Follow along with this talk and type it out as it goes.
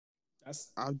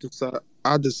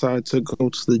I decided to go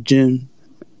to the gym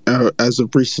as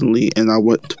of recently, and I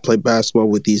went to play basketball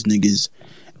with these niggas,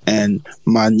 and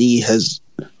my knee has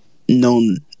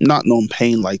not known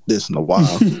pain like this in a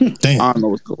while. Damn. I don't know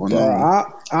what's going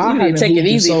on. I haven't take it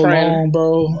easy, so long,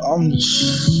 bro.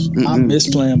 I miss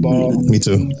playing ball. Me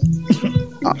too.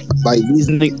 Like these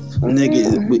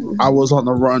niggas, I was on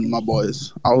the run, my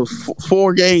boys. I was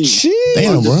 4 games. Jeez.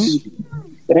 Damn, bro.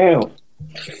 Damn.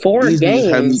 4 these games.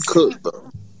 Niggas had me cooked,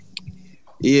 though.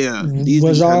 Yeah, these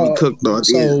niggas had me cooked, though.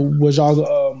 So was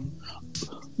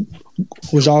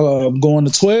y'all going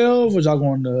to 12? Was y'all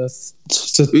going to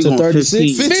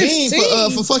 36? 15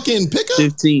 for fucking pickup.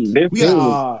 15.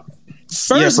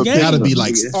 First game gotta be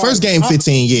like first game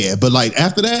 15, yeah. But like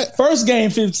after that, first game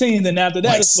 15. Then after that,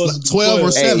 like it's supposed to be 12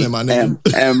 or 7, my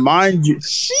nigga. And mind you,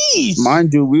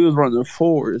 we was running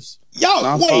 4s.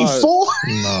 Y'all wait 4?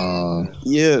 Nah.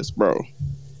 Yes, bro.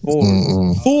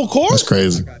 4. Full court. That's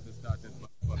crazy.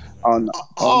 Oh no.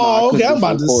 Okay. I'm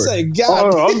about to say,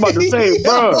 God. I'm about to say,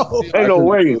 bro. Ain't no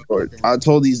way. I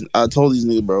told these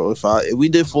niggas, bro. If we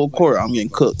did full court, I'm getting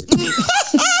cooked.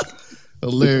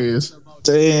 Hilarious.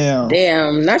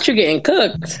 Damn. Not you getting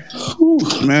cooked.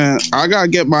 Man, I gotta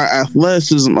get my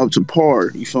athleticism up to par.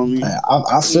 You feel me?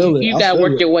 I feel it. You gotta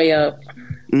work your way up.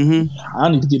 I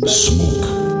need to get back. Smoke.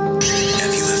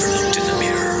 Have you ever looked in the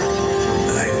mirror?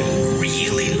 I mean,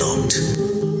 really looked.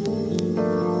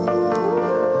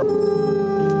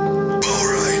 All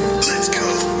right, let's go.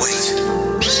 Wait.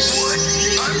 What?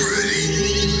 I'm ready.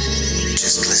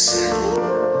 Just listen.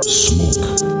 Smoke.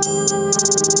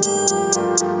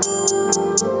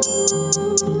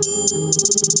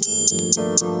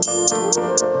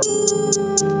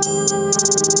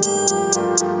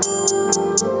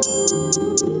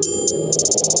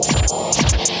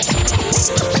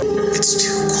 It's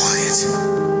too quiet.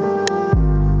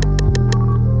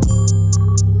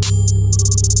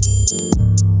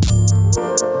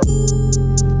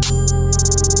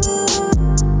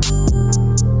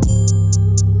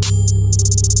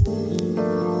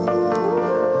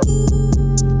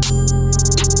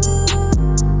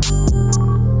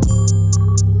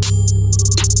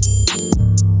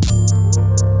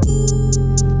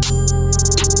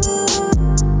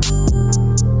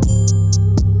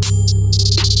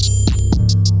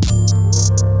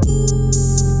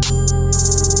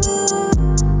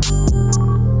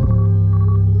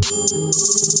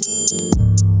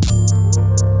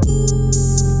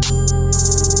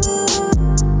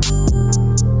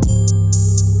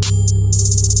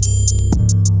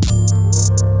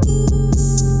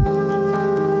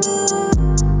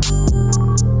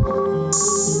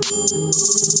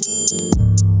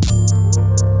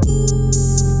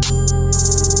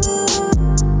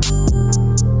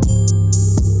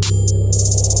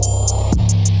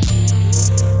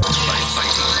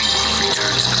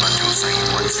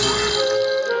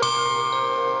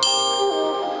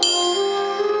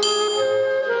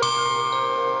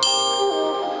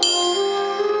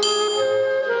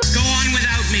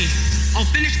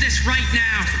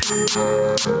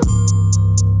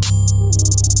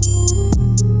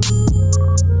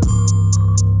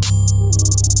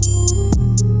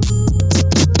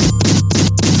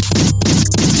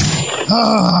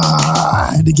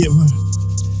 I had to get one.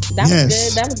 That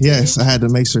was good. Yes, I had to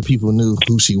make sure people knew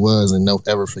who she was and don't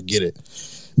ever forget it.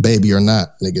 Baby or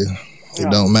not, nigga. It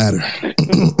don't matter.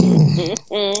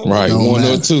 Right, don't 1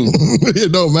 matter. or 2.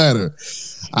 It don't matter.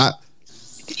 I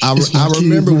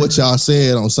remember what y'all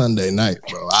said on Sunday night,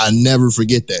 bro. I never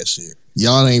forget that shit.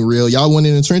 Y'all ain't real. Y'all went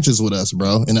in the trenches with us,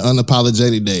 bro, in the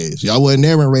unapologetic days. Y'all wasn't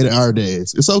there in rated R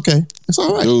days. It's okay. It's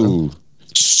all right, Ooh. bro.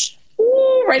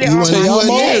 Rated You R.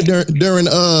 wasn't there during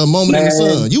Moment in the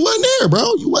Sun. You wasn't there,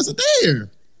 bro. You wasn't there.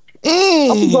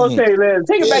 I'm gonna say, man,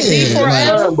 take it back to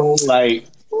the bro. Like,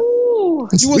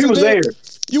 You was there.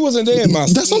 You wasn't there in my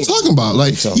That's what I'm talking about.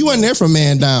 Like, you wasn't there for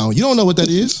Man Down. You don't know what that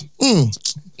is.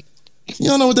 You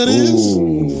don't know what that is.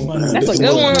 That's a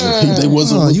good one.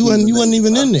 You wasn't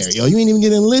even in there, yo. You ain't even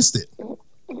get enlisted.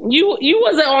 You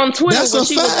wasn't on Twitter That's when a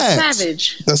she was a fact.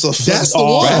 savage. That's a fact. That's the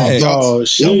one. Oh,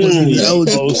 she was in the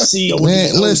LOC.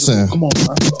 Man, listen. Come on, man.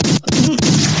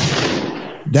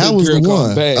 That was the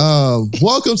one. Back.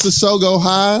 Welcome to Shougo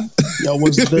High. Y'all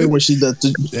wasn't there when she did the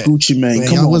Gucci man. Man,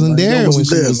 Come y'all on, wasn't man. there Y'all when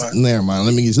she wasn't was. there, man. Never mind.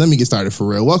 Let me get started for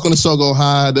real. Welcome to Shougo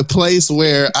High, the place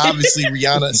where obviously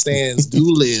Rihanna stands do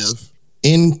live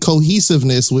in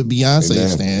cohesiveness with Beyonce Amen.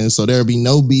 stands. So there'll be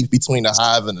no beef between the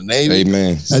Hive and the Navy.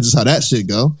 Amen. That's just how that shit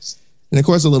go. And of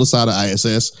course, a little side of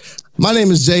ISS. My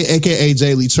name is Jay, aka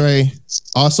Jay Lee Trey,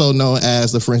 also known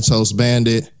as the French Toast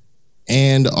Bandit,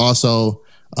 and also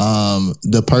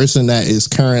The person that is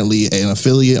currently an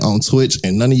affiliate on Twitch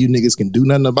and none of you niggas can do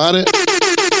nothing about it.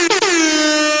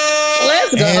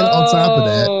 Let's go. And on top of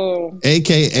that,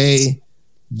 AKA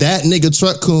that nigga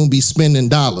Truck Coon be spending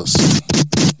dollars.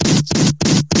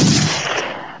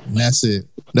 And that's it.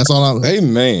 That's all I'm. Hey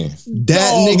man,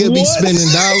 that nigga be spending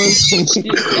dollars.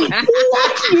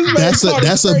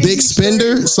 That's a big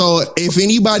spender. So if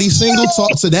anybody single,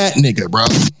 talk to that nigga, bro.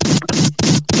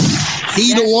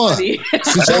 He the one.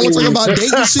 Since y'all want to talk about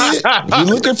dating shit, you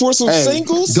looking for some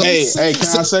singles? Hey,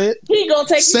 can I say it? He gonna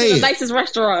take you to the nicest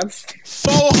restaurants.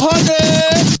 400.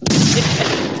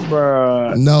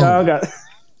 Bruh. No,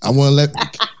 I want to let.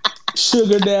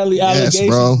 Sugar daddy allegations. Yes,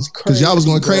 bro. Because y'all was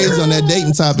going crazy on that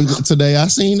dating topic today. I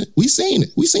seen it. We seen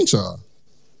y'all.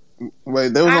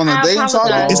 Wait, they was on a dating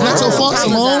topic? It's not your fault,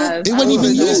 Simone. It wasn't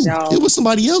even you. It was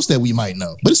somebody else that we might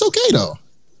know. But it's okay, though.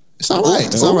 It's all right.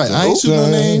 It's all right. I ain't shooting no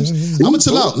names. I'm going to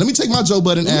chill out. Let me take my Joe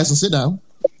Budden ass and sit down.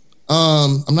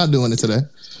 I'm not doing it today.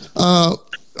 I'm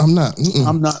not.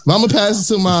 I'm not. But I'm going to pass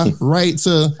it to my right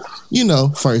to,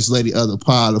 First Lady of the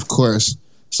pod, of course.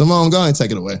 Simone, go ahead and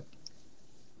take it away.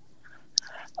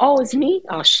 Oh, it's me?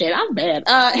 Oh, shit. I'm bad.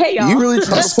 Hey, y'all. You really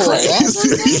trying to pull I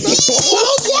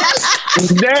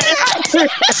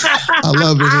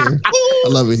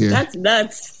love it here. That's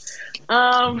nuts.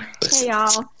 Hey,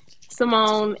 y'all.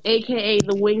 Simone, a.k.a.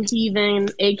 the Wing Heathen,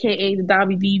 a.k.a. the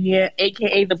Dobby Deviant,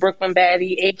 a.k.a. the Brooklyn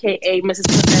Baddie, a.k.a. Mrs.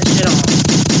 Put That Shit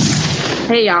On.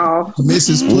 Hey, y'all.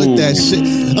 Mrs. Put That Shit.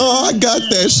 Oh, I got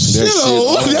that shit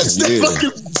on. That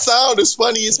fucking sound is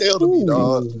funny as hell to me,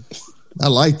 dog. I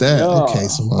like that. Yeah. Okay,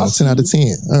 so 10 out of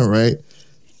 10. All right.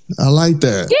 I like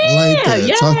that. Yeah, I like that.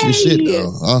 yay. Talk your shit,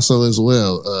 though. Also, as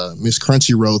well, Miss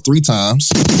Crunchyroll 3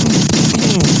 times.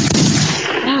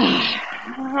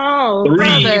 Oh, 3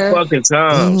 brother. fucking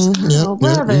times. Yep, Oh,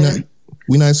 brother.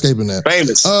 We're not escaping that.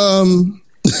 Famous.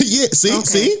 Yeah, see?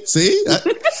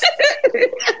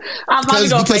 I'm about to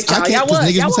go Because fight y'all.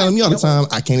 niggas be telling me all the time,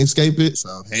 I can't escape it.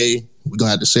 So, hey, we're going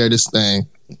to have to share this thing.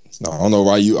 No, I don't know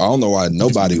why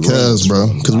nobody Because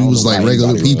we was like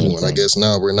regular people, and I guess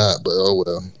now we're not, but oh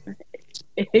well.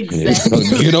 Exactly.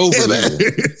 Get over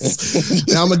that.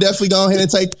 Now I'm gonna definitely go ahead and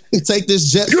take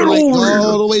this jet flight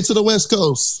all the way to the West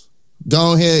Coast.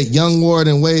 Go ahead, Young Ward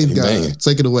and Wave guy.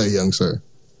 Take it away, young sir.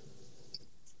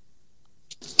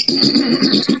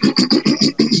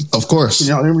 Of course. Can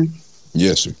y'all hear me?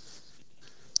 Yes, sir.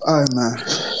 All right, man.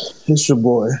 It's your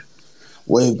boy,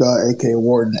 Wave God, a.k.a.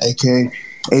 Warden, a.k.a.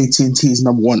 AT&T's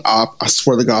number 1 op. I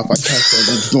swear to God, if I catch that,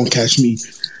 they're going to catch me.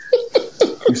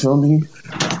 You feel me?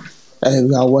 Hey, we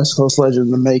got West Coast legend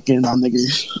in the making. I'm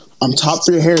top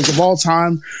 3 hairs of all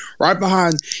time. Right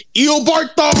behind Eel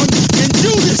Barthon and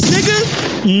Judas, nigga.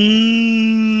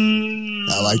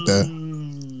 I like that.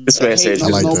 This man said I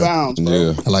like no that. bounds, bro.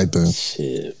 Yeah. I like that.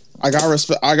 Shit. I gotta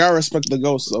respect the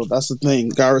ghost, though. That's the thing.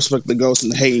 Gotta respect the ghost in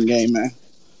the hating game, man.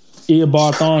 Ia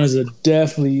Barthon is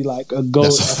definitely like a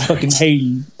goat of fucking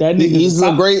hating. That nigga, He's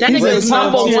a great. That nigga's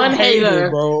top number tier one hater,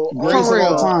 bro. Greatest of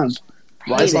all time.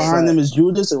 Right Hater. behind him is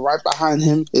Judas, and right behind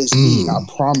him is me. I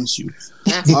promise you.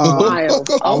 That's wild.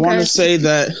 I want to say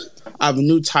that I have a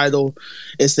new title.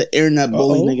 It's the internet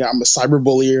bully, nigga. I'm a cyber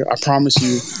bullier. I promise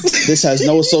you. This has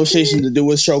no association to do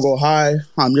with Shougo High.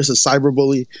 I'm just a cyber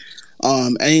bully.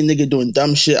 Any nigga doing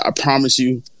dumb shit, I promise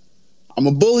you. I'm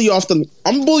a bully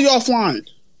offline.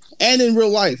 And in real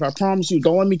life, I promise you,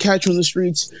 don't let me catch you in the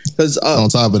streets. Because on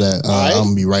top of that, I'm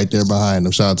gonna be right there behind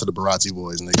them. Shout out to the Barati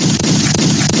boys, nigga.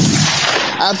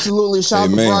 Absolutely, shout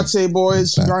out to Barati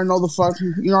boys. You already know the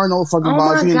fucking Oh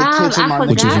vibes. my We in the God, kitchen, I my What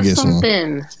you forgot forget, Simone?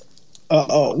 something.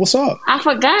 What's up? I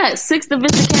forgot. 6th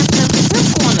Division captain of the Tip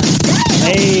Corner.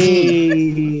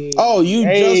 Hey. Oh, you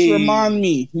just remind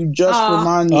me. You just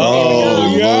remind me.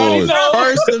 Oh, Lord.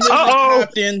 First division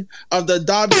captain of the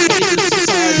Dobby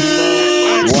Society,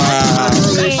 bro. Wow.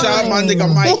 Shout out my nigga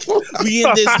Mike. We in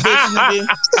this bitch, nigga.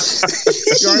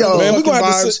 You already know Man, we the gonna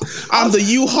fucking have to vibes. I'm the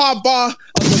U-Ha-Ba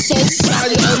of the Soul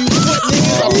Society. All you foot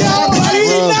niggas.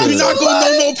 You're not gonna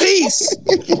know no peace.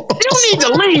 You need to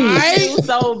leave. Right?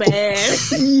 So bad.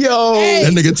 Yo.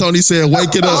 That nigga Tony said,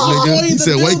 "Wake it up, nigga." He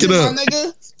said, "Wake it up."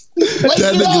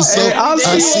 That nigga so. Hey,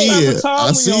 I see it.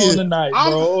 I see it. Tonight,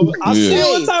 bro. I Yeah.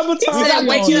 see what type of time We got we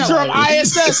on teacher tonight. of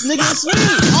ISS, nigga. It's me.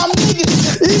 I'm nigga.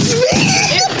 It's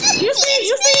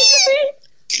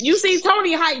me. You see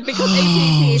Tony hype because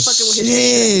AT&T ain't fucking with his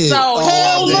shit. shit. So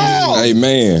Hell no. Hey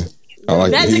man, I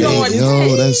like That that. nigga on his Yo,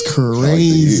 head. that's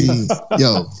crazy.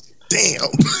 Yo,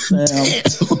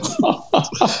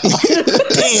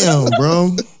 damn,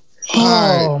 bro.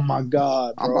 Oh my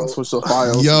God, bro. I'm about to switch to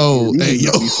fire. Yo, hey,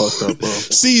 You fucked up, bro.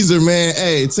 Caesar, man.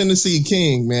 Hey, Tennessee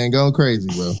King, man, going crazy,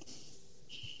 bro.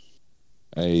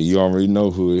 Hey, you already know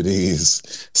who it is.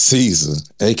 Caesar,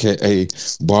 a.k.a.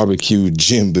 Barbecue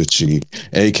Jimbachi,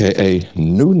 a.k.a.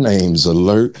 New Names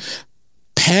Alert,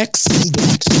 Packs and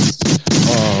Boxes.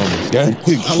 I like that.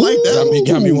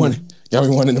 Got me one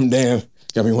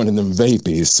of them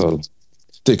vapies, so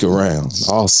stick around.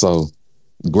 Also,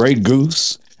 Great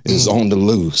Goose is on the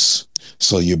loose.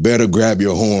 So you better grab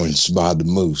your horns by the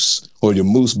moose, or your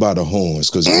moose by the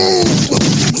horns, because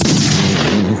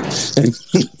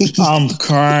I'm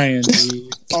crying,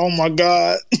 dude. Oh my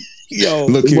God. Yo,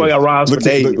 look here, boy got rhymes for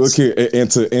days. Look here,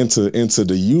 into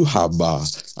the Yuha bar.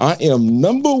 I am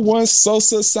 #1 Soul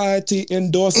Society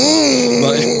endorser.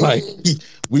 Like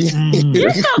we.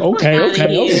 Okay.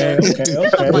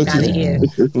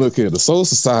 Look here, the Soul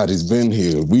Society's been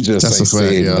here. We just That's ain't a fact,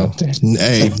 said yo. nothing.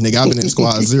 Hey, nigga, I've been in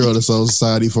Squad Zero of the Soul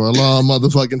Society for a long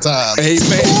motherfucking time. Hey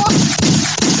man.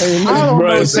 I don't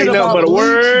know say shit nothing about but a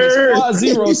word. Squad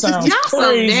Zero sounds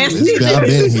crazy. I've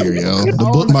been here, yo. The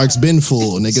bookmark's been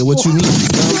full, nigga. What you mean? You know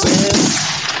what I'm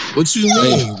saying? What you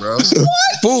mean, bro?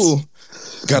 Fool.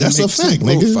 That's a fact,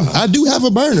 nigga. I do have a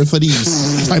burner for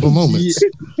these type of moments.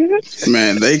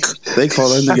 Man, they call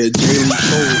that nigga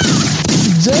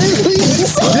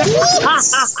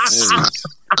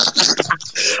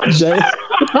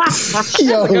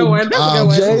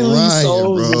Jaylee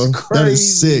Souls is crazy, that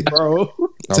is sick, bro.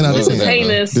 10 out of 10.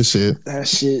 Heinous. This shit. That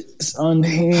shit is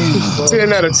unhinged, bro.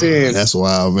 10 out of 10. That's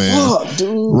wild, man. Fuck,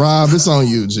 dude. Rob, it's on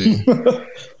you, G.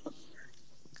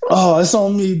 Oh, it's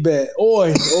on me, bet.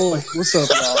 Oi, what's up,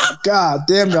 y'all? God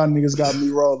damn, y'all niggas got me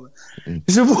rolling.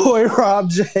 It's your boy, Rob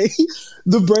J,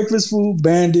 the breakfast food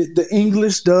bandit, the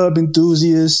English dub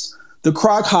enthusiast, the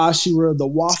crock hashira, the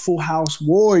Waffle House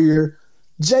warrior,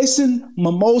 Jason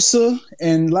Mimosa,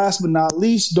 and last but not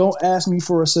least, don't ask me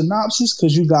for a synopsis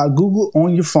because you got Google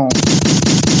on your phone.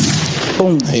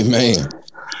 Boom. Hey man.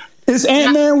 It's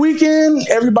Ant-Man weekend.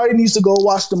 Everybody needs to go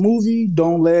watch the movie.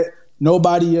 Don't let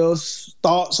nobody else's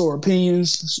thoughts or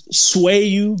opinions sway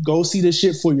you. Go see this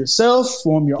shit for yourself.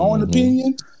 Form your own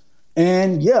opinion.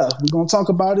 And yeah, we're gonna talk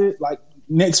about it like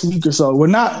next week or so. We're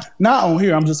not on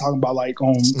here. I'm just talking about like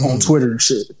on Twitter and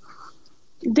shit.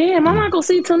 Damn, I'm not gonna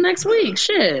see it till next week.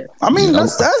 Shit. I mean,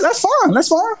 that's fine. That's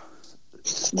fine.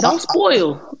 Don't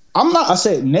spoil. I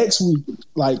said next week,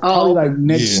 like probably like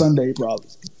next Sunday, probably.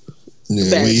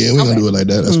 Yeah, we're gonna do it like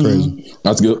that. That's crazy.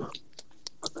 That's good.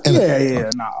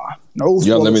 No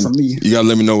spoiler from me. You gotta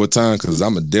let me know what time, because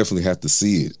I'm gonna definitely have to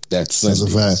see it. That's a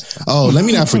fact. Oh, let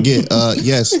me not forget.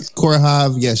 Yes, Cora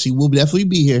Hive. Yes, she will definitely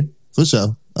be here for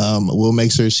sure. We'll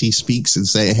make sure she speaks and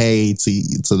say hey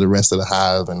to the rest of the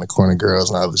Hive and the Corner Girls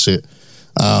and all the shit.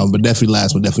 But definitely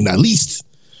last, but definitely not least,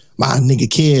 my nigga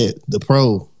Kid the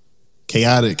Pro,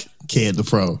 Chaotic Kid the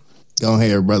Pro. Go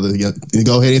ahead, brother. Go ahead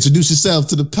and introduce yourself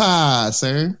to the pod,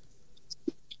 sir.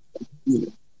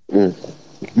 One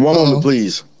moment,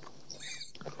 please.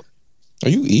 Are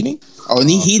you eating? Oh, and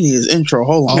he needs his intro.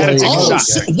 Hold on. Whoa, wait,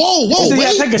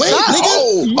 nigga.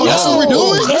 That's what we're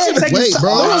doing? Wait,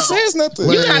 bro. No one says nothing.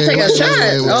 You gotta take a shot.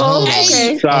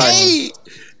 Okay. Hey,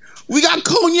 we got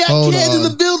Cognac Kid in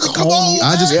the building. Come on.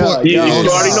 I just poured. You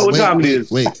already know what time it is.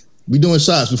 Wait. We doing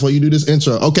shots before you do this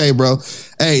intro. Okay, bro.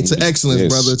 Hey, to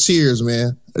excellence, brother. Cheers,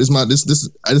 man. This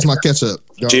is my ketchup.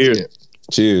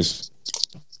 Cheers.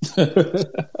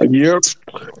 Yep.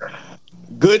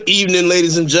 Good evening,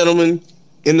 ladies and gentlemen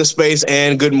in the space,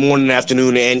 and good morning,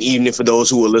 afternoon, and evening for those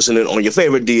who are listening on your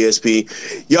favorite DSP.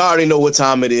 You already know what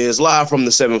time it is. Live from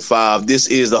the 7-5. This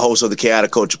is the host of the Chaotic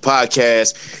Culture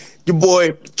Podcast. Your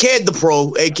boy, Ked the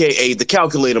Pro, a.k.a. the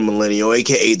Calculator Millennial,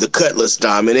 a.k.a. the Cutlass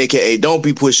Diamond, a.k.a. don't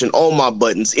be pushing all my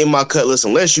buttons in my cutlass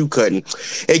unless you cutting,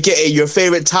 a.k.a. your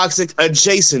favorite toxic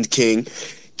adjacent king,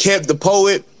 Ked the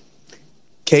Poet,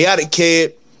 Chaotic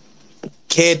Ked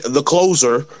the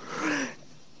Closer,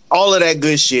 all of that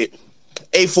good shit.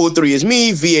 843 is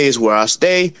me, VA is where I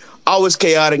stay, always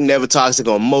chaotic, never toxic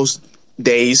on most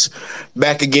days.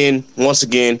 Back again, once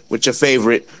again, with your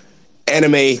favorite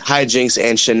anime hijinks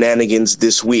and shenanigans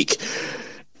this week.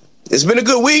 It's been a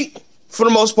good week for the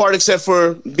most part, except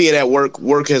for being at work.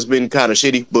 Work has been kind of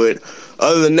shitty, but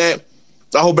other than that,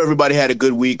 I hope everybody had a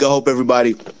good week. I hope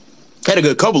everybody had a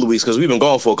good couple of weeks, because we've been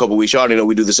gone for a couple of weeks. Y'all already know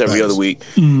we do this every other week.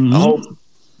 I hope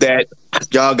that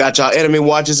y'all got y'all anime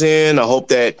watches in. I hope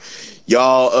that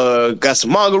y'all got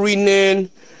some manga reading in.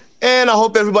 And I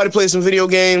hope everybody plays some video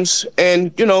games.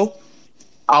 And,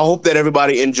 I hope that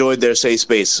everybody enjoyed their safe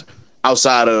space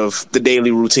outside of the daily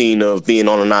routine of being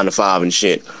on a 9-to-5 and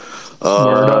shit.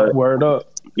 Word up.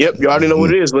 Yep, you already know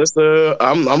what it is.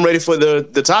 I'm ready for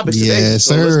the topics today. Yes,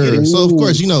 sir. So, of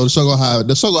course, the Shougo High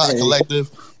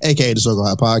Collective, aka the Shougo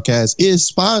High Podcast, is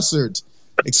sponsored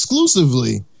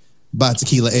exclusively by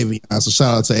Tequila Avion. So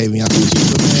shout out to Avion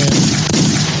Tequila, man.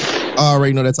 I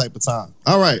already know that type of time.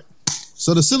 All right.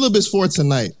 So the syllabus for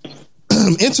tonight,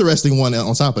 interesting one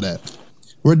on top of that.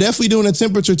 We're definitely doing a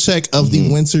temperature check of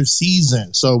the winter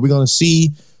season. So we're going to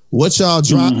see what y'all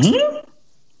dropped.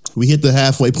 We hit the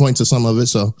halfway point to some of it,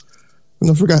 so we're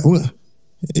going to figure out.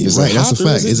 Right, that's a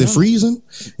fact. Is it freezing?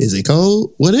 Is it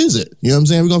cold? What is it? You know what I'm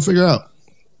saying? We're going to figure out.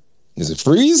 Is it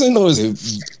freezing or is it?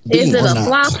 Is it a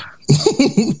flop?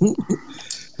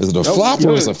 Is it a flop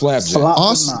or is it a flapjack?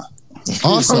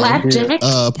 Also,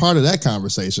 part of that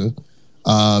conversation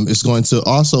is going to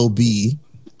also be,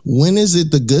 when is it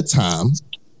the good time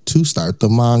to start the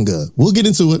manga? We'll get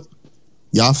into it.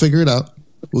 Y'all figure it out.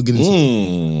 We'll get into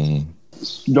it.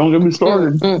 Don't get me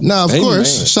started. Now, of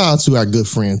course, shout out to our good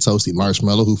friend Toasty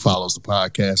Marshmallow, who follows the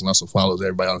podcast and also follows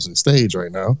everybody else on the stage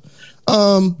right now.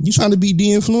 You trying to be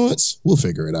de-influenced? We'll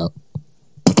figure it out.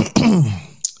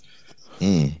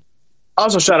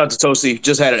 Also, shout out to Toasty.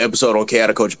 Just had an episode on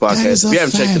Chaotic Culture Podcast. If you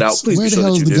haven't checked it out, please be sure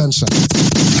that you do.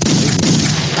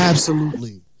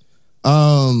 Absolutely.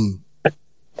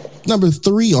 Number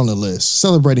 3 on the list,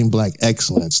 celebrating Black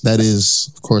excellence. That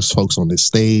is, of course, folks on this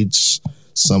stage.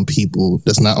 Some people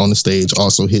that's not on the stage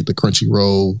also hit the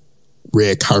Crunchyroll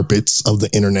red carpets of the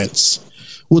internets.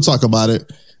 We'll talk about it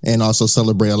and also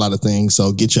celebrate a lot of things.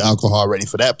 So get your alcohol ready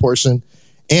for that portion.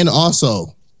 And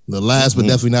also, the last but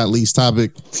definitely not least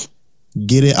topic,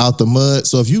 get it out the mud.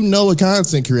 So if you know a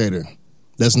content creator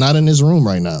that's not in this room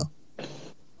right now,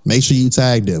 make sure you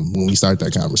tag them when we start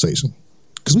that conversation,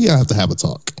 because we have to have a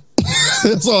talk.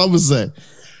 That's all I'm gonna say.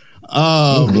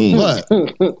 But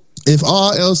if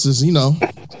all else is,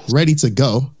 ready to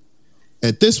go,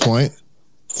 at this point,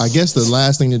 I guess the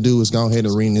last thing to do is go ahead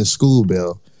and ring this school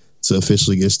bell to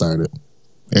officially get started.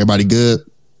 Everybody good?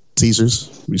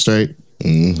 Teachers, we straight?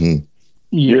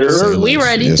 Yeah, we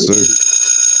ready. Yes, sir.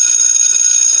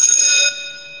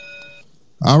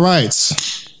 All right.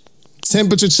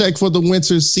 Temperature check for the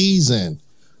winter season.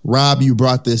 Rob, you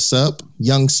brought this up,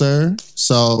 young sir.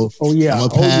 So I'm gonna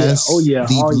pass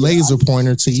the laser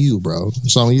pointer to you, bro.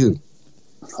 It's on you.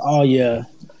 Oh yeah.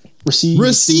 Receive.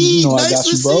 You know,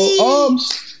 nice receive.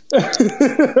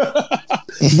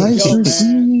 Nice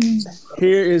receive.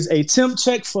 Here is a temp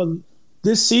check for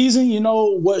this season. You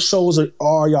know, what shows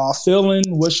are y'all feeling?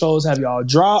 What shows have y'all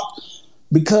dropped?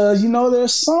 Because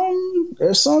there's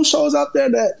some shows out there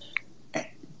that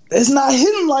it's not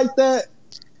hidden like that,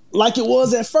 like it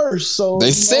was at first. So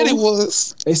they said it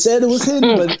was. They said it was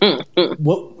hidden, but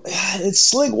it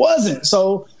slick wasn't.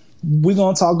 So we're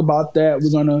gonna talk about that.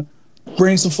 We're gonna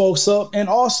bring some folks up and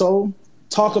also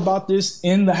talk about this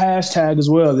in the hashtag as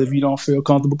well. If you don't feel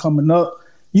comfortable coming up,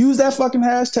 use that fucking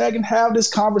hashtag and have this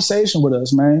conversation with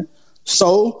us, man.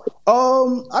 So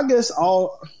I guess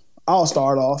I'll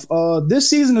start off. This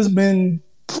season has been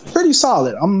pretty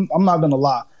solid. I'm not gonna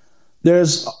lie.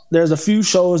 There's a few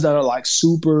shows that are like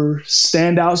super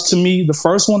standouts to me. The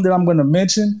first one that I'm gonna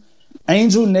mention,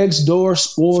 Angel Next Door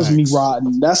Spoils Me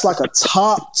Rotten. That's like a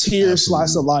top tier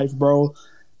slice of life, bro.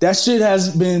 That shit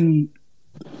has been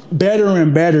better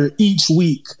and better each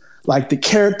week. Like, the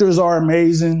characters are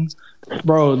amazing,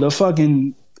 bro. It's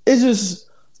just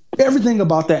everything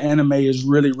about that anime is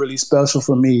really, really special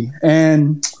for me.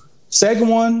 And second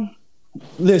one,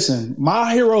 listen,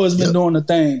 My Hero has been doing the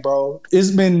thing, bro. It's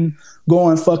been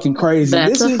going fucking crazy.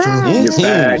 That's a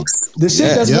fact. The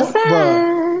shit that's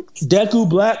bro. Deku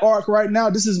Black arc right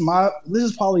now. This is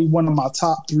probably one of my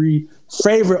top 3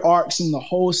 favorite arcs in the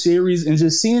whole series, and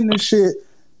just seeing this shit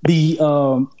be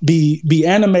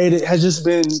animated has just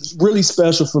been really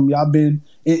special for me. I've been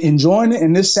enjoying it,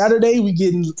 and this Saturday we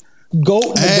getting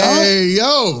Goat. Hey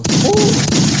yo!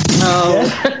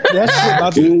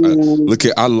 Look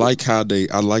at I like how they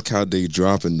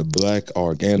dropping the Black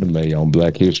arc anime on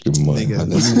Black History Month.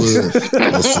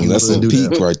 That's a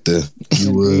peak right there.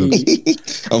 You would.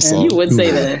 I'm sorry. You would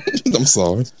say that. I'm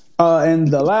sorry. And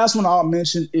the last one I'll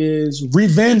mention is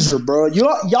Revenger, bro.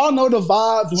 Y'all know the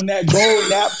vibes when that gold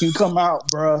napkin come out,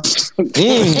 bro. This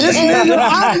nigga,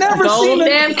 I've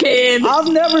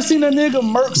never seen a nigga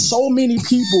murk so many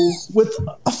people with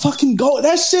a fucking gold.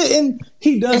 That shit, and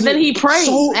he does. And then he prays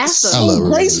after. So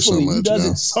gracefully. He does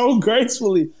it so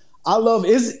gracefully. I love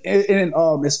it, and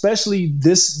especially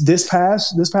this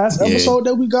past episode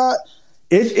that we got.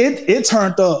 It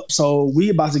turned up. So we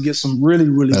about to get some really,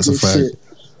 really good shit.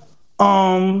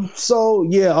 So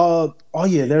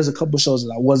yeah, there's a couple shows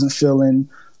that I wasn't feeling.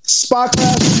 Spy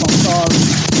Class, I'm sorry.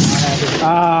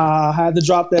 I had to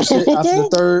drop that shit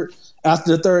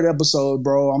after the third episode,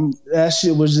 bro. That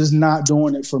shit was just not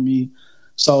doing it for me.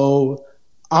 So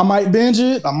I might binge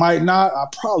it, I might not. I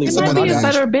probably it might be a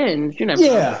better binge. You never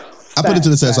know. I put it to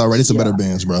the test already. It's a better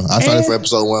binge, bro. I started for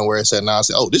episode 1 where it said, I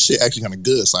said, oh, this shit actually kind of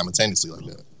good simultaneously like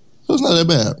that. So it's not that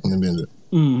bad when you binge it.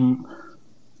 Mm-hmm.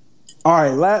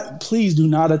 All right, please do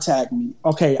not attack me.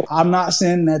 Okay, I'm not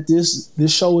saying that this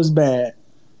show is bad.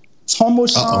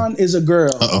 Tomo-chan is a girl.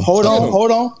 Hold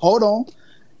on.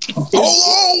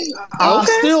 I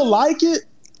still like it,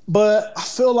 but I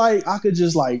feel like I could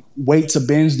just like wait to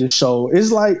binge this show.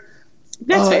 It's like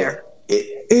that's fair.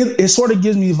 It sort of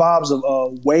gives me vibes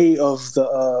of Way of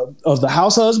the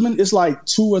House Husband. It's like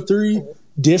 2 or 3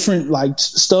 different like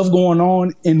stuff going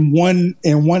on in one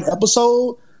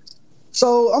episode.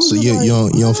 So you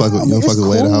don't fuck with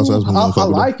Way of the House Husband. I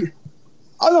like it.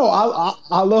 I know. I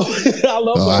love. I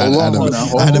love.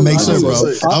 I had to make sure, bro.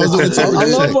 I was doing a I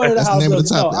love Way of the House Husband. That's the name of the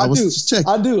topic. I was just checking.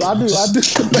 I do.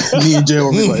 Me and Jay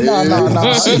were like, No.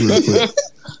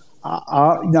 I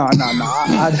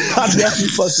definitely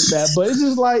fuck with that, but it's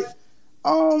just like,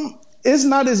 it's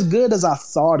not as good as I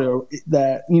thought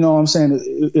that. You know what I'm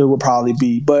saying? It would probably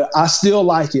be, but I still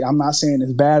like it. I'm not saying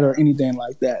it's bad or anything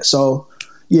like that. So.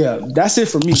 Yeah, that's it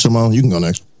for me. Shimon, you can go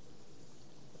next.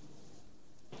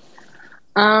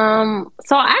 So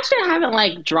actually I haven't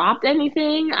like dropped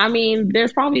anything. I mean,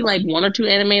 there's probably like 1 or 2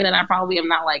 anime that I probably am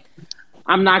not like,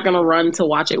 I'm not gonna run to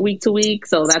watch it week to week,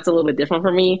 so that's a little bit different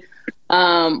for me.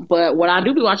 But what I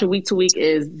do be watching week to week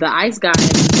is the Ice Guy.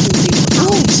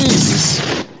 Oh Jesus!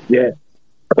 Yeah.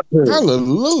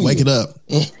 Hallelujah! Wake it up.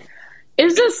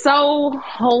 It's just so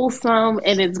wholesome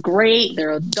and it's great.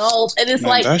 They're adults and it's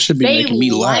like that should be they making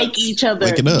me like laugh. each other.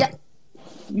 Wake it up. Yeah.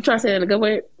 You try to say that in a good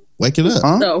way? Wake it up.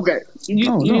 Huh? No, okay.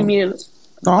 You mean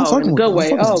No, I'm in a good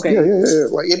way. Oh, okay. Yeah.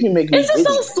 Like, it be making me It's just giddy.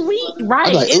 so sweet,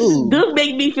 right? Like, It does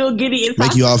make me feel giddy. It's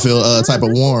Make you all feel type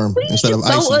of warm instead of it's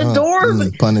icy. so adorable.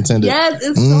 Pun intended. Yes,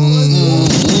 it's so adorable.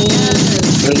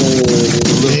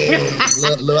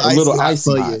 Little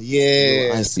icy for hot. you.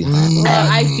 Yeah. Icy hot.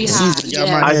 Icy hot.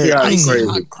 Yeah. Icy hot is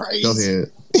crazy. Go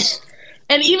ahead.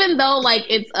 And even though like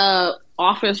it's a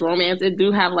office romance, it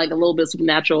do have like a little bit of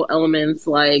supernatural elements.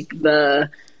 Like the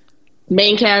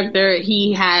main character,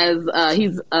 he's ice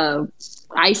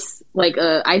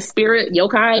spirit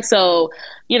yokai. So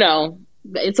you know,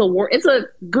 it's a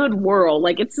good world.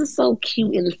 Like it's just so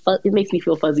cute and it makes me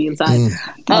feel fuzzy inside.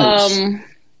 Nice.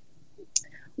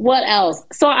 What else?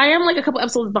 So I am like a couple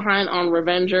episodes behind on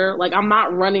Revenger. Like I'm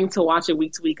not running to watch it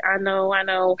week to week. I know.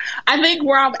 I think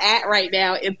where I'm at right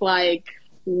now, it's like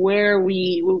where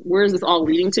is this all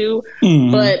leading to?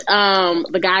 Mm. But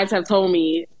the guys have told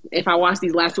me if I watch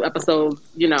these last 2 episodes,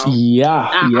 you know,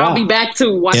 I'll be back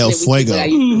to watching El Fuego.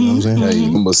 Like You know what I'm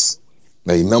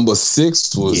saying? Number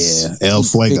 6 was El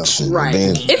Fuego. fiction. right.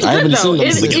 Man, It's I good haven't though. seen It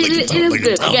is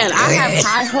good. Again, I have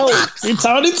high hopes.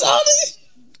 Tony.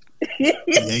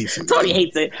 Tony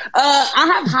hates it.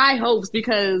 I have high hopes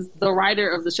because the writer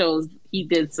of the shows, he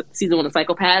did season 1 of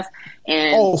Psychopaths,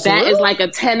 and that is like a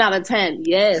 10 out of 10.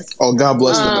 Yes. Oh, God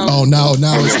bless them. Oh, now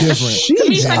it's different. To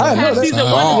me, Psychopaths season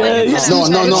 1.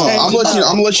 No. I'm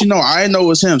gonna let you know. I didn't know it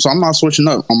was him, so I'm not switching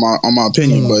up on my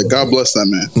opinion. But God bless that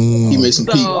man. He made some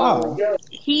peak.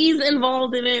 He's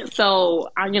involved in it,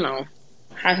 so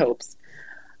high hopes.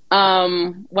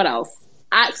 What else?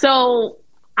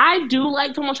 I do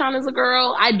like Tomo-chan as a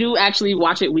girl. I do actually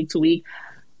watch it week to week.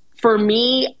 For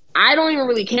me, I don't even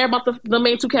really care about the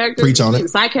main 2 characters. Preach on it. The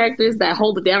side characters that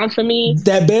hold it down for me.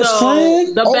 That best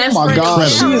friend? The best my friend God.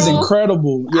 is She is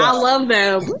incredible. Yeah. I love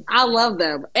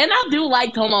them. And I do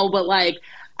like Tomo, but like,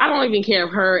 I don't even care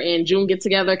if her and June get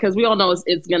together because we all know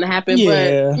it's going to happen.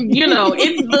 Yeah. But,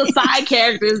 it's the side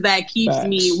characters that keeps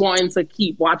me wanting to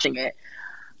keep watching it.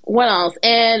 What else?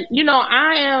 And,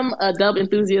 I am a dub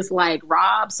enthusiast like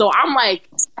Rob, so I'm like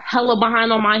hella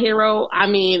behind on My Hero. I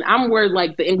mean, I'm where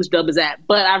like the English dub is at,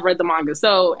 but I've read the manga.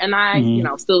 So, and I,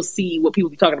 still see what people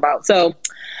be talking about. So,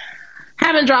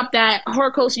 haven't dropped that.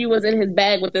 Horikoshi was in his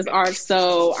bag with this arc,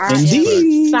 so I am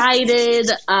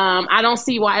excited. I don't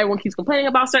see why everyone keeps complaining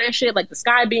about certain shit, like the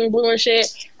sky being blue and shit.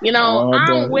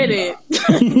 I'm with it.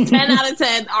 10 out of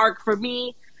 10 arc for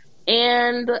me.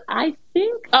 And I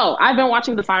think, I've been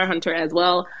watching The Fire Hunter as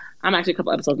well. I'm actually a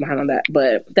couple episodes behind on that,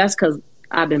 but that's because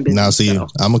I've been busy. Now, see, I'm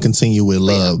going to continue with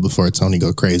love before Tony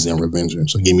go crazy on Revenger.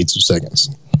 So give me 2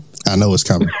 seconds. I know it's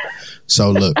coming.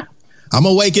 So look, I'm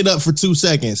going to wake it up for 2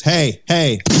 seconds. Hey.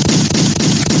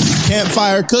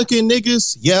 Campfire cooking,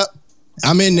 niggas. Yep.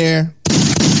 I'm in there.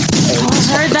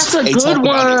 I heard that's a good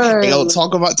one. Hey,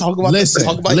 talk about listen.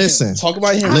 Talk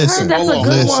about him. Listen. That's a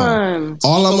good one.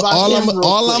 All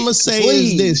I'm gonna say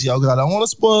is this, yo, because I don't want to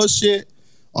spoil shit.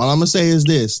 All I'm gonna say is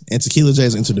this, and Tequila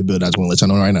J's into the build. I just want to let y'all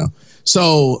know right now.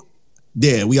 So,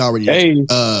 yeah, we already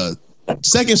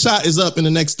Second shot is up in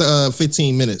the next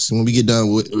 15 minutes when we get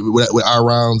done with our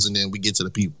rounds, and then we get to the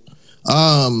people.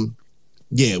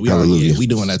 Yeah, we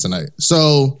doing that tonight.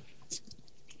 So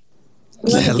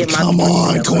come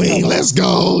on, Queen, let's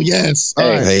go. Yes.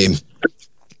 Hey.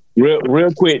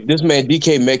 Real quick, this man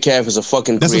DK Metcalf is a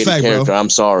fucking creative character. Bro. I'm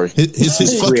sorry.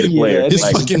 His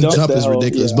fucking jump is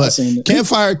ridiculous. But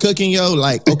campfire cooking, yo,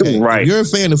 like, okay, right. If you're a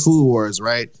fan of Food Wars,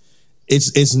 right?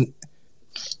 It's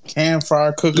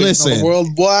campfire cooking. Listen,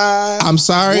 worldwide. I'm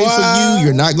sorry for you.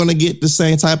 You're not gonna get the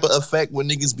same type of effect when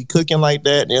niggas be cooking like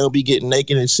that. They'll be getting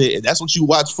naked and shit. If that's what you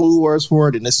watch Food Wars for,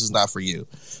 then this is not for you.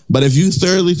 But if you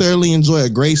thoroughly enjoy a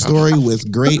great story with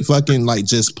great fucking like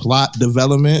just plot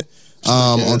development,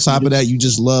 on top of that, you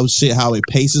just love shit how it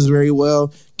paces very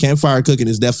well. Campfire cooking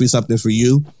is definitely something for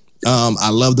you.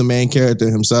 I love the main character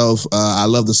himself. I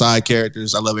love the side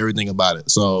characters. I love everything about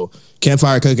it. So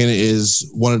campfire cooking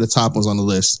is one of the top ones on the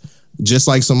list. Just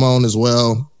like Simone as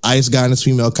well. Ice Guy and his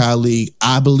female colleague,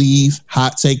 I believe,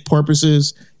 hot take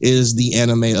purposes, is the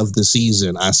anime of the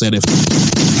season. I said it.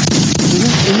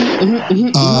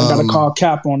 I gotta call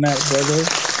cap on that, brother.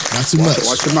 Not too much.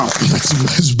 Watch your mouth. Not too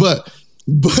much, but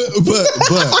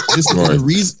it's the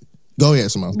reason. Go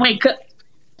ahead, Simone. Wait,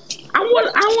 I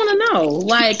want to know,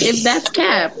 like, if that's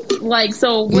cap, like,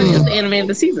 so what is the anime of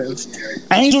the season?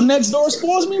 Angel Next Door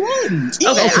spoils me rotten. Okay,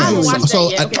 I haven't watched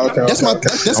that yet. That's I'm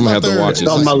my gonna have third. to watch it.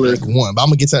 That's my list one, but I'm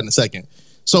gonna get to that in a second.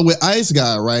 So with Ice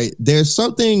Guy, right? There's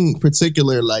something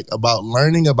particular like about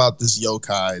learning about this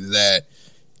yokai that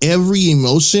every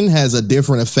emotion has a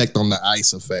different effect on the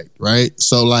ice effect, right?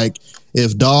 So like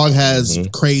if dog has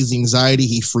crazy anxiety,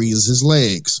 he freezes his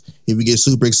legs. If he gets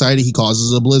super excited, he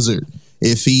causes a blizzard.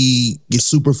 If he gets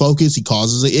super focused, he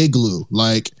causes an igloo.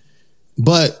 Like,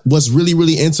 but what's really,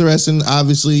 really interesting,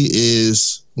 obviously,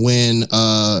 is when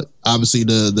obviously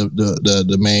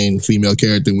the main female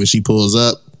character, when she pulls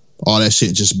up, all that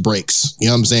shit just breaks. You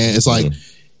know what I'm saying? It's like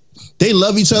they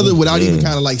love each other without even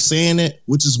kind of like saying it,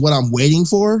 which is what I'm waiting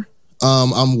for.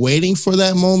 I'm waiting for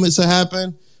that moment to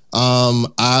happen.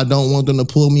 I don't want them to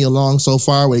pull me along so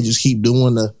far where they just keep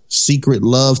doing the secret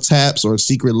love taps or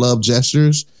secret love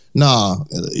gestures. Nah,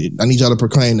 I need y'all to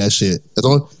proclaim that shit.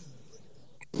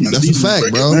 That's a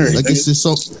fact, bro. Like it's just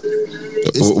so.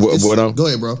 Go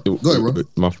ahead, bro.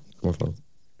 My phone.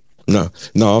 No,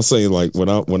 I'm saying like what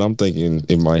I'm thinking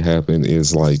it might happen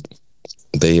is like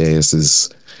they asses.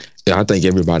 I think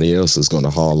everybody else is going to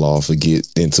haul off and get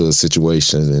into a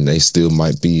situation, and they still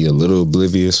might be a little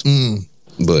oblivious.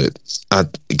 But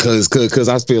because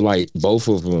I feel like both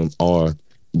of them are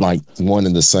like one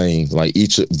and the same. Like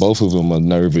both of them are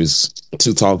nervous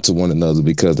to talk to one another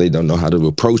because they don't know how to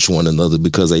approach one another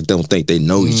because they don't think they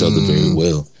know each other very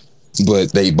well.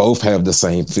 But they both have the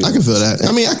same feeling. I can feel that.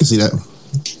 I mean, I can see that.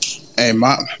 Hey,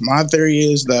 my theory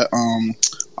is that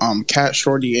Cat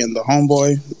Shorty and the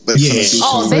homeboy. They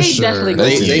definitely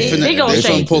they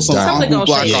gonna pull some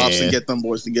Black Ops and get them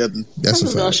boys together. That's a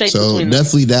fact. So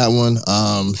definitely that one.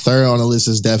 Third on the list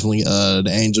is definitely the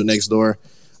Angel Next Door.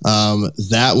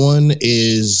 That one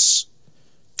is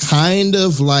kind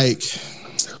of like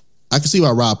I can see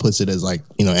why Rob puts it as like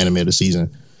anime of the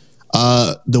season.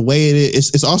 The way it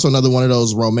is, it's also another one of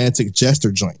those romantic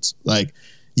gesture joints. Like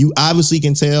you obviously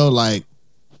can tell like.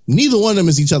 Neither one of them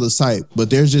is each other's type, but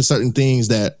there's just certain things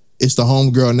that it's the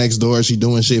homegirl next door. She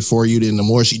doing shit for you. Then the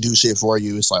more she do shit for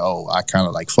you, it's like, oh, I kind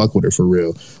of like fuck with her for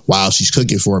real. Wow, she's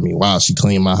cooking for me. Wow, she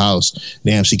cleaned my house.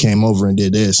 Damn, she came over and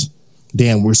did this.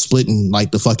 Damn, we're splitting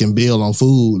like the fucking bill on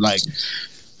food. Like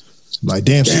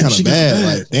damn, she kind of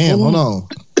bad. Like, damn, hold on.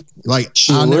 Like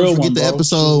I'll never forget the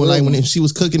episode when she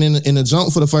was cooking in the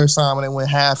junk for the first time and they went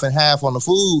half and half on the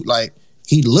food. Like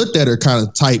he looked at her kind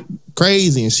of type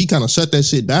crazy and she kind of shut that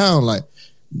shit down. Like,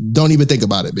 don't even think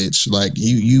about it, bitch. Like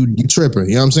you tripping.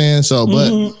 You know what I'm saying? So,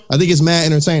 but I think it's mad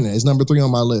entertaining. It's number 3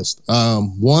 on my list.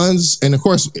 Ones, and of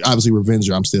course, obviously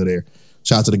Revenger. I'm still there.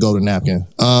 Shout out to the Golden Napkin.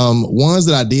 Ones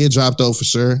that I did drop though for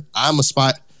sure. I'm a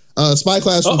spy. Spy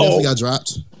Classroom definitely got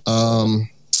dropped.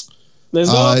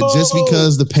 Just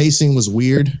because the pacing was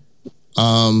weird.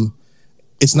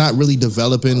 It's not really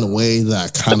developing the way that I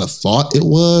kind of thought it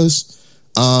was.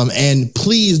 And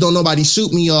please don't nobody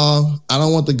shoot me, y'all. I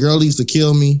don't want the girlies to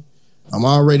kill me. I'm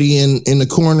already in the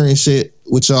corner and shit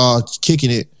with y'all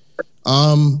kicking it.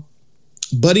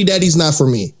 Buddy Daddy's not for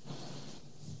me.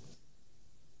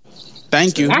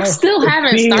 Thank you. I still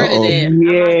haven't started it.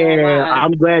 Yeah,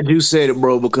 I'm glad you said it,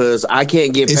 bro, because I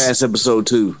can't get past episode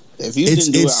 2. If you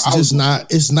didn't do it,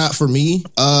 it's not for me.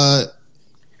 What's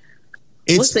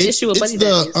the issue with Buddy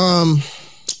Daddy?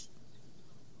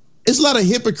 It's a lot of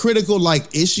hypocritical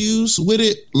like issues with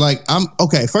it. Like I'm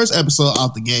okay. First episode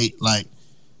out the gate, like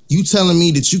you telling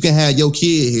me that you can have your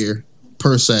kid here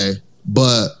per se,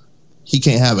 but he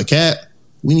can't have a cat?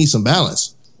 We need some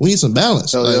balance. Like, you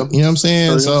know what I'm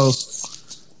saying?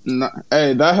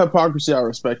 Hey, that hypocrisy I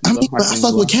respect. I mean, I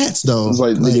fuck with cats though. It's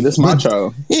like, nigga, this my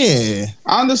child. Yeah,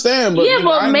 I understand, but if you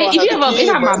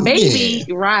have my baby,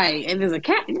 Yeah. right, and there's a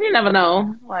cat, you never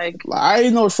know. Like I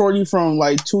ain't know Shorty from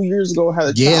like 2 years ago had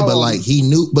a yeah, child. but like he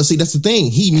knew. But see, that's the thing.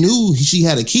 He knew she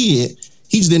had a kid.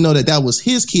 He just didn't know that was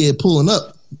his kid pulling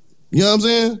up. You know what I'm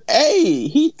saying? Hey,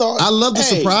 he thought. I love the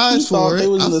surprise for it. They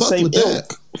was I in the fuck same with ilk.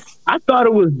 that. I thought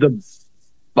it was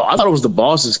the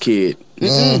boss's kid.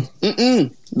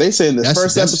 They say in the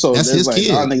first episode, that's his like,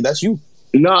 kid. "Oh, nigga, that's you."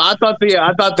 No, I thought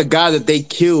the guy that they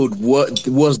killed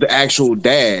was the actual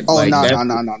dad. Oh, like, no.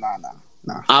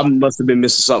 I must have been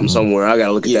missing something somewhere. I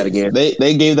gotta look at that again.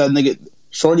 They gave that nigga.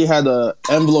 Shorty had an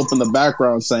envelope in the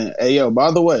background saying, "Hey, yo,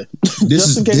 by the way,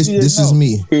 This is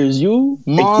me. Here's you,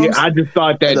 mom." Yeah, I just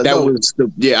thought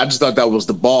that was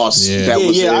the boss. Yeah. That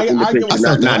was I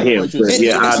not him. And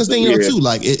that's the thing, too.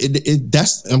 Like,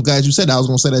 I'm glad you said that. I was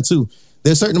going to say that, too.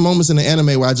 There's certain moments in the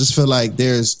anime where I just feel like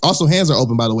there's... Also, hands are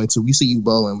open, by the way, too. We see you,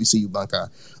 Bo, and we see you, Bankai.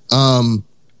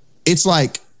 It's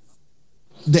like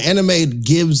the anime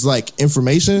gives, like,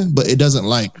 information, but it doesn't,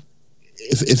 like...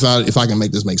 If I can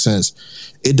make this make sense,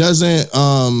 it doesn't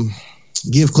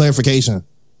give clarification.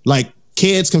 Like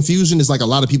kids' confusion is like a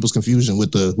lot of people's confusion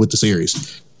with the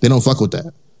series. They don't fuck with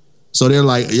that, so they're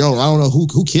like, "Yo, I don't know who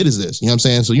kid is this." You know what I'm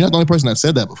saying? So you're not the only person that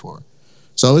said that before.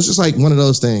 So it's just like one of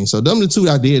those things. So them the two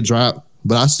I did drop,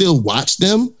 but I still watch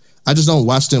them. I just don't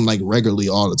watch them like regularly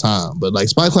all the time. But like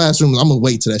Spy Classroom, I'm gonna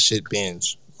wait till that shit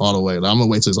binge all the way. Like, I'm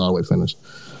gonna wait till it's all the way finished.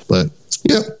 But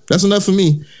yeah, that's enough for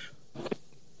me.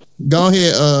 Go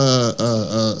ahead,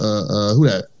 who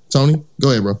that? Tony?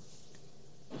 Go ahead, bro.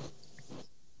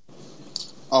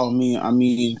 Oh, me. I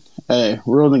mean, hey,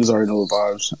 real niggas already know the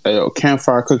vibes. Hey, yo,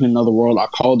 Campfire Cooking Another World. I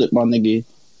called it, my nigga.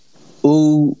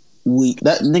 Ooh,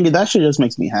 that shit just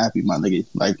makes me happy, my nigga.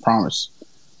 Like, promise.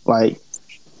 Like,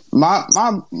 my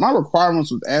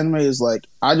requirements with anime is like,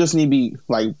 I just need to be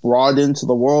like brought into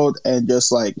the world and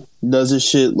just like does this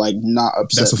shit like not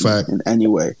upset That's a fact. me in any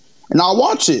way, and I'll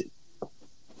watch it.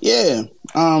 Yeah,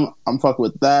 I'm fucking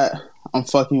with that. I'm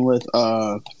fucking with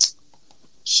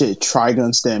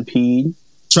Trigun Stampede.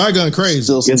 Trigun crazy.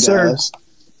 Still some gas.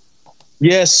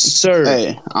 Yes, sir.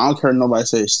 Hey, I don't care what nobody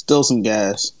says. Still some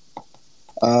gas.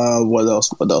 What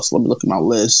else? Let me look at my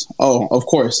list. Oh, of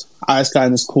course, Ice Guy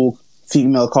and his cool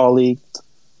female colleague.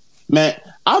 Man,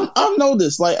 I've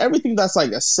noticed like everything that's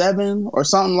like a 7 or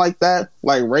something like that,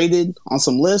 like rated on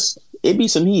some lists, it be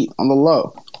some heat on the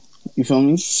low. You feel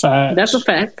me? That's a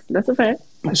fact.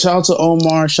 Shout out to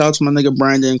Omar. Shout out to my nigga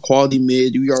Brandon. Quality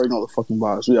mid. You already know the fucking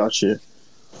vibes. We out shit.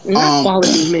 Not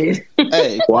quality mid.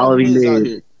 Hey, quality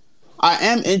mid. I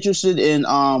am interested in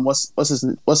what's his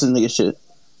nigga shit.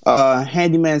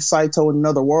 Handyman Saito in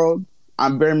Another World.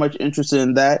 I'm very much interested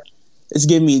in that. It's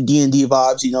giving me D&D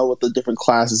vibes, you know, with the different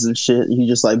classes and shit. You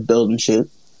just like building shit.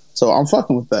 So I'm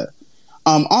fucking with that.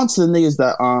 On to the niggas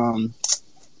that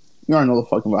you already know the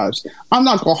fucking vibes. I'm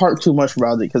not gonna harp too much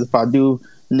about it because if I do,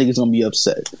 the niggas gonna be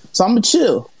upset. So I'm gonna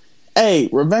chill. Hey,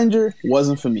 Revenger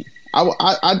wasn't for me.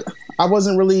 I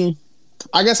wasn't really.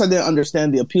 I guess I didn't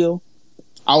understand the appeal.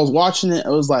 I was watching it. It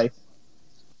was like,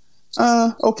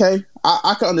 okay.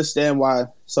 I can understand why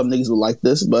some niggas would like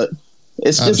this, but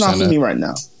it's just not for me right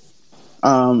now.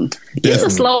 It's a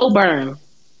slow burn.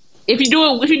 If you do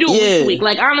it week to week,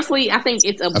 like honestly, I think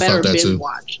it's a better binge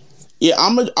watch. Yeah,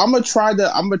 I'm gonna try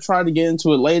to get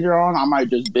into it later on. I might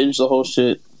just binge the whole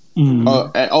shit.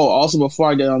 Also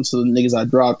before I get on to the niggas I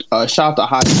dropped, shout out to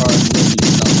High Card.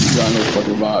 You know the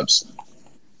fucking vibes.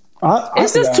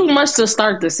 It's just too much to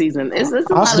start the season. It's a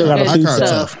lot of good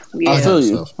stuff. Yeah. I feel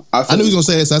you. I knew he was gonna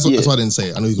say this. That's why I didn't say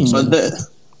it. I knew he was gonna say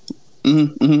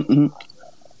it.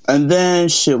 And then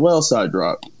shit. What else I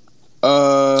dropped?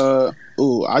 Buddy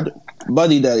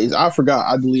Daddies. I forgot.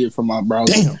 I deleted from my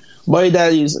browser. Damn. Buddy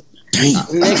Daddies.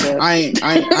 I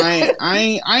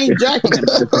ain't jacking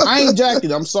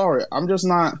it. I'm sorry. I'm just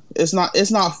not. It's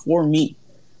not for me.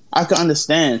 I can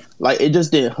understand. Like it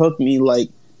just didn't hook me like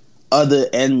other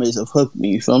animes have hooked me.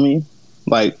 You feel me?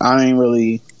 Like I ain't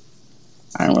really.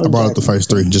 I brought up the first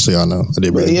 3, just so y'all know. I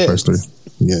did bring up the first 3.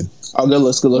 Yeah. Oh, good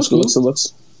looks.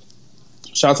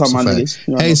 Shout out to my niggas.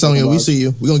 You know, hey, Sonya, we see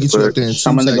you. We're going to get you up there in 2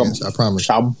 seconds. I promise.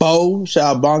 Shout Bo.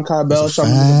 Shout Bankai Bell. Shout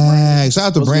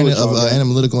out to Brandon of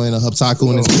Analytical and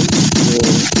Hubtaku and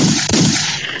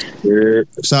his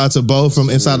Shout out to Bo from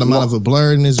Inside the Mind of a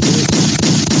Blur in this bitch.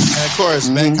 And of course,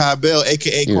 Bankai Bell,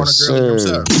 a.k.a. Corner Girl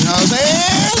himself. You know what I'm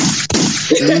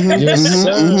saying? Yes,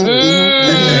 sir.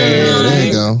 There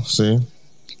you go. See?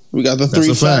 We got the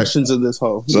three factions of this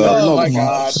whole. Oh my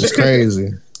god, it's crazy.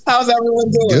 How's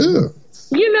everyone doing? Good.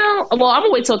 You know, well, I'm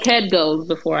gonna wait till Ked goes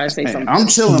before I say something. I'm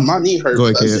chilling. My knee hurts. Go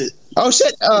ahead, Ked. Oh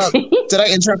shit! Did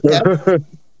I interrupt Ked?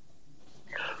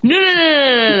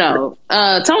 No.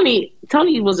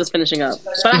 Tony was just finishing up,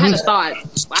 but I had a thought.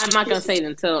 I'm not gonna say it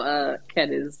until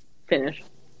Ked is finished.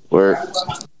 Word.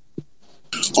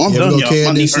 I'm done, we'll go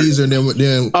Ked and Caesar, then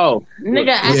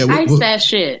Nigga, ice that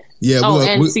shit. Yeah,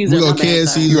 Caesar. We go Ked,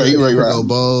 Caesar, right. We go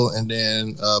Bo, and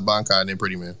then Bankai, and then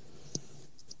Pretty Man.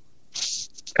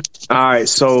 All right,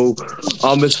 so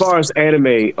as far as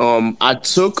anime, I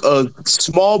took a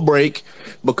small break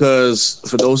because,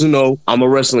 for those who know, I'm a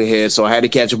wrestling head, so I had to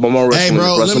catch up on my wrestling. Hey,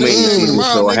 bro,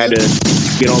 so I had to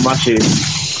get on my shit.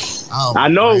 I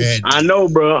know,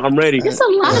 bro. I'm ready. There's a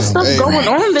lot of stuff going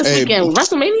on this weekend.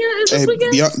 WrestleMania is this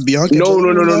weekend? Bianca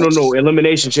no.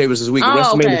 Elimination Chambers this weekend.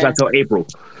 WrestleMania is until April.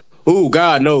 Oh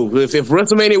God, no! If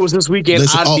WrestleMania was this weekend,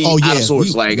 I'd be out of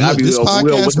sorts. I'd be. This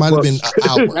podcast might have been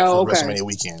out for okay. WrestleMania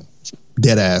weekend.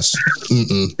 Dead ass.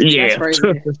 Yeah.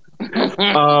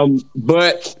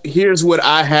 But here's what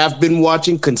I have been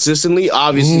watching consistently.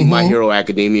 Obviously, My Hero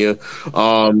Academia.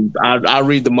 I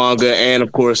read the manga, and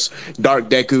of course, Dark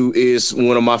Deku is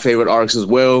one of my favorite arcs as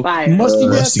well. Musty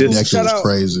Deku is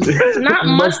crazy. Not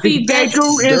Musty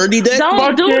Deku. Dirty Deku.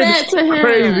 Don't do that to him.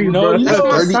 Crazy, no,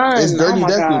 it's Dirty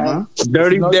Deku, man.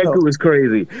 Dirty Deku is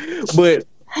crazy, but.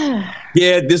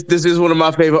 Yeah, this is one of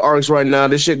my favorite arcs right now.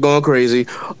 This shit going crazy.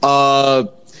 The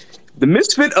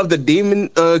Misfit of the Demon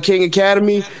King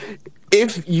Academy.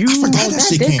 If you that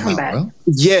shit came out, bro.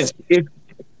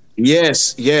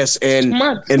 Yes, and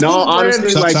in all honesty,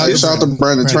 shout out to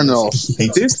Brandon. Turn it off.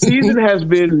 This season has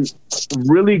been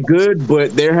really good,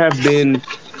 but there have been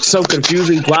some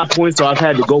confusing plot points, so I've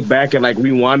had to go back and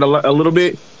rewind a little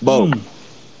bit. Bo,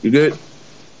 you good?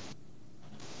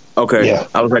 Okay. Yeah.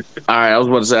 I was like, all right. I was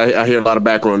about to say I hear a lot of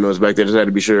background noise back there. Just had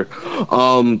to be sure.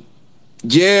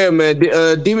 Yeah, man.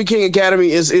 Demon King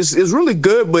Academy is really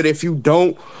good, but if you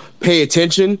don't pay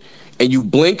attention and you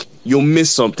blink, you'll miss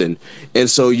something. And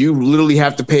so you literally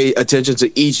have to pay attention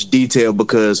to each detail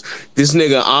because this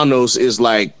nigga Anos is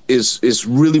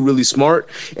really, really smart,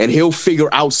 and he'll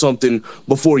figure out something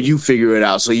before you figure it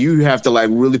out. So you have to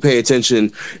really pay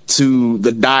attention to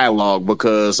the dialogue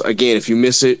because, again, if you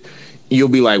miss it, you'll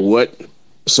be like, what?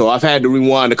 So I've had to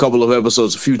rewind a couple of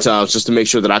episodes a few times just to make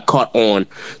sure that I caught on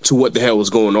to what the hell was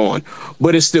going on.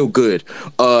 But it's still good.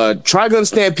 Trigun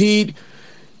Stampede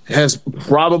has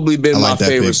probably been my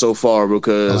favorite so far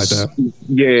because I like that.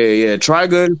 Yeah.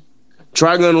 Trigun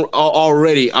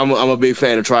already, I'm a big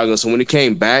fan of Trigun. So when it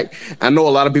came back, I know a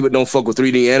lot of people don't fuck with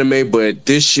 3D anime, but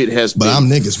this shit has been I'm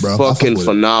niggas, bro. Fucking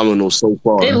phenomenal so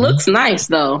far. It looks nice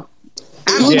thoh.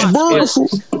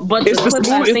 But it's the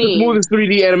smoothest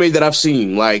 3D anime that I've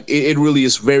seen. It really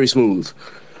is very smooth.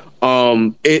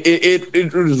 It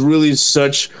is really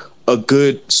such a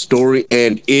good story,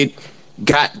 and it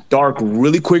got dark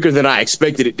really quicker than I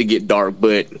expected it to get dark.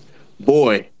 But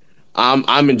boy,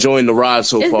 I'm enjoying the ride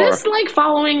so far. Is this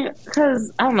following?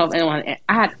 Because I don't know if anyone.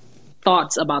 I had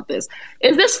thoughts about this.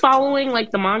 Is this following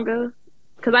the manga?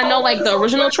 Because I know the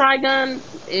original Trigun,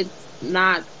 it's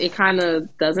not. It kind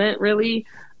of doesn't really.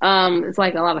 It's a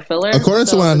lot of filler. According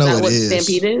to what I know, it is.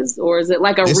 Stampede is, or is it a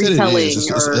retelling?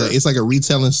 It's like a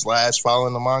retelling /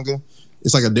 following the manga.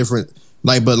 It's a different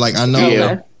but I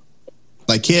know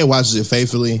Kid watches it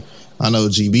faithfully. I know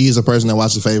GB is a person that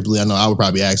watches it faithfully. I know I would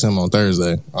probably ask him on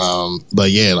Thursday.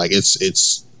 But yeah,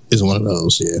 it's one of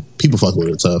those. Yeah, people fuck with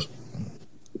it tough.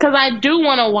 Because I do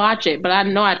want to watch it, but I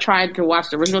know I tried to watch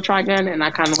the original Trigun, and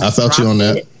I kind of I felt you on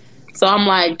that. So I'm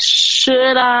like,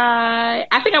 should I?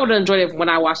 I think I would have enjoyed it when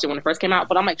I watched it when it first came out,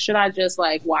 but I'm like, should I just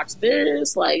watch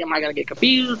this? Am I gonna get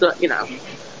confused? We can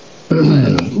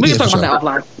talk about that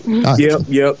offline.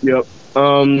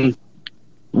 Yep.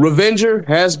 Revenger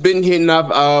has been hitting up.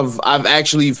 I've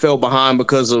actually fell behind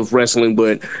because of wrestling,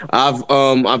 but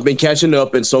I've been catching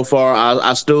up, and so far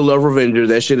I still love Revenger.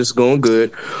 That shit is going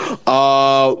good.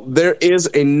 There is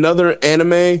another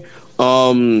anime.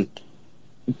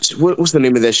 What's the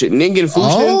name of that shit?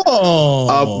 De-Influcing.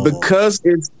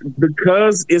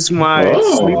 Because it's my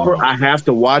sleeper, I have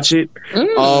to watch it.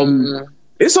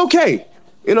 It's okay.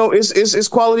 It's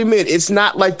quality mid. It's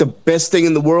not the best thing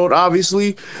in the world,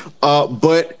 obviously,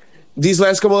 but these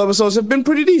last couple episodes have been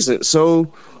pretty decent.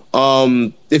 So,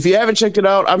 if you haven't checked it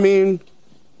out, I mean,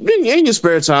 in your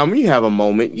spare time, when you have a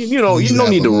moment, you don't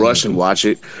need to rush and watch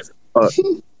it.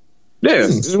 When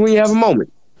you have a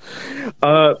moment.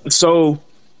 So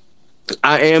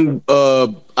I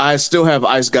I still have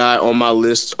Ice Guy on my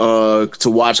list to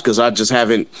watch because I just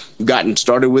haven't gotten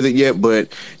started with it yet. But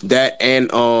that and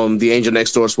The Angel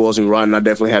Next Door Spoils Me Rotten, I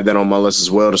definitely have that on my list as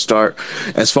well to start.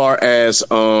 As far as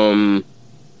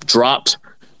dropped,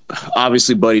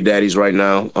 obviously Buddy Daddies right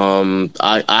now.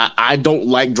 I don't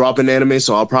like dropping anime,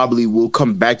 so I probably will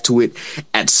come back to it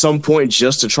at some point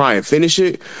just to try and finish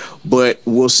it. But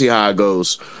we'll see how it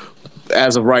goes.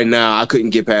 As of right now, I couldn't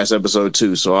get past episode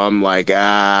 2, so I'm like,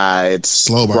 it's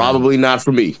probably not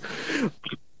for me.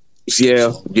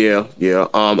 Yeah.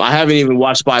 I haven't even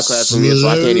watched Spy Classroom yet, so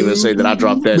I can't even say that I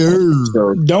dropped that.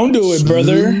 So. Don't do it,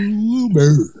 brother.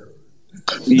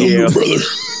 Yeah, brother.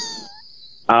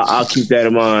 I'll keep that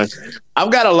in mind. I've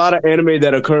got a lot of anime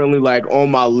that are currently like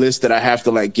on my list that I have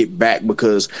to like get back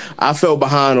because I fell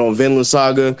behind on Vinland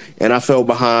Saga and I fell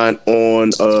behind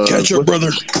on Catch Up, brother.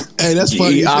 Hey, that's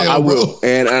funny. I will,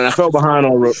 and I fell behind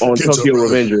on Tokyo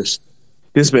Revengers.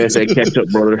 This man said, "Catch up,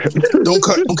 brother." don't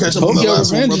catch up on the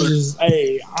last one, brother.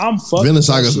 Hey, I'm fucking. Vinland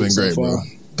Saga's been great, bro.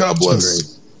 God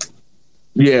bless.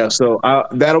 Yeah, so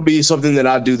that'll be something that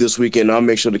I do this weekend. I'll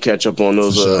make sure to catch up on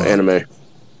those anime.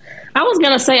 I was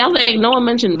gonna say, I was like, no one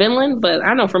mentioned Vinland, but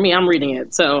I know for me, I'm reading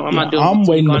it, so I'm not doing. I'm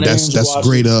waiting on That's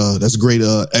great. That's great.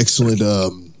 Excellent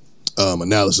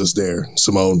analysis there,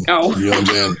 Simone. Oh, you know what I'm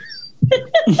saying?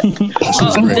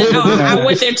 I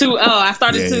went there too. Oh, I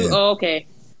started too. Yeah. Oh, okay.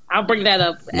 I'll bring that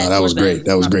up. No, that was great.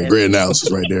 That was great. Great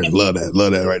analysis right there. Love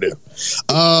that right there.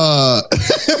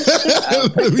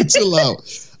 Let me chill out.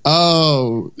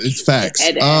 Oh, it's facts.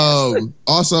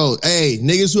 Also, hey,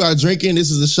 niggas who are drinking,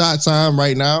 this is a shot time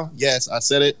right now. Yes, I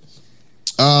said it.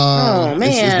 Man,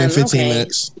 it's been 15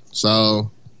 minutes.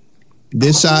 So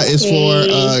this shot is for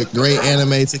great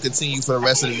anime to continue for the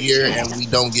rest of the year, and we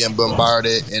don't get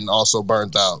bombarded and also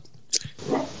burnt out.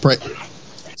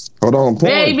 Hold on,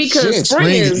 hey, because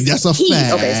spring is that's a heat.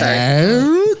 fact. Okay, sorry.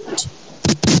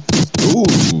 Ooh,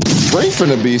 spring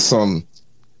finna be some.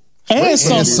 And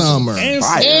summer. And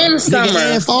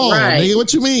fall. Right. Nigga,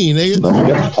 what you mean,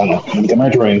 nigga? Get my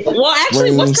drink. Well,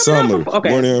 actually, what's coming out for fall? Okay.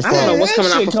 I don't know what's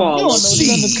coming out for fall.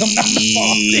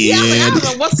 Yeah, I don't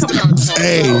know what's coming out for fall.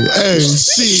 Hey.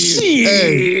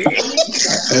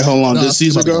 Hey, hold on. Did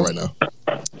Caesar go? Right now.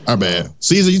 Our bad.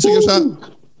 Caesar, you took a shot?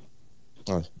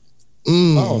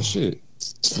 Oh, shit.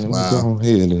 Wow. Go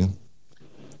ahead then.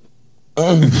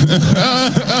 There we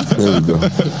go.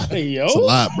 Hey, yo. It's a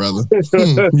lot, brother.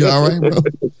 You all right, bro?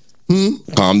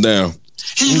 Calm down.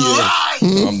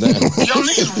 Calm down.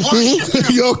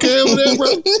 You okay over there, bro?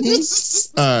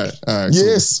 All right.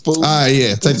 Yes, cool. All right,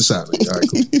 yeah. Take the shot, man. All right,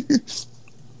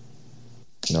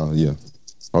 cool. No, yeah.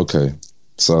 Okay.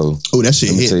 So. Oh, that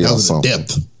shit hit. That was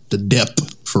the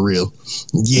depth, for real.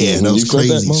 Yeah, that was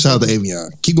crazy. Shout out to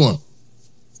Avion. Keep going.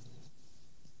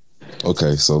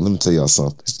 Okay, so let me tell y'all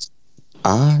something.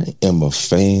 I am a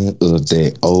fan of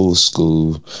that old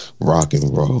school rock and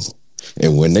roll.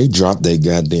 And when they dropped that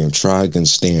goddamn Trigun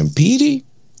Stampede,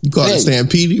 you call it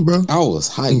Stampede, bro? I was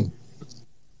hyped.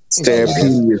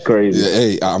 Stampede is crazy.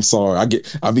 Hey, I'm sorry.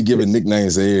 I be giving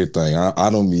nicknames to everything. I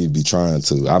don't mean be trying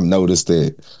to. I've noticed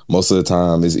that most of the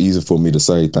time it's easy for me to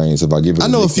say things if I give it. I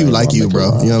know a few like you, bro.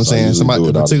 You know what I'm saying? Somebody,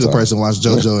 a particular person watch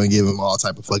JoJo and give him all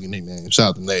type of fucking nicknames. Shout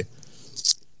out to Nate.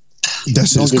 That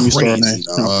shit's crazy.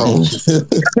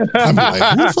 I'm like,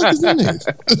 who the fuck is that name?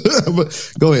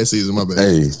 But go ahead, Caesar. My bad.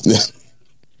 Hey,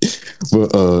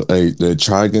 but the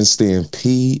Trigun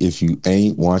Stampede. If you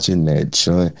ain't watching that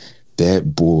joint,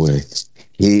 that boy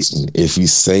hitting. If you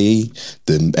say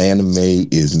the anime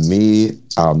is mid,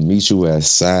 I'll meet you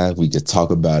outside. We can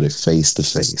talk about it face to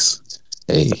face.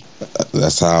 Hey,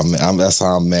 that's how I'm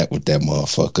at with that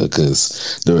motherfucker.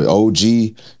 Cause the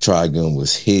OG Trigun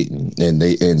was hitting, and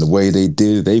the way they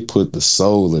did it, they put the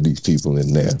soul of these people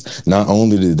in there. Not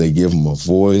only did they give them a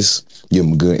voice, give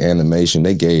them good animation,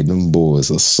 they gave them boys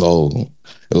a soul.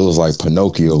 It was like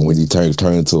Pinocchio when he turned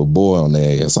into a boy on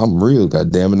their ass. I'm real,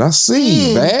 goddammit. I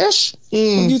see, Bash.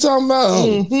 What you talking about?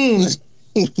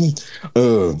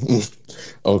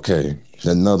 Okay,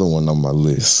 another one on my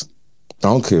list. I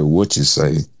don't care what you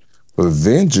say.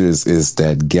 Avengers is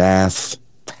that gas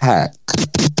pack.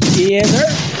 Yeah,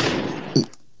 sir.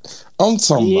 I'm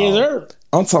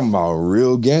talking about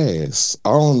real gas.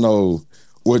 I don't know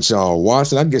what y'all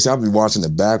watching. I guess y'all be watching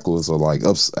it backwards or like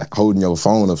holding your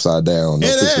phone upside down or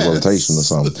fixing rotation or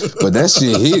something. But that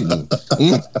shit hitting.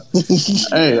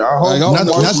 Hey, I hope I'm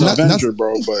watching Avenger,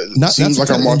 bro. But it seems like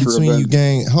I'm watching Avenger. You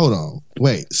gang. Hold on.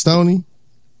 Wait, Stoney.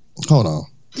 Hold on.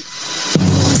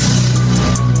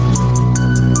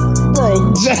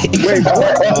 Bro, wait,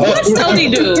 what Stoney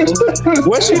do?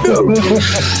 What she do?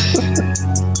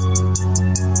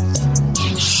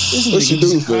 What you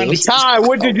do, man? Ty,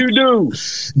 what did you do?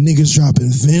 Niggas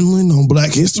dropping Finland on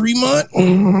Black History Month.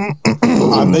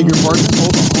 I beg your pardon.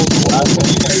 Hold on.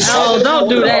 Oh, don't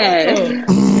do that.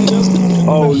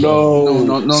 Oh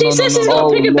no. She said she's gonna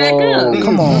pick it back up.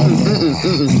 Come on.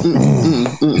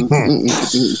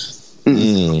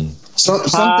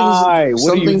 Hi,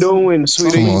 what are you doing,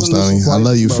 sweetie? Come on, Stoney. I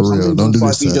love you for real. Don't do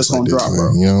this to us just like gonna this, drop, man.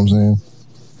 bro. You know what I'm saying?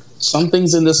 Some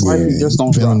things in this life you just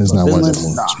don't drop. Finland is not one of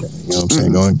them. Nah. You know what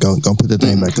I'm saying? Go put that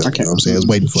thing back up. You know what I'm saying? It's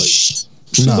waiting for you.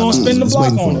 She gonna spin the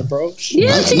block on it, bro.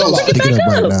 Yeah, she gonna pick it back up.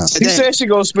 Right now. She said she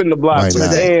gonna spin the block. Right now.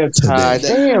 Damn, Ty.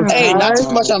 Damn, Hey, not too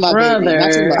much on my baby.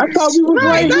 Not too much. I thought we was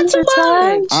Right, not too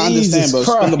much. I understand, but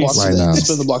spin the block Right now.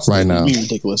 Spin the block Right now.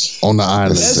 ridiculous. On the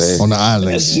island. On the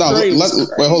island. No, wait,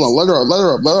 hold on. Let her up.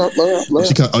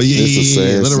 She oh yeah, It's a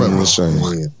sad let her up. scene.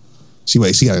 Yeah.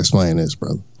 She gotta explain this,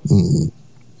 brother. Wait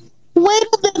a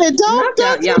minute. Don't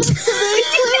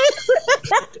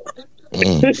Y'all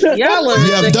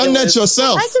You have done that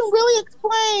yourself.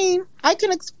 I can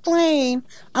explain.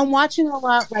 I'm watching a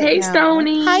lot right now. Hey,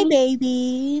 Stoney. Hi,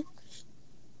 baby.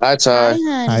 Hi, Ty. Hi,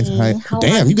 honey. Hi.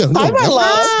 Damn, you got Hi, my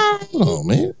love. Hi. Hold on,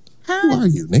 man. Who are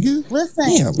you, nigga? Listen.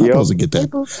 Damn, I'm supposed to get that. Hey,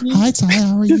 Bookie. Hi, Ty.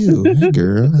 How are you? Hey,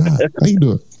 girl. Hi. How you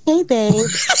doing? Hey, babe.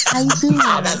 How you doing? Hey,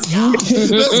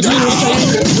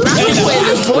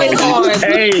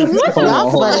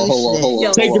 Hold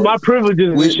on. taking my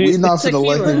privileges. We not finna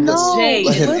let him No,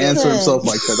 let him answer listen. himself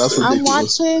like that. That's I'm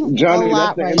ridiculous. watching Johnny, a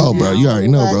lot right Oh, now. bro, you already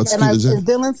know, bro. And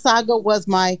Villain Saga was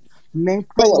my main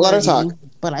priority, let her talk.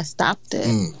 but I stopped it.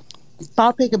 So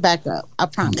I'll pick it back up. I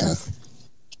promise.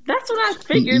 That's what I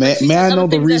figured. May I know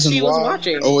the reason she was why?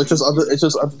 watching. Oh, it's just other things.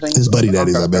 His buddy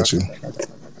daddies, I bet you.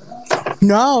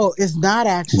 No, it's not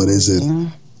actually. What is it?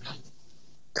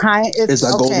 Is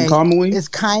that Golden Kamuy? It's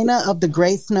kinda of the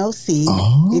Great Snow Sea.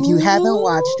 If you haven't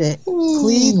watched it,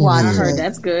 please watch I heard it.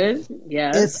 that's good.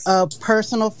 Yes. It's a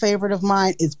personal favorite of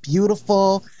mine. It's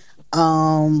beautiful.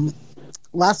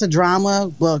 Lots of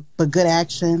drama, but good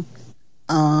action.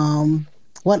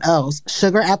 What else?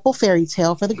 Sugar Apple Fairy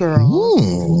Tale for the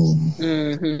girls.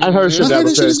 I heard Sugar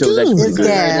Apple Fairy Tale. It's good.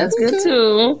 That's good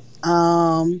too.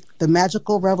 The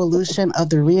Magical Revolution of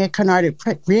the Reincarnated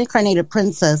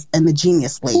Princess and the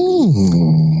Genius Lady.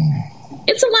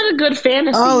 It's a lot of good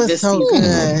fantasy. Oh, it's this so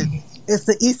season. good. It's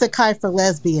the isekai for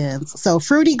lesbians. So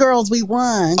Fruity Girls, we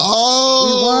won.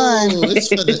 Oh, we won.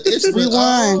 We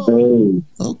won.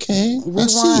 Okay, We I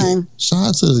see. won. Shout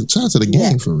out to the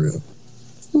gang for real.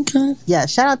 Okay. Yeah,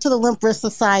 shout out to the Limp Wrist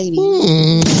Society.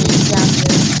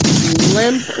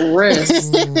 Limp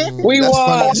wrist. We That's won.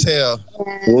 Funny as hell.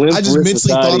 I just mentally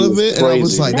thought of it, and I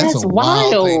was like, "That's a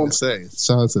wild thing to say."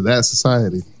 Shout out to that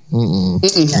society. And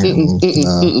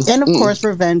of course,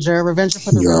 Revenger for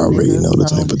the you already know the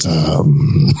type of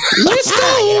time. Let's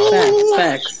go.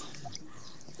 Facts.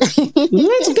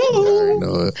 Let's go. I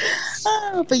know it.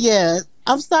 But yeah,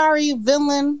 I'm sorry,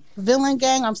 villain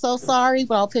gang. I'm so sorry,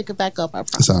 but I'll pick it back up. I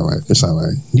promise. It's all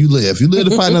right. You live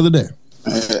to fight another day.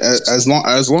 As long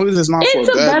as it's not It's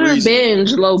for a bad better reason.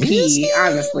 binge, low key,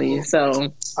 honestly.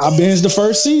 So I binged the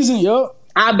first season. Yup.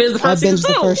 I binged the first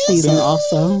season. The first season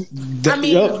also. I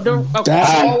mean, Yup.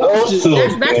 that goes into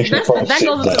the next topic.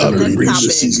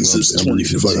 Season 6,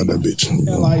 2015. Fuck that bitch.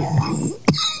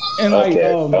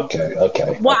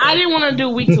 Okay. Well, I didn't want to do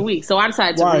week to week, so I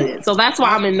decided to read it. So that's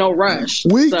why I'm in no rush.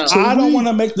 I don't want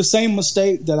to make the same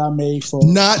mistake that I made for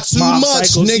not too Mob much,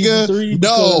 Psycho nigga. season 3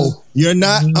 No, you're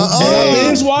not.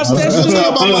 Binge watch that I'm shit.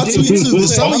 talking about my tweet too.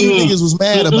 Some of you niggas was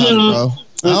mad about it, bro.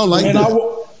 I don't like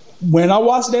that. When I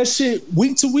watched that shit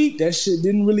week to week, that shit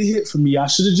didn't really hit for me. I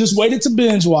should have just waited to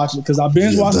binge watch it because I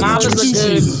binge watched Mob it.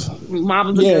 is a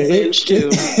good binge too.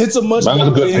 It's a much That was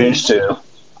a better good binge too.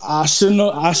 I shouldn't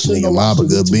have. Nigga, Mob a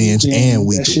good binge and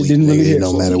week to week. Didn't really hit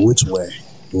No for matter me. which way.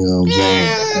 You know what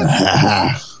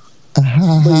I'm saying?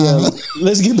 But yeah,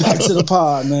 let's get back to the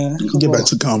pod, man. Get back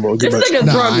to combo. Get back This to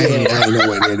nigga drunk. I ain't no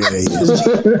way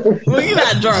there. Well, you're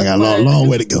not drunk. I got a long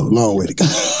way to go.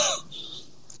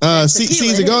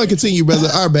 Caesar, go and continue, brother.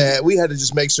 Our bad. We had to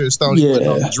just make sure Stoney wasn't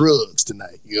on the drugs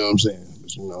tonight. You know what I'm saying?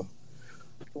 But, you know.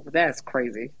 That's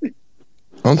crazy.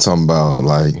 I'm talking about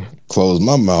like close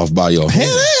my mouth by your hand.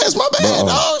 That's my bad.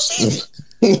 Oh shit!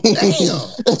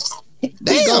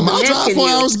 Damn! I'll drive 4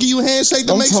 hours to give you a handshake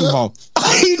to I'm make talking sure. about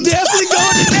He definitely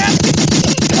going to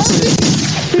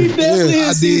napkin. He definitely I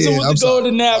is season did. with I'm the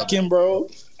golden napkin, bro.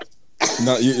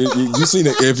 no, you seen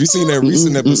that? If you seen that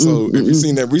recent episode, you can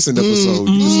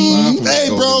survive from Hey, that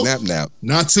bro. golden nap.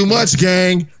 Not too much,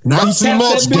 gang. Not too tap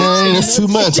much, that bitch. gang. That's too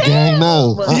much, gang.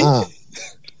 No.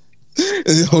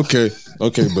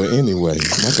 Okay, but anyway,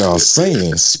 like I was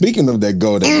saying, speaking of that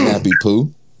golden nappy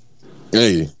poo,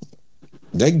 hey,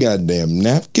 that goddamn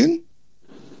napkin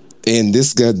and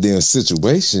this goddamn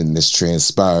situation that's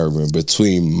transpiring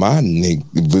between my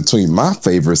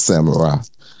favorite samurai,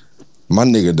 my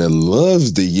nigga that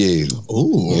loves to yell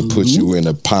and put you in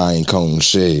a pine cone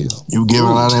shell. You giving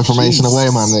a lot of information away,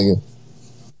 my nigga.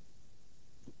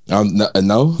 I'm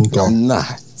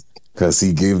not. Because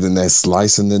he gave them that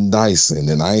slicing and dicing,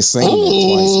 and I ain't saying that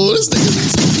twice.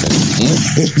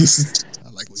 This nigga. I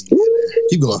like what you did there.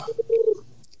 Keep going.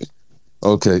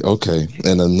 Okay.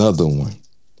 And another one.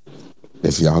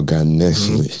 If y'all got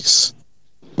Netflix,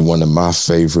 one of my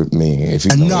favorite men. If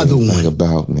you know anything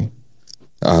about me,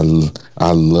 I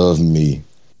love me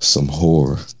some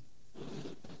horror.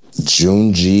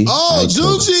 Junji. Oh,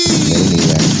 Junji!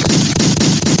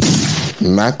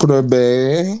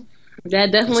 Makurabe.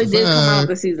 That definitely did come out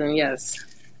this season, yes.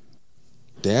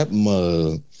 That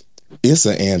mug, it's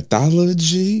an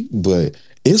anthology, but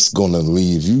it's gonna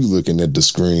leave you looking at the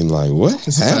screen like, what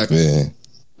happened?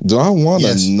 Do I want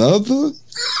another?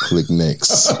 Click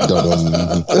next. You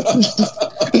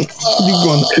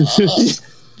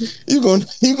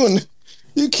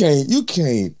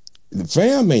can't. The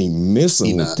fam ain't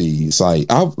missing with these.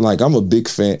 I'm a big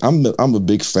fan. I'm a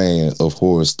big fan of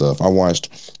horror stuff. I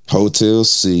watched Hotel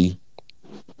C.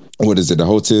 What is it? The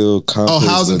Hotel Complex? Oh,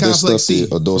 Housing Complex C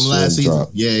from last season. Drop.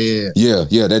 Yeah,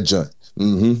 that joint.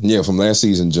 Yeah, from last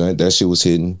season joint. That shit was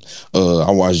hitting.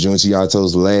 I watched Junji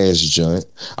Ito's last joint.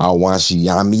 I watched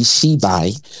Yami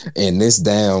Shibai and this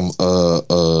damn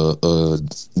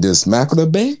this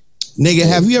Makurabe. Nigga,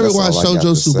 have you ever watched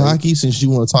Shoujo Tsubaki since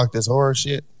you want to talk this horror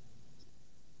shit?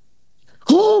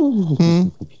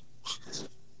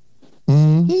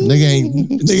 Nigga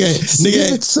ain't even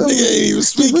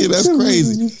speaking. That's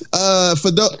crazy.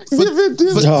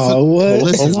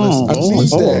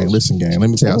 Listen, gang. Let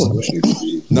me tell you something.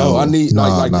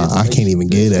 I can't even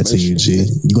give that to you, G.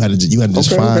 You gotta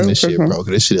just find this shit, bro. Cause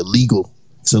this shit illegal.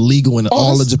 It's illegal in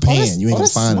all of Japan. You ain't gonna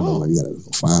find it nowhere. You gotta go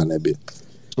find that bit.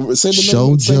 Say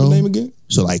the name again.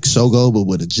 So like Shogo, but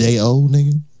with a J-O,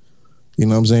 nigga. You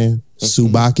know what I'm saying?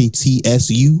 Tsubaki,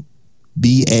 Tsubaki.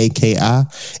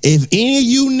 If any of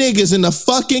you niggas in the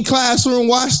fucking classroom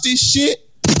watch this shit,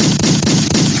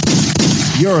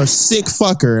 you're a sick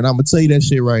fucker, and I'm gonna tell you that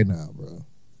shit right now, bro.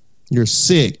 You're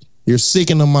sick. You're sick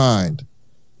in the mind.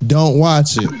 Don't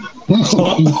watch it.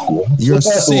 You're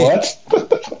sick.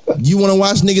 You want to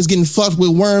watch niggas getting fucked with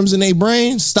worms in their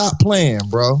brain? Stop playing,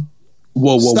 bro.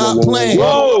 Stop playing.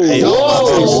 Whoa.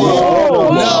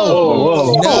 No.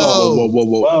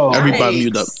 Everybody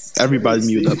mute up. Everybody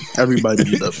mute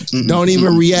up. Don't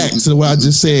even react to what I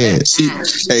just said.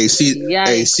 Hey, Caesar, you have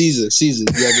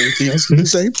anything else to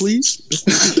say, please?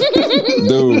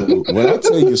 Dude, when I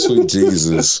tell you, sweet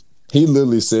Jesus, he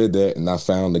literally said that, and I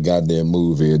found the goddamn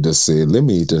movie and just said, let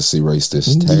me just erase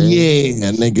this tag.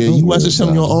 Yeah, nigga. You watch this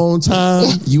on your own time.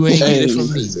 You ain't get it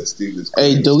from me.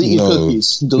 Hey, delete your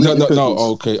cookies.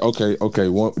 No. Okay.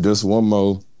 Just one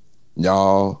more.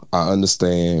 Y'all, I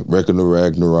understand. Record of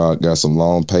Ragnarok got some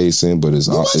long pacing, but it's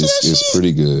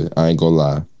pretty good. I ain't gonna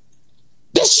lie.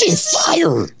 This shit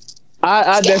fire.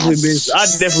 I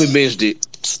definitely binged it.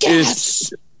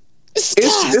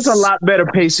 It's a lot better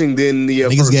pacing than the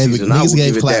first season. I would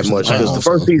give it that much because the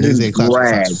first season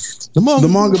dragged. The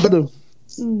manga better.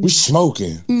 We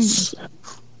smoking.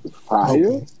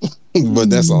 Fire. But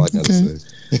that's all I gotta say.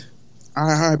 All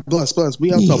right, bless.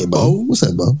 We out to Bo. What's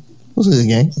up, Bo? What's this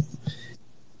game?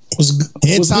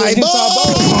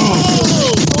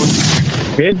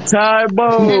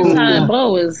 Hentai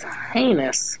Bo is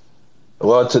heinous.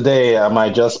 Well, today I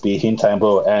might just be Hentai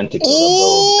Bo and Tequila Bo.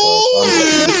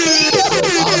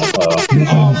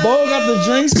 Bo got the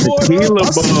drinks for Tequila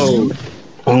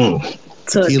Bo.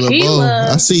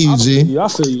 I see you, G. I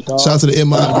feel you, dog. Shout out to the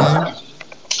Iman gang.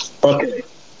 Okay.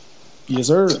 Yes,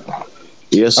 sir.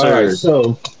 All right,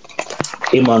 so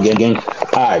Iman gang. All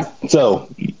right, so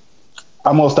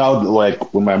I'm gonna start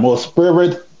like with my most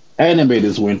favorite anime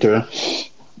this winter.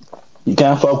 You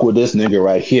can't fuck with this nigga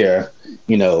right here.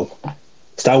 You know,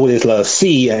 start with this little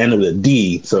C and end with a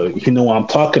D. So you know what I'm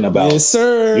talking about. Yes,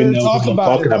 sir. You know what I'm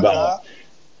talking about.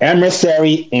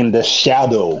 Emissary in the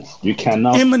Shadow. You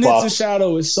cannot Eminence fuck. in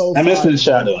Shadow is so fire. Eminence in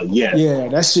Shadow, yeah. Yeah,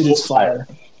 that shit is fire.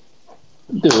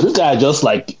 Dude, this guy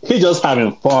he's just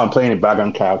having fun playing a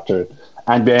background character.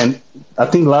 And then I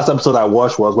think the last episode I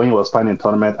watched was when he was playing in a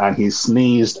tournament and he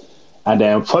sneezed and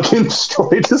then fucking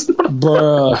destroyed his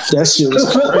Bruh, that shit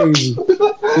was crazy.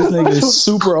 This nigga is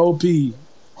super OP.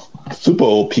 Super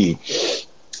OP.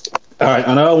 All right,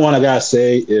 another one I gotta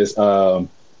say is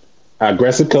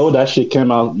Aggressive Code. That shit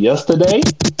came out yesterday.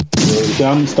 you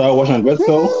can start watching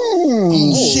Gretzko.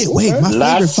 Oh shit! Wait, my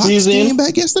favorite Fox came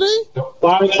back yesterday.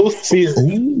 Final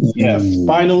season. Ooh. Yeah,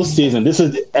 final season. This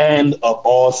is the end of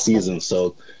all seasons.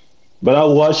 So, but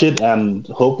I'll watch it and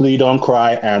hopefully you don't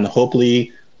cry and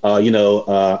hopefully,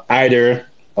 either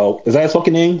is that his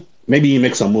fucking name? Maybe he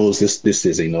makes some moves this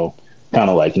season. Kind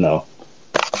of like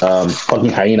fucking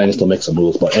Hyena needs to make some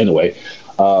moves. But anyway,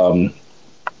 another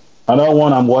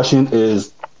one I'm watching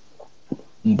is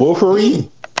Bofuri.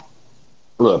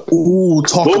 Look. Ooh,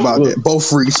 talk about that.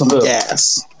 Bofuri, some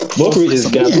gas. Bofuri is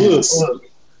gas. Look.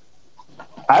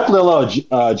 I play a lot of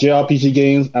JRPG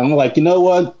games, and I'm like, you know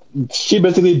what? She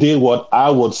basically did what I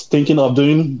was thinking of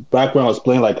doing back when I was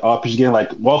playing like RPG game.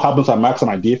 Like, what happens if I max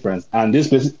my defense? And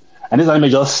this anime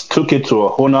just took it to a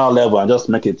whole nother level and just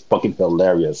make it fucking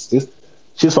hilarious.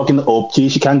 She's fucking OP.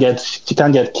 She can't get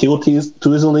killed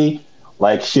too easily.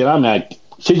 Like shit, I'm like,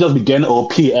 she just be getting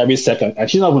OP every second, and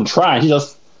she's not even trying. She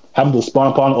just having to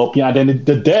spawn upon OP, and then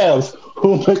the devs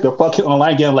who make the fucking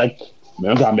online game like,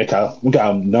 man, we gotta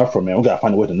nerf her, man. We gotta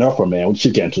find a way to nerf her, man.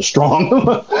 She's getting too strong.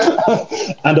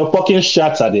 And the fucking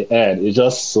shots at the end is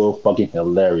just so fucking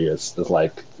hilarious. It's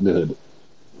like, dude,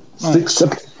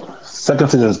 second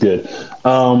season is good.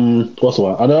 What's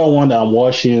one? Another one that I'm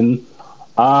watching.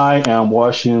 I am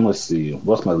watching. Let's see.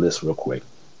 What's my list, real quick?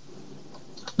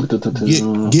 Give 2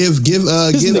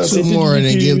 more and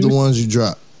then give the ones you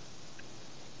drop.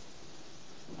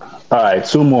 All right,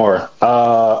 2 more.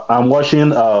 I'm watching.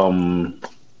 Revengers.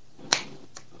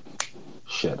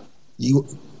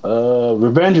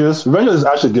 Revengers is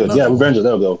actually good. Yeah, Revengers.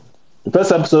 There we go. The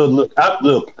first episode. Look.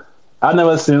 I've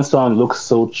never seen someone look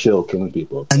so chill killing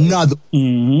people. Another.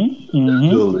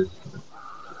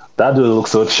 That dude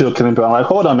looks so chill killing people. I'm like,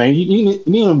 hold on, man. You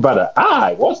need him by the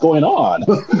eye. What's going on?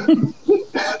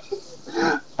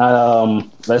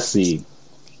 Let's see.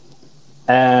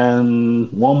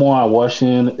 And one more I'm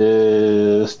watching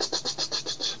is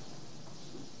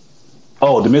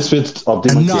The Misfits of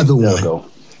Demon King. Another one. There we go.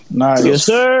 Nice. Yes,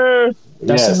 sir.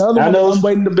 That's another one I'm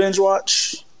waiting to binge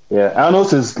watch. Yeah,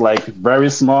 Anos is like very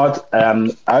smart,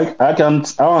 and I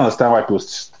don't understand why people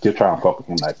still trying to fuck with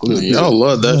him. Like, look, y'all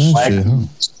love that shit.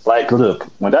 Like, look,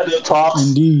 when that dude talks,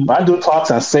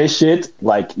 and say shit,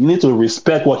 like, you need to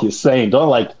respect what he's saying. Don't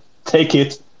like take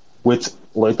it with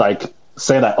like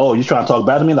saying that, oh, you trying to talk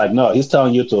bad to me? Like, no, he's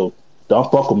telling you to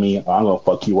don't fuck with me, or I'm gonna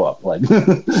fuck you up. Like,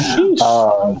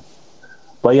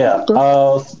 but yeah,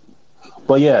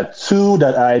 2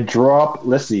 that I dropped.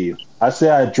 Let's see. I say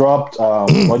I dropped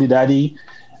Buddy Daddy,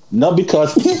 not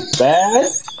because it's bad,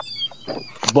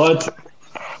 but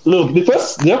look, the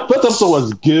first episode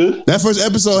was good. That first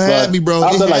episode had me, bro.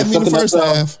 It had me in the first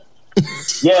half.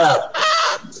 Yeah.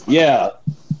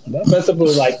 That first episode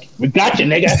was like, we got you,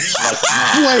 nigga.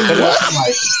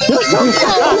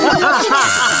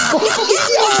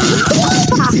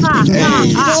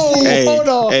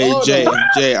 Hey,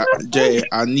 Jay,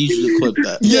 I need you to clip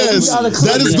that. Yes,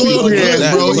 that is going on the clip,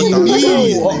 bro.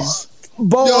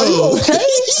 Bo, are you okay?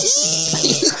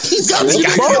 He's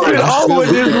over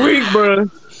this week, bro.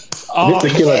 This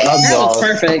tequila, that was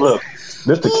perfect. Look,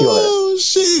 this tequila. Oh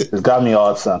shit! It's got me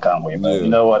all some kind of way, man. You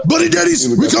know what? Buddy Daddies,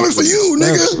 we coming for you,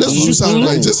 nigga. That's what you sound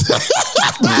like. Just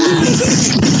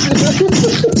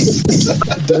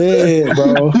dead,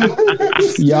 bro.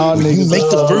 Y'all niggas make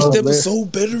the first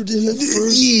episode better than the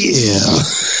first.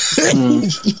 Yeah.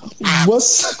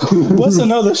 What's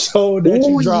another show that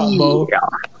you dropped, Bo?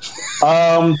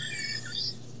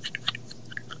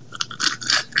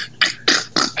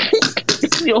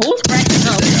 Yo, who's cracking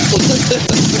up?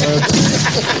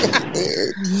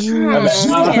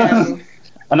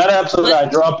 Another episode that I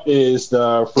dropped is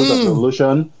the Fruit of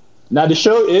Revolution. Now the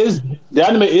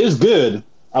anime is good.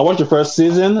 I watched the first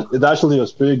season. It actually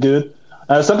was pretty good.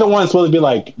 The second one is supposed to be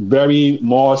like very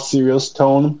more serious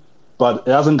tone, but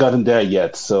it hasn't gotten there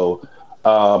yet. So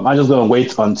I'm just gonna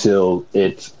wait until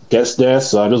it gets there.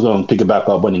 So I'm just gonna pick it back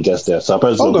up when it gets there. So I'm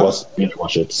probably gonna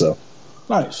watch it. So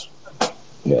nice.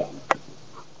 Yeah.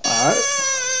 Alright.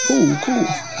 Cool.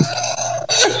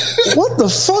 What the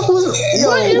fuck was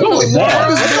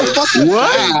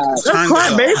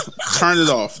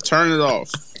Turn it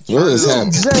off. What is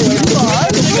happening?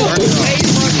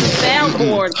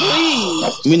 Soundboard,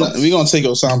 please. We gonna take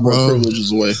your soundboard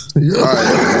privileges away. All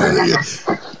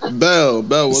right, Bell,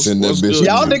 what's good?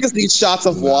 Y'all niggas need shots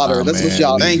of water. That's what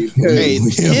y'all need.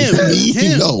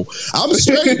 Him. No, I'm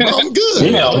straight, bro. I'm good.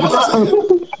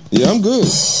 Yeah, I'm good.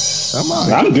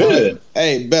 I'm good.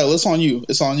 Hey, Bell, it's on you.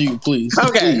 Please.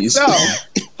 Okay, please. so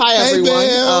hi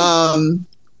everyone.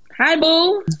 Hi,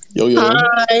 boo. Yo.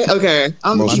 Hi. Okay,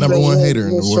 I'm my number one hater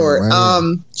in the world.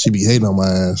 Right? She be hating on my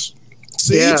ass.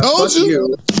 See, Yeah, told fuck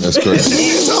you. That's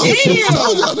crazy.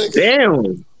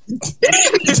 Damn.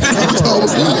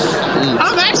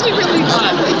 I'm actually really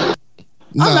nice.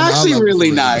 I'm actually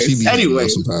really nice. Anyway,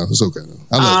 sometimes it's okay. Though.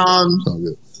 I love you. It's all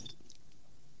good.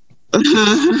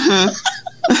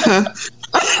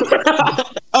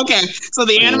 Okay, so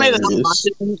the anime that I'm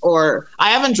watching, or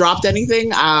I haven't dropped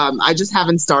anything. I just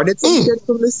haven't started some shit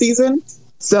from this season.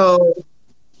 So,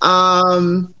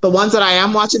 the ones that I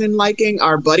am watching and liking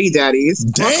are Buddy Daddies.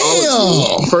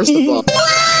 Damn! First of all,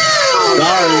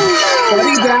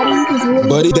 Buddy Daddies is really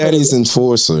Buddy good. Daddy's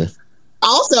Enforcer.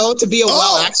 Also, to be a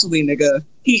actually nigga,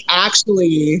 he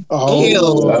actually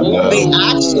killed. They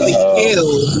actually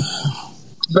killed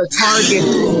the target.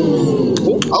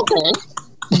 Okay.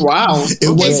 Wow. It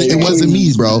wasn't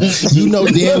me, bro. You know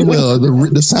damn well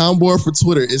the soundboard for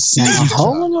Twitter is Caesar. You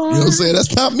know what I'm saying?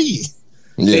 That's not me.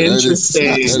 Yeah,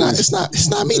 interesting. It's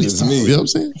not me this time. You know what I'm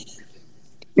saying?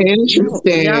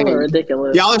 Interesting. Y'all are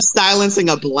ridiculous. Y'all are silencing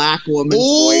a black woman's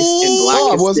voice in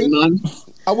Black History Month.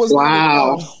 I wasn't.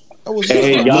 Wow.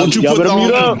 Hey, don't you put the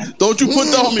mute up? Don't you put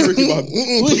that on me, Ricky Bobby.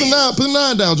 Put the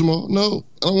 9 down, Jamal. No,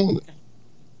 I don't want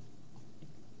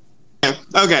it.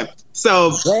 Okay.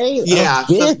 So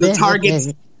the target's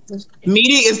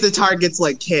media is the target's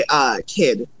like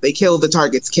kid. They kill the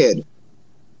target's kid.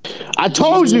 I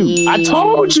told you.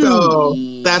 So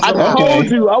that's I told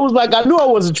you. I was like, I knew I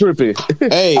wasn't tripping.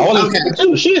 Hey, okay.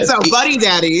 So Buddy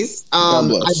Daddies,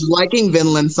 I'm liking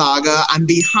Vinland Saga. I'm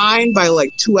behind by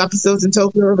like 2 episodes in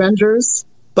Tokyo Revengers,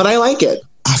 but I like it.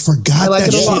 I forgot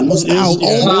that shit was out.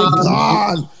 Oh my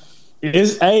god.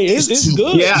 It's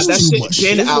good. Yeah, that shit's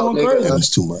been out. It's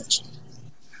too much.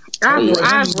 I did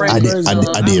read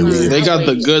it. They got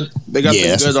the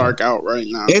good arc out right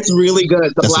now. It's really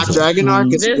good. The Black Dragon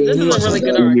arc is This is a really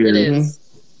good arc. It is.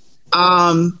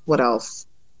 What else?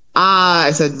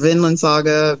 I said Vinland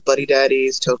Saga, Buddy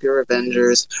Daddies, Tokyo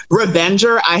Revengers.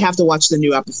 Revenger, I have to watch the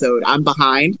new episode. I'm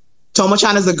behind.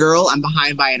 Tomo-chan is a girl. I'm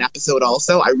behind by an episode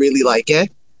also. I really like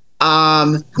it.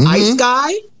 Ice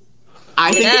Guy.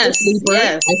 I think it's a sleeper.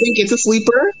 Yes. I think it's a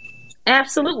sleeper.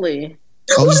 Absolutely.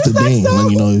 Oh, it's the ding when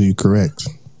you know you're correct.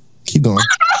 Keep going.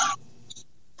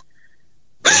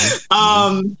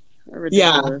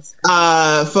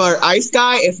 For Ice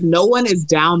Guy, if no one is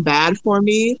down bad for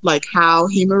me, like how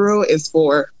Himuro is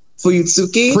for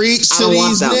Fuyutsuki, preach I to don't want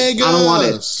these them. niggas. I don't want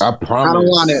it. I promise. I don't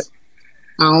want it.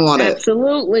 I don't want it.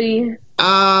 Absolutely.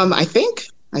 I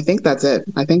think that's it.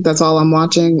 I think that's all I'm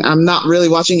watching. I'm not really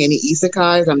watching any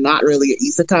isekais. I'm not really an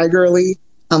isekai girly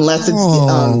unless it's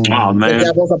the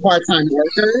devil's a part-time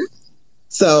worker.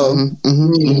 So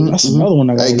that's another one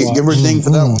I got. Give her a ding for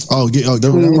that one.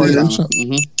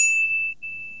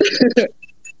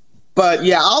 But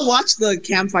yeah, I'll watch the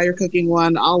campfire cooking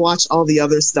one. I'll watch all the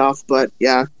other stuff. But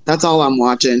yeah, that's all I'm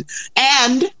watching.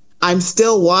 And I'm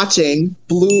still watching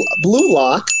Blue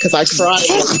Lock because I tried.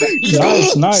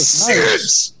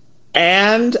 Nice.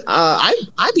 And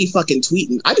I be fucking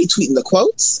tweeting. I be tweeting the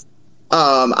quotes.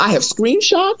 I have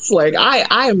screenshots. Like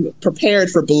I am prepared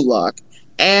for Blue Lock.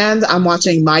 And I'm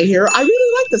watching My Hero. I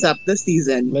really like this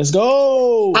season. Let's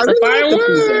go. I really like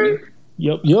this season.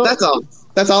 Yep.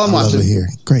 That's all I'm watching. Here.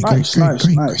 Great picks.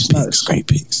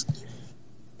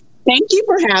 Thank you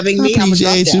for having me.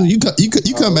 Appreciate you. You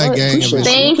come back, gang.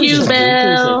 Thank you,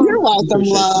 Belle. You're welcome,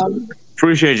 love.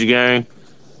 Appreciate you, gang.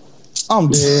 I'm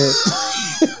dead.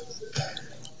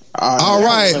 All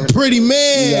right, pretty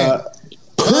man.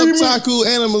 Taku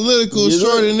Analytical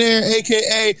Extraordinaire,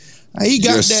 aka he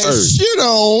got that shit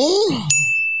on.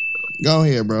 Go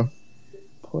ahead, bro.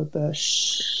 Put that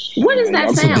What is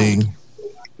that sound?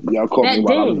 Y'all caught me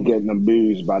while I was getting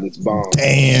abused by this bomb.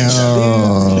 Damn.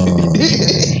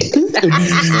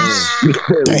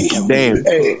 Damn.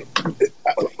 Hey,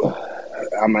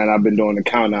 I've been doing the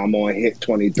countdown. I'm on hit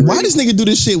 23. Why this nigga do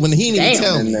this shit when he didn't even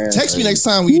tell me? Text me next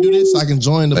time when you do this so I can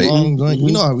join the bomb.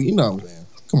 You know what I'm saying.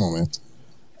 Come on, man.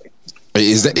 Hey,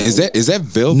 is that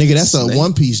velvet? Nigga, that's a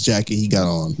one-piece jacket he got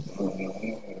on.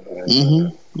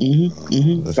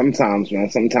 Sometimes, man.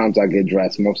 Sometimes I get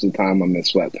dressed. Most of the time I'm in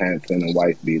sweatpants and a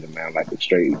wife beater, man, like a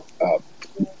straight up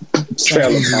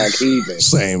trailer park heathen.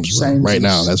 Same. Right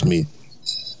now, that's me.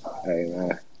 Hey,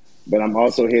 man. But I'm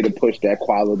also here to push that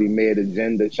quality mid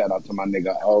agenda. Shout out to my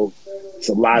nigga O. It's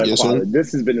a lot of quality. Sir.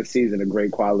 This has been a season of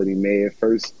great quality mid.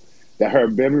 First, the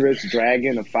herbivorous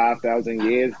dragon of 5,000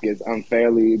 years gets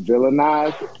unfairly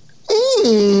villainized.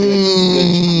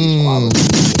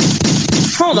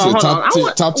 Hold on.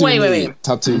 Top two. Wait.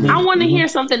 Top two. I want to hear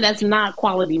something that's not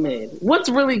quality mid. What's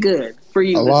really good for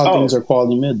you? A lot of things are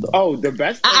quality mid, though. Oh, the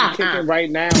best thing kicking right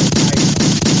now.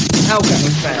 Okay.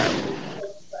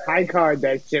 high card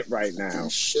that shit right now.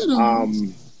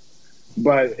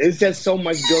 But it's just so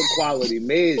much good quality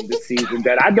mid this season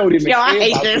that I don't even care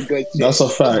about the good shit. That's a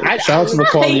fact. Shout out to the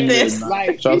quality mid.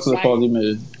 Shout out to the quality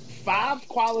mid. 5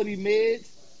 quality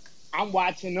mids, I'm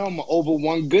watching them over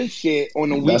one good shit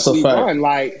on a That's a weekly fact. run.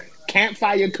 Like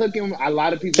Campfire Cooking, a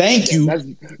lot of people. Thank you. That's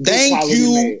good Thank quality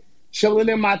you. mid. Chilling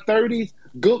in my 30s,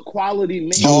 good quality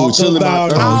mid. Dude, chilling in my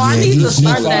 30s. I need to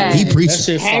start that. He preaching. That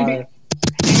shit fire.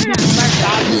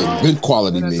 Yeah, good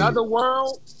quality In mid. another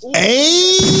world. Ooh,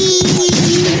 Hey,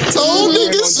 told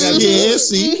niggas. Yeah,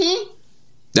 see.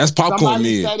 That's popcorn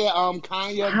somebody mid. said it.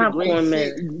 Kanye, Popcorn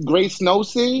the Great Snow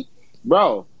Sea,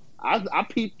 bro. I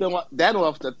peeped that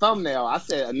off the thumbnail. I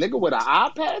said a nigga with an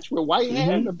eye patch with white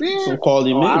hair and a beard. Some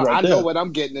quality mid right I there. know what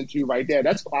I'm getting into right there.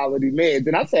 That's quality mid.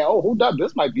 Then I said, oh, hold up,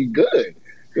 this might be good.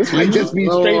 This might just be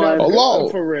straight up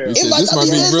good for real. This might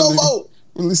be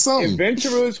really something.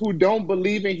 Adventurers who don't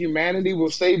believe in humanity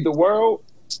will save the world.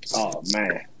 Oh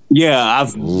man. Yeah,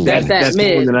 That's that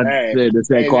mid. the one that I said. That's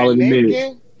that quality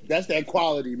mid. That's that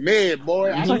quality mid,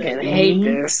 boy. I fucking hate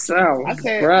this. Oh, I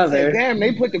said, brother. damn,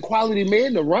 they put the quality mid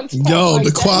in the run spot. Yo, like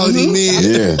the that. quality mid.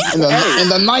 Yeah. In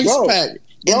the nice Bro, pack.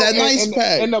 In that nice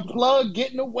pack. And the plug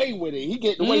getting away with it. He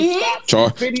getting away Char-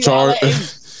 $50 char-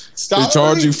 ace. They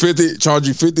charge you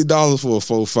 $50 for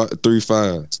a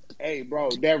 4.35. Hey, bro,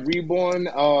 that reborn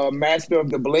Master of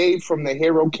the Blade from the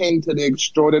Hero King to the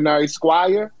Extraordinary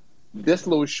Squire, this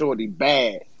little shorty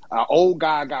bad. An old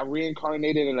guy got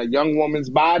reincarnated in a young woman's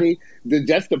body.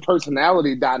 Just the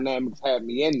personality dynamics had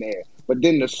me in there. But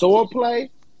then the sword play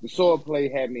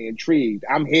had me intrigued.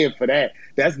 I'm here for that.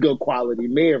 That's good quality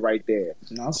mid right there.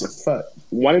 No, that's a fact.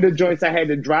 One of the joints I had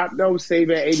to drop though,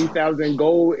 saving 80,000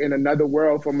 gold in another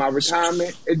world for my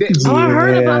retirement. It didn't. Oh, I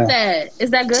heard about that.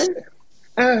 Is that good?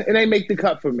 It ain't make the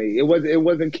cut for me. It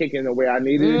wasn't kicking the way I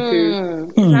needed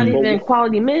it to. Not even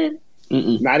quality mid.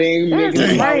 Not even making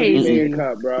That's the quality crazy. mid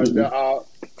cut, bro.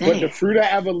 But the Fruit of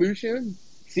Evolution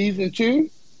season 2,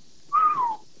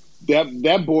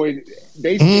 that boy,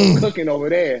 they still cooking over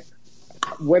there.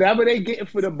 Whatever they getting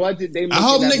for the budget, they. I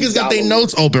hope niggas got their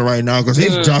notes open right now because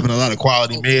he's dropping a lot of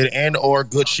quality mid and or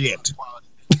good shit.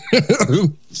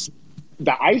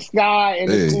 The Ice Guy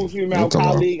and his Hey, cool female come on.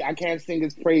 colleague, I can't sing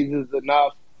his praises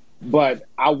enough, but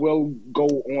I will go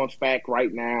on fact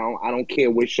right now. I don't care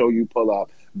what show you pull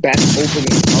up. Best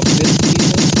opening of this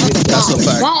season. That's a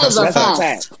fact. That is a fact.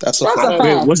 fact. That's a That's fact. a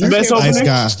fact. What's the best Ice opening?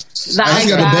 Guy. The Ice Ice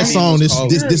got the Guy. best song.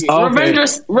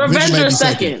 This. Revenger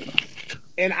second.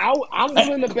 And I'm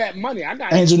willing to bet money. I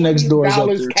got Angel Next Door is up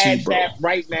 $20 there too, cash bro. app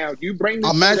right now. You bring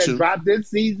I'll this match shit that him. dropped this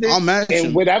season, I'll match him.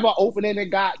 and whatever opening it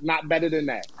got, not better than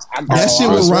that. That shit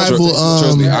will rival.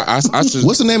 Trust me, I should.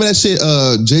 What's the name of that shit?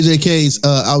 JJK's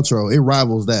outro. It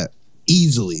rivals that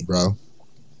easily, bro.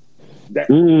 That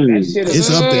shit It's is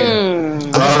up there.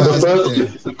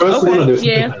 The first one of this.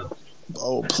 Yeah.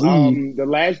 Oh, please. the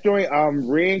last joint,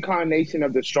 reincarnation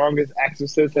of the strongest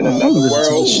exorcist in another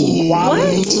world.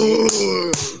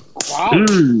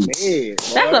 Quality.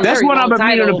 That's what I've been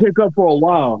meaning to pick up for a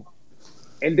while.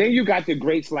 And then you got the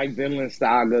greats like Vinland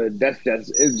Saga. That's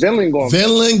just Vinland going.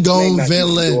 Vinland going ain't nothing you can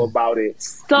do Vinland. about it.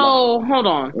 So hold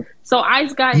on. So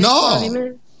Ice Guy is quality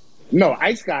mid? No,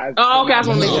 Ice Guy. Oh, okay. I was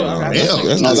gonna make sure.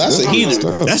 That's a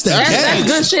heathen. That's That's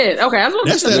good shit. Okay, I was gonna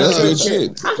That's make sure. that good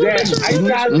shit. Ice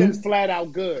Guy is flat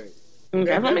out good. Okay,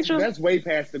 I was gonna make sure. That's way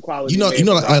past the quality. You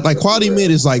know, like quality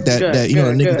mid is like that. Good, That you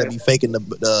know, the good, niggas good. that be faking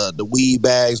the weed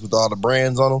bags with all the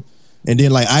brands on them, and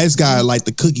then like Ice Guy like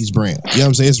the cookies brand. You know what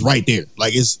I'm saying? It's right there.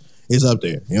 Like it's up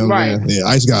there. You know what I'm saying? Yeah,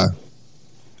 Ice Guy.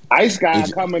 Ice Guy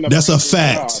coming. That's a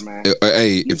fact.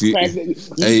 Hey, if you, that's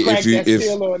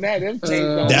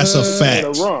a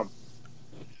fact.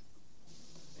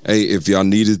 Hey, if y'all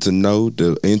needed to know,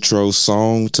 the intro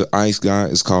song to Ice Guy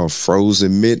is called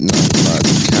 "Frozen Midnight" by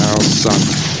Kyle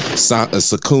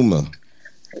Sakuma.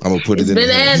 I'm gonna put it in. Been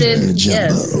added.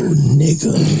 Yes.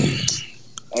 Nigga.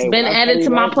 It's been added to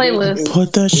my playlist.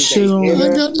 Put that shit on. I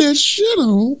got that shit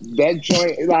on. That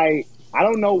joint, like, I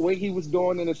don't know what he was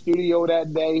doing in the studio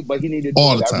that day, but he needed to do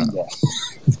All it the every time. day.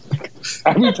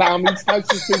 Every time he touched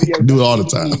the studio, Do it all the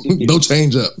time. Don't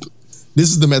change up. This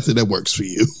is the method that works for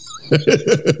you.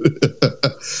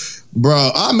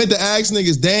 Bro, I meant to ask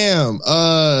niggas, damn,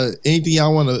 anything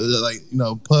y'all want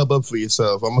to pub up for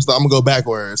yourself? I'm gonna go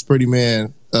backwards. Pretty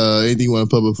man, anything you want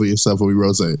to pub up for yourself when we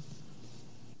rotate?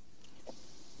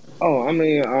 Oh, I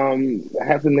mean,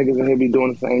 half the niggas in here be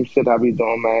doing the same shit I be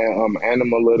doing, man.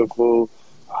 Analytical,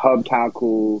 hub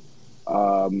tackle,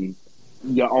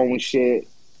 your own shit.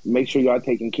 Make sure y'all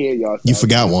taking care of y'all. You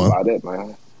forgot one. About it,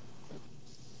 man.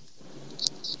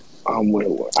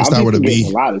 start with a B. A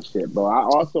lot of shit, bro. I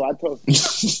told.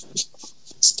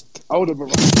 Oh, the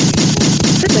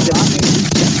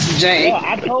Jay. Yo,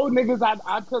 I told niggas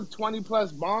I took 20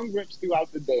 plus bong rips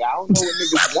throughout the day. I don't know what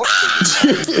niggas want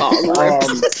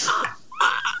from me.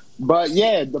 But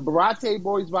yeah, the Barate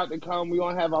boys about to come. We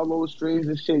gonna have our little streams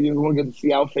and shit. You're gonna get to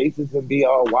see our faces and be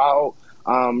all wild.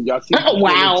 Y'all see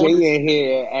Jay in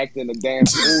here acting a damn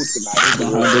fool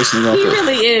tonight. He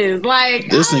really is. Like,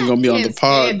 this thing gonna be on the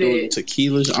pod doing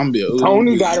tequila. I'm gonna be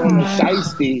Tony got on the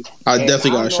shiesty. I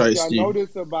definitely got a shiesty. I know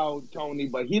this about Tony,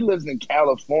 but he lives in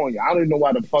California. I don't even know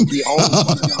why the fuck he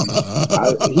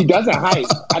owns. He doesn't hike.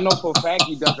 I know for a fact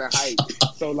he doesn't hike.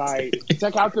 So like,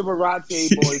 check out the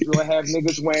Barate boys. We'll have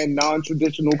niggas wearing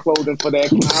non-traditional clothing for their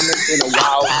climates in a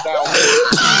wild style.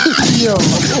 Yo.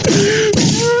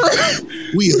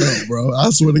 We up, bro. I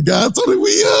swear to God, Tony,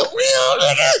 we up,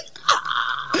 nigga.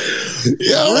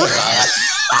 Yo.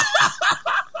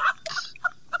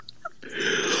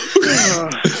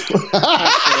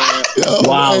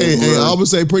 Wow. Hey, I'm gonna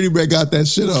say Pretty Bear got that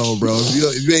shit on, bro.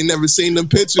 If you ain't never seen them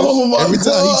pictures, every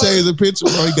time he changes a picture,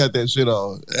 bro, he got that shit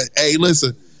on. Hey,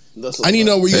 listen. I need to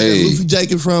know where you get Luffy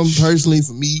jacket from. Personally,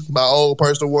 for me, my own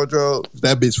personal wardrobe,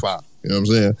 that bitch fire. You know what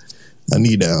I'm saying? I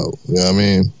need that. You know what I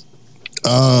mean?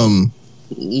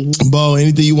 Bo,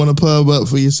 anything you want to pub up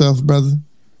for yourself, brother?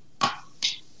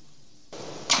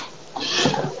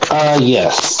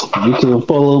 Yes. You can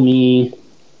follow me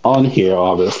on here,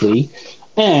 obviously.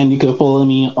 And you can follow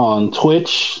me on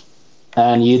Twitch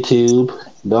and YouTube.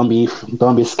 Don't be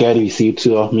scared if you see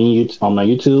two of me on my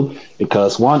YouTube,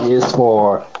 because one is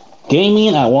for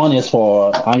gaming and one is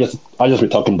for I just be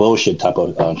talking bullshit type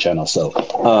of channel. So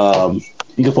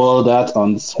you can follow that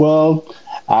on as well.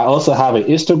 I also have an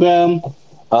Instagram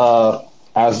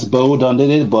as Bo done did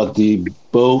it, but the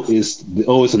O is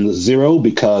in the 0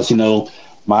 because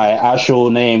my actual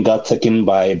name got taken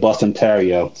by Boston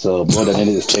Terrier, so Bo done did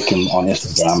it is taken on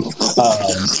Instagram.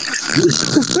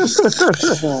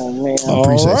 Oh man, I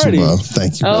appreciate you, bro.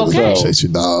 Thank you, brother. Okay. Appreciate you,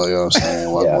 dog. You know what I'm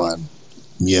saying? One.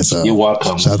 Yes, sir. You're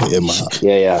welcome. Shout out to Emma.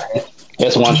 Yeah.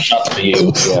 It's one shot for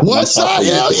you. Yeah, one shot,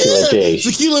 hell yeah.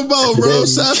 Tequila Bo, bro.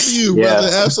 Shout to you, brother.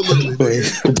 Absolutely.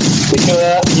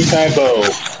 Tequila, you can't Bo.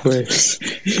 Wait,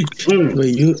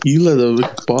 you let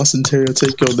a Boston Terrier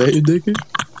take your name, nigga?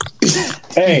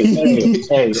 Hey.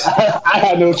 I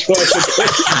had no choice.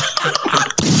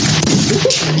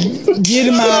 Get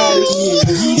him out of here.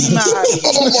 Get him out of here.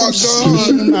 Oh my God.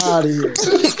 Get him out of here.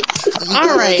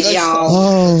 All right, y'all.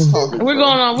 We're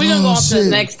gonna go on to the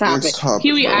next topic.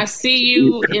 Huey, I see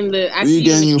you in the. We're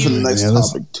getting you for the next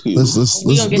topic too. We're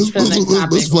gonna get you for the next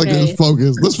topic. Let's fucking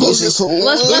focus. Let's focus.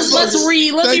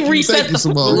 Let me reset the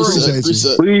room.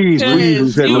 Please,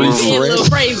 you getting a little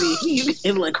crazy. You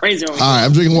getting a little crazy on me. All right,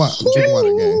 I'm drinking water.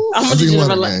 Gang. I'm drinking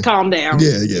water. Calm down.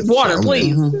 Yeah. Water,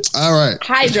 please. All right.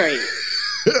 Hydrate.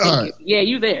 All right. Yeah,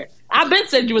 you there. I been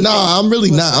said you was. No, I'm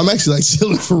really not. I'm actually like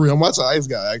chilling for real. I'm watching Ice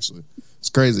Guy. Actually, it's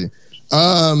crazy.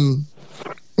 Yeah.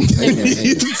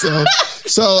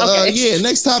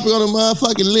 Next topic on the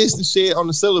motherfucking list and shit on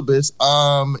the syllabus.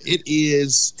 It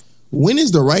is, when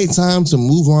is the right time to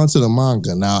move on to the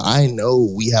manga? Now, I know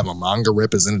we have a manga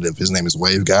representative. His name is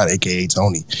Wave God, aka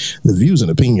Tony. The views and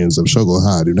opinions of Shougo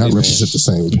High do not represent the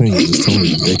same opinions as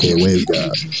Tony, aka Wave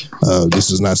God.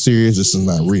 This is not serious. This is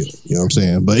not real. You know what I'm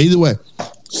saying? But either way.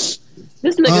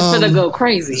 This nigga's finna go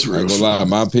crazy. I ain't gonna lie,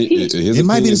 my it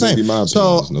might be the same.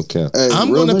 So no cap.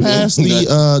 I'm gonna pass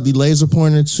the laser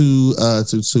pointer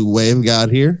to Wave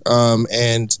God here.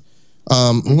 And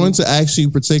I'm going to ask you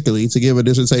particularly to give a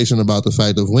dissertation about the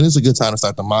fact of when is a good time to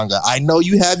start the manga. I know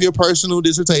you have your personal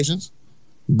dissertations,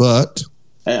 but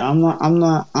hey, I'm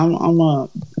gonna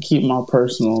keep my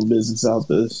personal business out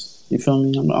this. You feel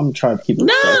me? I'm gonna try to keep it.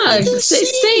 Nah,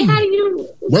 say how you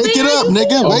wake it up,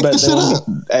 nigga. Wake the shit up.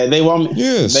 Hey, they want me.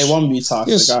 Yes. They want me to be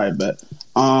toxic. Yes. All right, bet.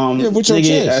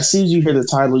 Nigga, as soon as you hear the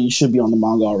title, you should be on the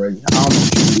manga already. I don't know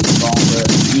if you're wrong, but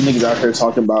you niggas out here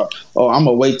talking about, I'm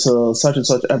gonna wait till such and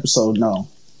such episode. No.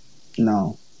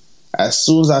 As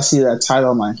soon as I see that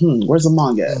title, I'm like, where's the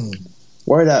manga at?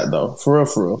 Where that though? For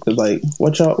real. Cause like,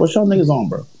 what y'all niggas on,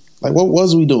 bro? Like, what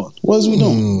was we doing?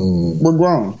 We're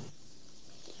grown.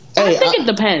 I think it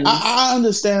depends. I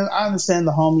understand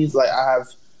the homies. Like, I have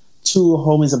two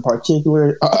homies in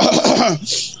particular,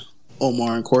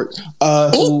 Omar and Court,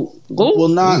 who will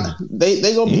not.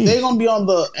 They gonna be on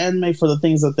the anime for the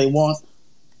things that they want,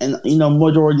 and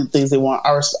majority of the things they want.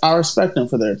 I respect them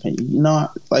for their opinion.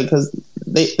 Like, because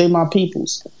they my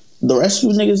peoples. The rest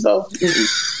of you niggas though,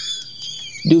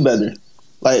 do better.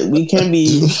 Like we can't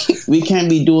be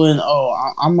doing.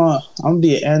 Oh, I'm gonna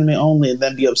be an anime only, and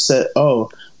then be upset.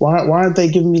 Oh, why aren't they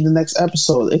giving me the next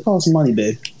episode? It costs money,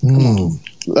 babe. Come on,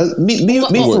 be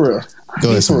for real.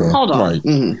 Go ahead, for real. Hold on. Right.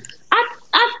 Mm-hmm.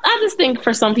 I just think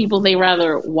for some people they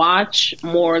rather watch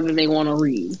more than they want to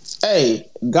read. Hey,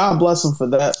 God bless them for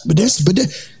that. But there's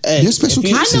special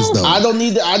cases though. I don't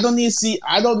need to see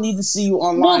you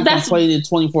online complaining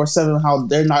 24/7 how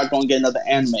they're not going to get another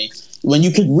anime when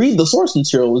you could read the source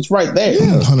material. It's right there.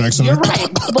 Yeah, you're right.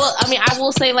 But I mean, I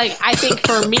will say, like, I think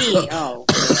for me,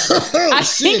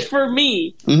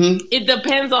 it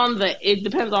depends on the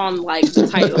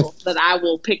title that I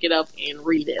will pick it up and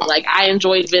read it. Like, I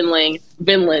enjoyed Vinland,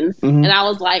 and I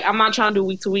was like, I'm not trying to do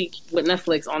week to week with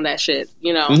Netflix on that shit,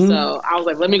 you know. So I was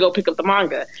like, let me go pick up the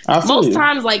manga. Most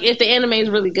times, like, if the anime is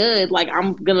really good, like,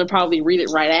 I'm gonna probably read it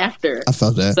right after. I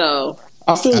felt that. So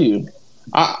I feel you.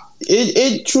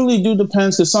 It truly do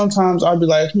depends, because sometimes I'll be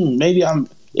like, maybe I'm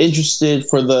interested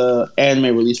for the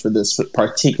anime release for this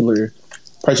particular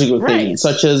thing,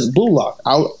 such as Blue Lock.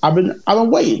 I've been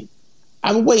waiting.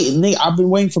 I've been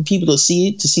waiting for people to see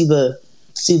it, to see the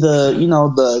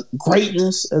the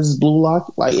greatness as Blue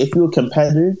Lock. Like, if you're a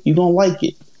competitor, you don't like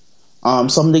it.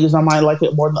 Some niggas I might like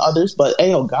it more than others, but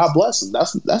God bless them.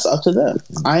 That's up to them.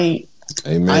 I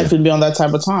ain't finna be on that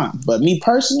type of time. But me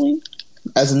personally,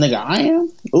 as a nigga I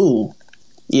am,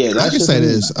 I can say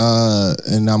this,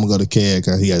 and I'm gonna go to Ked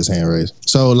because he got his hand raised.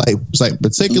 So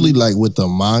particularly like with the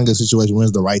manga situation,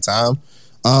 when's the right time?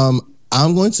 I'm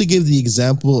going to give the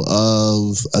example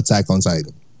of Attack on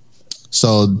Titan.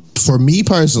 So for me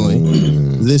personally,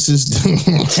 this is this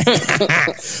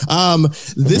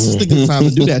is the good time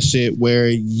to do that shit where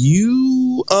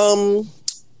you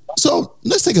so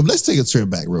let's take a trip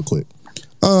back real quick.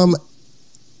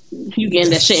 You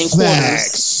getting that shit in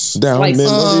quarters. Down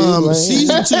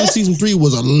season 2 and season 3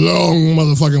 was a long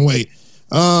motherfucking wait.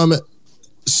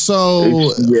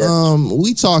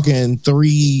 We talking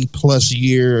 3+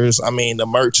 years. I mean, the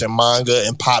merch and manga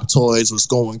and Pop Toys was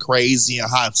going crazy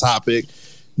and Hot Topic.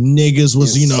 Niggas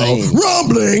was,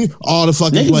 rumbling all the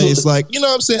fucking place. Like, you know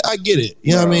what I'm saying? I get it.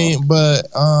 You know what I mean? But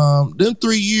them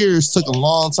 3 years took a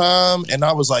long time, and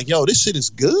I was like, yo, this shit is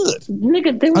good.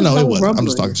 Nigga, there was I know no it was. rumbling. I'm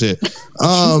just talking shit.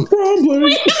 I'm just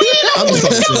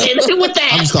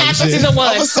talking shit.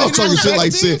 I'm talking shit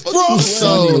like shit.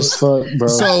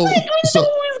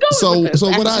 So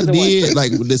what I did,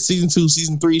 like the season 2,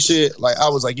 season 3 shit, like I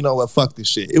was like, you know what, fuck this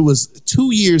shit. It was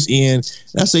 2 years in,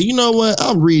 and I said, you know what,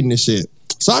 I'm reading this shit.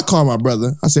 So I called my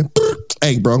brother. I said,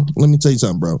 hey, bro, let me tell you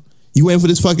something, bro. You waiting for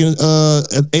this fucking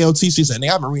AOT? She said,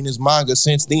 nigga, I've been reading this manga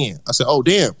since then. I said, oh,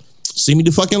 damn. Send me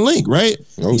the fucking link, right?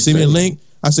 You send me the link.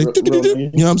 I said, you know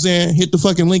what I'm saying? Hit the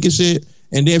fucking link and shit.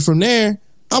 And then from there,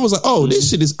 I was like, oh,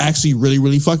 this shit is actually really,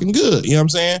 really fucking good. You know what I'm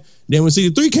saying? Then when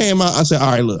season 3 came out, I said,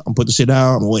 all right, look, I'm gonna put the shit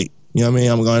down. I'm gonna wait. You know what I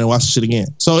mean? I'm going to watch the shit again.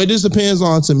 So it just depends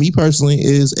on, to me personally,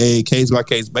 is a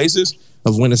case-by-case basis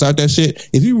of when to start that shit.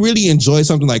 If you really enjoy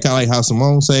something like kind of like how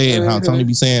Simone say and how Tony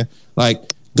be saying, like,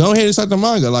 go ahead and start the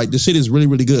manga. Like, the shit is really,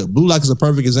 really good. Blue Lock is a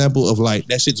perfect example of, like,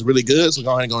 that shit's really good, so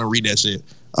go ahead and go and read that shit.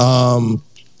 So I'm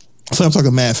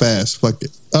talking mad fast. Fuck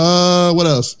it. What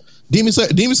else? Demon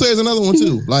Slayer is another one,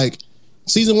 too. Like,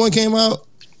 season 1 came out.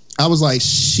 I was like,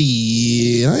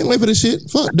 shit, I ain't wait for this shit.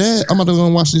 Fuck that. I'm about to go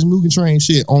and watch this Mugen Train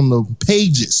shit on the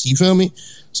pages. You feel me?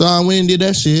 So I went and did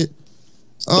that shit.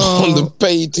 On the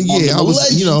page. Yeah, I was,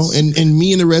 and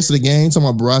me and the rest of the gang, talking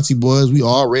about Barati boys, we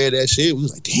all read that shit. We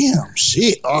was like, damn,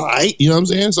 shit, all right. You know what I'm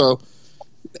saying? So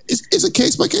it's a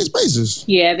case-by-case basis.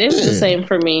 Yeah, this is the same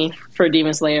for me for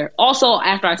Demon Slayer. Also,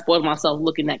 after I spoiled myself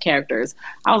looking at characters,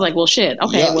 I was like, well, shit,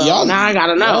 okay, now I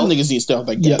gotta know. Y'all niggas need stuff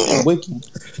like that. Wiki.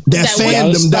 That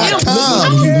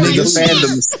fandom.com, you niggas.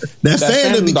 That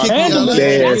fandom be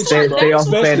kicking stay off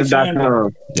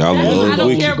fandom.com. I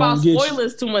don't care about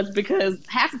spoilers too much because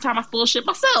half the time I spoil shit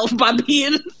myself by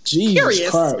being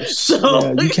curious. Christ.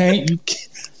 So you can't.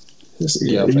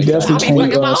 You definitely can't fucking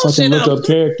look up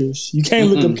characters. You can't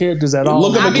look up characters at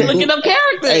all. I be looking up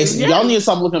characters. Hey, y'all need to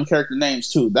stop looking up character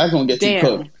names too. That's gonna get you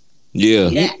cooked.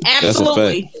 Yeah,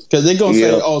 absolutely. Because they're gonna say,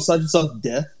 "Oh, such and such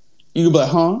death." You can be like,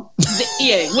 "Huh?"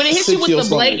 Yeah, when it hits you with the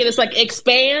blank and it's like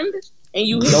expand, and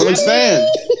you don't expand.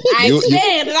 I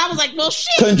expand, and I was like, "Well,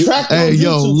 shit." Contract. Hey,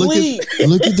 yo, look at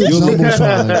the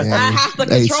jumbotron. I have to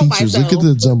control myself. Look at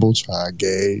the jumbotron,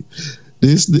 Gabe.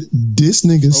 This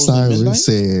nigga Cyrus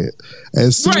said,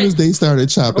 as soon as they started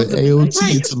chopping AOT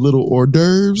into little hors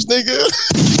d'oeuvres, nigga.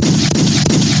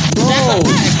 Bro,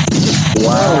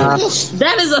 Wow.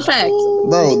 That is a fact.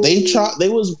 Bro, they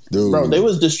was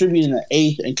distributing the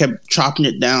 8th and kept chopping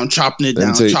it down.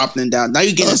 Now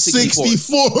you get a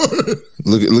 64.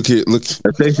 Look here.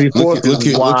 64. Look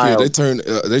here. They treating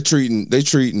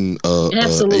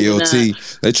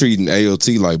AOT. They treating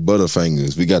AOT like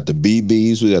Butterfingers. We got the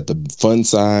BBs, we got the fun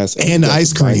size, and the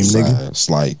ice cream, nigga. Size.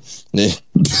 Like, not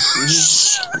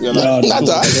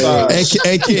the ice size.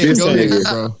 Hey, kid, go ahead,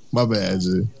 bro. My bad,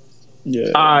 G.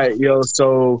 Yeah. All right, yo.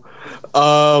 So,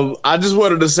 I just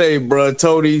wanted to say, bro,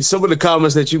 Tony, some of the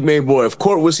comments that you made, boy, if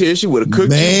Court was here, she would have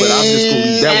cooked you. But I'm just gonna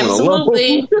leave that one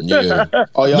alone. Yeah.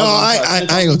 Oh, no, I ain't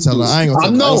gonna tell her.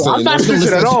 I'm not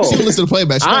listening at all. She gonna listen to the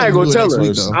playback. I ain't gonna tell her.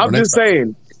 I'm just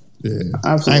saying. Yeah,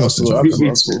 I ain't gonna tell.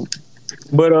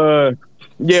 But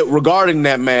yeah, regarding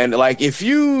that, man, like if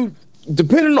you.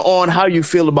 Depending on how you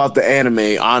feel about the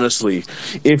anime, honestly,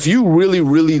 if you really,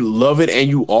 really love it and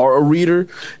you are a reader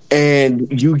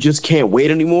and you just can't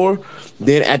wait anymore,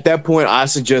 then at that point, I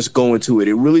suggest going to it.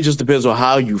 It really just depends on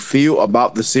how you feel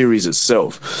about the series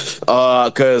itself.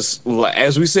 Because,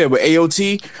 as we said, with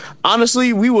AOT,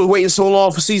 honestly, we were waiting so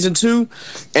long for season 2.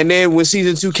 And then when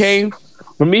season 2 came,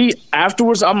 for me,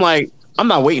 afterwards, I'm like, I'm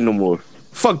not waiting no more.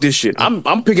 Fuck this shit. I'm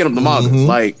picking up the manga.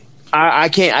 Like, I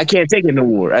can't take it no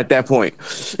more at that point.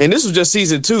 And this was just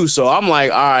season 2, so I'm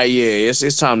like, all right, yeah, it's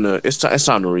time to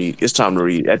read. It's time to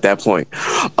read at that point.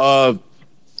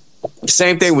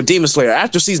 Same thing with Demon Slayer.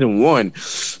 After season 1,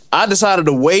 I decided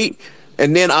to wait,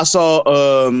 and then I saw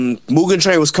Mugen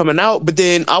Train was coming out, but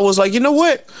then I was like, you know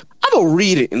what? I'm gonna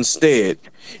read it instead.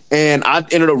 And I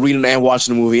ended up reading and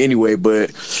watching the movie anyway, but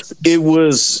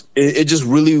it just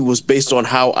really was based on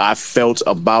how I felt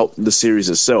about the series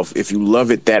itself. If you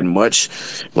love it that much,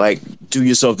 like, do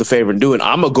yourself the favor and do it.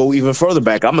 I'm gonna go even further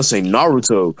back. I'm gonna say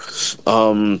Naruto.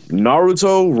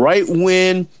 Naruto, right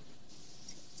when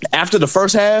after the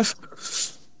first half,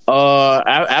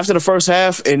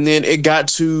 and then it got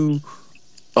to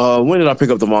when did I pick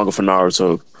up the manga for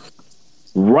Naruto?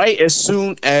 Right as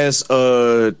soon as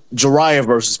Jiraiya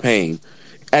versus Pain.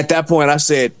 At that point, I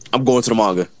said, I'm going to the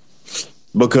manga.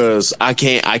 Because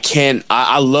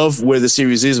I love where the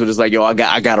series is, but it's like, yo, I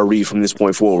gotta read from this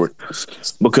point forward.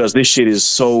 Because this shit it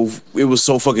was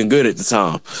so fucking good at the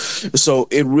time. So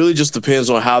it really just depends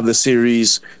on how the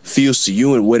series feels to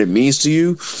you and what it means to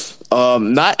you.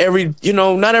 Not every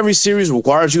series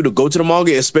requires you to go to the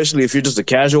manga, especially if you're just a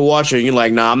casual watcher and you're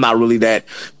like, nah, I'm not really that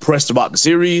pressed about the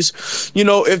series. You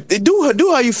know, if they do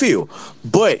how you feel.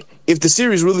 But if the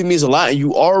series really means a lot and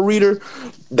you are a reader,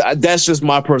 that's just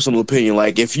my personal opinion.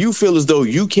 Like, if you feel as though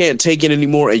you can't take it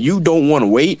anymore and you don't want to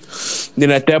wait, then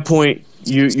at that point,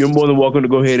 you're more than welcome to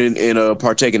go ahead and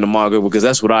partake in the manga, because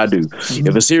that's what I do.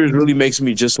 If a series really makes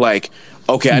me just like,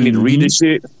 okay, I need to read this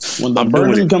shit, when the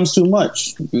burden becomes too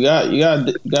much, you got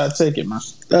to take it, man.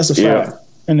 That's a fact.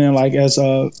 And then, like, as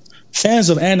fans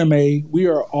of anime, we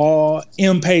are all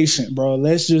impatient, bro.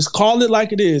 Let's just call it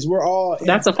like it is. We're all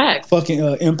that's a fact. Fucking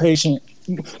impatient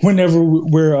whenever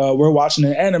we're watching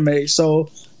an anime. So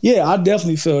yeah, I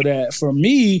definitely feel that. For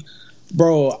me,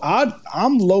 bro,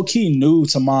 I'm low key new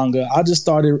to manga. I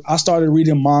started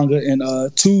reading manga in I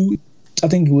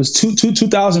think it was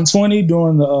 2020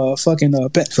 during the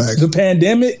the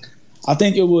pandemic. I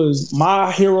think it was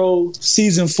My Hero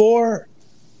season 4.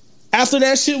 After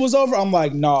that shit was over, I'm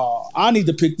like, nah, I need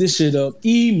to pick this shit up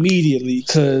immediately,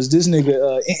 because this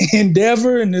nigga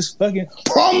Endeavor and this fucking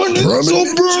prominent burner.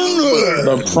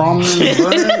 The prominent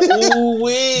burner. Ooh,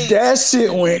 that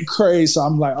shit went crazy. So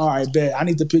I'm like, all right, bet. I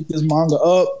need to pick this manga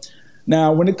up.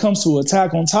 Now, when it comes to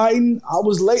Attack on Titan, I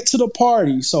was late to the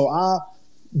party. So I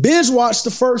binge watched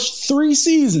the first 3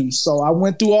 seasons. So I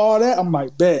went through all that. I'm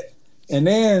like, bet. And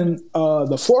then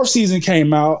the 4th season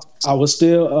came out. I was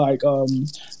still like,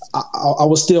 I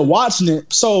was still watching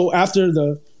it. So after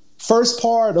the first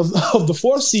part of the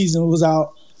 4th season was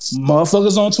out,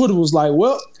 motherfuckers on Twitter was like,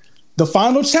 well, the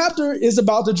final chapter is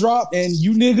about to drop, and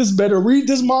you niggas better read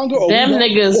this manga. Them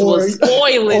niggas was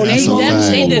spoiling.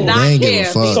 They did not care.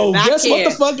 So guess what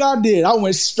the fuck I did? I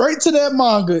went straight to that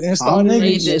manga and started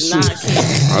reading that shit.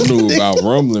 I knew about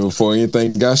Rumbling before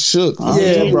anything got shook.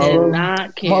 Yeah, bro. Did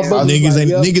not care. Niggas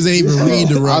ain't even read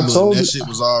the Rumbling. That shit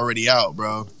was already out,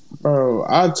 bro. Bro,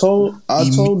 I told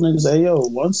niggas, hey yo,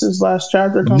 once this last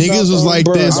chapter comes out, niggas was like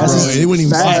this, bro. It wasn't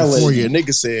even silent for you.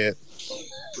 Niggas said,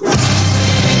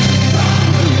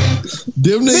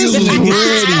 them niggas was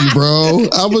ready, bro.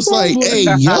 I was like, hey,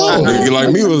 yo. A nigga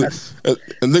like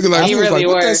me was like,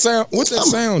 what that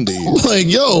sound did? Like,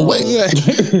 yo, wait.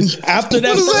 After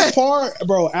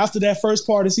that first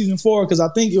part of season 4, because I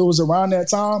think it was around that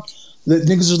time, the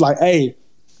niggas was like, hey,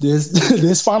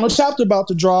 this final chapter about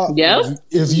to drop. Yep.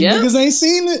 If you niggas ain't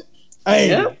seen it, hey.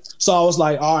 Yep. So I was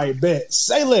like, all right, bet.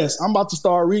 Say less. I'm about to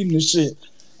start reading this shit.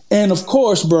 And of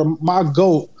course, bro, my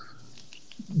GOAT,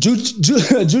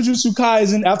 Jujutsu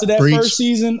Kaisen, after that first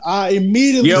season, I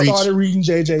immediately started reading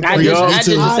JJK. I did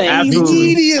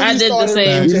the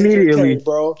same. Immediately,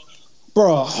 bro.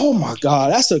 Bro, oh my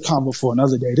God, that's a combo for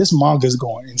another day. This manga's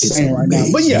going insane right now.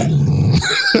 But yeah.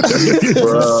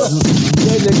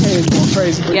 JJK is going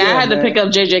crazy. I had to pick up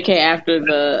JJK after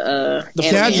the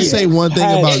Can I just say one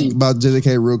thing about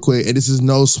JJK real quick? And this is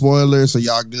no spoiler, so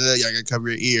y'all good. Y'all gotta cover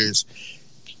your ears.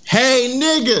 Hey,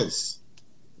 niggas.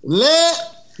 Let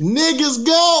niggas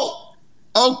go.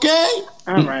 Okay?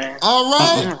 All right.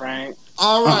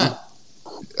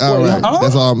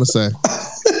 That's all I'm gonna say.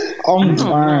 I'm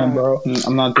fine, bro.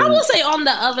 I'm not. I will say on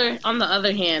the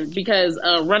other hand, because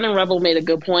Running Rebel made a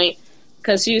good point,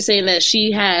 because she was saying that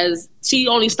she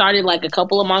only started like a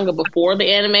couple of manga before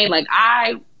the anime.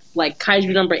 Like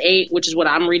Kaiju number 8, which is what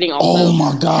I'm reading. Also, oh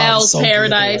my God, Hell's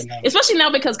Paradise, especially now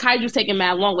because Kaiju's taking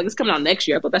mad long. Like it's coming out next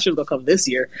year. I thought that shit was gonna come this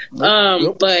year.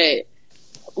 But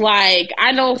like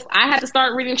I know I had to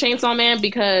start reading Chainsaw Man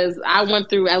because I went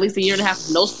through at least a year and a half,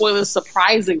 no spoilers,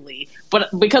 surprisingly. But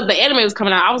because the anime was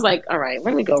coming out, I was like, all right,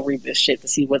 let me go read this shit to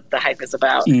see what the hype is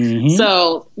about. Mm-hmm.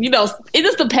 So, it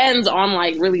just depends on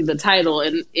like really the title.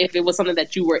 And if it was something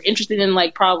that you were interested in,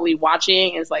 like probably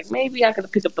watching, it's like, maybe I could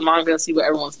pick up the manga and see what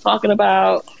everyone's talking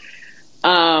about.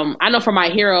 I know for My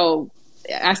Hero,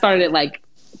 I started it like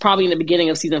probably in the beginning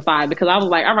of season 5 because I was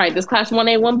like, all right, this class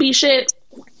 1A, 1B shit,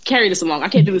 carry this along. I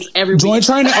can't do this every week. Joint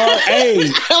training, I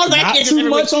was like, not too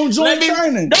much on joint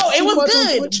training. No, it was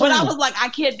good, but I was like, I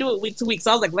can't do it week to week. So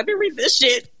I was like, let me read this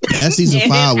shit. That season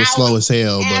 5 was slow as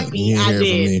hell, but you didn't hear from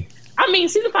me. I mean,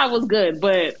 season 5 was good,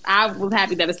 but I was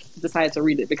happy that I decided to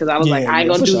read it because I was like, I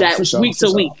ain't gonna do that week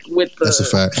to week with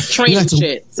the training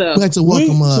shit. So we like to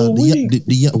welcome the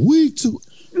week to.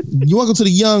 You welcome to the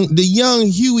young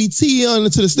Huey T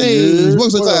onto the stage.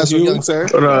 Welcome to the class, young sir.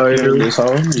 What up, What's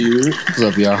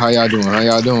up, y'all? How y'all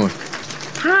doing?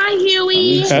 Hi,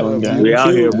 Huey. We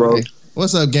out here, bro.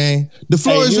 What's up, gang? The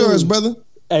floor is yours, brother.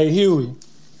 Hey, Huey.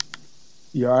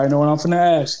 You already know what I'm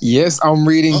finna ask. Yes, I'm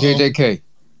reading JJK.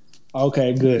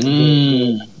 Okay, good.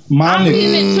 Good. I'm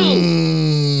reading it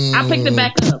too. I picked it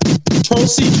back up.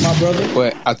 Proceed, my brother.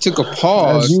 But I took a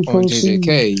pause on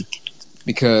JJK.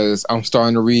 Because I'm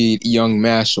starting to read Young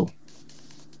Marshall.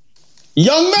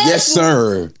 Young Marshall? Yes,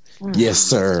 sir. Yes,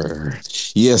 sir.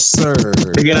 Yes, sir.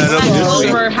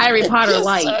 Over Harry Potter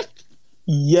Light.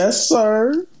 Yes,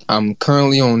 sir. I'm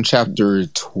currently on chapter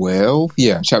 12.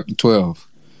 Yeah, chapter 12.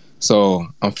 So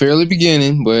I'm fairly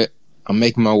beginning, but I'm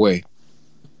making my way.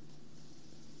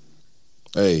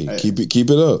 Hey, keep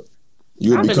it up.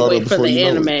 You'll be caught up before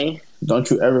you know it. Don't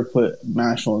you ever put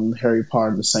Marshall and Harry Potter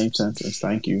in the same sentence.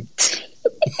 Thank you.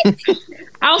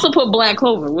 I also put Black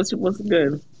Clover. What's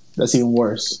good? That's even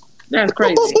worse. That's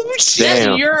crazy.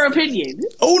 That's your opinion.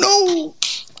 Oh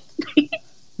no.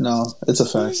 No, it's a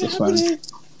fact. It's fine.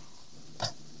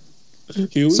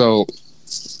 So,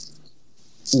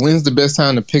 when's the best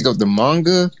time to pick up the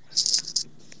manga?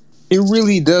 It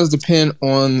really does depend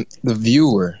on the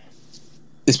viewer,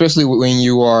 especially when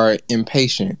you are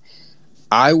impatient.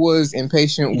 I was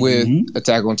impatient with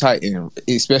Attack on Titan,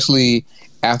 especially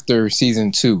after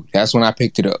season 2. That's when I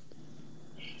picked it up.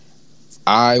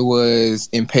 I was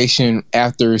impatient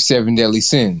after 7 Deadly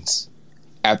Sins,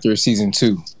 after season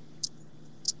 2.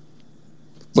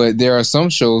 But there are some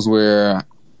shows where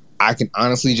I can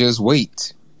honestly just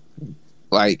wait.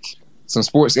 Like some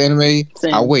sports anime,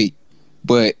 I wait.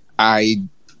 But I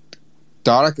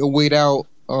thought I could wait out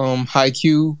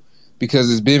Haikyuu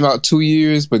because it's been about 2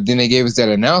 years, but then they gave us that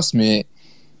announcement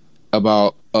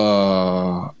about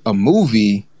a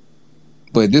movie,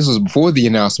 but this was before the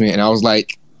announcement, and I was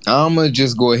like, I'm gonna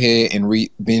just go ahead and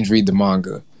binge read the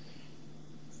manga.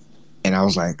 And I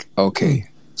was like, okay.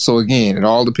 So again, it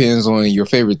all depends on your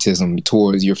favoritism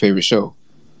towards your favorite show.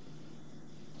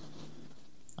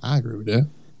 I agree with that.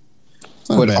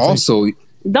 But also,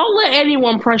 don't let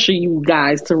anyone pressure you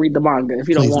guys to read the manga if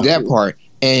you don't want that part.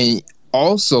 And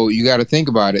also, you got to think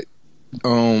about it.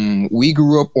 We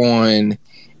grew up on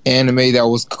anime that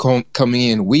was coming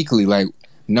in weekly, like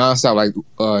nonstop, like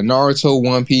Naruto,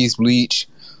 One Piece, Bleach,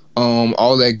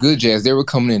 all that good jazz. They were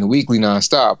coming in weekly,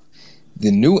 nonstop. The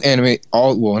new anime,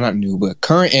 not new, but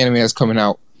current anime that's coming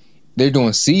out, they're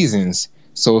doing seasons.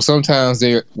 So sometimes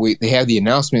they have the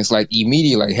announcements like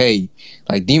immediate, like, hey,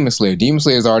 like Demon Slayer. Demon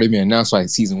Slayer has already been announced like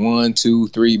season 1, 2,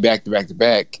 3, back to back to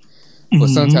back. But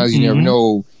sometimes you never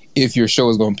know if your show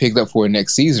is going to pick up for the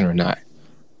next season or not,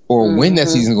 or when that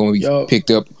season is going to be picked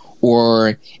up,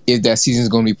 or if that season is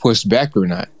going to be pushed back or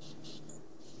not.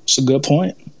 It's a good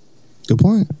point. Good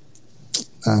point.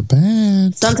 Not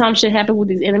bad. Sometimes shit happen with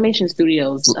these animation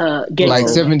studios. Like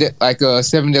Seven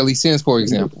Deadly Sins, for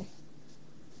example.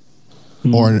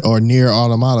 Or Near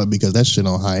Automata, because that shit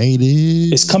on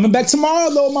hiatus. It's coming back tomorrow,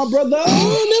 though, my brother.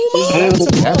 Oh,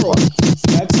 never mind. It's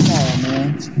back tomorrow,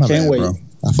 man. My Can't bad, wait. bro.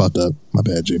 I fucked up. My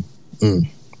bad, G.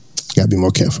 Gotta be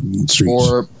more careful in the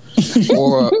streets.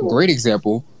 Or a great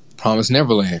example, Promised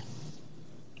Neverland.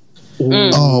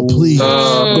 Oh, please.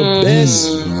 The best.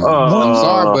 I'm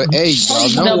sorry, but hey,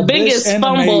 the biggest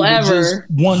fumble ever.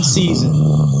 One season.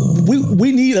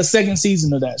 We need a second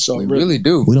season of that show. We really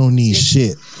do. We don't need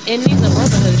shit. It needs a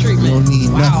brotherhood treatment. We don't need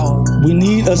nothing. We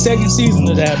need a second season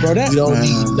of that, bro. We don't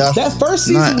need nothing. That first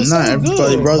season was not so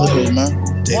everybody good. brotherhood, man.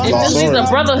 It just needs a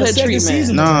brotherhood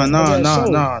treatment. Nah.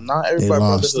 Not everybody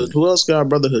brotherhood. Who else got a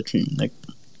brotherhood treatment? Like,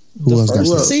 The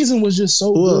first season was just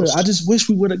so good. I just wish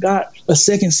we would have got a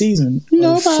second season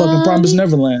of fucking Promised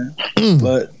Neverland.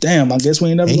 But damn, I guess we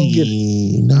ain't never gonna get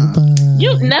it.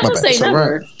 You never say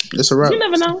never. It's a wrap. You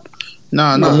never know.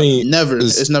 Nah, I mean, never.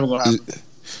 It's never gonna happen.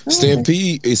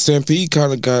 Stampede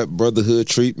kind of got brotherhood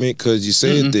treatment because you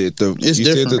said that it's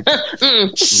different.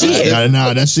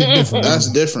 Nah, that shit different. That's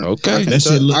different. Okay,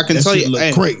 I can tell you,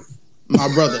 hey, great,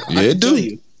 my brother. Yeah, I can do. tell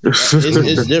you,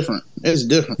 it's different. It's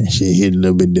different. That shit hit a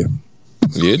little bit different.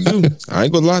 Yeah, it do. I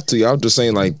ain't gonna lie to you. I'm just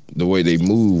saying, like the way they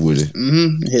move with it.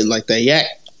 Hit like that yak.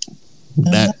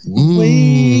 That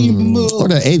or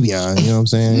the Avion, you know what I'm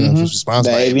saying? You know, just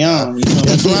responsible. The Avion.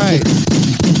 That's right.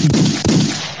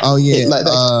 Oh yeah. Like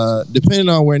depending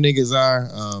on where niggas are,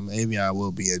 Avion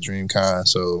will be at DreamCon,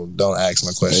 so don't ask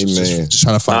my questions. Amen. Just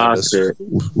trying to find this.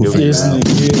 We'll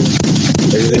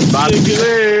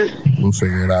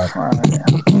figure it out.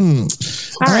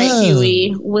 All right,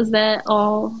 Huey. Was that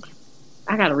all?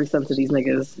 I gotta resub to these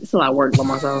niggas. It's a lot of work by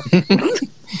myself.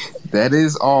 That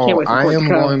is all. I am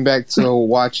going back to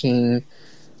watching.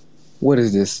 What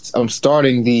is this? I'm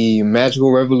starting the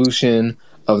Magical Revolution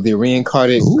of the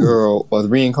Reincarnated Girl or the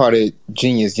Reincarnated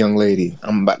Genius Young Lady.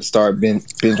 I'm about to start binge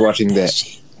watching that.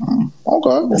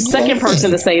 Okay. The second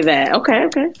person to say that. Okay.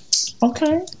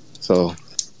 So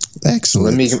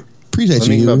excellent. Appreciate let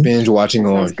me you. binge watching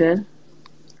on. That's good.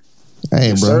 Hey,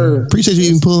 Yes, bro. sir. Appreciate you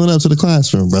even pulling up to the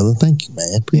classroom, brother. Thank you,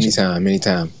 man.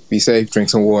 Anytime. Be safe. Drink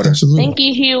some water. Absolutely. Thank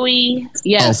you, Huey.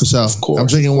 Yes. Oh, for sure. I'm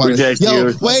drinking water. Appreciate Yo,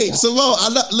 you. wait, Simone.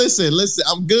 Listen.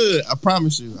 I'm good. I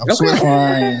promise you. I'm sweating.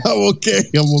 Fine. I'm okay.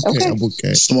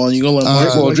 Simone, you gonna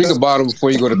let Well, drink a bottle before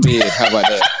you go to bed. How about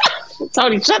that?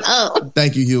 Tony, shut up.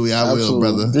 Thank you, Huey. I will,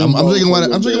 brother. Drink I'm drinking water.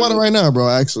 water. I'm drinking water right now, bro.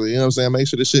 Actually, you know what I'm saying. Make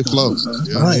sure this shit flows.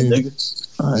 You know what I mean? nigga.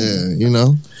 Yeah, you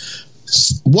know.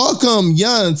 Welcome,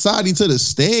 young Tati, to the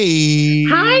stage.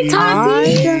 Hi,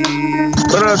 Tati.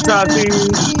 What up, Tati?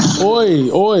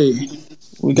 Oi.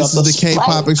 We got This is the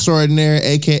K-pop extraordinaire,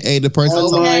 aka the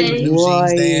person behind the New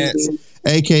Jeans Dance,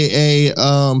 aka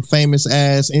famous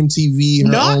ass MTV,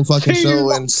 her own fucking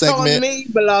show and segment.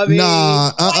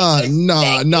 Nah.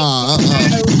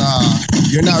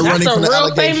 You're not running from the That's a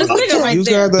real famous allegations. nigga right You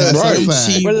there. got that That's right. a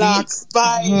fact. Relax.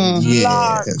 Bye.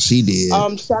 Yeah, she did.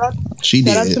 Shout out She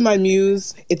shout out did. to my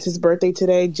muse. It's his birthday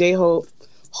today. J Hope.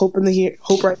 Hope right here.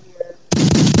 Shout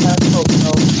out to Hope,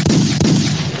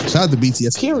 though. Shout out to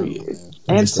BTS. Period.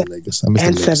 I miss them niggas. I miss them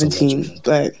And niggas so much. 17.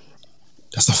 But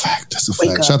That's a fact. Wake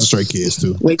Shout up. out to Stray Kids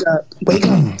too. wake up. But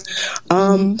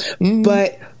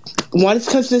once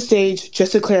it comes to the stage,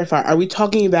 just to clarify, are we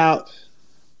talking about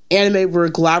anime we're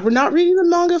glad we're not reading the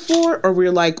manga for, or we're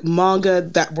like manga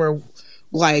that we're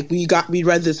like we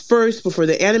read this first before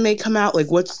the anime come out?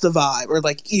 Like, what's the vibe? Or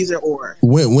like either or?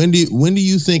 When do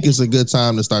you think is a good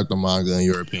time to start the manga in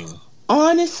your opinion?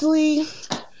 Honestly,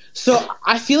 so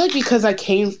I feel like because I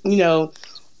came,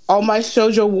 all my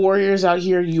shoujo warriors out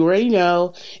here, you already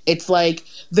know, it's like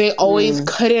they always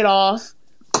cut it off.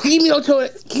 Kimi no Toda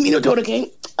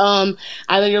King.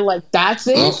 Either you're like, that's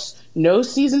it, no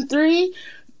season 3.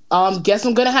 Guess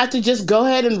I'm gonna have to just go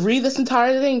ahead and read this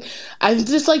entire thing. I'm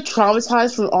just like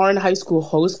traumatized from RN High School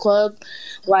Host Club,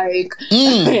 and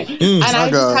I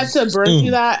just had to burn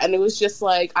through that, and it was just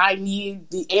like I need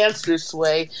the answers,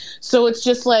 Sway. So it's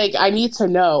just like I need to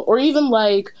know, or even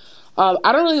like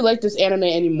I don't really like this anime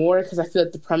anymore because I feel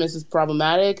like the premise is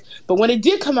problematic. But when it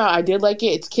did come out, I did like it.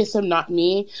 It's Kiss Him Not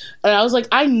Me, and I was like,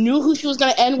 I knew who she was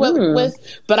gonna end with,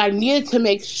 but I needed to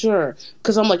make sure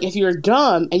because I'm like, if you're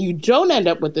dumb and you don't end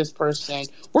up with this person,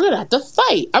 we're gonna have to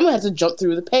fight. I'm gonna have to jump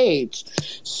through the page.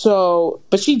 So,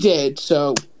 but she did.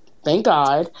 So, thank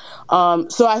God.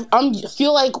 So I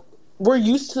feel like we're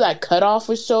used to that cutoff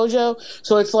with shoujo.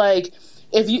 So it's like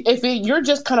if you're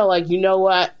just kind of like, you know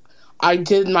what. I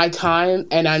did my time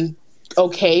and I'm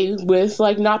okay with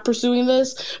like not pursuing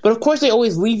this. But of course they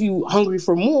always leave you hungry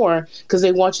for more because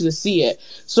they want you to see it.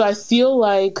 So I feel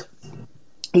like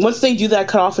once they do that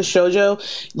cut off of shoujo,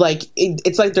 like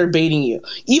it's like they're baiting you.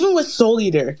 Even with Soul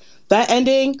Eater, that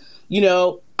ending,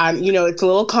 it's a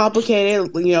little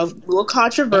complicated, a little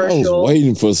controversial. I was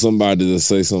waiting for somebody to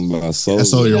say something about Soul Eater.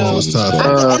 Soul Eater was tough.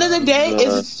 At the end of the day,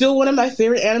 is it still one of my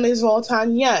favorite animes of all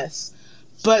time? Yes.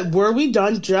 But were we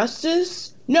done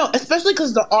justice? No, especially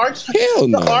because the art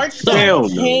style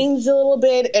changed a little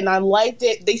bit, and I liked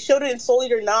it. They showed it in Soul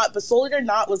Eater Not, but Soul Eater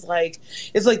Not was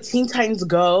it's like Teen Titans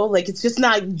Go. Like, it's just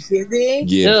not giving.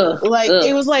 Yeah.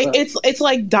 It was like, it's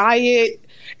like diet.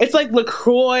 It's like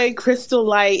LaCroix, Crystal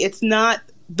Light. It's not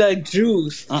the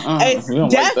juice. It's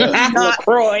definitely not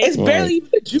LaCroix. It's barely even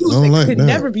the juice. It could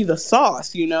never be the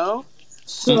sauce,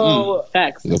 So,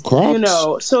 facts. The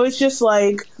Crocs. So it's just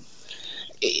like,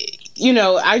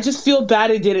 I just feel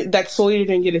bad that Soul Eater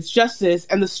didn't get its justice,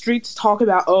 and the streets talk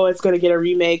about, it's going to get a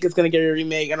remake,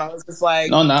 and I was just like,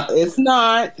 no, not. It's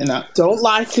not. Don't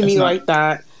lie to me like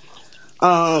that.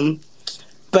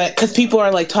 But because people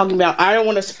are like talking about, I don't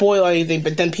want to spoil anything,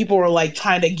 but then people were like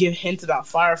trying to give hints about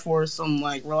Fire Force. So I'm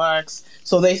like, relax.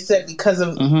 So they said because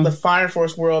of the Fire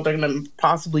Force world, they're going to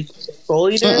possibly Soul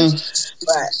Eater.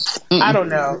 But I don't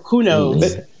know. Who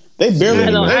knows? They barely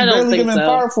giving so.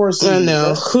 Fire Force. I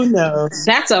know. Who knows?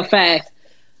 That's a fact.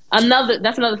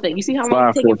 That's another thing. You see how long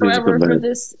it's taking forever for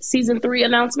this season 3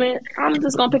 announcement? I'm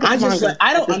just gonna pick up manga.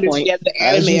 I don't understand the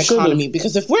anime economy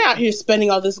because if we're out here spending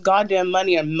all this goddamn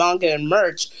money on manga and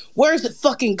merch, where's it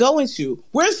fucking going to?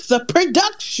 Where's the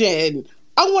production?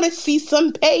 I want to see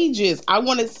some pages. I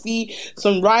want to see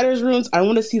some writers' rooms. I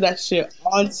want to see that shit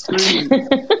on screen.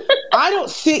 I don't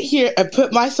sit here and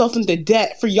put myself into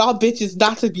debt for y'all bitches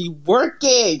not to be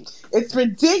working. It's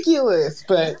ridiculous,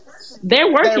 but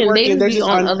they're working. They They're be just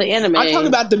on other anime. I'm talking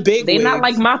about the big They're wigs. not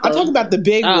like Mappa. I'm talking about the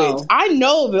big wigs. I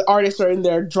know the artists are in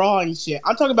there drawing shit.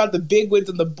 I'm talking about the big wigs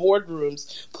in the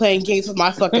boardrooms playing games with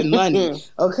my fucking money.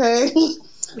 Okay?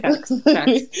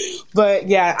 But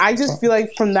yeah, I just feel like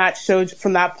from that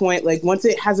point, like once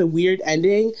it has a weird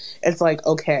ending, it's like,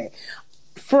 okay.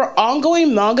 For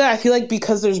ongoing manga, I feel like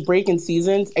because there's break in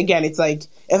seasons, again, it's like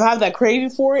if I have that craving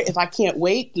for it, if I can't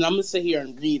wait, then I'm gonna sit here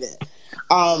and read it.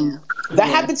 That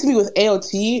happened to me with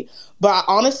AOT, but I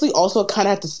honestly also kind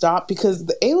of had to stop because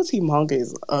the AOT manga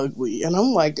is ugly, and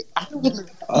I'm like,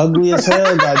 ugly as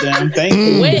hell, goddamn. Thank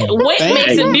you. What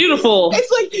makes it beautiful?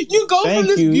 It's like you go from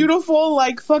this beautiful,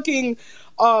 like fucking,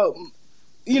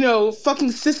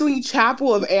 fucking Sicily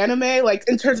Chapel of anime, like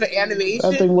in terms of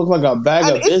animation. That thing looked like a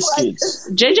bag of biscuits.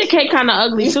 Like, JJK kind of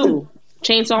ugly too.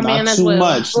 Chainsaw Man as well.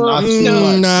 Not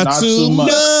too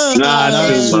much.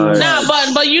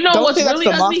 Nah, but you know what's really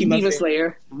ugly? Demon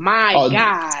Slayer. My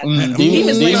God.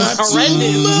 Demon Slayer is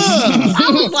horrendous. I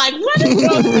was like, what is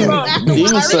going on?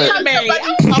 Demon Slayer.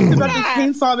 I talked about the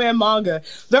Chainsaw Man manga.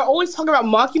 They're always talking about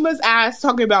Makima's ass,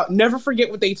 talking about never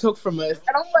forget what they took from us.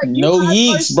 And I'm like, no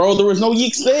yeeks, bro. There was no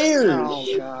yeeks there. Oh,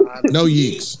 God. No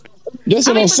yeeks. That's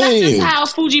what I'm saying. That's just how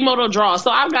Fujimoto draws.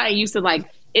 So I've gotten used to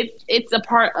like, it's a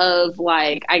part of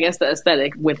like I guess the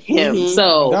aesthetic with him.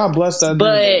 So God bless that.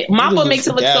 But Mappa makes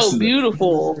it look so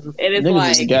beautiful, and it's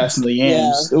like gas in the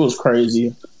yams. It was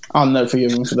crazy. I'll never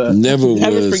forgive him for that. Never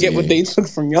forget what they took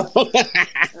from y'all.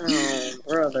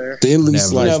 Brother. Thinly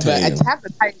sliced but Attack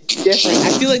on Titan is different.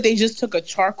 I feel like they just took a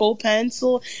charcoal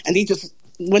pencil and they just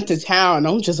went to town.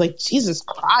 I'm just like, Jesus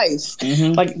Christ.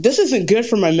 Like, this isn't good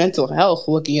for my mental health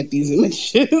looking at these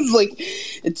images. Like,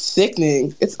 it's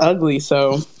sickening. It's ugly,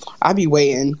 so I'll be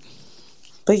waiting.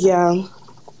 But yeah.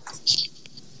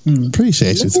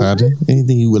 Appreciate you, Tata.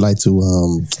 Anything you would like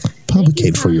to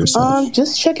publicate for yourself?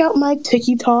 Just check out my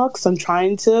Tiki Talks. I'm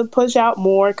trying to push out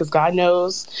more because God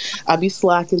knows I'll be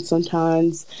slacking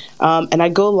sometimes. And I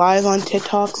go live on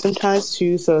TikTok sometimes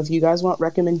too. So if you guys want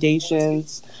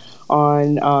recommendations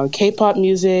on K-pop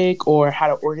music or how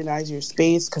to organize your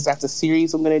space, because that's a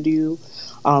series I'm going to do.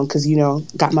 Because,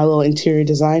 got my little interior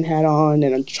design hat on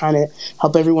and I'm trying to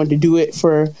help everyone to do it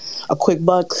for a quick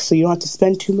buck so you don't have to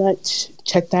spend too much.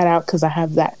 Check that out because I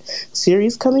have that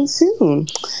series coming soon.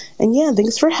 And yeah,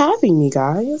 thanks for having me,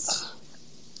 guys.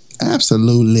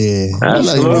 Absolutely.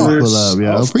 Pull up,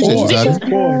 yo. Appreciate you,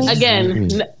 Tata.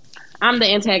 Again, I'm the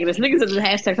antagonist. Niggas is the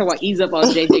hashtag talking about ease up on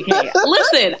JJK.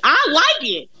 Listen, I like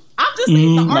it. I'm just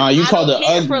saying the art. Nah, you called it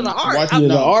ugly. For the art.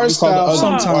 The art style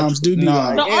sometimes do be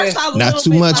like, the art style not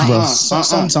too much, bro.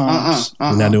 Sometimes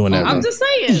we're not doing that. I'm just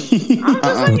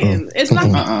saying. It's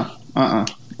not.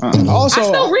 Also, I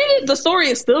still read it. The story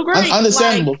is still great.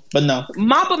 Understandable, but no.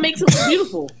 Mappa makes it look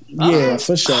beautiful. Yeah,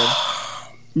 for sure.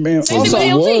 Man, Same also,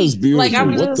 thing It with was LT. beautiful. Like,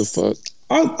 I'm What the just- fuck?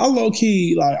 I low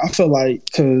key like. I feel like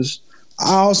because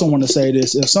I also want to say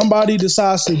this: if somebody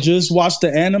decides to just watch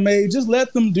the anime, just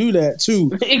let them do that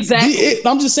too. Exactly.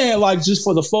 I'm just saying, like, just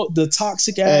for the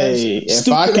toxic ass. Hey, if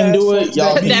stupid I can ass do it, folks y'all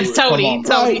that can be- That's do it. Come Tony. on.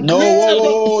 Tony. No,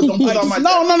 whoa, don't put Like, on my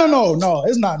no,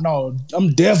 it's not. No, I'm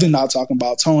definitely not talking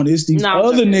about Tony. It's these No, I'm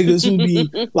other joking. niggas who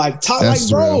be like,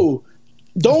 That's bro,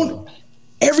 don't.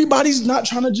 Everybody's not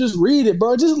trying to just read it,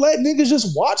 bro. Just let niggas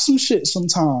just watch some shit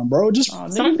sometime, bro. Just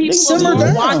Some people simmer are more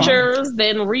down. watchers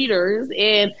than readers,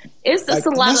 and it's just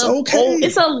Like, a lot that's of. okay.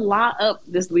 It's a lot of.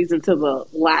 This leads into the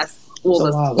last. Well,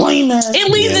 It's a lot of lame ass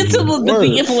it leads shit. into the Word.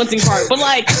 influencing part, but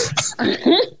like, it's a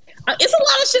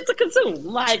lot of shit to consume.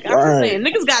 Like I'm just Right. saying,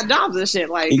 niggas got jobs and shit.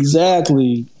 Like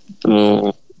Exactly.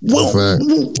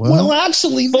 Well,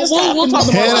 actually, but this we'll happened talk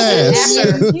in the about Head past. that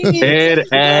after. Head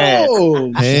ass.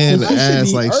 Bro, Head that should ass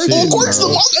be like urgent, shit, bro.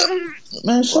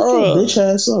 Man, shut your bitch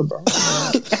ass up, bro.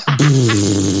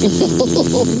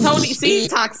 Tony, see,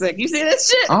 toxic. You see this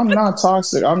shit? I'm not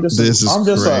toxic. I'm just This is I'm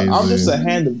just crazy. a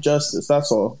hand of justice.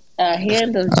 That's all. A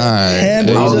hand of. All right. Hand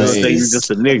I of was gonna justice. say you just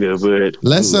a nigga, but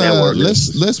that worked.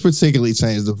 Let's particularly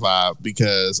change the vibe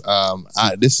because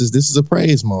this is a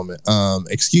praise moment.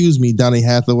 Excuse me, Donny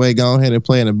Hathaway, go ahead and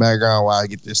play in the background while I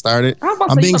get this started. I'm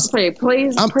about to say you about to play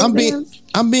plays.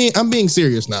 I'm being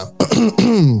serious now.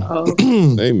 Oh.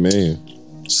 Amen.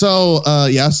 So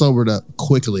I sobered up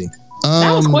quickly.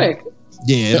 That was quick.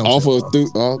 Yeah, Off of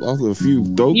a few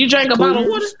dope. You drank a bottle of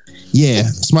water? Yeah,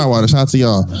 Smart Water. Shout out to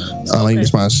y'all. I need the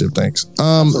sponsorship. Thanks.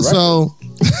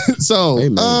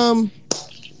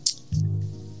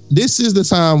 This is the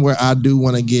time where I do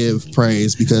want to give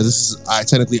praise because this is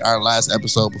technically our last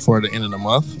episode before the end of the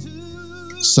month.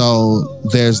 So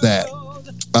there's that.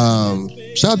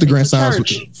 Shout out to Grant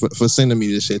Sounds for sending me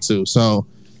this shit too. So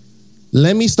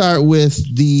let me start with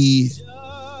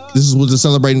this was the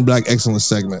Celebrating Black Excellence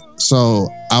segment. So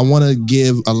I want to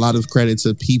give a lot of credit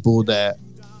to people that,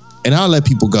 and I'll let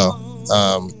people go.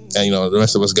 And the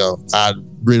rest of us go. I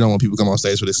really don't want people to come on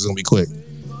stage for this. It's going to be quick.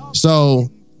 So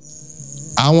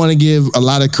I want to give a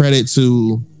lot of credit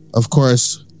to, of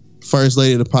course, First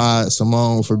Lady of the Pod,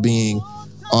 Simone, for being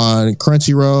on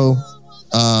Crunchyroll.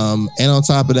 And on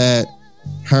top of that,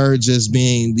 her just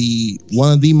being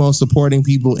one of the most supporting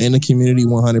people in the community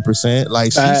 100%.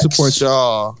 Like, she supports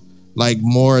y'all like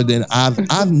more than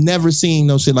I've never seen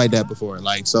no shit like that before.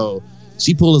 Like, so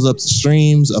she pulls up the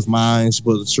streams of mine. She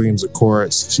pulls up the streams of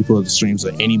Courts. She pulls up the streams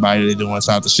of anybody they're doing.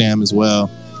 Shout out to Sham as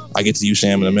well. I get to you,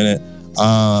 Sham, in a minute.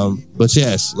 But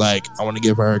yes, like, I want to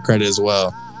give her credit as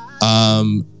well.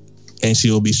 And she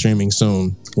will be streaming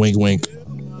soon. Wink, wink.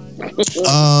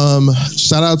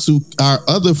 Shout out to our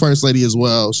other First Lady as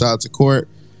well. Shout out to Court.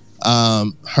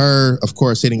 Her, of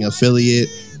course, hitting affiliate.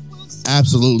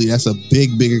 Absolutely, that's a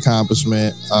big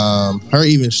accomplishment. Her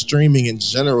even streaming in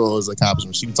general is an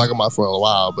accomplishment. She's been talking about it for a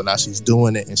while, but now she's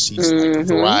doing it and she's like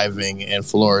thriving and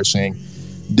flourishing.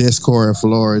 Discord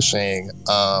flourishing,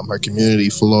 her community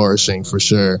flourishing for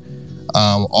sure.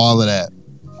 All of that.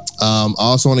 I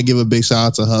also want to give a big shout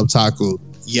out to Hub Taku.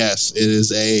 Yes, it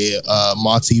is a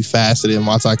multifaceted,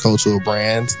 multicultural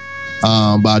brand,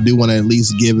 but I do want to at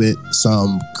least give it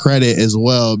some credit as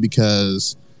well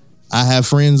because I have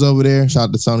friends over there. Shout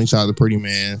out to Tony, shout out to Pretty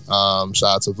Man, shout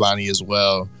out to Vonnie as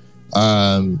well.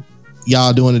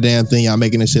 Y'all doing the damn thing. Y'all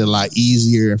making this shit a lot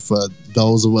easier for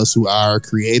those of us who are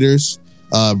creators,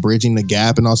 bridging the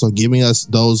gap, and also giving us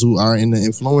those who are in the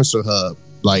influencer hub,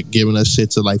 like giving us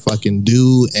shit to like fucking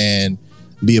do and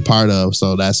be a part of.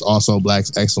 So that's also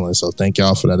Black's excellence. So thank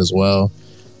y'all for that as well.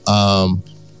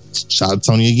 Shout out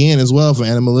to Tony again as well for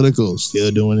Analytical.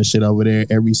 Still doing this shit over there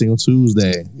every single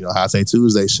Tuesday. You know, how I say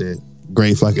Tuesday shit.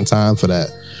 Great fucking time for that.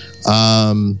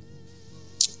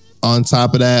 On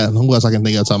top of that, who else I can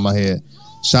think of top of my head?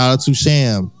 Shout out to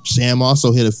Sham. Sham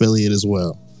also hit affiliate as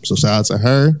well. So shout out to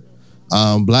her.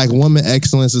 Black woman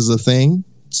excellence is a thing.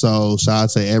 So shout out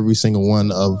to every single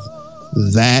one of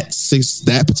that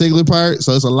particular part.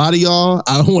 So it's a lot of y'all.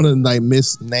 I don't want to like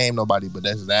misname nobody, but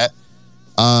that's that.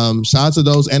 Shout out to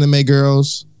those anime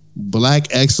girls, Black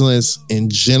excellence in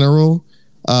general.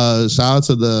 Shout out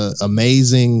to the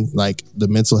amazing, like the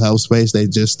mental health space they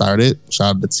just started.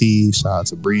 Shout out to T, shout out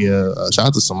to Bria, shout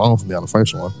out to Simone for being on the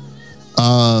first one.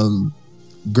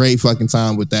 Great fucking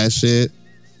time with that shit.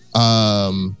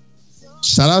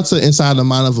 Shout out to Inside the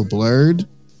Mind of a Blurred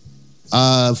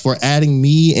for adding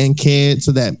me and Ked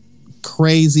to that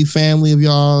crazy family of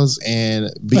y'all's and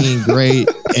being great.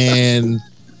 And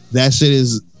that shit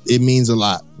it means a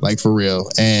lot, like for real.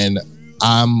 And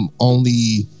I'm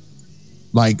only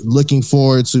like looking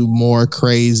forward to more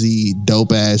crazy,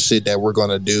 dope ass shit that we're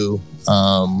gonna do.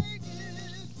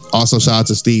 Also, shout out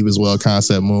to Steve as well,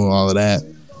 Concept Moon, all of that.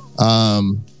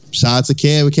 Shout out to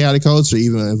Kev with Chaotic Culture,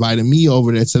 even inviting me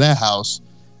over there to that house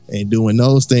and doing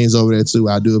those things over there too.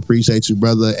 I do appreciate you,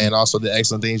 brother, and also the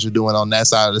excellent things you're doing on that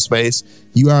side of the space.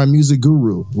 You are a music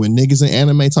guru. When niggas in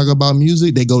anime talk about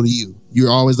music, they go to you.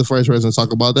 You're always the first person to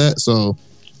talk about that, so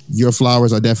your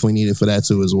flowers are definitely needed for that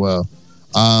too as well.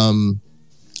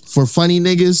 For funny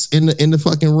niggas in the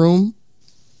fucking room,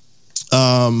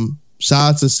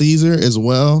 shout out to Caesar as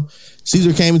well.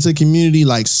 Caesar came into the community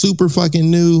like super fucking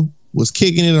new, was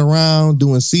kicking it around,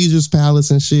 doing Caesar's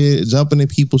Palace and shit, jumping in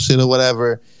people's shit or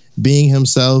whatever, being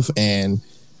himself and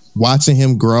watching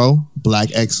him grow. Black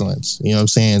excellence. You know what I'm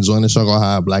saying? Join the Shougo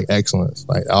High, black excellence.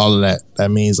 Like all of that.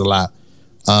 That means a lot.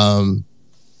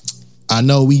 I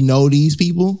know we know these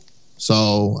people,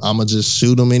 so I'm going to just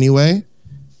shoot them anyway.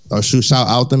 Or shout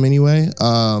out them anyway.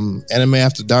 Anime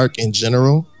After Dark in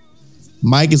general.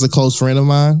 Mike is a close friend of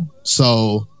mine.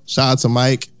 So shout out to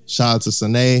Mike. Shout out to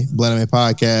Sine, Blend Anime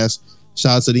Podcast.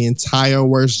 Shout out to the entire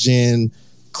Worst Gen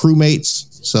crewmates.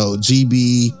 So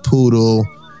GB, Poodle,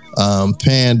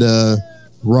 Panda,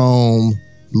 Rome,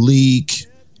 Leak,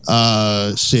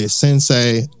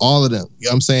 Sensei, all of them. You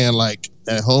know what I'm saying? Like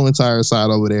that whole entire side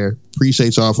over there.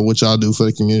 Appreciate y'all for what y'all do for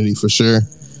the community for sure.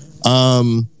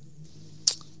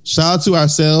 Shout out to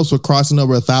ourselves for crossing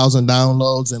over 1,000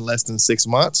 downloads in less than 6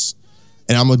 months.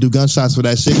 And I'm going to do gunshots for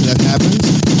that shit when that happens.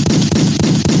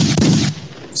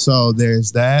 So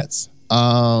there's that.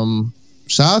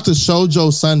 Shout out to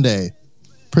Shoujo Sunday.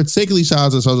 Particularly shout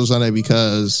out to Shoujo Sunday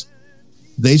because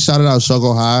they shouted out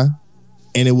Shougo High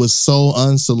and it was so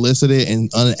unsolicited and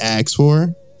unasked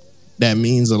for. That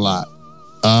means a lot.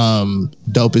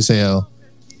 Dope as hell.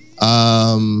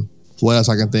 What else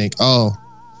I can think? Oh,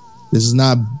 this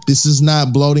is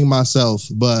not bloating myself,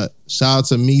 but shout out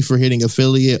to me for hitting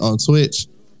affiliate on Twitch.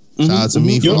 Shout out to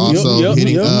me for also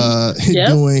hitting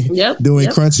doing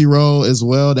Crunchyroll as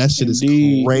well. That shit is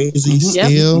crazy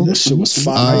still. That shit was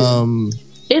fire.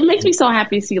 It makes me so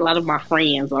happy to see a lot of my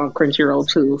friends on Crunchyroll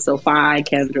too. So Fi,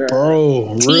 Kendra,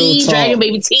 bro, T, Dragon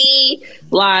Baby T,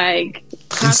 like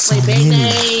Cosplay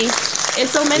Baby.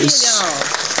 It's so many of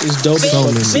y'all. It's dope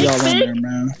to see y'all on there,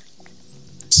 man.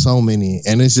 So many.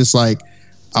 And it's just like,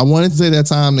 I wanted to take that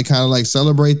time to kind of like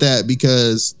celebrate that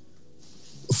because,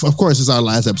 of course, it's our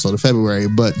last episode of February,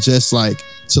 but just like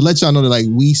to let y'all know that like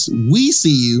we see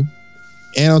you.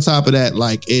 And on top of that,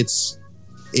 like it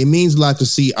means a lot to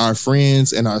see our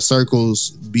friends and our circles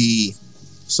be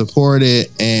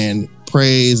supported and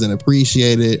praised and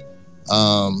appreciated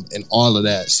and all of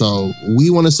that. So we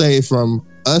want to say from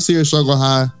us here at Shougo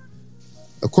High,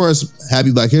 of course,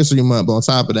 happy Black History Month, but on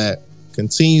top of that,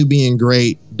 continue being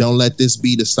great. Don't let this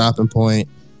be the stopping point.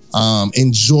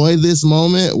 Enjoy this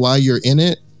moment while you're in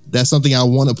it. That's something I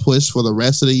want to push for the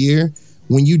rest of the year.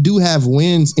 When you do have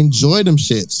wins, enjoy them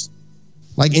shits.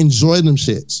 Like, enjoy them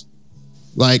shits.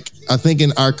 Like, I think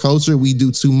in our culture, we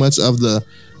do too much of the,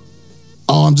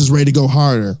 oh, I'm just ready to go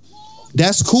harder.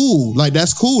 That's cool. Like,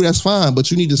 that's cool. That's fine.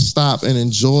 But you need to stop and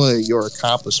enjoy your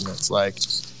accomplishments. Like,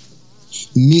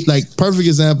 me, like, perfect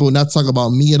example, not to talk about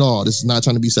me at all. This is not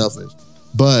trying to be selfish.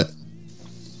 But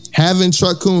having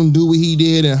Truck-kun do what he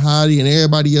did and Hottie and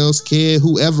everybody else, Kid,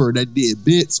 whoever that did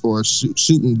bits or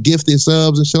shooting gifted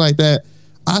subs and shit like that,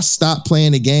 I stopped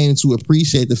playing the game to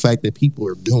appreciate the fact that people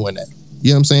are doing that.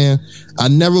 You know what I'm saying? I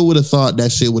never would have thought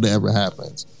that shit would have ever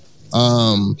happened.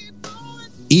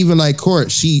 Even like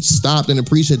Court, she stopped and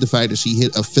appreciated the fact that she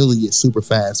hit affiliate super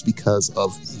fast because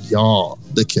of y'all,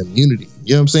 the community.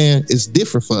 You know what I'm saying? It's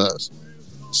different for us.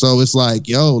 So it's like,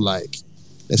 yo, like,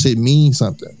 that shit means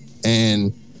something.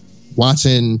 And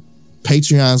watching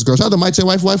Patreon's girl, shout out to Might Take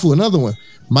Waifu Waifu, another one.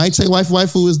 Might Take Waifu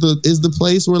Waifu is the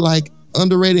place where like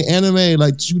underrated anime,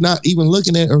 like you're not even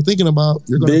looking at or thinking about.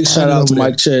 You're gonna big shout out to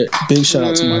Mike Check. Big shout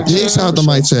out to Mike Check. Big shout out to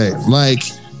Mike Check. Like,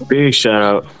 big shout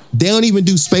out. They don't even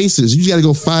do spaces. You just got to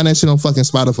go find that shit on fucking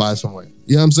Spotify somewhere.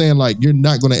 You know what I'm saying? Like, you're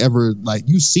not going to ever, like,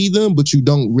 you see them, but you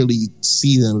don't really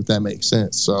see them, if that makes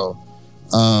sense. So,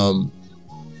 I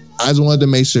just wanted to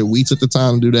make sure we took the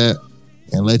time to do that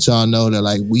and let y'all know that,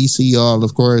 like, we see y'all,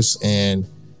 of course, and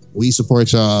we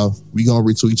support y'all. We going to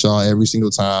retweet y'all every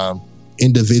single time,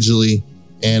 individually,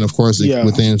 and, of course,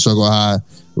 within Shougo High,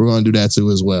 we're going to do that,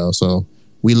 too, as well. So,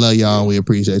 we love y'all, and we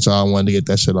appreciate y'all. I wanted to get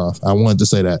that shit off. I wanted to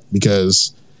say that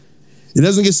because it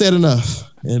doesn't get said enough.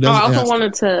 I also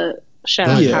wanted to shout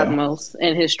out Cosmos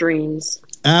and his streams.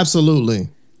 Absolutely.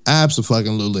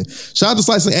 Absolutely. Shout out to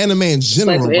Slicing Anime in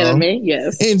general, bro. Anime,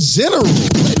 yes. In general.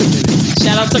 Wait a minute.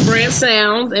 Shout out to Grand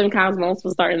Sounds and Cosmos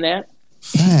for starting that.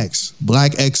 Facts.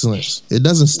 Black excellence. It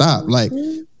doesn't stop. Like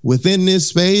within this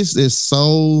space, there's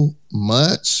so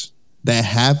much that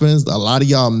happens. A lot of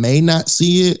y'all may not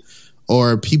see it,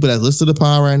 or people that listen to the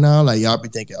pod right now, like y'all be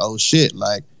thinking, oh shit,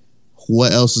 like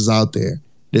what else is out there?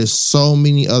 There's so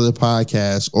many other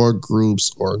podcasts or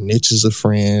groups or niches of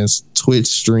friends, Twitch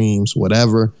streams,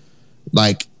 whatever.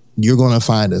 Like you're gonna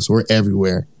find us. We're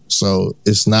everywhere. So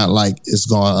it's not like it's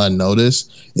gone unnoticed.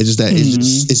 It's just that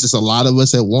it's just a lot of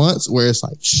us at once where it's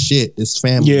like, shit, this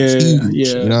family is huge.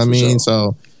 You know what I mean? Sure.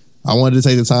 So I wanted to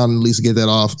take the time to at least get that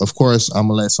off. Of course, I'm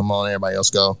going to let Simone and everybody else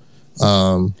go.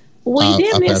 Well,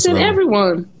 you did mention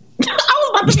everyone. I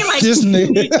was about to be like, this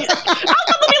nigga.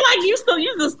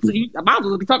 You about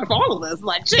to be talking for all of us.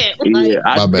 Like, shit. Yeah,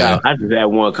 I just had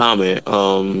one comment.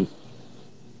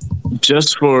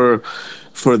 Just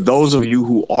for those of you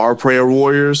who are prayer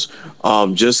warriors,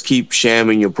 just keep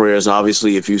shamming your prayers.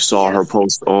 Obviously, if you saw her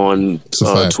post on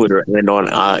Twitter and on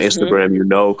Instagram, you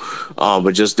know.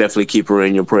 But just definitely keep her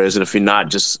in your prayers. And if you're not,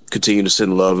 just continue to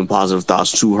send love and positive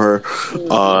thoughts to her.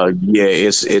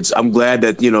 It's. I'm glad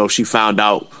that she found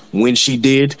out when she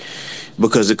did,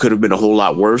 because it could have been a whole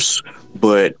lot worse.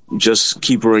 But just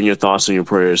keep her in your thoughts and your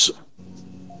prayers.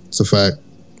 It's a fact.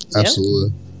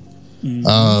 Absolutely.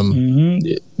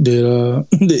 Did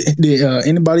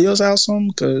anybody else have something?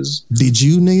 Because did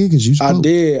you, nigga? Because you spoke. I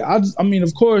did. I mean,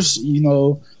 of course,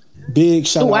 big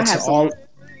shout out to all.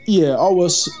 Yeah,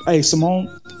 always. Hey, Simone,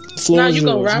 floor is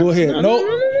yours. Go ahead. No.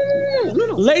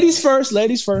 Ladies first.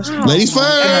 Ladies first. You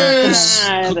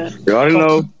already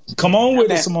know. Come on with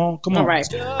it, Simone. Come on. All right.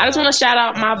 I just want to shout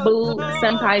out my boo,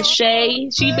 Senpai Shay.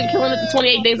 She's been killing it the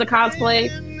 28 days of cosplay.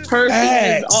 Her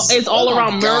thing is all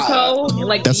around Mirko,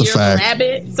 like that's the year a fact. of the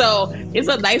rabbit. So it's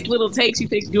a nice little take.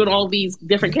 She's doing all these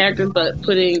different characters, but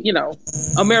putting,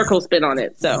 a Mirko spin on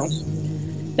it. So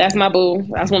that's my boo.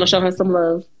 I just want to show her some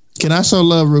love. Can I show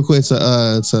love real quick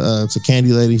to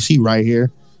Candy Lady? She right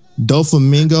here.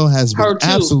 Doflamingo has been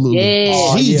absolutely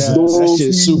Jesus. That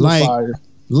shit's super fire.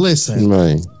 Listen,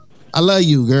 man. I love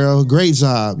you, girl. Great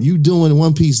job. You doing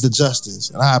One Piece the justice,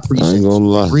 and I appreciate I ain't gonna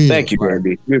lie. Real, thank you,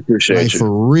 baby. We appreciate you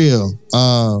for real.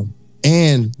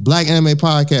 And Black Anime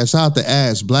Podcast. Shout out to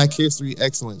Ash. Black History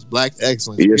Excellence. Black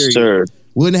Excellence. Yes, sir.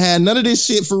 Wouldn't have had none of this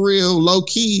shit for real, low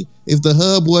key, if the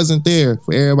hub wasn't there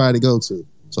for everybody to go to.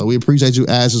 So we appreciate you,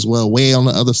 Ash, as well. Way on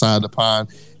the other side of the pond.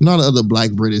 And all the other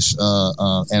Black British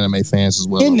anime fans as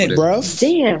well. In it, bruv.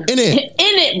 Damn. In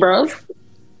it, bruv.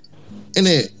 In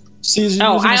it.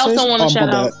 I also want to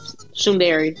shout out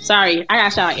Shundari. Sorry, I got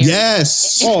to shout out Aries.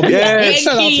 Yes. Oh, yes.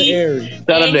 Shout out to Aries. Shout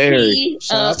out to Aries.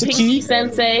 Shout out to Pinky Key.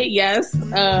 Sensei. Yes.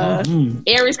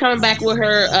 Aries coming back with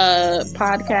her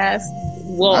podcast.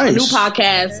 Well, nice. A new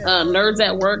podcast, Nerds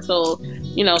at Work. So,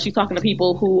 she's talking to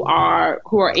people who are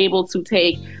able to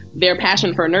take their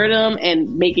passion for nerdom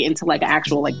and make it into like an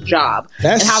actual job.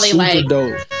 That's and how they super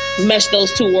dope. Mesh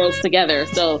those two worlds together.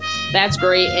 So that's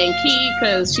great. And Key,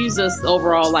 because she's just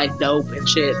overall dope and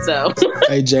shit. So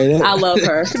hey Jay, I love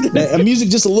her. That music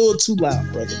just a little too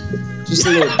loud, brother. Just a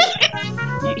little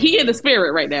bit. He in the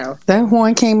spirit right now. That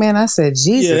horn came in. I said,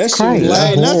 Jesus Christ.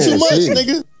 Like, not too much,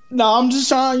 nigga. No, I'm just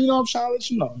trying, I'm trying to let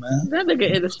you know, man. That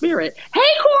nigga in the spirit. Hey,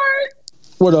 Court.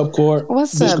 What up, Court?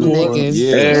 What's up, niggas?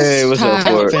 Yeah. Hey, what's up,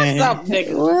 Court? What's up,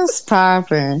 nigga? What's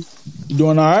poppin'? You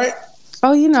doing all right?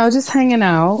 Oh, just hanging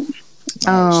out.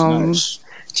 Nice.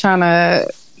 Trying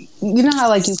to,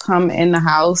 how you come in the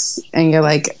house and you're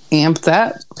amped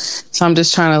up. So I'm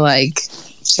just trying to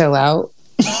chill out.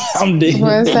 I'm dead.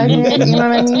 For a second, you know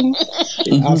what I mean?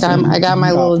 I got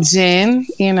my little gin,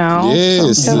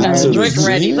 Yes. So drink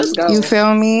ready. Let's go. You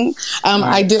feel me? I'm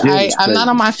not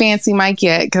on my fancy mic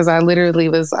yet because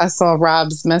I saw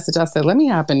Rob's message. I said, let me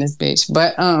hop in this bitch.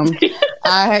 But I'm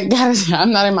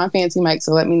not in my fancy mic,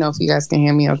 so let me know if you guys can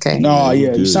hear me okay. No,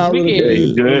 yeah, you sound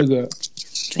really good. Really good.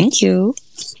 Thank you.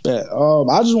 Yeah,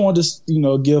 I just wanted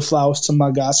to, give flowers to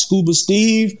my guy, Scuba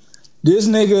Steve. This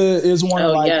nigga is one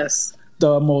of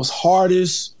the most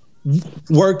hardest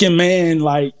working man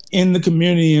in the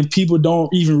community, and people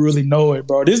don't even really know it,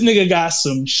 bro. This nigga got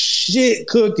some shit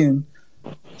cooking.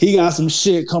 He got some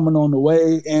shit coming on the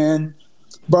way, and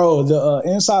bro, the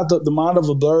Inside the Mind of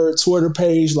a Blurred Twitter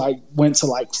page went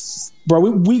to bro,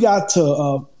 we got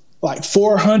to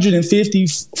 450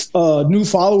 new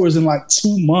followers in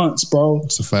 2 months, bro.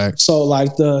 It's a fact. So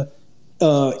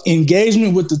the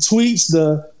engagement with the tweets,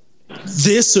 the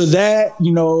this or that,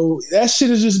 that shit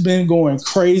has just been going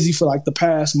crazy for the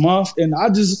past month. And I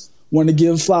just want to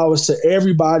give flowers to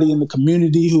everybody in the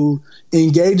community who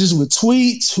engages with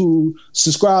tweets, who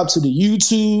subscribe to the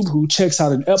YouTube, who checks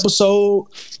out an episode.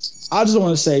 I just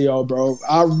want to say, yo, bro,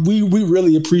 we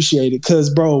really appreciate it because,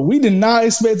 bro, we did not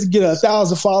expect to get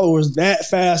 1,000 followers that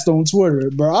fast on Twitter,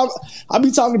 bro. I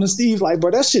be talking to Steve like,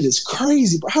 bro, that shit is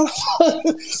crazy, bro. How the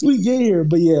fuck we get here?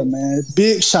 But yeah, man,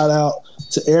 big shout out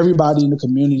to everybody in the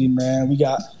community, man. We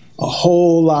got a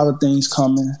whole lot of things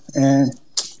coming, and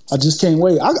I just can't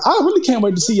wait. I really can't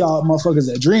wait to see y'all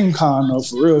motherfuckers at DreamCon, though,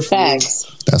 for real.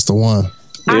 Facts. That's the one.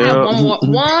 I have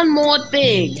one more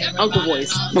thing. Uncle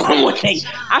Voice. One more thing.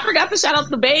 I forgot to shout out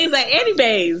the Bays at Annie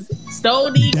Bays.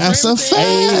 Stody. That's a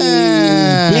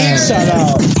fact. Big shout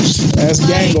out. That's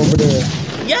gang over there.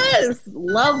 Yes.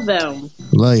 Love them.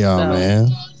 Love y'all, man.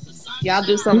 Y'all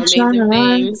do some amazing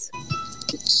things.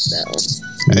 So.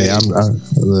 Hey, I'm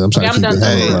trying to keep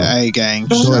it. Hey, gang.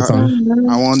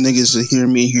 I want niggas to hear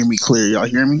me clear. Y'all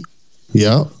hear me?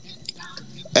 Yep.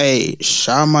 Hey,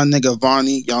 shout out my nigga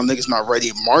Vonnie. Y'all niggas not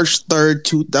ready. March 3rd,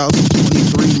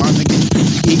 2023, my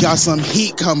nigga. He got some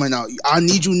heat coming out. I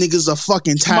need you niggas to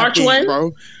fucking tap March in, when?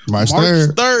 bro. March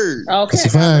 3rd. Okay. That's a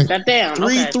fact. That down.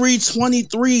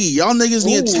 3/3/23. Y'all niggas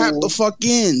need to tap the fuck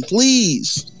in,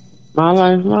 please. My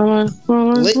life.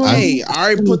 Hey, I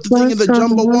already put the thing in the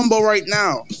jumbo wumbo right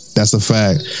now. That's a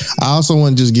fact. I also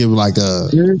want to just give like a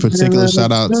particular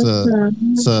shout out to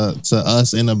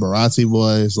us and the Barati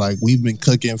boys. Like, we've been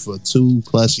cooking for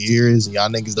 2+ years, and y'all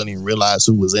niggas don't even realize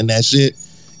who was in that shit.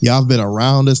 Y'all been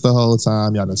around us the whole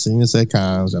time. Y'all done seen us at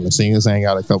cons. Y'all done seen us hang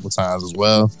out a couple times as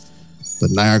well.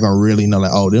 But now you're gonna really know,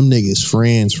 like, oh, them niggas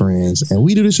friends, and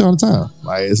we do this shit all the time.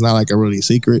 Like, it's not like a really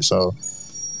secret. So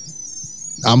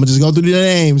I'm gonna just go through the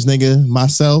names, nigga.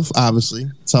 Myself, obviously,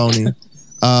 Tony.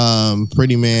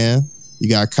 Pretty Man. You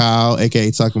got Kyle, aka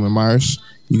Tuckerman Marsh.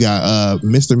 You got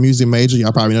Mr. Music Major.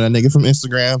 Y'all probably know that nigga from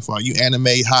Instagram. For all you anime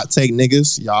hot take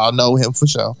niggas, y'all know him for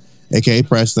sure. Aka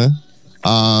Preston.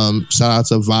 Shout out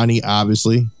to Vonnie,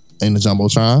 obviously, in the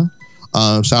Jumbotron.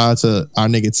 Shout out to our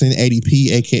nigga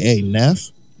 1080p, aka Neff.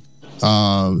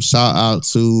 Shout out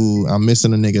to, I'm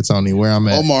missing a nigga, Tony. Where I'm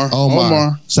at?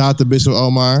 Omar. Shout out to Bishop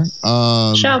Omar.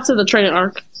 Shout out to the training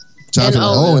arc. Shout out to the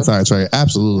whole entire trade.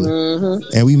 Absolutely.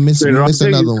 Mm-hmm. And we missed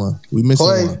another one. We missed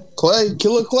one.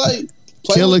 Killer Clay.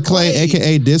 Killer Clay,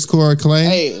 aka Discord Clay.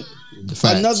 Hey,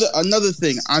 another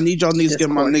thing. I need y'all niggas to get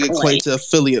my nigga Clay to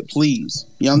affiliate, please.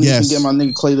 Y'all niggas can get my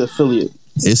nigga Clay to affiliate.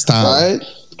 It's time. All right?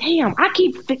 Damn, I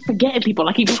keep forgetting people.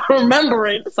 I keep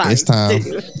remembering. Sorry. It's time.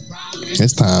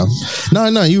 It's time.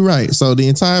 No, you're right. So the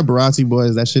entire Barati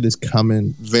boys, that shit is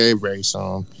coming very, very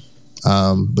soon.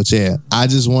 But yeah, I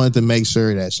just wanted to make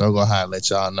sure that Shougo High let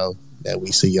y'all know that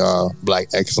we see y'all Black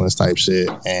excellence type shit,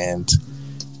 and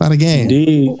it's not a game.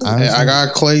 Indeed. I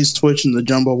got Clay's Twitch and the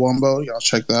Jumbo Wumbo. Y'all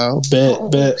check that out.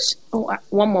 Bet. Oh,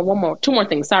 one more. 2 more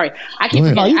things. Sorry, I keep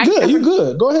forgetting. No, you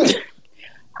good. Go ahead.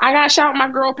 I got to shout out my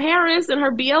girl Paris and her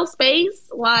BL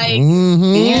space. Like,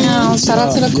 shout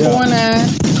out to the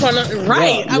corner.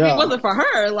 Right. I mean, it wasn't for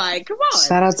her. Like, come on.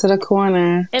 Shout out to the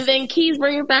corner. And then Key's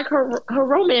bringing back her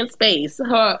romance space.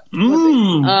 Her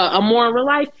a more in real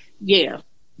life. Yeah.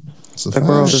 The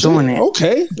girls are doing it.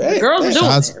 Okay. Girls are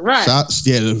doing it. Right.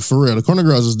 Yeah, for real. The Corner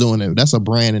Girls is doing it. That's a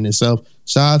brand in itself.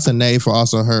 Shout out to Nay for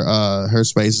also her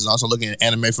space is also looking at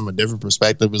anime from a different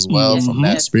perspective as well, from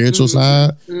that spiritual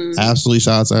side. Absolutely,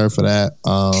 shout out to her for that.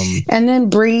 And then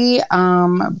Bree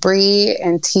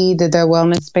and T did their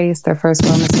wellness space, their first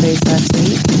wellness space last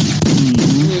week.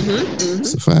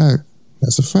 That's a fact.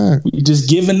 That's a fact. You just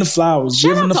giving the flowers,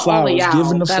 Shout giving out the to flowers, all of y'all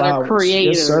giving the that flowers. Are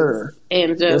creators, yes, sir.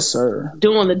 And just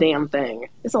doing the damn thing.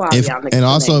 It's a lot of y'all niggas. And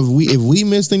also, if we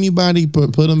missed anybody,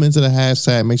 put them into the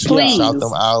hashtag. Make sure you shout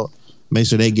them out. Make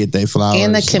sure they get their flowers.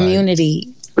 In the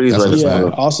community.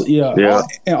 And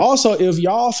also, if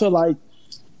y'all feel like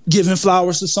giving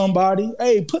flowers to somebody,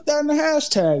 hey, put that in the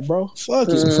hashtag, bro. Fuck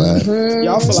it.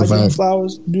 Y'all feel like giving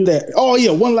flowers, do that. Oh yeah,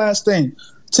 one last thing.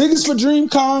 Tickets for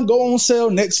DreamCon go on sale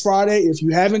next Friday if you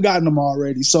haven't gotten them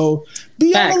already. So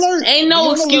be on alert. Ain't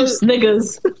no excuse,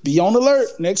 niggas. Be on alert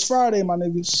next Friday, my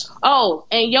niggas. Oh,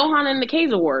 and Johan and the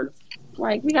Cage Awards.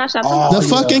 Like, we got shout out. The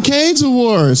fucking Cage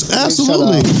Awards.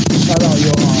 Absolutely. Shout out,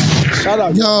 Johan. Shout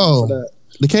out, Johan, for that.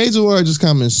 The Cage Awards is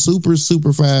coming super,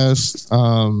 super fast.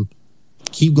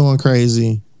 Keep going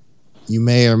crazy. You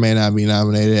may or may not be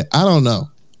nominated. I don't know.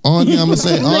 All thing I'm gonna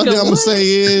say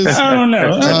is I don't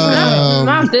know.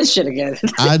 Not this shit again.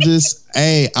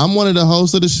 I'm one of the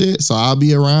hosts of the shit, so I'll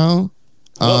be around.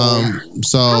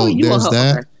 So there's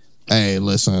that. Hey,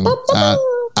 listen, I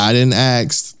didn't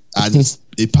ask.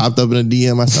 it popped up in a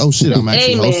DM. I said, "Oh shit, I'm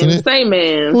actually hosting it." Same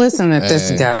man. Listen at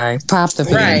this guy. Popped up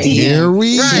in a DM. Here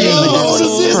we go.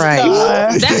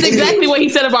 Right. That's exactly what he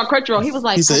said about Crunchyroll. He was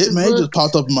like, He said, "It man, it just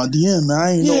popped up in my DM, man.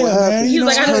 I didn't know what happened." He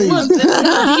was like, I just looked in the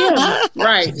DM.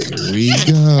 Right. Here we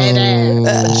go.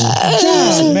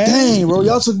 Dang, bro,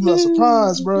 y'all took me by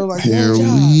surprise, bro. Like, here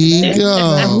we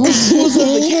go. Who was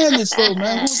on the candidates though,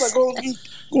 man? Who was like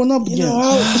going up again?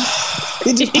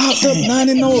 It just popped up and I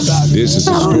didn't know about it. This is a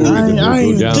story that will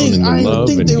go down in the love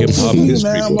and hip hop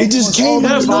history books. It just came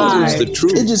out of nowhere. It's the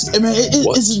truth. It just, man,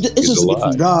 it's just a gift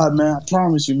from God, man. I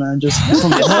promise you, man. Just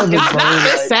from the heavens, bro.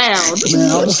 It sounds.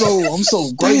 Man, I'm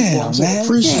so grateful. I'm so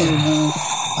appreciative, man.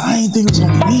 I didn't think it was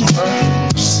gonna be me, bro.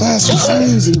 That's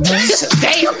crazy, man.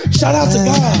 Damn. Shout out to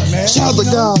God, man. Shout out to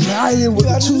God, man. I ain't with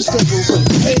a 2-step real quick.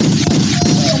 Hey,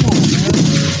 come on, man.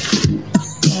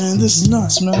 Man, this is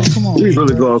nuts, man. Come on. We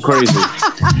really going crazy.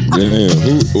 Damn,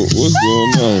 what's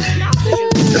going on?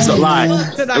 It's a lot.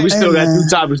 And we still got 2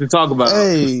 topics to talk about.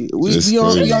 Hey, we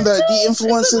on that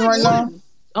de-influencing right now?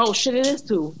 Oh shit, it is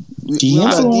too.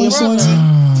 De-influencing?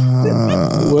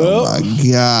 Well, my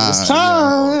God. It's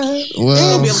time.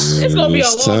 Well, it's gonna be a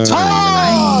long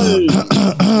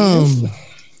time.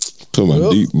 Put my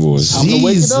deep voice. Time to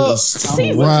wake it up.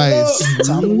 Christ.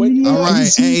 Time to wake it up. All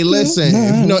right. Hey, listen.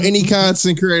 If you know any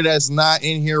content creator that's not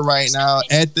in here right now,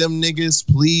 at them niggas,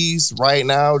 please, right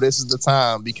now, this is the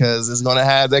time because it's gonna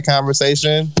have that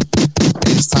conversation.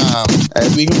 It's time. Hey,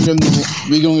 we gonna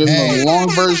give them a long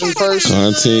version first.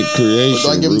 Content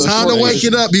creation. Time to wake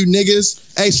it up, you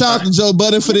niggas. Hey, shout out to Joe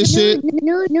Budden for this shit.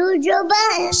 New Joe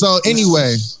Budden. So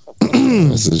anyway,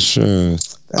 that's a sure.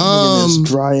 His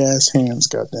dry ass hands,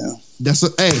 goddamn. That's a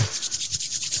hey.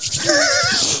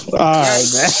 All right,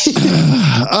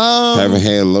 man. Haven't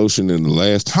had lotion in the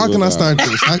last. How can I start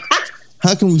this?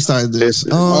 How can we start this?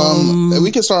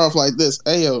 We can start off like this.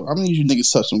 Hey yo, I'm gonna need you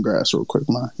niggas touch some grass real quick,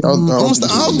 man. I'm gonna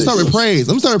start with praise.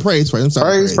 I'm gonna start with praise first.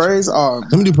 Praise.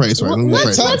 Let me do praise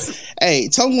first. Hey,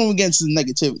 tell them when we get into the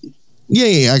negativity.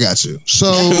 Yeah, I got you.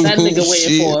 So that nigga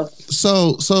waiting for.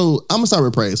 So I'm gonna start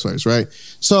with praise first, right?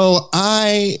 So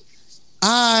the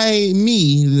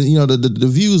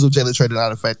views of Jayla Trey did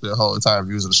not affect the whole entire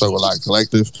views of the Shougo High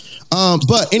Collective.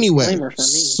 But anyway,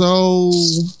 so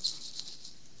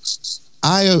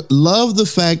I love the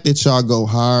fact that y'all go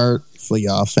hard for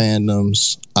y'all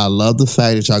fandoms. I love the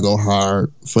fact that y'all go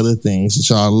hard for the things that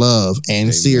y'all love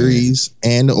and series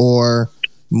and or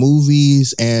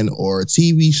movies and or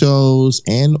TV shows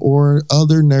and or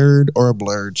other nerd or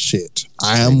blurred shit.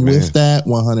 I am with that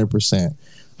 100%.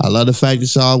 I love the fact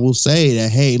that y'all will say that,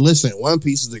 hey, listen, One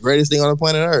Piece is the greatest thing on the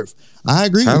planet Earth. I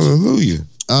agree with you. Hallelujah.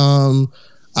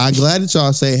 I'm glad that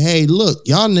y'all say, hey, look,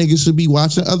 y'all niggas should be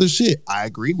watching other shit. I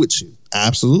agree with you.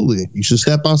 Absolutely. You should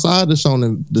step outside the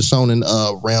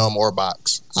shonen realm or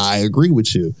box. I agree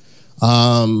with you.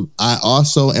 I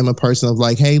also am a person of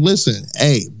like, hey, listen,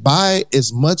 hey, buy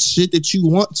as much shit that you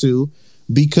want to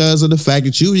because of the fact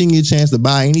that you didn't get a chance to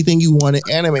buy anything you wanted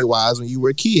anime-wise when you were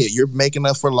a kid. You're making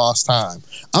up for lost time.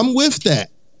 I'm with that.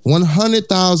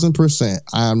 100,000%.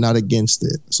 I am not against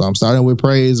it. So I'm starting with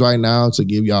praise right now to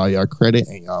give y'all your credit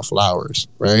and y'all flowers,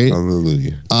 right?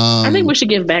 Hallelujah. I think we should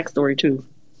give backstory too.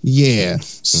 Yeah.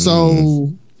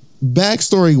 So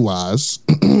backstory-wise,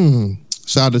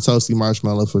 shout out to Toasty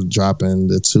Marshmallow for dropping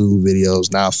the 2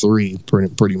 videos, now 3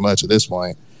 pretty much at this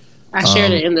point. I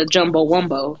shared it in the Jumbo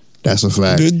Wumbo. That's a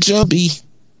fact. Good jumpy.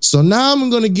 So now I'm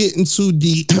gonna get into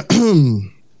the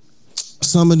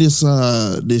some of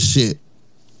this shit.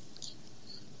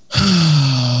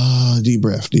 Deep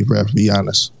breath. Be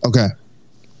honest. Okay.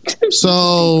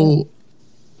 So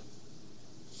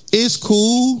it's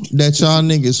cool that y'all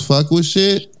niggas fuck with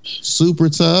shit. Super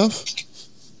tough.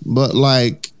 But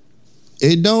like,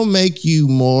 it don't make you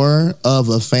more of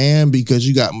a fan because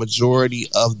you got majority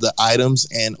of the items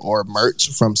and or merch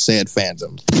from said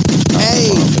fandom. Hey.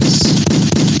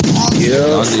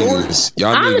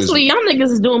 Honestly, y'all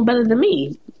niggas is doing better than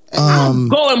me. I'm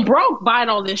going broke buying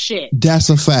all this shit. That's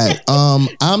a fact.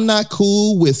 I'm not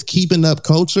cool with keeping up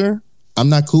culture. I'm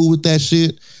not cool with that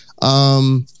shit.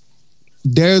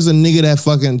 There's a nigga that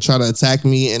fucking try to attack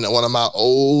me in one of my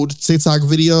old TikTok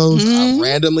videos. I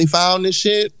randomly found this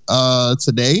shit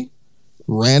today.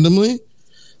 Randomly.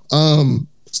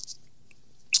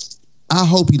 I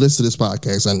hope he listens to this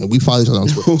podcast. And we follow each other on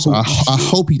Twitter. So I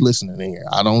hope he listening in here.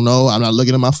 I don't know. I'm not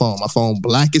looking at my phone. My phone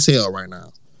black as hell right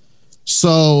now.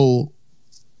 So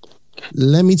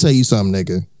let me tell you something,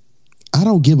 nigga. I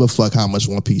don't give a fuck how much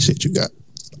One Piece shit you got.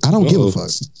 I don't give a fuck.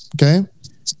 Okay?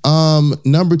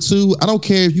 Number 2, I don't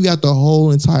care if you got the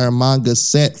whole entire manga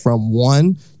set from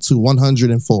 1 to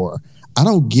 104. I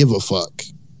don't give a fuck.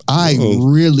 I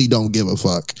really don't give a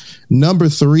fuck. Number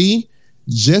 3,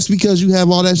 just because you have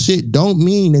all that shit don't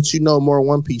mean that you know more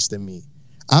One Piece than me.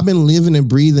 I've been living and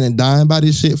breathing and dying by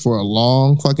this shit for a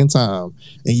long fucking time,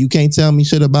 and you can't tell me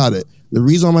shit about it. The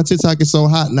reason why my TikTok is so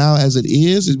hot now as it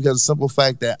is because of the simple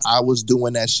fact that I was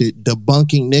doing that shit,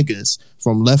 debunking niggas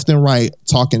from left and right,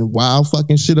 talking wild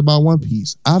fucking shit about One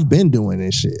Piece. I've been doing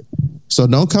this shit. So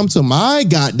don't come to my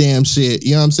goddamn shit,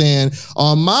 you know what I'm saying,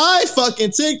 on my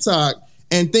fucking TikTok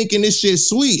and thinking this shit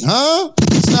sweet, huh?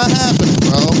 It's not happening,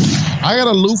 bro. I got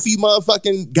a Luffy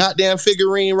motherfucking goddamn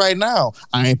figurine right now.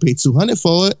 I ain't paid $200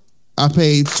 for it. I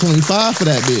paid $25 for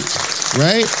that bitch,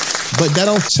 right? But that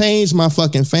don't change my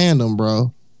fucking fandom,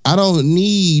 bro. I don't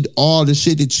need all the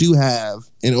shit that you have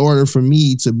in order for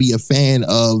me to be a fan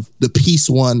of the Peace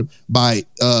One by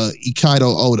Ikaido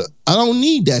Oda. I don't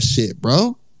need that shit,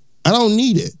 bro. I don't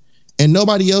need it. And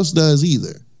nobody else does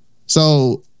either.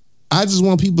 So I just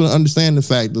want people to understand the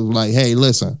fact of like, hey,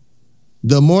 listen,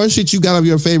 the more shit you got of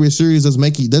your favorite series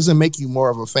doesn't make you more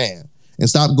of a fan. And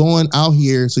stop going out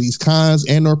here to these cons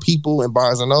and or people and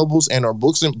Barnes and Nobles and or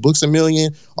Books a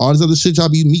Million, all this other shit y'all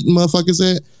be meeting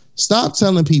motherfuckers at. Stop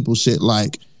telling people shit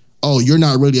like, oh, you're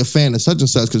not really a fan of such and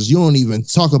such because you don't even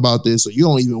talk about this or you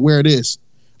don't even wear this.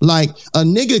 Like, a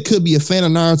nigga could be a fan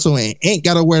of Naruto and ain't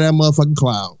gotta wear that motherfucking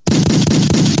cloud.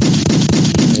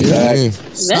 Yeah.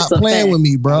 Stop playing with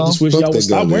me, bro. I just wish y'all would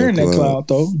stop wearing that cloud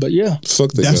though. But yeah,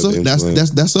 fuck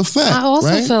that. That's a fact. I also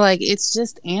right? feel like it's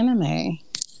just anime.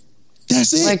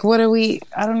 That's it. Like, what are we?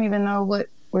 I don't even know what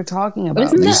we're talking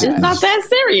about. It's not that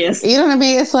serious. You know what I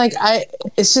mean? It's like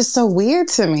it's just so weird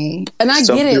to me, and I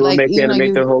Some get it. people Like, make you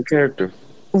know, their whole character.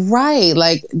 Right,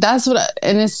 like that's what,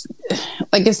 and it's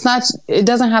like it's not. It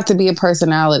doesn't have to be a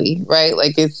personality, right?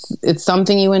 Like it's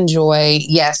something you enjoy.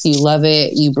 Yes, you love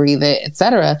it, you breathe it,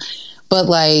 etc. But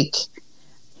like,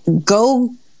 go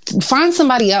find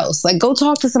somebody else. Like, go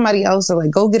talk to somebody else, or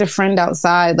like go get a friend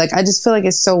outside. Like, I just feel like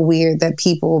it's so weird that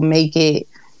people make it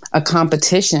a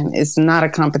competition. It's not a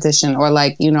competition, or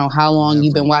like, you know, how long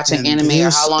you've been watching anime, or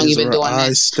how long you've been doing I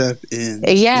it. step in.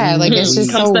 Yeah, like it's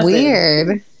just so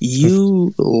weird.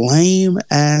 You lame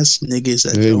ass niggas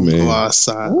that don't go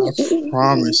outside. I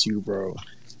promise you, bro.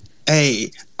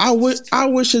 Hey, I wish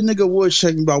a nigga would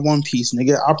check me about One Piece,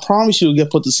 nigga. I promise you'll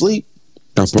get put to sleep.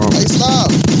 I promise. Hey,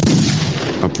 stop.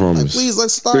 I promise. Like, please,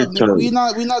 let's stop. Nigga. We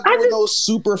not doing no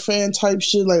super fan type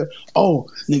shit. Like, oh,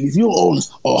 nigga, if you own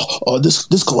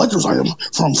this collector's item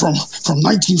from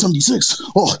 1976,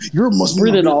 oh, you must be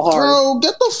read it all hard. Bro,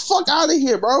 get the fuck out of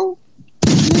here, bro.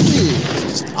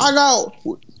 Nigga, I got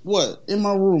what in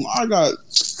my room? I got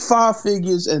 5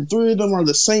 figures and 3 of them are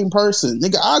the same person.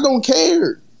 Nigga, I don't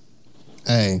care.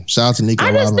 Hey, shout out to Nico.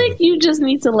 I just think you just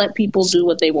need to let people do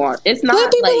what they want. It's not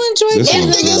let people enjoy it.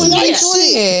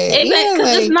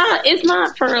 Because it's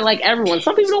not for like everyone.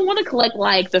 Some people don't want to collect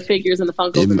like the figures and the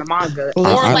Funkos and the manga, or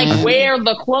like wear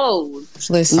the clothes.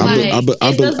 Listen,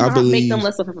 it does not make them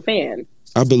less of a fan.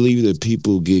 I believe that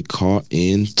people get caught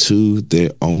into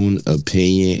their own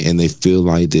opinion and they feel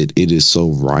like that it is so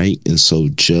right and so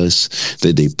just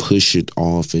that they push it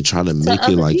off and try to make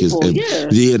it like it's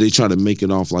they try to make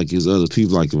it off like it's other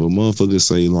people. Like if a motherfucker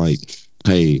say like,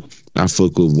 hey, I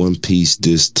fuck with One Piece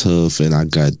this tough and I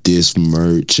got this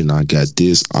merch and I got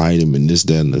this item and this,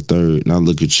 that, and the third. And I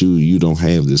look at you don't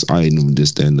have this item,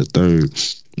 this, that, and the third.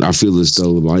 I feel as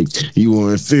though like you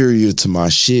are inferior to my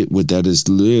shit, but that is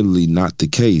literally not the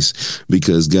case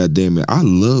because goddamn it, I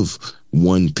love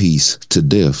One Piece to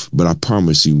death, but I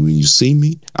promise you, when you see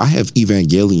me, I have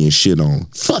Evangelion shit on.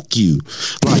 Fuck you.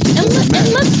 Like,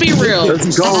 and let's be real.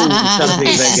 Let's go.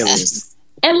 Evangelion.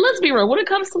 And let's be real, when it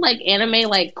comes to like anime,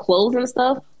 like clothes and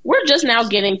stuff, we're just now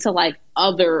getting to like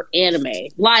other anime.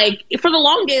 Like for the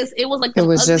longest, it was like it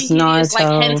was just Naruto, like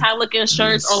hentai looking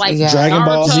shirts, or like Dragon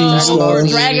Ball Z, or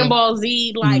Dragon Ball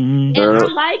Z. Like, and I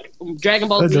like Dragon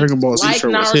Ball Z, like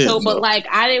Naruto, but like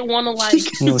I didn't want to like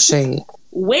no shade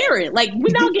wear it. Like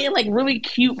we're now getting like really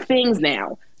cute things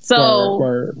now. So.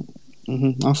 Word.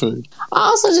 I feel you. I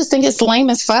also just think it's lame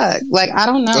as fuck. Like, I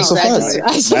don't know. That's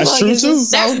that's true too.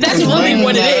 That's really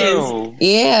what it is.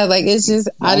 Yeah, like it's just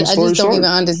I just don't even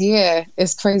understand. Yeah,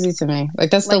 it's crazy to me. Like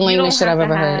that's the lamest shit I've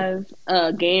ever heard.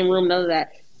 A game room, none of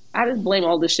that. I just blame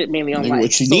all this shit mainly on like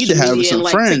what you need to have is some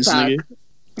friends, nigga.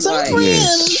 Some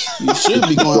friends. You should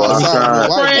be going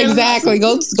outside. Exactly.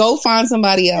 Go find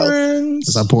somebody else.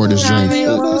 As I pour this drink.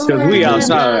 Because we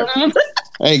outside.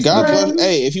 Hey, God bless.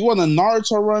 Hey, if you want a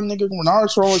Naruto run, nigga,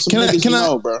 Naruto run with some niggas you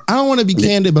know, bro. I don't want to be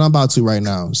candid, but I'm about to right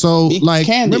now. So, like,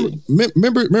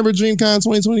 remember DreamCon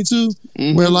 2022,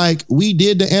 where like we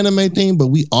did the anime thing, but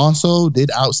we also did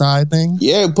outside thing.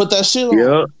 Yeah, put that shit on.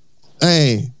 Yep.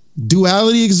 Hey,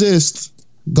 duality exists.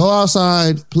 Go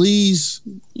outside, please.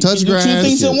 Touch grass. Two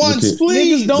things at once,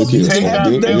 please. Niggas don't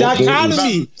have the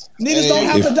dichotomy. Niggas don't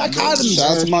have the dichotomy.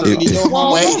 Shout out to my nigga Johan.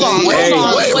 Hold on.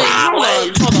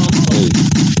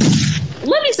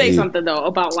 Let me say something though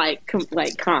about like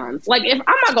cons. Like, if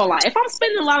I'm not gonna lie, if I'm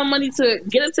spending a lot of money to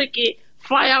get a ticket,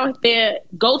 fly out there,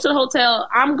 go to the hotel,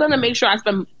 I'm gonna make sure I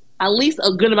spend at least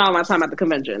a good amount of my time at the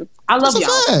convention. I love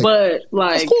y'all, but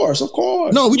like, of course.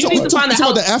 No, we talk about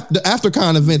the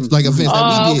AfterCon events, like events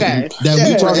that we did.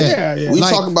 We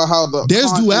talk about how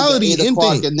there's duality in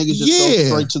things. And niggas just go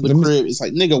straight to the crib. It's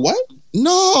like, nigga, what?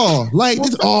 No, like,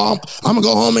 I'm gonna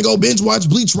go home and go binge watch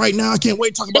Bleach right now. I can't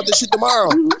wait to talk about this shit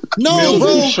tomorrow. No,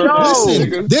 bro.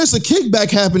 Listen, there's a kickback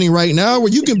happening right now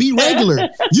where you can be regular.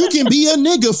 You can be a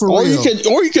nigga for real.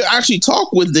 Or you can actually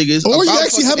talk with niggas. Or you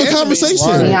actually have a conversation.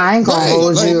 Right. Yeah, I ain't gonna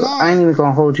hold you. I ain't even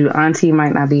gonna hold you. Auntie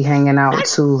might not be hanging out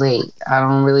too late. I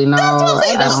don't really know.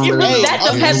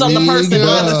 That depends on the person,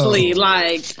 honestly.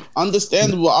 Like,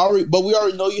 understandable. But we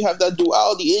already know you have that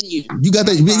duality in you. You got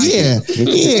that,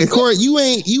 yeah, Corey. You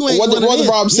ain't. What did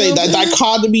Rob say? That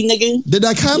dichotomy, nigga. The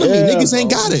dichotomy, niggas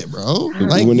ain't got it, bro.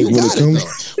 Like, when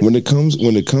it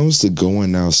comes to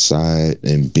going outside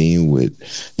and being with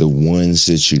the ones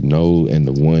that you know and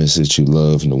the ones that you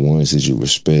love and the ones that you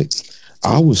respect.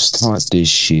 I was taught this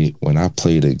shit when I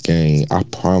played a game. I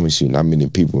promise you, not many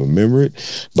people remember it.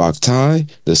 Baktai,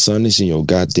 the sun is in your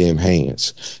goddamn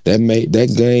hands.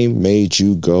 That game made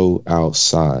you go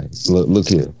outside. Look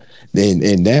here.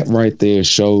 And that right there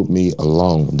showed me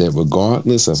alone that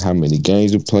regardless of how many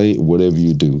games you play, whatever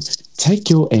you do, take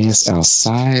your ass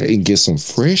outside and get some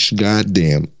fresh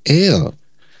goddamn air.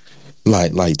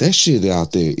 Like that shit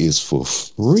out there is for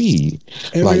free.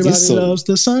 Everybody loves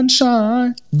the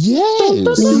sunshine.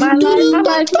 Yes. My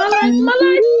life.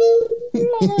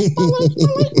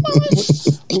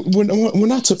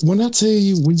 When I tell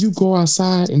you, when you go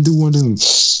outside and do one of them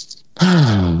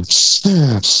like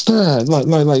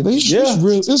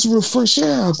it's real fresh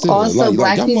air out there. Also,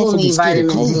 black people need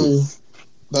vitamin D.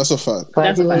 That's a fact.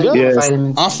 Black people need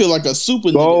vitamin D. I feel like a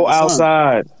super go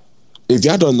outside. If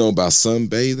y'all don't know about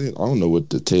sunbathing, I don't know what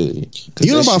to tell you.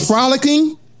 You know about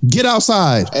frolicking? Get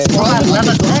outside. Hey, my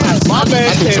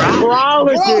bad.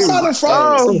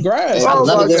 Frolic. Grass.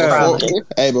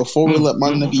 Hey, before we let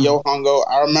my nigga Johan go,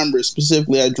 I remember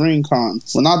specifically at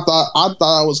DreamCon when I thought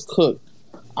I was cooked.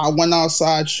 I went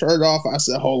outside, shirt off. I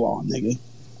said, "Hold on, nigga.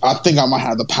 I think I might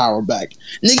have the power back."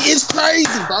 Nigga, it's crazy,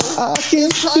 bro. I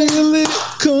can feel it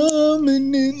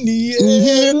coming in the air.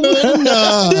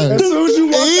 As soon as you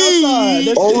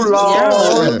walk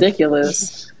outside, that's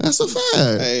ridiculous. That's a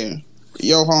fact. Hey,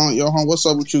 Johan, what's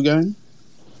up with you, gang?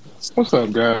 What's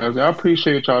up, guys? I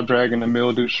appreciate y'all dragging the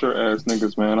mildew shirt ass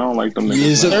niggas, man. I don't like them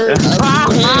niggas. Yes,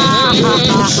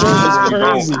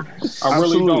 I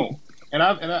really don't. And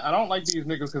I don't like these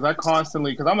niggas because I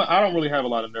don't really have a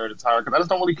lot of nerd attire because I just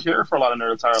don't really care for a lot of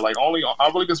nerd attire. Like I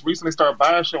really just recently started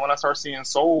buying shit when I start seeing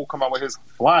Soul come out with his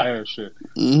fly ass shit.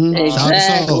 Mm-hmm.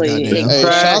 Exactly. Hey,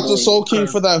 shout out to Soul King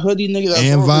for that hoodie, nigga.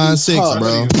 And Vine 6,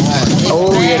 bro.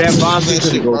 Oh yeah, that Vine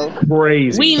 6 go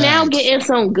crazy. We now getting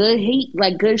some good heat,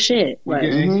 like good shit. Like,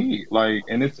 heat, like,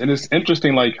 and it's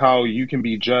interesting, like how you can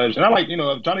be judged. And I like,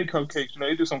 Johnny Cupcakes.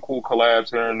 They do some cool collabs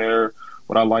here and there.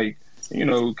 What I like.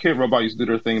 Kid Robot used to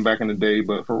do their thing back in the day,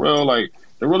 but for real, like,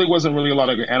 there really wasn't really a lot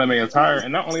of anime attire.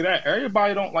 And not only that,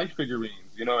 everybody don't like figurines.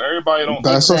 Everybody don't.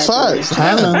 That's a fact.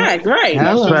 That's a fact, right?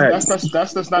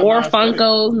 That's not. Or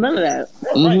Funkos, none of that.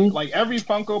 Right. Like every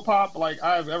Funko Pop like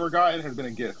I've ever gotten has been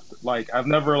a gift. Like I've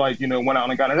never went out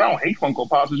and gotten it. I don't hate Funko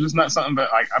Pops. It's just not something that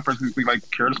I personally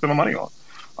care to spend my money on.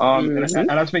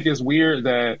 And I think it's weird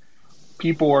that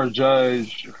people are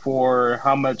judged for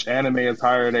how much anime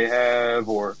attire they have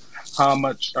or how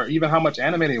much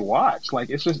anime they watch. Like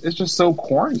it's just so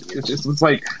corny. It's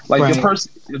like right.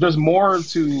 There's more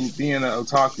to being an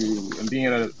otaku and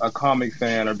being a comic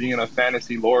fan or being a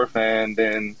fantasy lore fan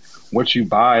than what you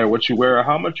buy or what you wear or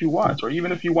how much you watch, or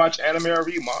even if you watch anime or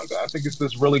read manga. I think it's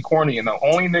just really corny, and the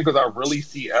only niggas I really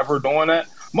see ever doing that,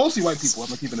 mostly white people. I'm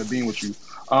not keeping it being with you.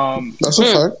 That's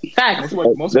a fact.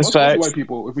 Most white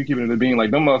people, if we keep it in the being,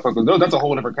 like them motherfuckers, that's a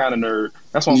whole different kind of nerd.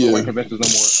 That's why I'm not white conventions no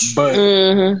more.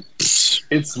 But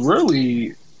it's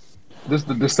really just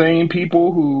the same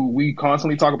people who we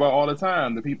constantly talk about all the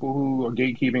time. The people who are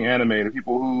gatekeeping anime, the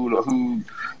people who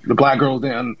the black girls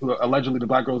allegedly the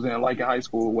black girls didn't like in high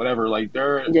school, whatever. Like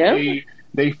they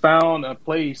found a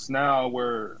place now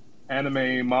where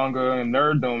anime, manga, and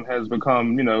nerddom has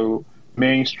become,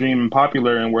 mainstream and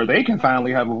popular, and where they can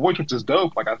finally have a voice, which is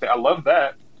dope. Like I love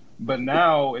that. But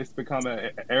now it's become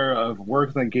an era of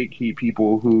worse than gatekeep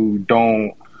people who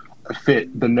don't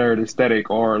fit the nerd aesthetic,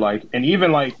 or like, and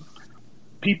even like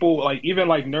people, like even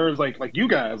like nerds, like you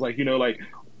guys, like, you know, like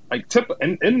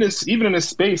in this, even in this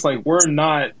space, like we're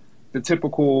not the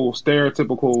typical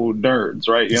stereotypical nerds,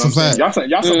 right? You know what I'm saying?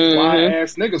 Y'all some fly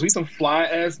ass niggas. We some fly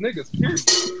ass niggas. Period.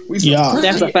 We some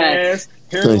that's a fact. ass,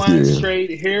 hairline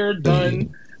straight, hair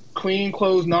done, clean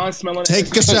clothes, non-smelling.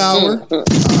 Take a shower.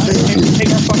 Take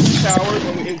our fucking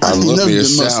showers. I love me a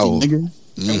shower.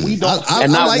 And we don't. I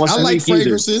like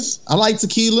fragrances. I like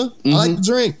tequila. I like to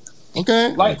drink.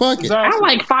 Okay, like, fuck it. Exactly.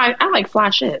 I like fly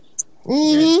shit.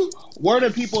 Were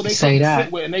the people they couldn't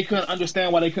sit with, and they couldn't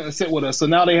understand why they couldn't sit with us. So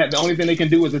now they had the only thing they can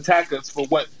do is attack us for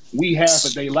what we have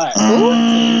that they lack.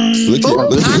 I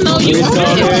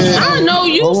know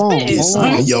you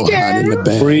spit. Yo, hot in the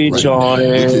back. Preach on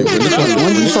it.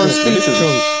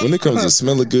 When it comes to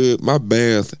smelling good, my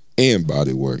bath and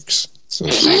body works. So.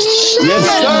 Yes, sir.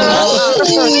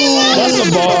 That's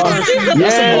a bar.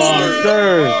 Yes,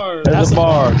 sir. That's a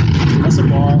bar. That's a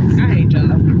bar. I hate y'all.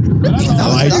 I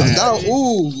like that. I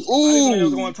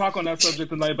was going to talk on that subject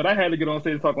tonight, but I had to get on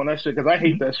stage and talk on that shit because I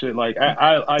hate that shit. Like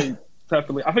I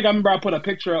definitely. I think I remember I put a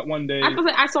picture up one day.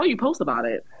 I saw you post about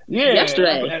it. Yeah,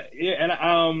 yesterday.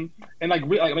 And like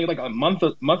a month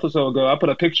or so ago, I put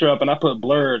a picture up and I put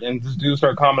blurred, and this dude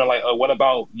started commenting like, "Oh, what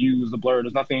about you? The blurred?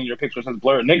 There's nothing in your picture that says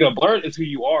blurred, nigga. Blurred is who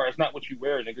you are. It's not what you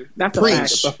wear, nigga. That's a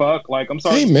fact. What the fuck? Like, I'm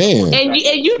sorry. Amen. And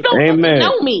you don't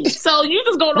know me, so you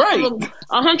just going over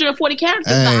 140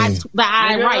 characters that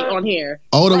I write on here.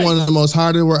 One of the most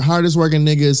hardest working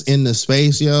niggas in the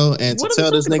space, yo. And to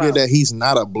tell this nigga that he's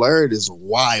not a blurred is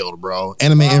wild, bro.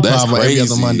 Anime improv every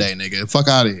other Monday, nigga. Fuck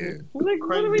out of here. What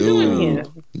are we doing here?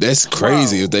 That's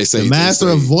crazy if they say the master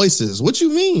of voices. What you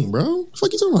mean, bro? What the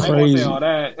fuck you talking about? I ain't gonna say all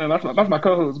that, and that's my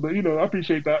co-host, but you know, I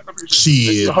appreciate that.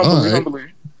 Shit,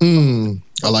 humbly.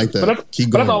 I like that. But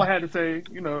that's all I had to say.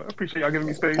 You know, I appreciate y'all giving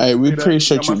me space. Hey, we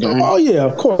appreciate you, man. Oh yeah,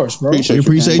 of course, bro. We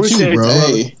appreciate you, bro.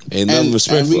 Hey, ain't nothing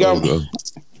respectful, bro.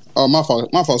 Oh, my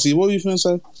fault. See, what were you finna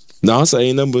say? No, I say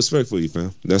ain't nothing but respect for you,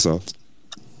 fam. That's all.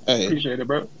 Hey, appreciate it,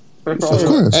 bro. Of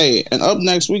course. Hey, and up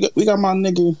next we got my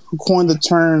nigga who coined the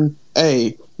term.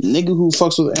 Hey, nigga who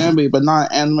fucks with anime but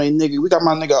not anime nigga. We got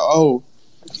my nigga O.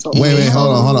 Wait,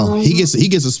 hold on. He gets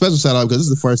a special shout out because this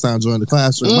is the first time joining the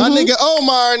classroom. My nigga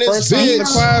Omar in this bitch. In the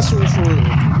classroom for real.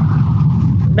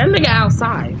 That nigga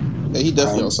outside. Yeah, he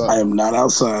definitely outside. I am not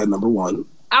outside. Number one.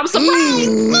 I'm surprised.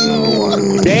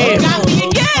 Damn. He got me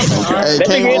again. Hey, that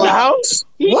nigga in the house?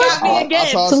 He got me again.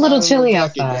 It's a little chilly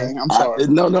outside. I'm sorry.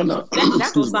 No.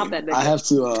 That's what stopped that nigga. I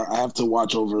have to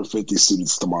watch over 50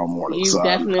 students tomorrow morning. You so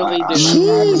definitely do.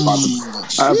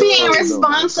 Being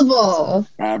responsible.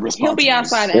 I have responsibility. He'll be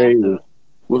outside after.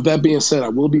 With that being said, I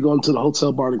will be going to the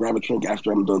hotel bar to grab a drink after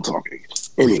I'm done talking.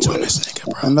 Anyway,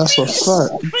 and that's what's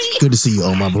up. Good to see you,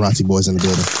 my Barati boys in the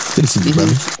building. Good to see you,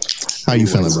 brother. How you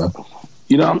feeling, bro?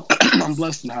 You know, I'm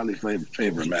blessed and highly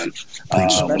favored, man.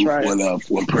 That's right.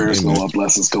 When prayers go up,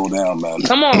 blessings go down, man.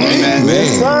 Come on, man.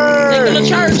 Yes,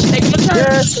 sir. Take him to church.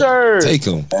 Yes, sir. Take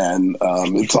him. And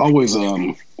it's always,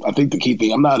 I think the key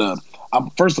thing, I'm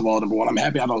first of all, number one, I'm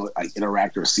happy I don't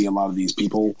interact or see a lot of these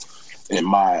people in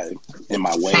my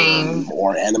way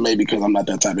or anime because I'm not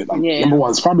that type of. Number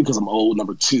one, it's probably because I'm old.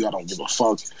 Number two, I don't give a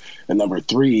fuck. And number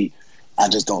three, I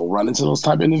just don't run into those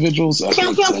type of individuals.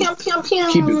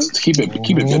 Keep it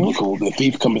biblical. The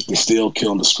thief cometh to steal,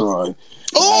 kill, and destroy.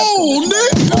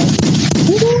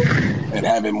 And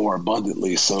have it more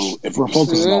abundantly. So if we're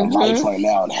focusing on life right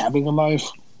now and having a life,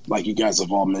 like you guys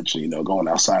have all mentioned, you know, going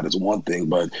outside is one thing,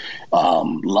 but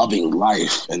loving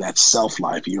life, and that's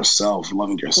self-life, yourself,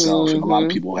 loving yourself. And a lot of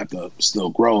people have to still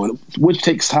grow, which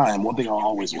takes time. One thing I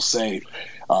always will say,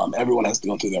 everyone has to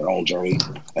go through their own journey.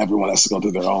 Everyone has to go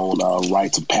through their own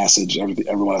rites of passage.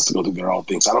 Everyone has to go through their own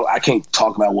things. I can't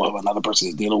talk about what another person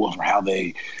is dealing with or how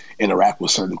they interact with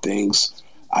certain things.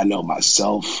 I know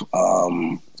myself,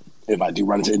 if I do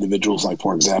run into individuals, like,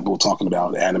 for example, talking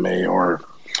about anime or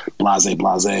blase,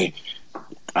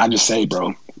 I just say,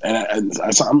 bro, and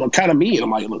I'm kind of mean. I'm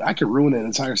like, look, I can ruin an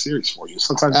entire series for you.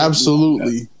 Sometimes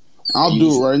absolutely. I'll do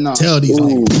it right now. Tell these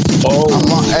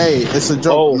niggas. Hey, it's a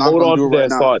joke. Hold on to that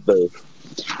thought, though.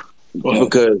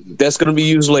 Because that's going to be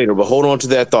used later. But hold on to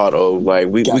that thought. Like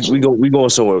we going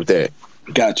somewhere with that.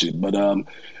 Got you. But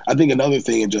I think another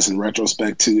thing, and just in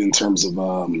retrospect too, in terms of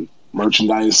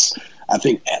merchandise, I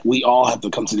think we all have to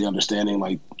come to the understanding,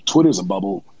 like, Twitter's a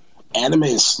bubble. Anime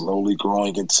is slowly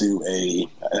growing into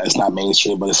it's not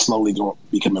mainstream, but it's slowly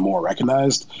becoming more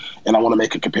recognized. And I want to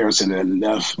make a comparison, and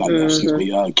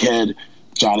Ked,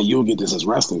 Johnny, you'll get this as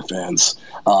wrestling fans.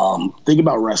 Think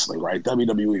about wrestling, right?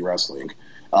 WWE wrestling.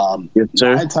 Yes,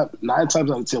 sir. 9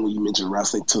 times out of 10, when you mention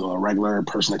wrestling to a regular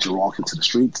person that you're walking to the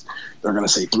streets, they're going to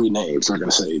say 3 names. They're going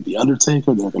to say The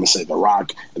Undertaker, they're going to say The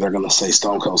Rock, and they're going to say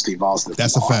Stone Cold Steve Austin.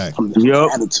 That's a fact.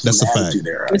 That's a fact.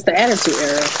 Era. It's the Attitude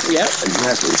Era. Yep.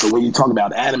 Exactly. So when you talk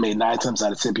about anime, 9 times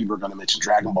out of 10, people are going to mention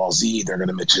Dragon Ball Z. They're going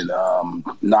to mention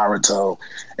Naruto,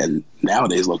 and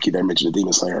nowadays, low-key, they're mentioning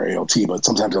Demon Slayer or AOT, but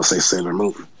sometimes they'll say Sailor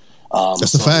Moon.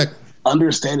 That's a fact.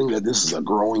 Understanding that this is a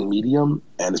growing medium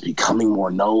and it's becoming more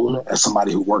known, as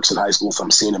somebody who works in high school, so I'm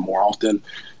seeing it more often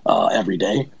every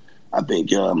day. I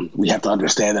think we have to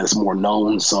understand that it's more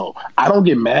known. So I don't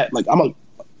get mad. Like, I'm an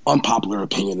unpopular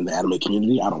opinion in the anime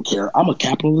community. I don't care. I'm a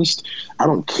capitalist. I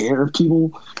don't care if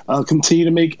people continue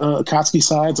to make Akatsuki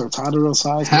sides or Tadaro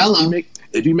sides.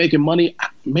 If you're making money,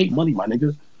 make money, my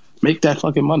nigga. Make that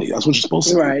fucking money. That's what you're supposed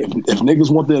to do. Right. If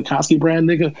niggas want the Akatsuki brand,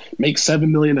 nigga, make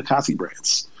 7 million Akatsuki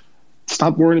brands.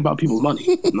 Stop worrying about people's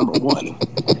money. Number one. And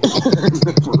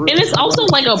it's also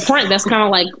like a print that's kind of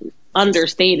like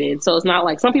understated. So it's not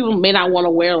like some people may not want to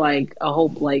wear like a whole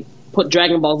like put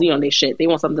Dragon Ball Z on their shit. They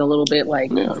want something a little bit like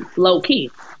low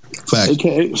key. Fact.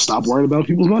 AKA, stop worrying about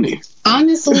people's money.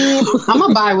 Honestly, I'm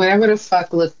gonna buy whatever the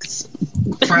fuck looks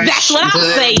fresh. That's what I'm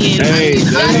saying.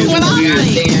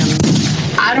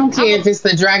 I don't care if it's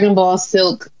the Dragon Ball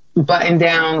Silk button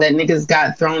down that niggas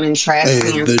got thrown in trash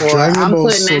cans for. I'm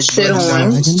putting that shit on.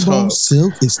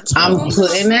 I'm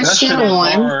putting that shit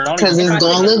on because it's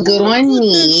gonna look good on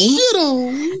me.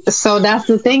 So that's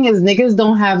the thing, is niggas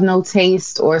don't have no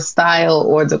taste or style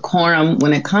or decorum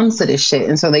when it comes to this shit,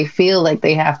 and so they feel like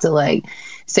they have to like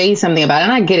say something about it.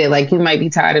 And I get it, like you might be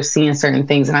tired of seeing certain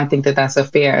things, and I think that that's a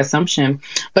fair assumption,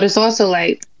 but it's also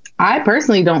like I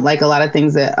personally don't like a lot of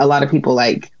things that a lot of people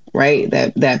like, right?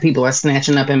 That people are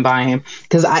snatching up and buying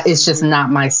because it's just not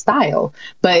my style.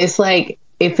 But it's like,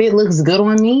 if it looks good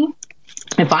on me,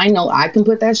 if I know I can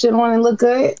put that shit on and look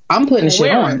good, I'm putting the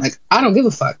shit on. Like, I don't give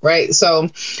a fuck, right? So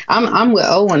I'm with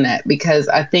O on that, because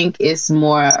I think it's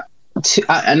more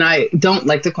and I don't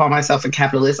like to call myself a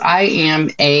capitalist. I am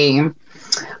a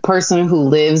person who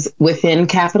lives within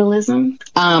capitalism,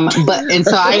 and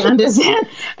so I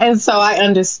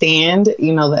understand,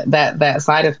 you know, that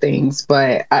side of things.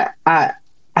 But I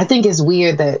think it's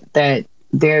weird that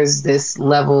there's this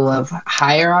level of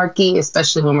hierarchy,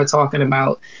 especially when we're talking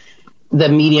about the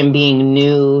medium being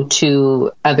new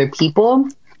to other people.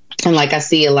 And like, I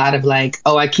see a lot of like,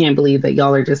 oh, I can't believe that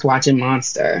y'all are just watching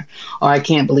Monster, or I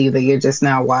can't believe that you're just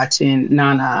now watching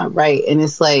Nana, right? And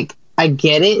it's like, I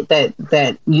get it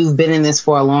that you've been in this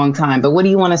for a long time, but what do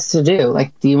you want us to do?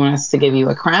 Like, do you want us to give you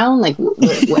a crown? Like,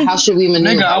 how should we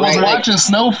maneuver? Nigga, I was right? watching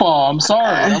Snowfall. I'm sorry.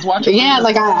 I was watching. Yeah,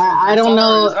 like I don't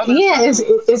know. Yeah,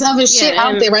 it's other shit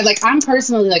out there, right? Like, I'm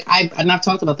personally like I've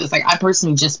talked about this. Like, I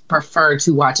personally just prefer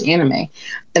to watch anime,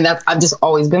 and I've just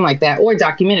always been like that, or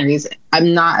documentaries.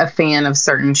 I'm not a fan of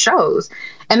certain shows,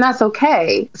 and that's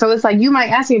okay. So it's like, you might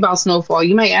ask me about Snowfall,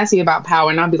 you might ask me about Power,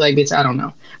 and I'll be like, bitch, I don't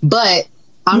know, but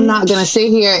I'm not going to sit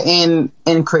here and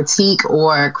critique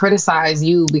or criticize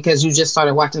you because you just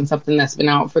started watching something that's been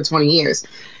out for 20 years.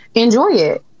 Enjoy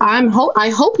it. I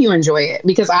hope you enjoy it,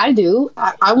 because I do.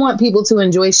 I want people to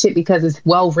enjoy shit because it's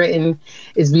well written,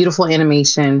 it's beautiful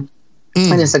animation,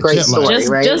 and it's a great story,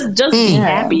 right? Just be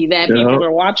happy that people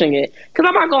are watching it. Because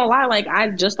I'm not going to lie, like, I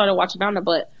just started watching Donna,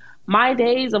 but my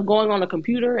days of going on a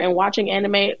computer and watching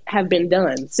anime have been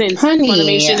done since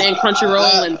Funimation and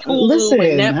Crunchyroll and Hulu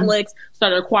and Netflix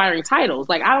started acquiring titles.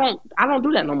 Like, I don't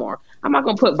do that no more. I'm not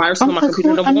gonna put viruses on my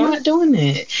computer no more. I'm not doing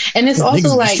it. And it's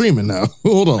also like streaming now.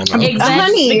 Hold on. Now.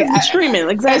 Exactly. Streaming.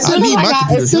 Exactly.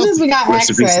 As soon as we got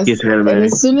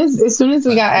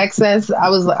access, I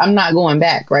was like, I'm not going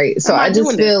back. Right. So I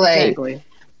just feel like.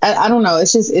 I don't know.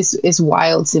 It's just, it's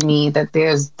wild to me that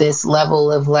there's this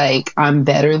level of like, I'm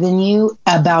better than you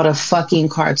about a fucking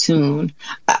cartoon.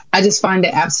 I just find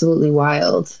it absolutely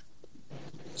wild.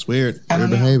 It's weird. Weird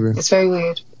behavior. It's very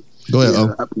weird. Go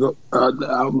ahead.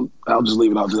 I'll just leave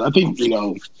it out. I think, you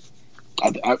know,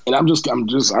 I'm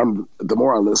the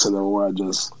more I listen, the more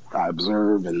I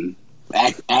observe and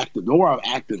the more I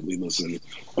actively listen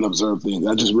and observe things.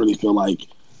 I just really feel like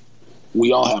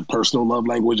we all have personal love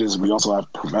languages. We also have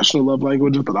professional love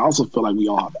languages, but I also feel like we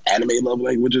all have anime love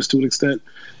languages to an extent.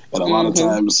 And a lot of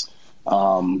times,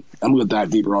 I'm going to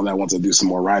dive deeper on that once I do some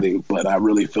more writing, but I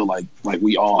really feel like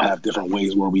we all have different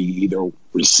ways where we either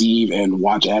receive and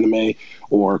watch anime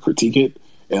or critique it.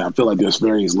 And I feel like there's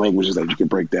various languages that you can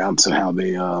break down to how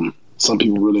they, some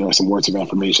people really are some words of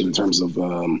affirmation in terms of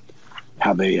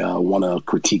how they want to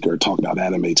critique or talk about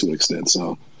anime to an extent.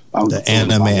 So, the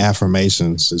anime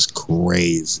affirmations is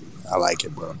crazy. I like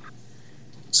it, bro.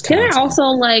 Can I also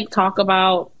like talk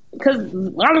about because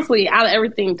honestly, out of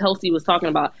everything Toasty was talking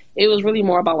about, it was really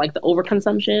more about like the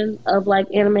overconsumption of like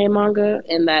anime and manga,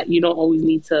 and that you don't always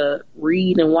need to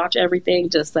read and watch everything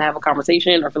just to have a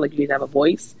conversation or feel like you need to have a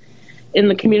voice in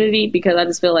the community, because I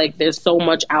just feel like there's so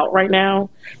much out right now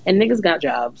and niggas got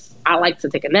jobs. I like to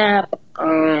take a nap.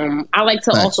 I like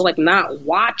to also like not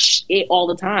watch it all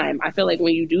the time. I feel like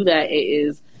when you do that, it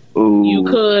is you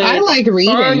could I like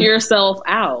reading. burn yourself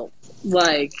out.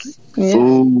 Like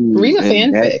read a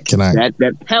fanfic. Can I?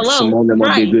 That Hello, Simone, that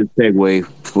might be a good segue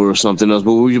for something else.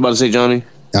 But what were you about to say, Johnny?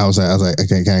 I was like,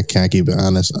 okay, can I keep it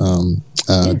honest?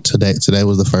 Today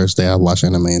was the first day I watched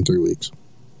anime in 3 weeks.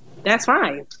 That's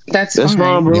fine. That's fine,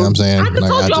 bro. You know what I'm saying? I just Like,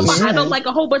 told I you I know like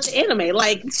a whole bunch of anime.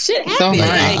 Like shit happens.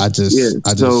 Like, I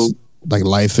just like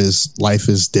life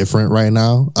is different right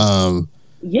now.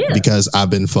 Because I've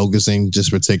been focusing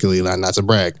just particularly, not to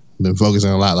brag, been focusing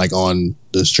a lot like on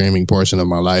the streaming portion of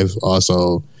my life.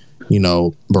 Also, you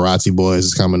know, Barati Boys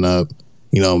is coming up.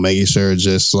 You know, making sure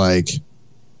just like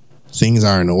things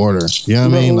are in order. You know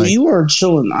what I mean? Like, you are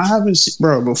chilling. I haven't seen,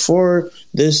 bro, before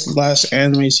this last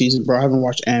anime season, bro, I haven't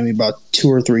watched anime about 2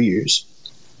 or 3 years.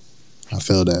 I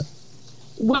feel that.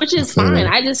 Which is fine.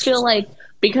 I just feel like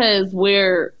because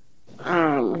we're I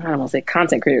don't want to say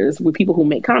content creators, we're people who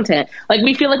make content. Like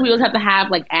we feel like we always have to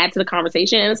have like add to the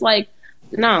conversation. And it's like,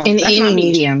 no. In any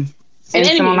medium. And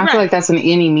Simone, I feel like that's in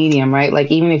any medium, right? Like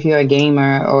even if you're a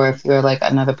gamer or if you're like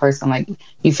another person, like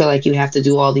you feel like you have to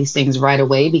do all these things right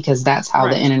away because that's how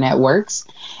the internet works.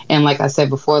 And like I said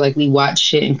before, like we watch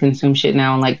shit and consume shit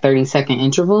now in like 30-second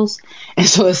intervals. And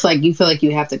so it's like you feel like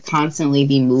you have to constantly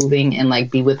be moving and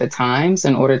like be with the times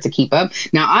in order to keep up.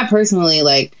 Now, I personally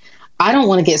like, I don't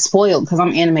want to get spoiled because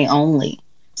I'm anime only.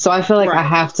 So I feel like I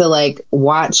have to like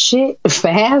watch shit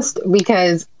fast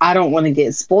because I don't want to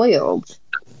get spoiled.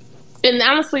 And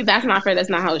honestly, that's not fair. That's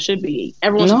not how it should be.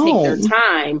 Everyone should take their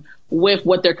time with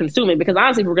what they're consuming. Because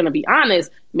honestly, if we're going to be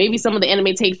honest, maybe some of the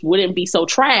anime tapes wouldn't be so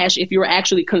trash if you were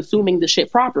actually consuming the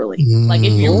shit properly. Like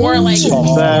if you were like feeding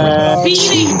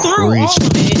through all of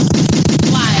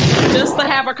it, like just to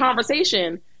have a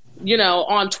conversation, you know,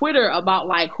 on Twitter about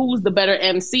like who's the better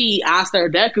MC, Asta or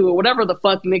Deku, or whatever the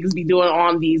fuck niggas be doing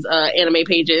on these anime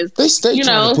pages. They stay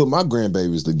trying to put my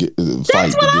grandbabiys to get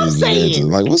fight. What I'm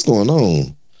saying. Like, what's going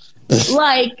on?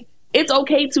 Like, it's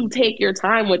okay to take your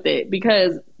time with it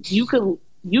because you could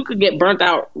get burnt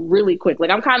out really quick. Like,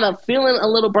 I'm kind of feeling a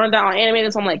little burnt out on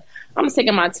anime, so I'm like, I'm just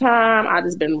taking my time. I've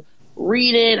just been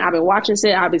reading. I've been watching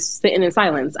shit. I've been sitting in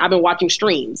silence. I've been watching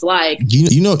streams. Like,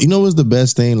 you know what's the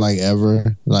best thing like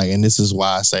ever? Like, and this is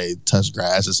why I say touch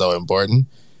grass is so important.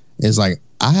 It's like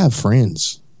I have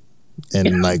friends,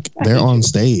 and like they're on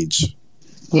stage.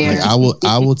 Yeah. Like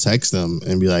I will text them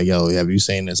and be like, yo, have you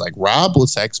seen this? Like Rob will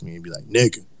text me and be like,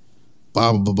 nigga,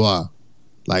 blah, blah, blah, blah.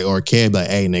 Like, or Kev, like,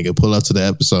 hey, nigga, pull up to the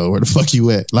episode. Where the fuck you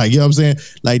at? Like, you know what I'm saying?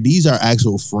 Like, these are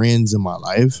actual friends in my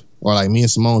life. Or like me and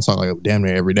Simone talk like damn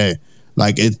near every day.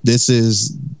 Like this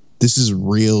is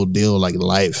real deal, like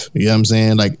life. You know what I'm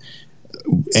saying? Like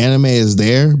anime is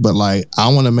there, but like I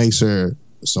want to make sure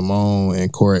Simone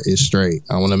and Court is straight.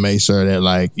 I want to make sure that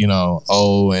like, you know,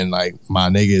 and like my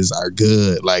niggas are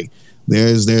good. Like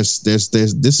there's this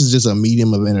is just a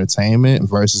medium of entertainment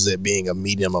versus it being a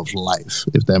medium of life,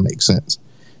 if that makes sense.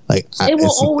 Like it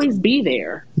will always be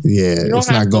there. Yeah, you don't it's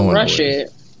have not to going rush away.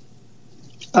 it.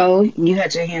 Oh, you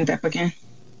had your hand up again.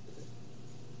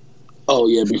 Oh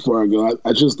yeah, before I go,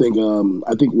 I just think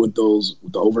with the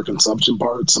overconsumption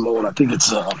part, Simone, I think it's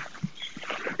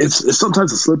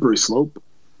sometimes a slippery slope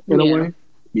in a way,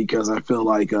 because I feel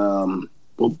like well,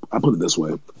 I put it this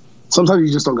way. Sometimes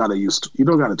you just don't gotta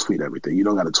tweet everything. You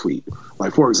don't gotta tweet.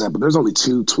 Like for example, there's only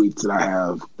 2 tweets that I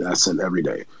have that I send every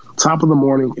day. Top of the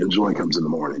morning and joy comes in the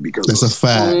morning, because that's a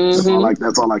fact.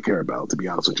 That's all I care about, to be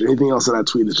honest with you. Anything else that I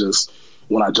tweet is just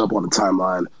when I jump on the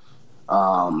timeline.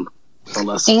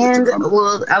 Unless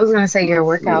I was gonna say your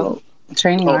workout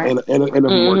training. And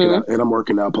I'm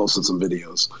working out, posting some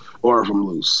videos, or if I'm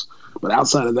loose. But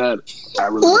outside of that, I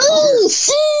really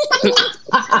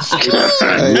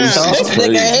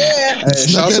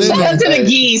Shout out to the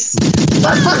geese.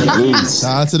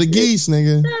 Shout out to the geese,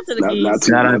 nigga.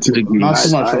 Shout out to the geese. Not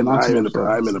too much.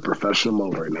 I'm in a professional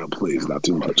mode right now. Please, not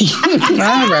too much. All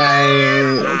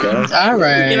right. Okay. All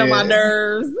right. Get on my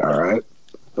nerves. All right.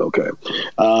 Okay.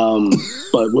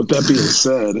 But with that being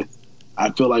said, I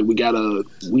feel like we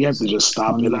have to just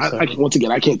stop. And once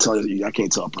again, I can't tell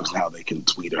a person how they can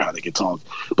tweet or how they can talk.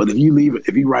 But if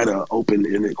you write an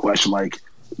open-ended question like,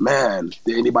 man,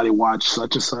 did anybody watch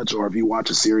such and such? Or if you watch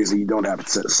a series and you don't have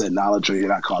said knowledge or you're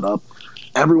not caught up,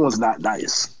 everyone's not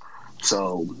nice.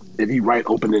 So if you write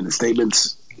open-ended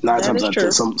statements, 9 times out of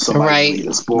 10, somebody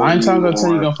in sport. 9 times out of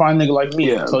 10, you're gonna find a nigga like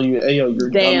me. Tell you, hey yo, you're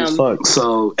dumb as fuck.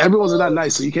 So everyone's not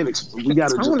nice. So you can't. We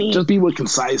gotta just be more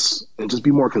concise and just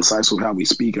be more concise with how we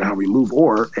speak and how we move.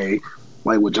 Or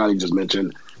like what Johnny just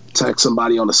mentioned, text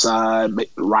somebody on the side,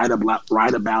 write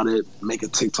about it, make a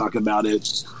TikTok about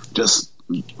it. Just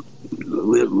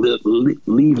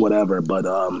leave whatever. But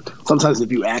sometimes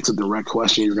if you ask a direct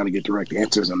question, you're gonna get direct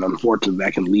answers, and unfortunately,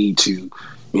 that can lead to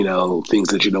things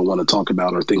that you don't want to talk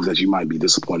about or things that you might be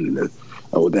disappointed in.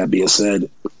 With that being said,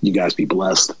 you guys be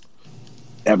blessed.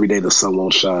 Every day the sun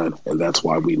won't shine, and that's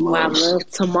why we love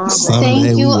tomorrow.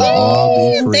 Thank you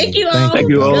all. Thank you all.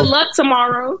 Good luck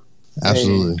tomorrow.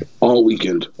 Absolutely. All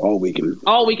weekend. Sorry,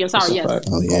 yes.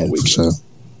 Oh yeah,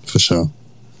 for sure.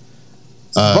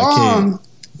 Vaughn.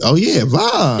 Oh yeah,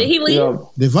 Vaughn. Did he leave?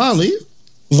 Did Vaughn leave?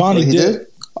 Vaughn, he did.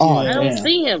 Oh, I don't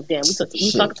see him. Damn, we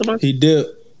talking too much. He did.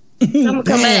 Someone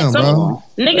come back. Bro.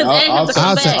 Niggas have to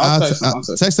come back. I'll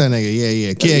text that nigga.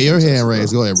 Yeah. Kia, your hand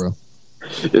raised. Go ahead, bro.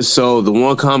 So the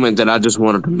one comment that I just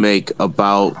wanted to make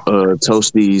about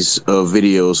Toasty's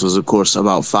videos was, of course,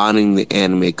 about finding the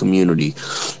anime community.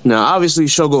 Now, obviously,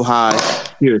 Shougo High,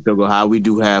 here at Shougo High, we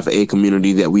do have a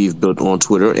community that we've built on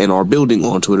Twitter and are building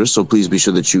on Twitter, so please be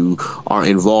sure that you are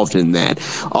involved in that.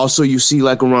 Also, you see,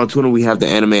 like around Twitter, we have the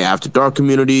Anime After Dark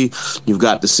community, you've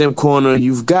got the Simp Corner,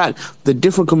 you've got the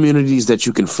different communities that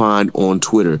you can find on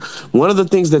Twitter. One of the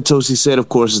things that Toasty said, of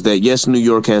course, is that, yes, New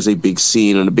York has a big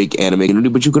scene and a big anime community,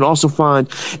 but you can also find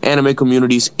anime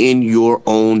communities in your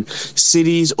own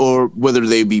cities, or whether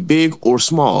they be big or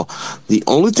small. The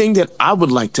only thing that I would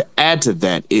like to add to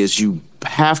that is you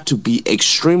have to be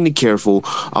extremely careful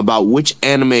about which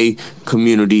anime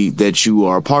community that you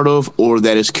are a part of or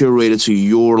that is curated to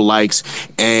your likes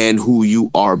and who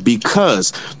you are,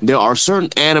 because there are certain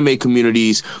anime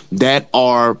communities that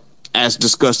are, as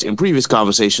discussed in previous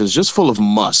conversations, just full of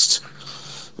must.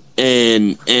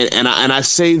 And I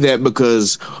say that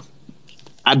because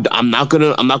I'm not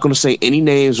gonna say any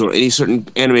names or any certain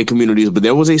anime communities, but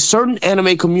there was a certain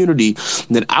anime community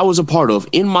that I was a part of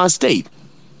in my state,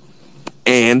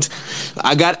 and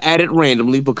I got added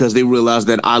randomly because they realized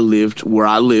that I lived where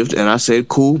I lived, and I said,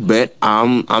 "Cool, bet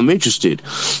I'm interested."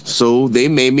 So they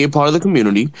made me a part of the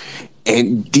community,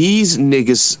 and these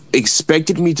niggas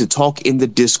expected me to talk in the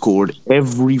Discord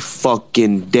every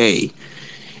fucking day.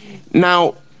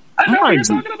 Now, I know what you're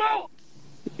talking about.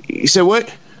 You said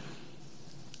what?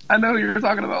 I know who you're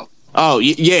talking about. Oh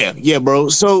yeah, bro.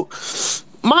 So,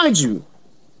 mind you,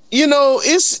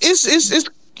 it's.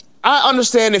 I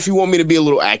understand if you want me to be a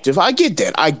little active. I get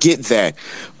that.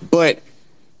 But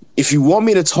if you want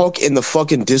me to talk in the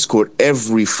fucking Discord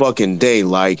every fucking day,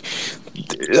 like,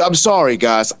 I'm sorry,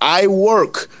 guys. I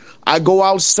work. I go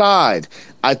outside.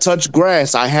 I touch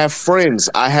grass. I have friends.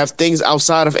 I have things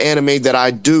outside of anime that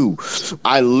I do.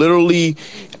 I literally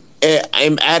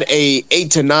am at a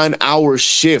 8 to 9 hour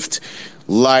shift.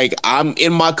 Like, I'm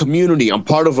in my community. I'm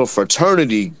part of a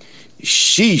fraternity.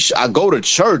 Sheesh. I go to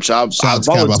church. I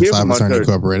volunteer for my church.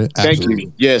 Incorporated. Thank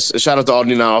you. Yes. Shout out to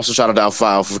Audrey now. Also shout out to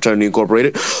Alpha Fraternity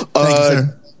Incorporated. Thank you,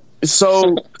 sir.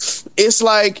 So it's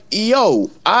like, yo,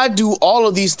 I do all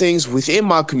of these things within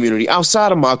my community,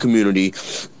 outside of my community,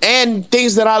 and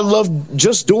things that I love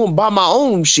just doing by my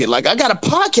own shit. Like, I got a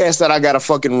podcast that I got to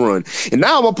fucking run, and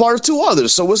now I'm a part of 2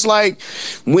 others. So it's like,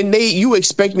 when you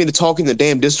expect me to talk in the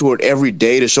damn Discord every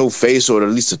day to show face or at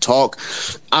least to talk,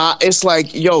 it's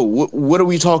like, yo, what are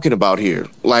we talking about here?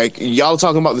 Like, y'all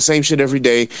talking about the same shit every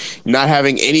day, not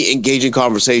having any engaging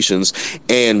conversations,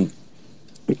 and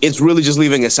it's really just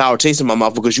leaving a sour taste in my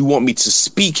mouth because you want me to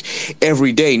speak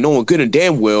every day, knowing good and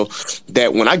damn well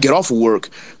that when I get off of work,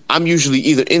 I'm usually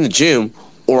either in the gym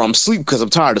or I'm asleep because I'm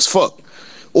tired as fuck,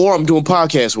 or I'm doing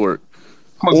podcast work,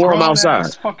 or I'm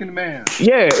outside. Fucking man.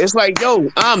 Yeah, it's like, yo,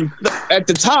 at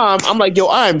the time, I'm like, yo,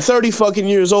 I'm 30 fucking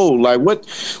years old. Like, what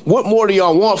more do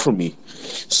y'all want from me?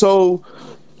 So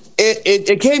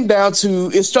it came down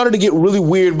to, it started to get really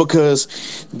weird because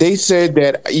they said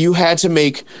that you had to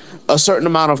make a certain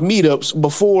amount of meetups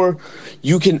before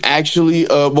you can actually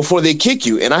before they kick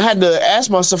you. And I had to ask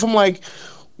myself, I'm like,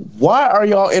 why are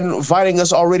y'all inviting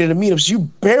us already to meetups? You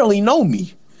barely know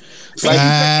me. Like,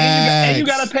 and you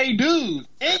gotta pay dues.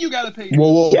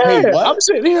 Whoa, yeah, hey, what? I'm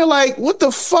sitting here like, what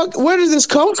the fuck? Where did this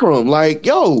come from? Like,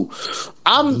 yo,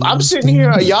 I'm sitting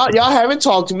here. Y'all haven't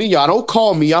talked to me. Y'all don't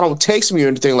call me. Y'all don't text me or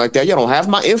anything like that. Y'all don't have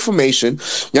my information.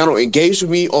 Y'all don't engage with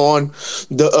me on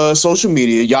the social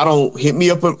media. Y'all don't hit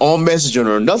me up on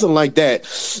Messenger or nothing like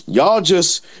that. Y'all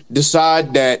just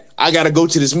decide that I gotta go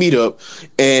to this meetup,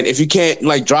 and if you can't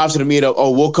like drive to the meetup,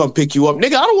 oh, we'll come pick you up,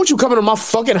 nigga. I don't want you coming to my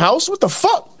fucking house. What the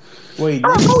fuck? Wait,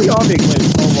 I don't know y'all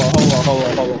niggas.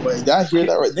 Hold on. Wait, y'all hear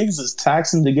that right? Niggas is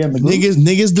taxing to get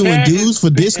Niggas doing dues for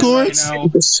Discords?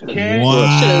 Right now.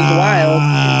 Wow. Shit is wild.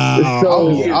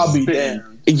 I'll be damned.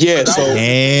 Yeah, so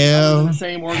hell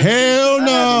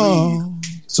no.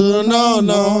 So no,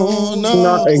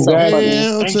 exactly.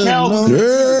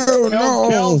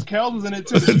 Kels was in it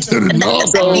too.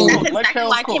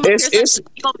 It's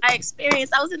my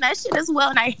experience. I was in that shit as well,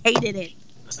 and I hated it.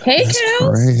 Hey,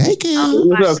 Kel. Hey, Kel.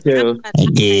 What's up, Kel?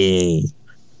 Hey,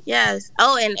 Yes.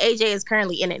 Oh, and AJ is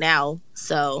currently in it now.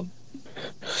 So.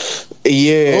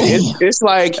 Yeah, it's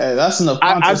like that's enough.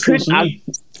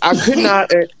 I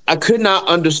could not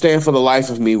understand for the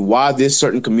life of me why this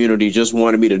certain community just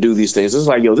wanted me to do these things. It's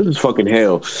like, yo, this is fucking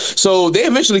hell. So they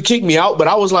eventually kicked me out, but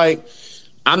I was like,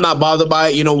 I'm not bothered by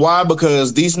it. You know why?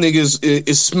 Because these niggas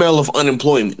is smell of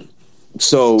unemployment.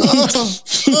 So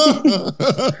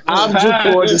I'm just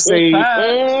going to say,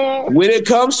 when it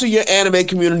comes to your anime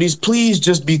communities, please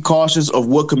just be cautious of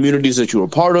what communities that you're a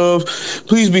part of.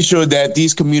 Please be sure that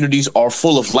these communities are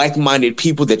full of like-minded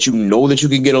people that you know that you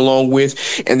can get along with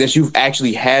and that you've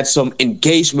actually had some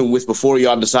engagement with before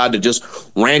y'all decide to just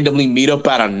randomly meet up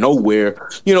out of nowhere.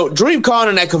 You know, DreamCon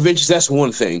and at conventions, that's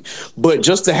one thing. But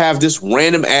just to have this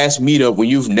random ass meetup when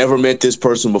you've never met this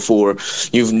person before,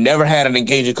 you've never had an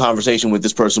engaging conversation with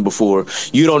this person before,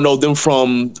 you don't know them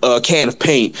from a can of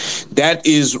paint, that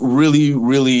is really,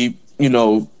 really, you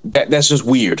know, that's just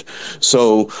weird.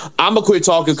 So I'm gonna quit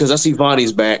talking because I see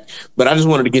Vonnie's back, but I just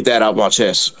wanted to get that out my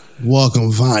chest.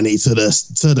 Welcome, Vonnie, to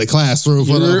the classroom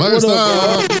for the first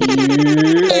time.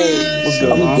 Hey, what's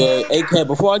good? Hey, Kat,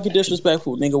 before I get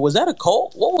disrespectful, nigga, was that a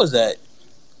cult? What was that?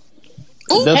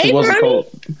 It definitely was a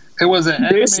cult. It was an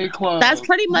anime club. That's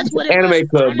pretty much what it anime was.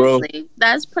 Club, honestly. bro.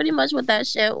 That's pretty much what that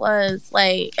shit was.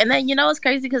 Like, and then, you know, it's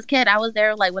crazy because, Kid, I was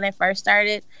there, like, when it first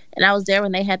started, and I was there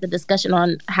when they had the discussion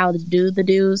on how to do the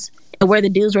dues and where the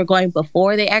dues were going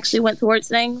before they actually went towards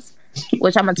things,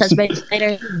 which I'm going to touch base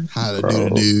later. How to do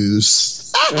the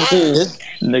dues.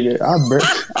 Nigga,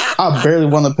 I barely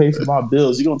want to pay for my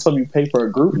bills. You gonna tell me pay for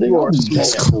a group? Nigga?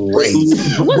 That's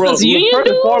crazy. What's this, union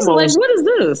dues? Like, what is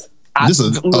this? This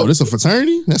a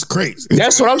fraternity? That's crazy.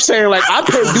 That's what I'm saying. Like, I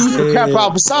pay dues for Cap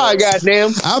Out Facade,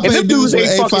 goddamn. I pay dues for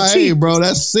A5A, bro.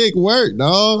 That's sick work,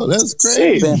 dog. That's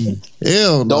crazy.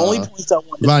 Hell no. The only points I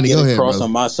wanted to get across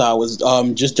on my side was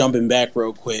just jumping back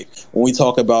real quick when we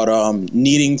talk about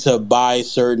needing to buy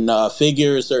certain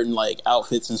figures, certain like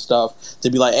outfits and stuff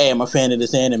to be like, hey, I'm a fan of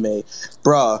this anime,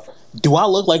 bruh. Do I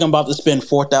look like I'm about to spend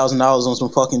 $4,000 on some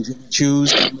fucking Jimmy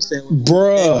Choos?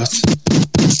 Bruh.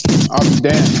 I'm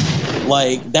damn.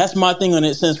 Like, that's my thing on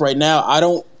it since right now. I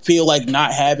don't feel like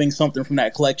not having something from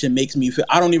that collection makes me feel...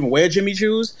 I don't even wear Jimmy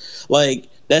Choos. Like,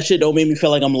 that shit don't make me feel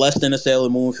like I'm less than a Sailor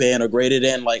Moon fan or greater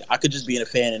than. Like, I could just be a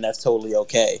fan and that's totally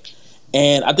okay.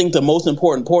 And I think the most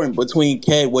important point between,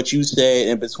 Ked, what you said,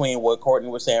 and between what Courtney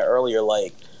was saying earlier,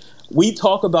 like, we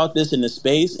talk about this in the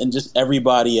space and just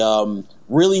everybody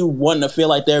really wanting to feel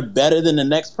like they're better than the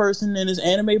next person in this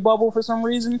anime bubble for some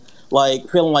reason. Like,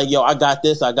 feeling like, yo, I got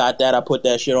this, I got that, I put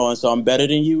that shit on, so I'm better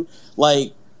than you.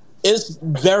 Like, it's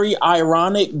very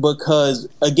ironic because,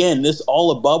 again, this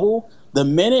all a bubble. The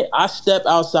minute I step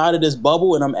outside of this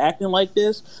bubble and I'm acting like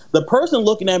this, the person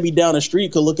looking at me down the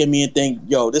street could look at me and think,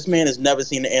 yo, this man has never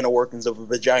seen the inner workings of a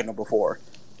vagina before.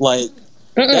 Like,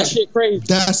 that shit crazy.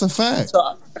 That's a fact.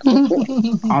 So,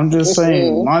 I'm just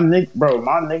saying, my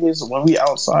niggas, when we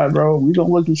outside, bro, we don't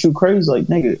look at you crazy. Like,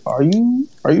 nigga, are you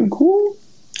cool?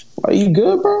 Are you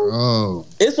good, bro? Oh,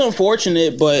 it's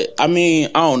unfortunate, but I mean,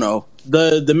 I don't know.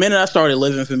 The minute I started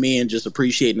living for me and just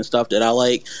appreciating the stuff that I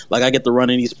like I get to run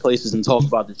in these places and talk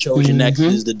about the Trojan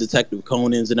X's, the Detective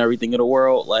Conans, and everything in the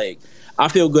world. Like, I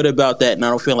feel good about that, and I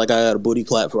don't feel like I got a booty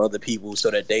clap for other people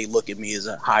so that they look at me as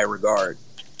a high regard.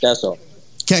 That's all.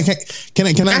 You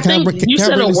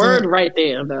said a word right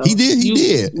there, though. He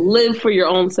did. Live for your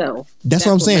own self. That's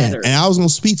what I'm saying. Matters. And I was going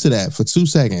to speak to that for 2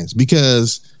 seconds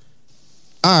because,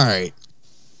 all right,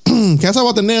 can I talk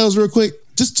about the nails real quick?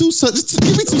 Just give me 2 seconds.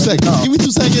 Give me 2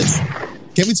 seconds.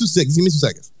 Give me 2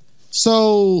 seconds.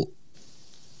 So,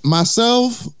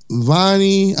 myself,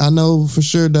 Vonnie, I know for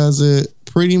sure does it.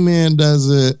 Pretty Man does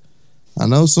it. I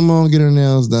know Simone get her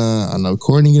nails done. I know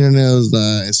Courtney get her nails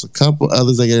done. It's a couple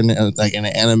others that get her nails, like in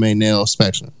the anime nail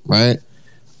spectrum, right?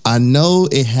 I know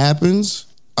it happens.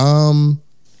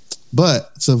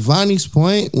 But to Vonnie's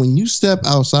point, when you step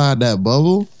outside that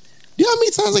bubble, you know how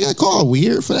many times I got called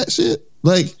weird for that shit?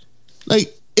 Like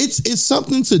it's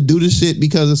something to do the shit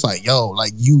because it's like, yo,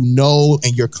 like, you know,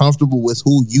 and you're comfortable with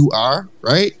who you are,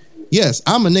 right? Yes,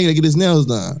 I'm a nigga that get his nails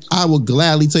done. I will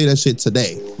gladly tell you that shit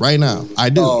today, right now. I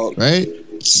do, right?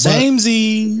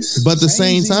 Samesies. But at the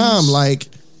same time, like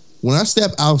when I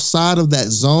step outside of that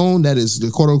zone, that is the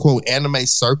quote unquote anime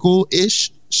circle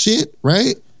ish shit,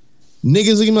 right?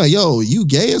 Niggas are gonna be like, yo, you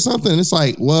gay or something? It's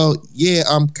like, well, yeah,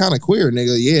 I'm kind of queer,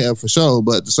 nigga. Yeah, for sure.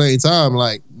 But at the same time,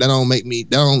 like,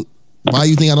 why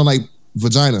you think I don't like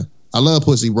vagina? I love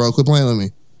pussy, bro. Quit playing with me.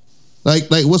 Like,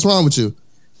 what's wrong with you?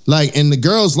 Like, and the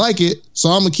girls like it, so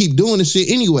I'm gonna keep doing this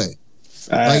shit anyway.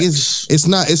 Like, it's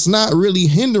not really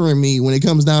hindering me when it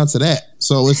comes down to that.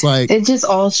 So it's like it just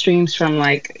all streams from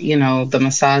like, you know, the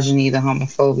misogyny, the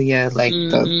homophobia, like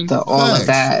the all of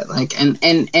that. Like, and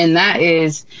that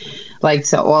is like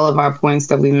to all of our points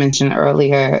that we mentioned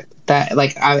earlier. That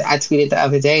like I tweeted the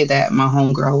other day that my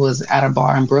homegirl was at a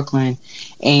bar in Brooklyn,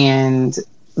 and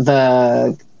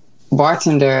the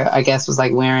bartender, I guess, was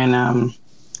like wearing an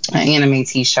anime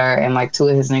t-shirt, and like two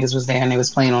of his niggas was there and they was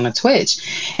playing on a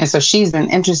Twitch, and so she's been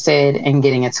interested in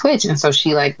getting a Twitch, and so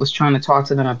she like was trying to talk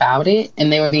to them about it,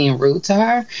 and they were being rude to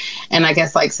her, and I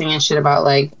guess like saying shit about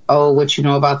like, oh, what you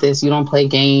know about this, you don't play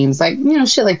games, like, you know,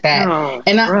 shit like that.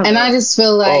 I just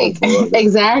feel like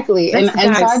exactly, and so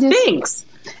I just thinks.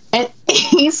 And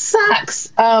he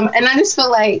sucks, and I just feel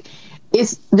like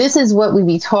this is what we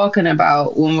be talking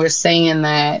about when we're saying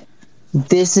that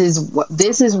this is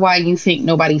why you think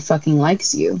nobody fucking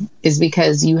likes you, is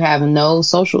because you have no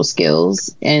social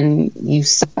skills and you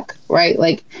suck, right?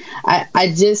 Like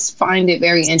I just find it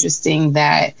very interesting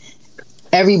that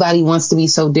everybody wants to be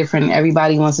so different.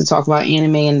 Everybody wants to talk about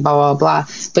anime and blah, blah, blah,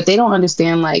 but they don't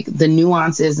understand like the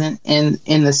nuances in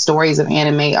the stories of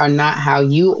anime are not how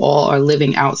you all are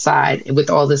living outside with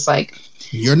all this like,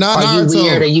 you're not are you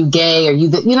weird, are you gay, are you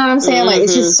you know what I'm saying? Like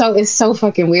it's just it's so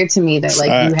fucking weird to me that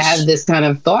like you have this kind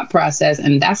of thought process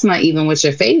and that's not even what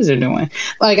your faves are doing.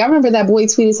 Like I remember that boy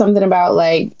tweeted something about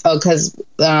like, oh, because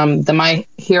the My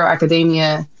Hero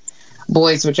Academia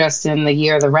boys were dressed in the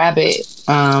Year of the Rabbit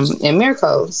in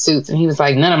Mirko suits, and he was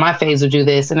like, none of my faves would do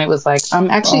this, and it was like,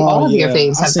 actually all of your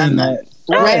faves have done that.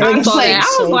 Right? I was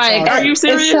like, are you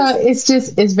serious?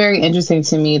 It's very interesting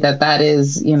to me that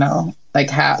is, you know, like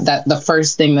how that the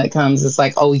first thing that comes is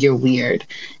like, oh, you're weird.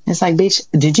 It's like, bitch,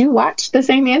 did you watch the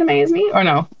same anime as me or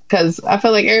no? Because I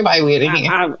feel like everybody weird in here.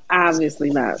 I'm obviously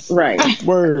not. Right.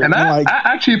 Word. And I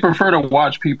actually prefer to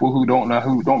watch people who don't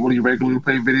really regularly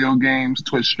play video games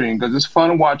Twitch stream, because it's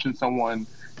fun watching someone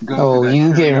go. Oh,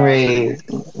 you get ready.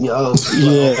 Yo.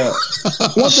 Yeah.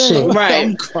 One thing,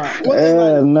 right.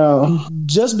 No.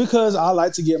 Just because I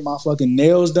like to get my fucking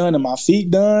nails done and my feet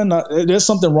done, there's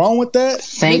something wrong with that?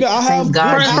 Thank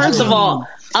God. First of all,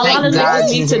 a lot of niggas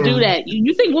need to do that.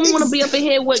 You think women want to be up in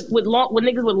here with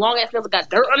niggas with long ass nails that got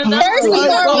dirt under them?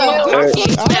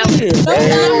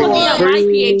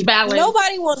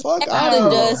 Nobody wants Panda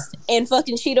dust and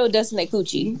fucking Cheeto dust in their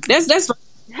coochie. That's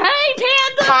Hey,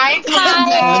 Panda. Hi,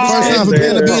 Panda. First time for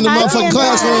Panda being in the motherfucking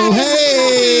classroom.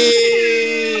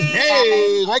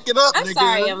 Hey, wake it up, I'm nigga.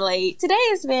 sorry I'm late. Today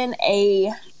has been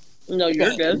a... No,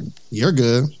 you're good. You're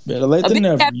good. Better late than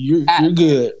never. You're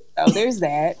good. Oh, there's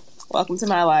that. Welcome to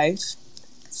my life.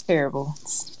 It's terrible.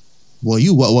 Well,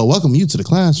 welcome you to the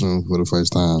classroom for the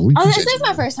first time. This is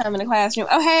my first time in the classroom.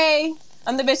 Oh, hey.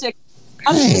 I'm the bitch that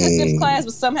skips class,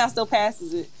 but somehow still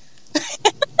passes it.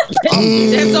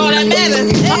 That's all that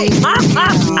matters. Hey.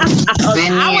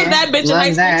 I was that bitch in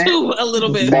high school too, a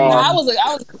little bit. I was in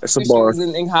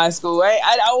high school. Right?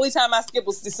 The only time I skipped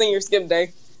was the senior skip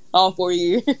day, all 4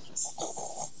 years.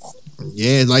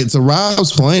 Yeah, like to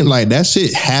Rob's point, like that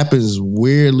shit happens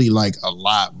weirdly, like a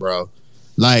lot, bro.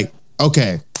 Like,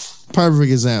 okay,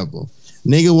 perfect example.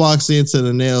 Nigga walks into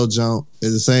the nail jump at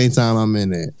the same time I'm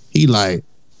in there. He like,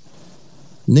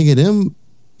 nigga, them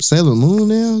Sailor Moon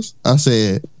nails? I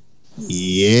said,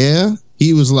 yeah.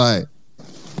 He was like,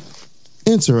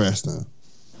 interesting.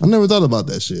 I never thought about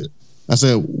that shit. I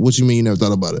said, what you mean you never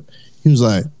thought about it? He was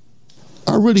like,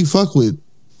 I really fuck with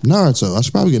Naruto. I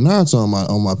should probably get Naruto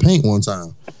on my paint one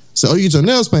time. So, oh, you get your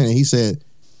nails painted? He said,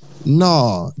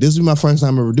 no, this is my first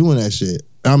time ever doing that shit.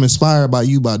 I'm inspired by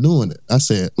you by doing it. I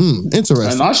said,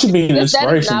 interesting. And I should be an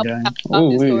inspiration gang.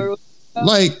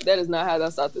 Like, that is not how I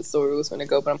thought this story was going to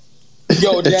go, but I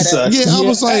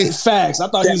was like, facts. I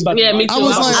thought he was about to. Yeah, me too. I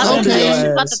was like, okay.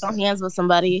 You about to throw hands with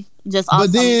somebody just off.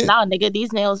 Nah, nigga,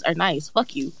 these nails are nice.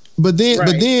 Fuck you. But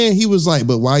then he was like,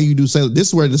 but why you do Sailor? This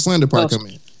is where the slander part come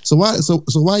in. So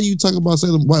why you talk about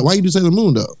Sailor? Why you do Sailor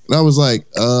Moon though? And I was like,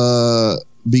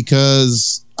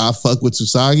 because I fuck with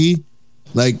Tsusagi.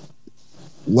 Like,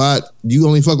 why you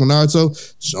only fuck with Naruto?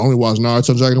 She only watch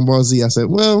Naruto, Dragon Ball Z. I said,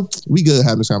 well, we good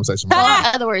having this conversation. In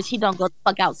other words, he don't go the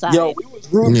fuck outside. Yo,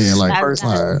 yeah, like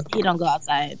he don't go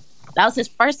outside. That was his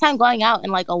first time going out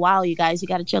in like a while. You guys, you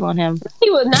got to chill on him. He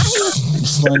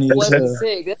was funny wasn't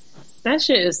sick. That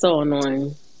shit is so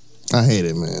annoying. I hate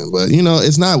it, man. But you know,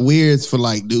 it's not weird for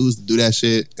like dudes to do that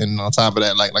shit. And on top of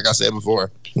that, like I said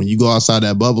before, when you go outside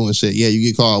that bubble and shit, yeah, you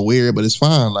get called weird, but it's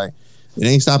fine. Like, it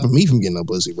ain't stopping me from getting no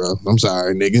pussy, bro. I'm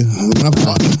sorry, nigga.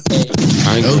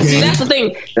 Okay. See, that's the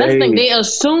thing. That's the thing. They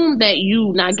assume that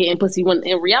you not getting pussy when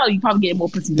in reality you probably getting more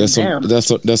pussy than them. That's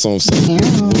what I'm saying.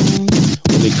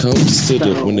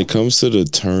 When it comes to the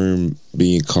term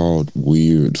being called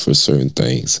weird for certain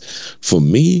things, for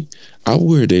me, I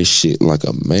wear that shit like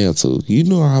a mantle. You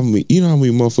know how many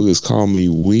motherfuckers call me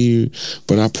weird,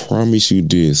 but I promise you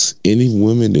this: any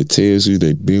woman that tells you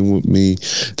they've been with me,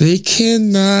 they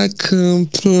cannot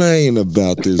complain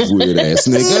about this weird ass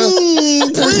nigga.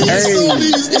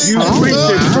 You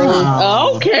preaching,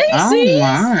 bro. Okay, see,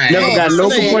 never got no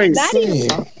complaints.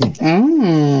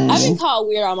 I've been called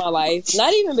weird all my life,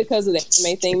 not even because of the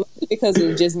anime thing, because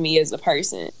of just me as a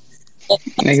person.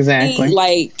 Exactly.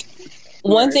 Like,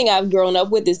 one thing I've grown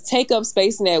up with is take up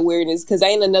space in that weirdness, because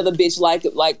ain't another bitch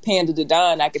like Panda the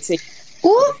Don I could take.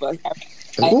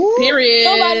 Period.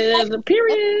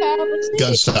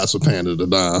 Gunshots for Panda the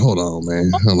Don. Hold on,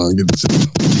 man. Hold on, get this shit.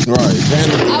 Right,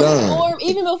 Panda the Don.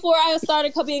 Even before I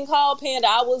started being called Panda,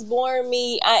 I was born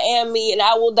me, I am me, and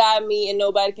I will die me, and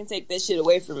nobody can take that shit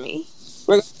away from me.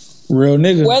 Real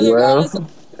nigga.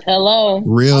 Hello.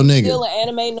 Real I'm nigga. Still an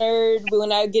anime nerd, but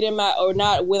when I get in my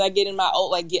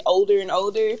get older and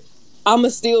older, I'ma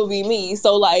still be me.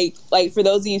 So like for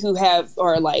those of you who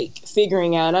are like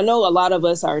figuring out, I know a lot of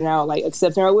us are now like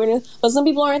accepting our weirdness, but some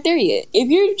people aren't there yet. If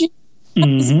you're just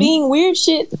being weird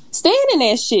shit, stand in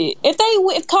that shit. If they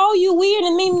call you weird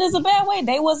and mean it as a bad way,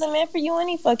 they wasn't meant for you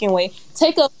any fucking way.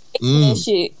 Take up that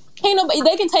shit. Ain't nobody.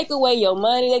 They can take away your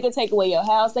money. They can take away your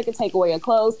house. They can take away your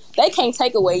clothes. They can't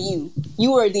take away you.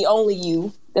 You are the only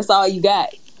you. That's all you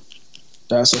got.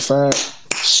 That's a fact.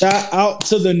 Shout out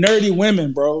to the nerdy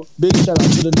women, bro. Big shout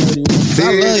out to the nerdy women.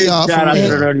 I love y'all. Shout out to the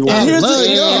nerdy women. And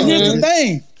here's the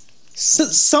thing.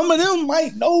 Some of them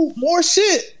might know more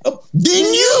shit than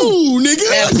you,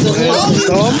 nigga.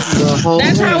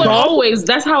 That's how it always.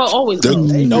 That's how it always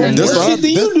goes. They know more shit than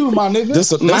you do, my nigga.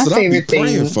 That's what I be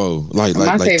praying for. Like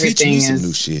teach me some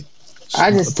new shit.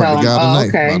 I just tell them, oh,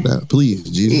 okay. Please,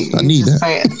 Jesus, I need that.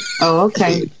 Oh,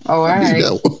 okay. Oh, all right.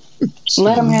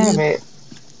 Let them have it.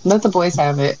 Let the boys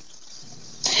have it.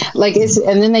 Like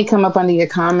and then they come up under your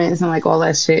comments and like all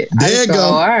that shit. There you go.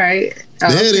 All right.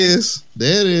 There it is.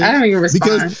 I don't even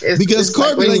respond because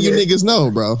Courtney let you niggas know,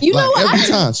 bro. You know what? Every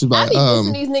time she's like, I be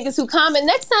pushing these niggas who comment.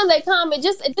 Next time they comment,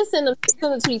 just send a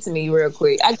tweet to me real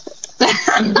quick. Because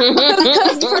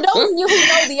for those of you who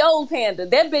know the old Panda,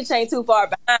 that bitch ain't too far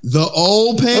behind. The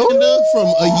old Panda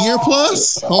from a year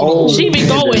plus. She be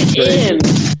going in.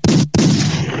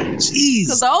 Jeez.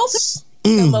 Because the old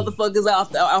motherfuckers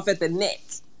off at the neck,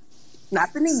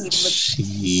 not the knee. But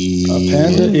a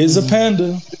panda is a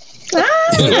panda.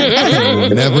 It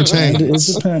will never change.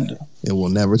 It's a panda. It will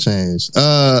never change.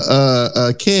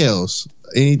 Kels,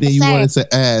 anything you wanted to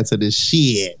add to this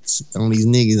shit on these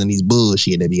niggas and these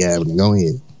bullshit that be happening? Go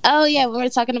ahead. Oh yeah, we were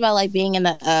talking about like being in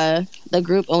the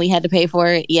group and we had to pay for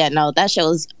it. Yeah, no, that show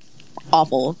was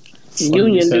awful.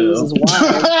 Union dues is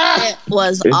wild. It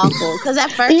was awful because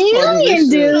at first union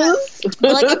dues.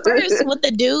 Like at first with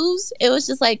the dues, it was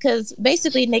just like because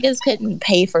basically niggas couldn't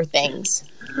pay for things.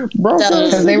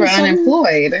 Because they were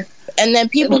unemployed. And then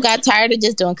people got tired of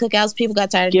just doing cookouts. People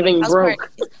got tired of giving broke.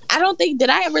 I don't think, did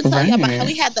I ever tell you about how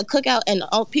we had the cookout and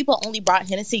people only brought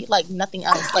Hennessy, like nothing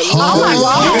else? Like, you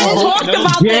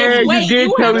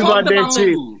did tell me about that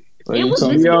too. What was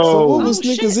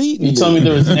niggas eating? You told me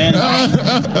there was Hennessy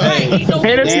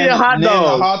and hot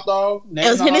dog. It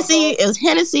was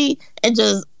Hennessy and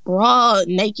just raw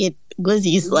naked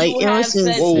glizzies. Like it was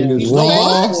just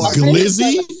raw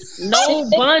glizzy. No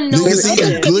bun, no glizzy.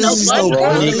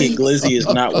 Naked glizzy is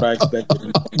not what I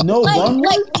expected. No bun.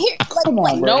 Come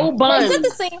on, no bun. Set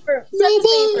the scene for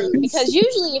because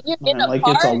usually if you're in a like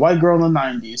park, it's a white girl in the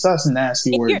 90s. That's a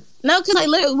nasty word. No, because like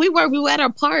literally we were at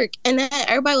our park and then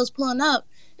everybody was pulling up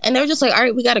and they were just like, all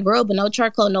right, we got a grill but no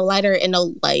charcoal, no lighter, and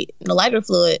no lighter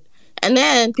fluid. And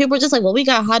then people were just like, well, we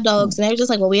got hot dogs, and they were just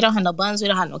like, well, we don't have no buns, we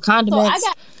don't have no condiments.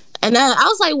 And then I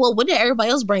was like, well, what did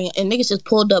everybody else bring? And niggas just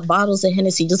pulled up bottles of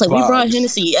Hennessy, just like we brought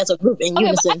Hennessy as a group in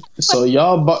unison. So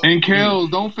y'all, and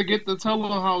Kels, don't forget to tell them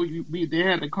how they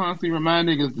had to constantly remind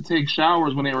niggas to take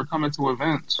showers when they were coming to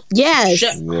events. Yes,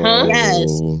 yes.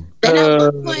 And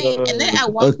at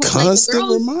one point, a constant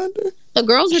reminder. The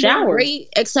girls were doing great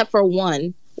except for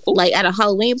one. like at a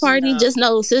Halloween party, just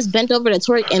know sis bent over to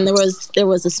twerk and there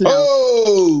was a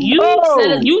smell.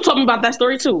 You told me about that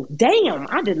story too. Damn,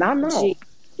 I did not know.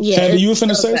 Yeah, Candy, you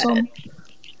finna say something?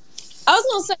 I was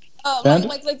gonna say,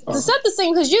 like to set the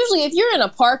scene, because usually if you're in a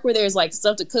park where there's like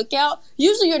stuff to cook out,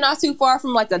 usually you're not too far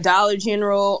from like a Dollar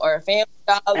General or a Family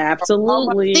Dollar.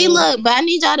 Absolutely. See, look, but I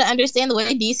need y'all to understand the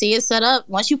way DC is set up.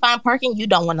 Once you find parking, you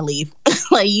don't want to leave.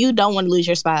 Like, you don't want to lose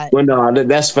your spot. Well, no,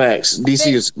 that's facts. DC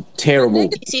is terrible.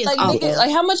 DC is like, awful.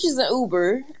 like, how much is an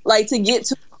Uber like to get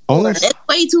to? It's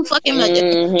way too fucking much.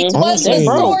 It's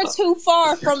more too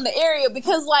far from the area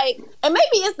because, like, and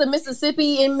maybe it's the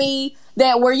Mississippi in me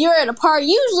that where you're at a party,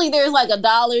 usually there's like a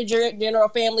Dollar General,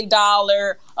 Family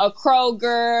Dollar, a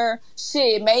Kroger,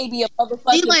 maybe a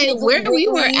motherfucking. See, like where we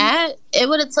were at, it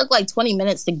would have took like 20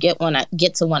 minutes to get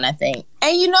to one, I think.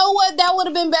 And you know what? That would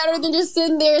have been better than just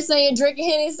sitting there saying drinking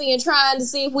Hennessy and trying to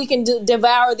see if we can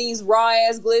devour these raw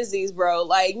ass glizzies, bro.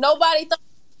 Like nobody thought.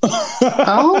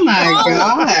 Oh my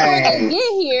god! Before they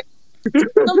get here,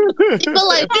 but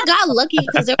like we got lucky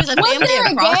because there was a family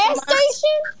across gas from us.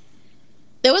 station.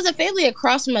 There was a family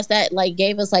across from us that like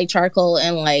gave us like charcoal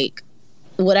and like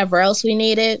whatever else we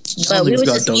needed, but we were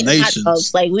just eating hot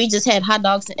dogs. Like we just had hot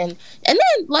dogs and then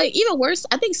like even worse,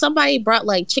 I think somebody brought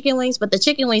like chicken wings, but the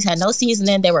chicken wings had no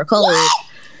seasoning. They were cold.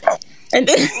 What? And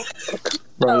then.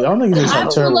 Bro, y'all niggas just have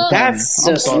terrible. That's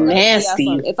just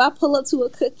nasty. If I pull up to a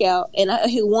cookout and I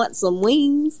want some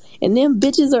wings and them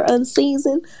bitches are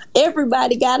unseasoned,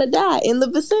 everybody gotta die in the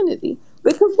vicinity.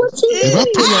 Because what you mean?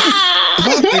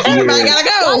 Everybody gotta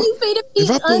go. Why you feeding me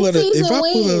unseasoned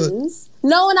wings?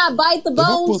 Knowing I bite the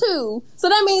bone too. So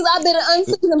that means I've been an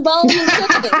unseasoned bone and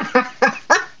chicken.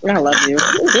 I love you.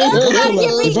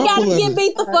 Everybody gotta get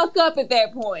beat the fuck up at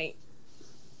that point.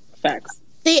 Facts.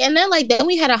 See, and then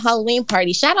we had a Halloween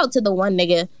party. Shout out to the one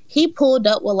nigga. He pulled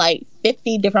up with like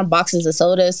 50 different boxes of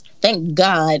sodas. Thank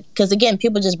God. Because again,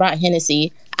 people just brought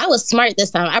Hennessy. I was smart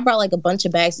this time. I brought like a bunch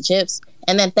of bags of chips.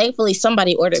 And then thankfully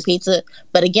somebody ordered pizza.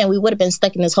 But again, we would have been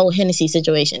stuck in this whole Hennessy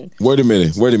situation. Wait a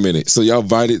minute. So y'all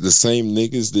invited the same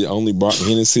niggas that only brought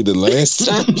Hennessy the last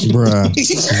time?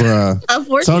 Bruh.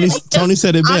 Unfortunately, Tony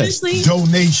said it best. Honestly,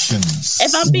 donations.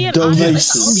 If I'm being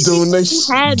honest,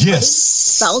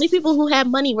 the only people who had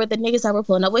money were the niggas that were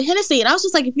pulling up with Hennessy. And I was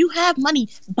just like, if you have money,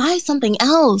 buy something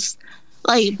else.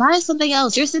 Like, buy something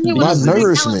else. You're sitting here with a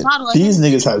nourishment. These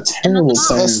niggas have terrible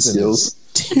science skills.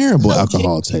 Terrible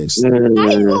alcohol taste. And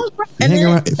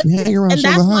If you hang around that's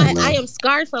Shougo why High, I am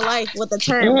scarred for life with the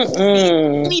term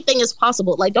anything is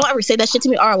possible. Like, don't ever say that shit to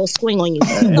me or I will swing on you.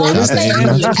 This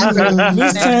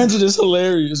tangent is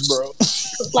hilarious, bro.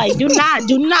 Like, do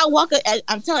not walk up.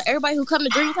 I'm telling everybody who come to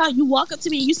Dream Town, you walk up to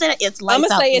me and you say that it's lights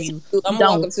out. I'm gonna say it to you. I'm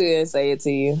gonna walk up to you and say it to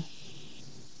you.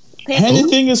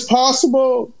 Anything is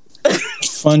possible.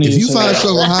 Funny. If you find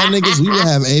Shougo High niggas, we would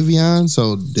have Avion.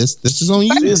 So this is on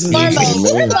you. This nigga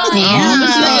with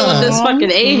this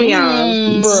fucking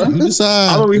Avion. You decide.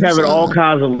 I'm gonna be having all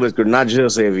kinds of liquor, not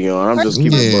just Avion. I'm just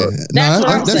keeping it up. That's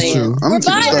what I'm saying. True.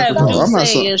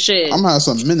 I'm gonna have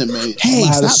some Minute Maid. Hey,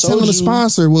 stop telling the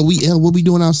sponsor what we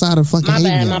doing outside of fucking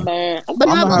Avion. My bad. But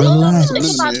now,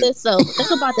 think about this though.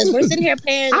 Think about this. We're sitting here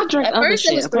paying. At first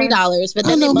it was $3, but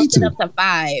then they bumped it up to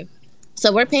 $5.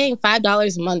 So we're paying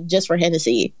 $5 a month just for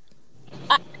Hennessy.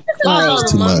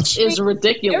 Too much. Is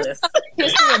ridiculous.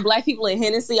 History of black people in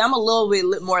Hennessy. I'm a little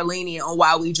bit more lenient on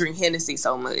why we drink Hennessy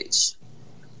so much.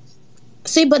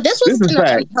 See, but this was an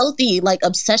unhealthy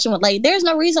obsession with there's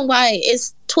no reason why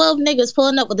it's 12 niggas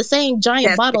pulling up with the same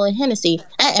giant bottle of Hennessy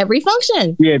at every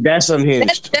function. Yeah, that's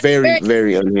unhinged. That's very,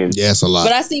 very unhinged. Yeah, it's a lot.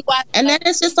 But I see why. And then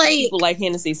it's just people like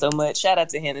Hennessy so much. Shout out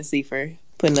to Hennessy for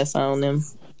putting us on them.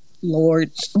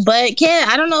 Lord. But Ken,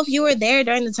 I don't know if you were there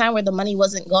during the time where the money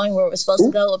wasn't going where it was supposed to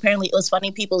go. Apparently it was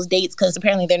funding people's dates because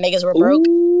apparently their niggas were broke.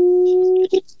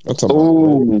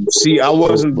 Oh, see, I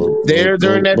wasn't there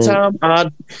during that time.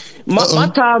 My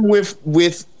time with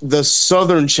the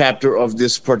southern chapter of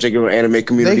this particular anime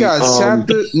community. They got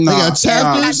chapters. They got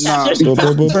chapters.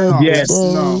 Yes,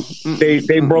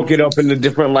 they broke it up into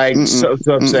different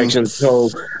subsections.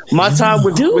 So my time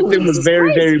with them was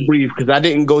very, very brief because I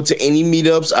didn't go to any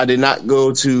meetups. I did not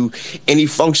go to any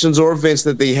functions or events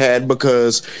that they had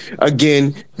because,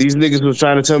 again, these niggas was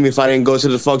trying to tell me if I didn't go to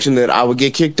the function that I would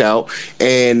get kicked out.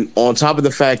 And on top of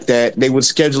the fact that they would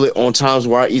schedule it on times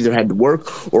where I either had to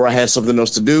work or I had something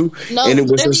else to do. No, and it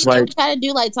was just try to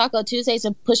do Taco Tuesdays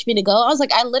and push me to go. I was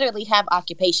like, I literally have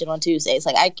occupation on Tuesdays.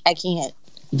 I can't.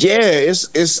 Yeah,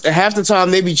 it's half the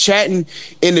time they be chatting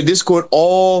in the Discord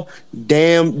all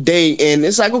damn day, and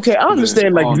it's like, okay, I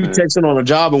understand like you texting on a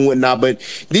job and whatnot, but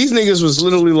these niggas was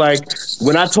literally like,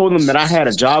 when I told them that I had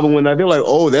a job and whatnot, they're like,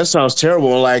 oh, that sounds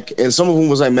terrible, and some of them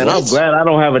was like, man, I'm glad I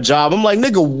don't have a job. I'm like,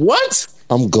 nigga, what?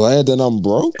 I'm glad that I'm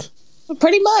broke.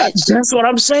 Pretty much. That's what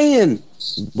I'm saying.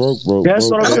 Broke.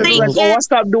 That's what I'm saying. Like, I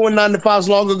stopped doing 9 to 5s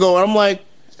long ago, and I'm like,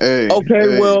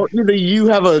 well, either you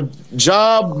have a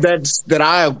job that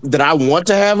I want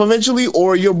to have eventually,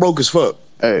 or you're broke as fuck.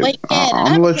 Hey, I'm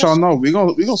gonna let y'all know. We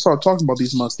gonna start talking about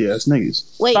these musty ass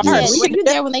niggas. Wait, were you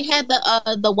there when they had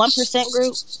the 1%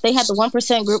 group? They had the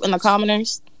 1% group in the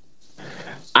commoners.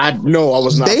 I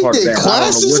was not part of that.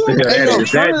 Classes? I don't know what the hell that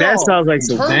is. That sounds like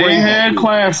some They crazy had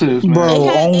classes, man. Bro,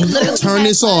 turn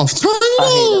this off. Turn it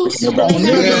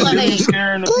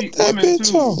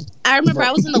off. I remember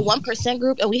I was in the 1%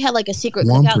 group and we had like a secret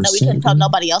cookout that we couldn't tell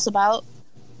nobody else about.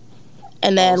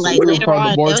 And then later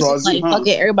on, it was just like, fuck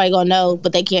it, everybody gonna know,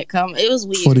 but they can't come. It was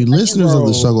weird. For the listeners of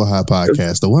the Shougo High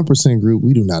podcast, the 1% group,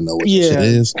 we do not know what this shit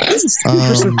is.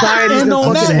 Society and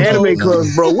on that anime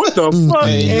clubs, bro. What the fuck?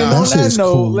 And on that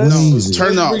note, let's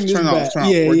turn off.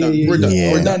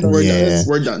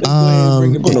 We're done.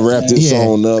 I'm gonna wrap this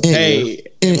on up.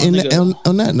 And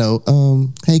on that note,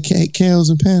 hey, Kales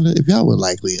and Panda, if y'all would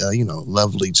likely,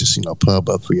 lovely, just pub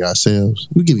up for yourselves,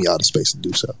 we're giving y'all the space to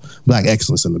do so. Black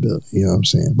excellence in the building. You know what I'm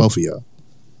saying? Both of y'all.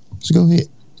 So go ahead.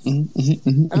 I'm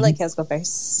like, Kales, go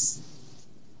first.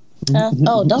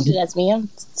 Oh, don't do that to me. I'm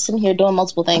sitting here doing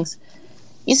multiple things.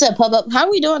 You said pub up. How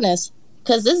are we doing this?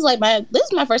 Because this is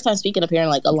my first time speaking up here in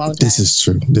like a long time. This is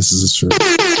true. This is true.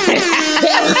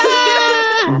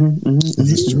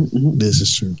 This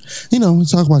is true.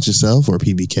 Talk about yourself or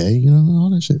PBK, all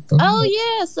that shit. Oh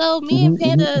yeah. So me and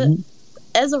Panda,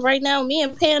 as of right now, me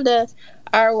and Panda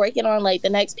are working on like the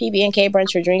next PB&K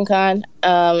brunch for DreamCon.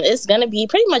 It's gonna be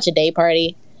pretty much a day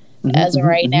party as of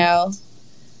right now.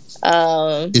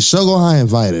 Is Shougo High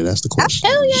invited? That's the question.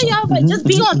 Hell yeah, y'all, but just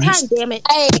be on time, damn it.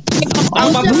 Hey,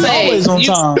 I'm about to say, always on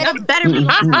time. Better be.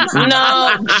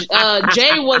 No,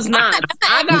 Jay was not.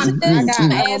 I got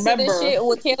answer this shit.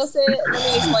 What Kel said. Let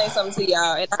me explain something to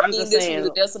y'all, and I mean this from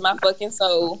the depths of my fucking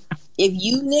soul. If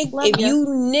you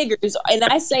niggers, and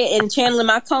I say and channeling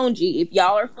my Konji, if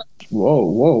y'all are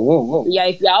whoa, yeah,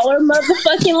 if y'all are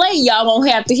motherfucking late, y'all won't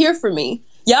have to hear from me.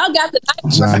 Y'all got the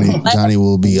Johnny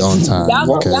will be on time.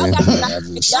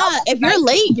 If you're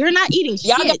late, you're not eating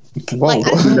shit. I'm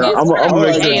gonna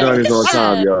make sure Johnny's on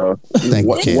time, y'all. Thank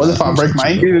you. What if I break my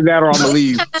ankle? Either that or I'm gonna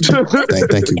leave.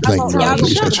 Thank you.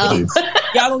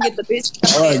 Y'all gonna get the bitch.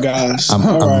 All right, guys. All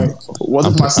right. What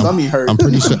if my stomach hurt? I'm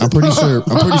pretty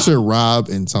sure Rob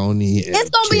and Tony.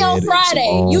 It's gonna be on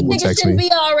Friday. You niggas shouldn't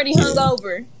be already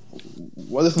hungover.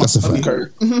 What if my stomach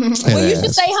hurt? Well, you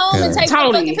should stay home and take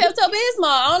some fucking Pepto-Bismol.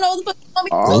 I don't know what the fuck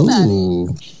you want me to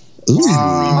do about it.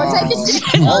 Or take a shit.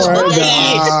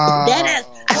 That ass.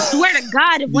 I swear to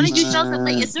God, if one of you shows up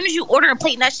late, as soon as you order a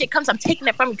plate and that shit comes, I'm taking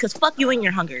it from you because fuck you and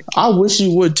your hunger. I wish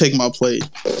you would take my plate.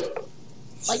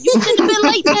 Like, you should have been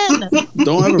late then.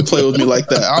 Don't ever play with me like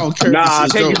that. I don't care. Nah,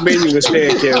 take your menu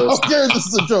instead, Kels. I don't care if this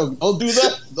is a joke. Don't do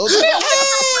that.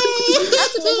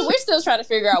 We're still trying to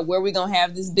figure out where we're going to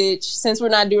have this bitch. Since we're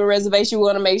not doing reservation, we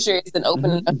want to make sure it's an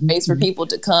open enough space for people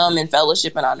to come and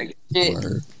fellowship and all that shit.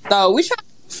 Word. So we try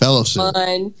fellowship.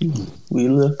 Fun. We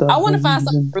lift up. I want to find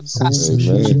something.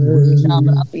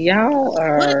 Y'all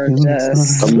are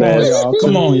just. Come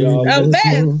on, y'all. I'm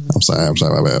sorry.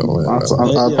 My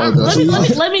bad.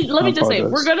 Let me just say,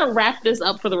 we're gonna wrap this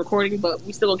up for the recording, but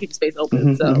we still gonna keep the space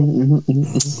open. So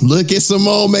look at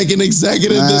Simone making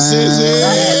executive decisions.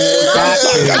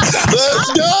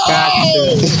 Let's go.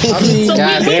 I mean,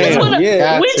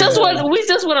 we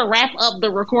just want to wrap up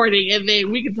the recording, and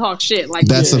then we can talk shit. Like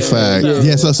that's a fact.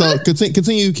 Yeah. So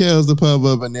continue, Kels, the pub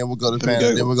up, and then we'll go to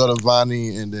Panda, then we'll go to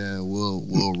Vonnie, and then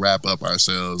we'll wrap up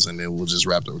ourselves, and then we'll just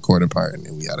wrap the recording part, and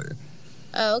then we out of here.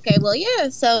 Oh, okay. Well, yeah.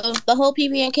 So the whole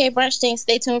PB&K brunch thing.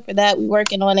 Stay tuned for that. We're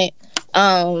working on it.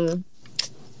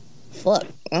 Fuck,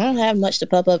 I don't have much to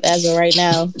pop up as of right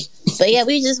now, but yeah,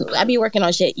 I be working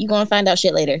on shit. You gonna find out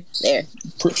shit later. There.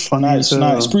 Nice.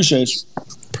 Appreciate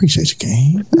you,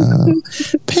 gang.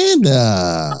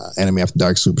 Panda, Anime After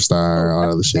Dark superstar,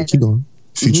 all other shit. Keep going.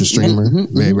 Future streamer,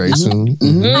 very soon.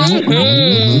 Hey,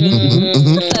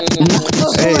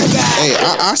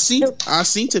 I seen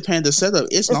Topanga setup.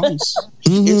 It's nice.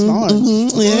 It's nice.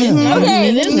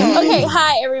 Okay.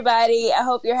 Hi, everybody. I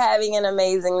hope you're having an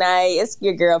amazing night. It's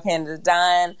your girl, Panda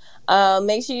Don.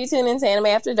 Make sure you tune in to Anime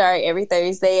After Dark every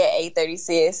Thursday at 8:30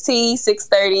 CST,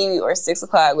 6:30 or 6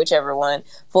 o'clock, whichever one,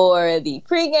 for the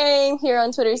pregame here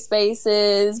on Twitter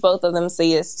Spaces, both of them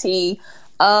CST.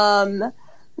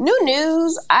 New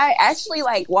news, I actually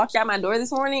walked out my door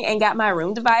this morning and got my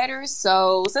room divider.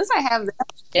 So since I have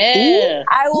that,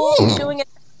 I will be doing a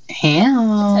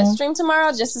test stream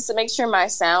tomorrow just to make sure my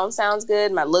sound sounds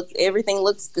good, everything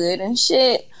looks good and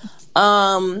shit.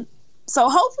 So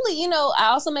hopefully, I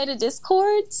also made a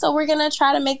Discord, so we're gonna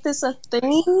try to make this a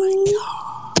thing.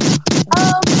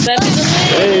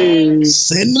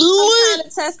 Send the link. I'm trying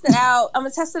to test it out. I'm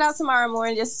gonna test it out tomorrow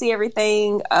morning just to see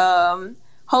everything.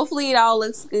 Hopefully it all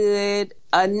looks good.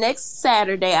 Next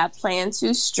Saturday, I plan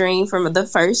to stream for the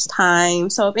first time.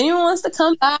 So if anyone wants to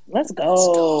come by, let's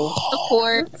go.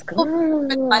 Support.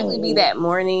 It'll likely be that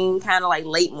morning, kind of like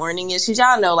late morning-ish. Because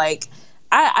y'all know,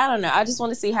 I don't know. I just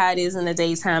want to see how it is in the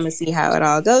daytime and see how it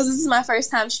all goes. This is my first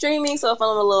time streaming, so if I'm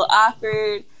a little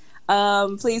awkward,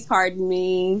 please pardon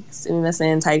me.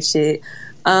 Saying type shit.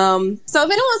 So if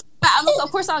anyone's, of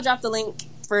course, I'll drop the link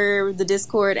for the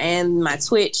Discord and my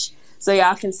Twitch, so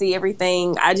y'all can see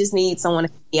everything. I just need someone to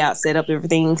help me out, set up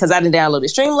everything, because I didn't download the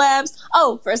Streamlabs.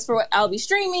 Oh, first for what I'll be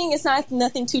streaming, it's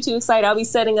nothing too exciting. I'll be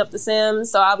setting up The Sims,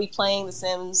 so I'll be playing The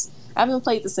Sims. I haven't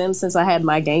played The Sims since I had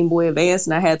my Game Boy Advance,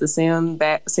 and I had the Sims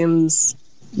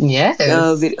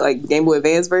Game Boy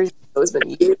Advance version. So it's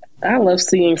been years. I love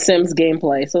seeing Sims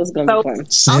gameplay, so it's gonna be fun.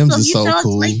 Sims is so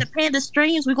cool. Like the Panda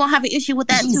streams, we're gonna have an issue with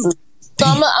that too. So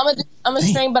I'm a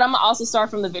stream, but I'm gonna also start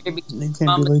from the very beginning.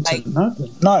 I'm gonna make my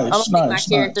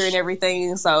character and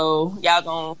everything. So y'all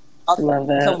gonna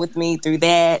come with me through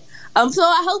that. So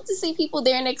I hope to see people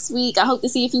there next week. I hope to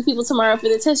see a few people tomorrow for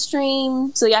the test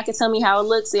stream, so y'all can tell me how it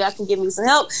looks, so y'all can give me some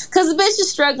help. Cause the bitch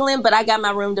is struggling, but I got my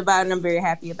room divided, and I'm very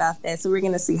happy about that. So we're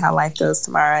gonna see how life goes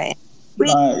tomorrow.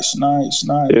 Nice. I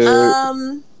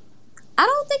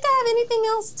don't think I have anything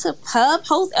else to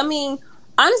post. I mean,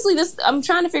 honestly, I'm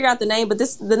trying to figure out the name, but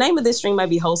the name of this stream might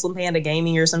be Wholesome Panda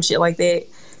Gaming or some shit like that.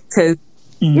 Cause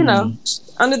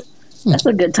that's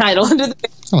a good title. Nice.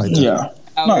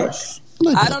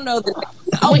 I don't know the name.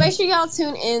 Make sure y'all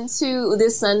tune into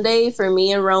this Sunday for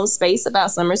me and Rome Space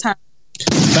about summertime.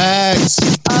 Facts.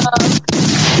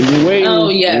 You're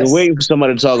waiting for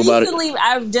somebody to talk about it.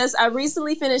 I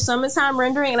recently finished Summertime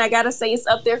Rendering, and I gotta say it's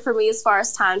up there for me as far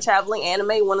as time traveling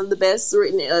anime. One of the best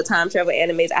written time travel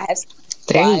animes I have seen.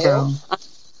 There you go.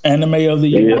 Anime of the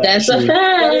year. That's a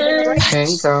fact. There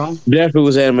you go. Definitely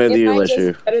was anime of the year last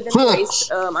year. Better than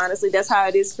Erased. Honestly, that's how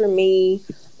it is for me.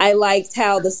 I liked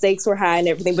how the stakes were high and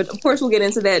everything, but of course we'll get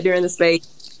into that during the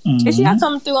space. And y'all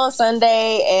come through on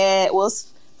Sunday at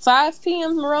 5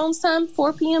 p.m. Maroon's time,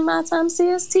 4 p.m. my time,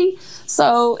 CST.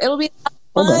 So it'll be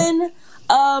fun.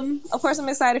 Of course, I'm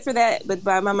excited for that, but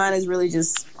my mind is really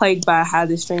just plagued by how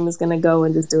this stream is going to go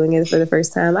and just doing it for the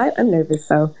first time. I'm nervous,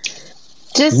 so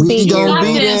just be You got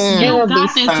this. You'll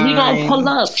We gonna pull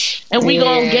up and we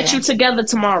gonna get you together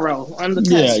tomorrow on the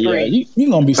test screen. You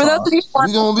gonna be for fine. those of you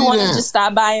who want to just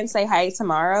stop by and say hi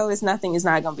tomorrow, it's not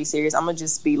gonna be serious. I'm gonna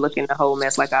just be looking a whole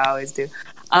mess like I always do.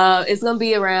 It's gonna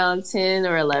be around 10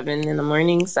 or 11 in the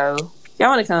morning, so if y'all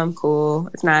want to come, cool.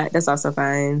 If not, that's also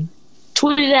fine.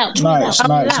 Tweet it out. We got you. You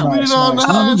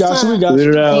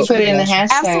put it in the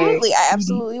hashtag. Absolutely, I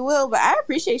absolutely will. But I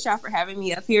appreciate y'all for having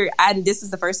me up here. This is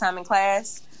the first time in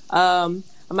class. I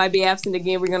might be absent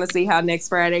again. We're gonna see how next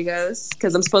Friday goes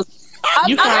because I'm supposed to.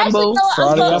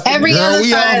 Every other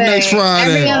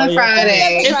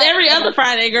Friday. It's every other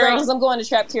Friday, girl. Because I'm going to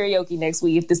trap karaoke next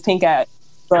week if this pink out.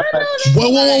 Whoa!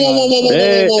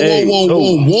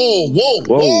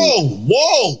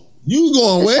 You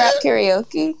going where? Trap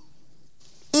karaoke.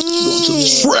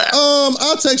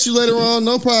 I'll text you later on.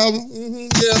 No problem.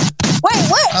 Yeah. Wait,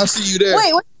 what? I'll see you there.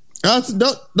 Wait, what?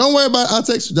 Don't worry about it. I'll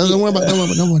text you. Don't worry about it. Don't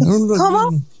worry. Come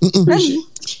on.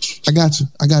 I got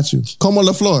you. Come on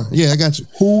the floor. Yeah, I got you.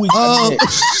 Who is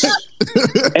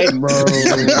Hey, bro.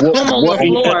 Come on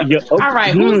the floor. All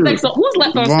right, who's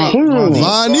left on stage?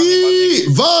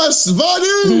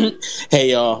 Vani.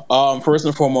 Hey, y'all. First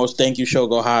and foremost, thank you,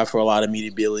 Shougo High, for allowing me the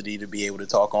ability to be able to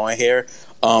talk on here.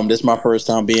 This is my first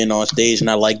time being on stage, and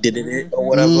I did it or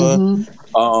whatever.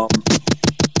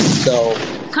 So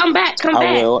come back.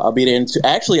 I will. I'll be there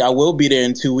I will be there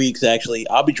in 2 weeks. Actually,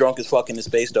 I'll be drunk as fuck in the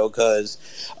space though, because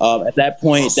at that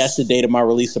point, that's the date of my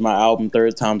release of my album,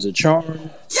 Third Time's a Charm.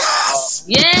 Yes.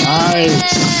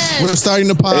 Nice. We're starting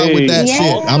the pod with that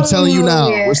shit. I'm telling you now.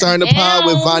 We're starting the pod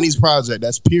with Vonnie's project.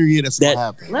 That's period. That's what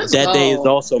happened. That day is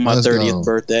also my 30th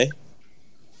birthday.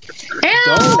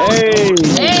 Hey!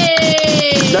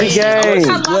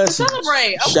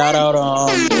 Celebrate. Okay.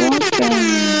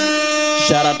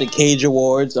 Shout out to Cage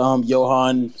Awards.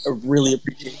 Johan, I really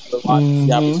appreciate the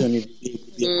opportunity to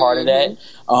be a part of that.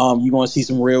 You're going to see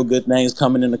some real good things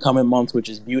coming in the coming months, which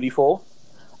is beautiful.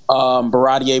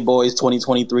 Baratier Boys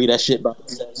 2023, that shit about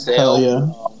to set sail. Hell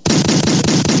yeah.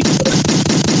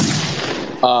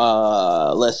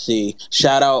 Let's see.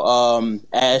 Shout out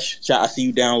Ash. I see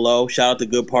you down low. Shout out to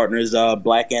Good Partners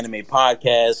Black Anime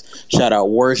Podcast. Shout out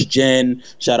Worst Gen.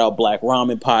 Shout out Black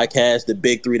Ramen Podcast. The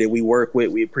big three that we work with.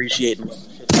 We appreciate them.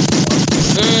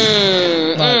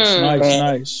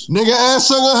 Nice. Nigga, add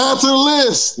Shougo High to the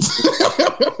list.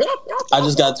 I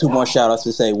just got two more shout outs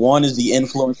to say. One is the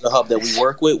Influencer Hub that we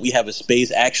work with. We have a space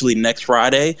actually next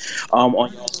Friday on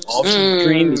y'all's off-stream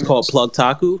stream. It's called Plug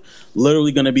Taku.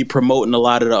 Literally going to be promoting a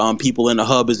lot of the people in the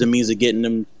hub as a means of getting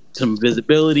them some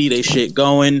visibility. They shit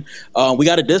going. We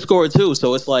got a Discord too,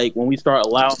 so it's like when we start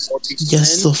allowing more people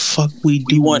yes, the fuck we do.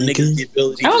 We want niggas the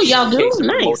ability y'all do? Nice.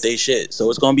 Promote their shit. So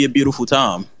it's going to be a beautiful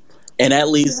time. And that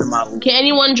leads to my... Can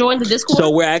anyone join the Discord?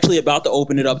 So we're actually about to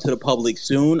open it up to the public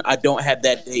soon. I don't have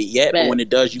that date yet, but when it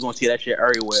does, you're going to see that shit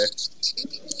everywhere.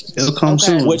 It'll come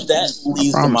soon. Which that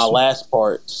leads to my last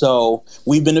part. So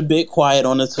we've been a bit quiet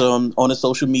on the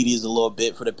social medias a little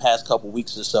bit for the past couple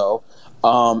weeks or so.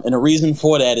 And the reason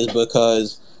for that is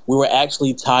because we were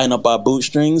actually tying up our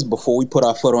bootstrings before we put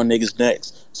our foot on niggas'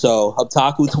 necks. So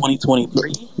Hubtaku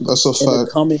 2023. That's a fact. In the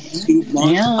coming 2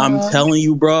 months, I'm telling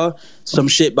you, bro, some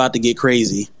shit about to get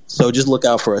crazy. So just look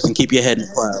out for us and keep your head in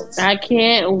the clouds. I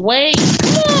can't wait.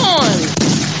 Come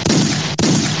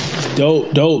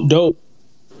on. Dope.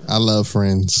 I love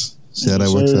Friends. See how that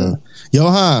works out.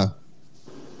 Johan.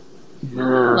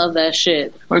 Love that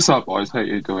shit. What's up, boys? How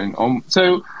you doing?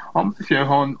 So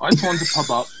Johan, I just wanted to pop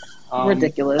up.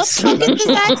 Ridiculous. Johan,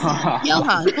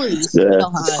 please.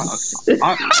 Johan.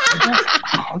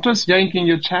 I'm just yanking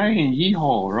your chain.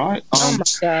 Yeehaw, right? Oh my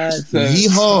god.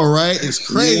 Yeehaw, right? It's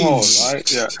crazy. Yeehaw, right?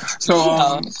 Yeah.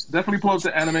 So definitely pull up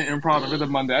to Anime Improv every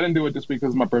Monday. I didn't do it this week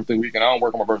because it's my birthday week, and I don't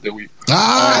work on my birthday week.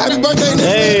 Happy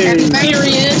birthday,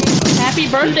 Happy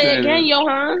birthday again,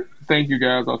 Johan. Thank you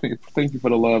guys. Thank you for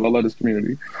the love. I love this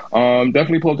community.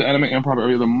 Definitely pull up to Anime Improv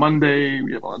every other Monday.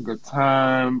 We have a good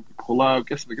time. Pull up,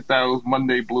 get those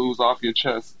Monday blues off your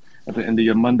chest at the end of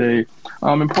your Monday.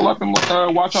 And pull up and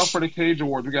watch out for the Cage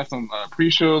Awards. We got some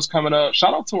pre-shows coming up.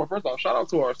 Shout out to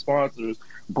our sponsors: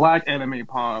 Black Anime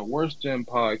Pod, Worst Gen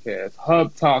Podcast,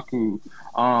 Hubtaku,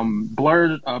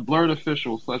 Blurred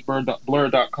Official /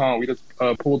 Blurred.com. We just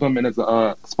pulled them in as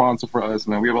a sponsor for us,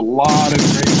 man. We have a lot of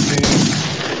great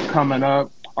things coming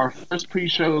up. Our first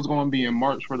pre-show is going to be in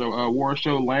March for the award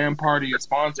show. Land Party is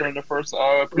sponsoring the first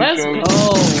pre-show. Let's go.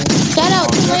 Shout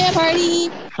out to Land Party.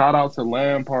 Shout out to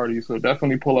Land Party. So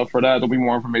definitely pull up for that. There'll be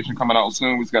more information coming out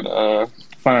soon. We just got to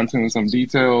fine-tune some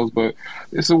details. But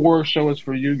this award show is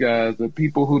for you guys, the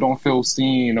people who don't feel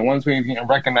seen, the ones who ain't getting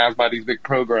recognized by these big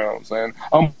programs. And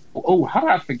how did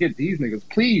I forget these niggas?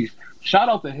 Please. Shout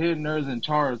out to Hidden Nerds in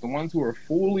Charge, the ones who are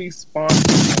fully sponsored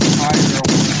the entire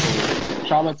award show.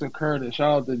 Shout out to Curtis.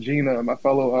 Shout out to Gina, my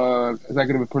fellow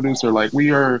executive producer. Like, we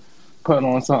are putting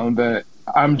on something that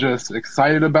I'm just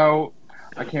excited about.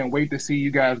 I can't wait to see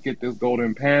you guys get this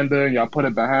golden panda. Y'all put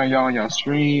it behind y'all on y'all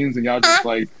streams, and y'all just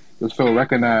feel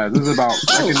recognized. This is about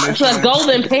recognition. It's a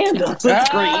golden panda. That's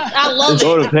great. I love it. The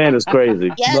golden panda's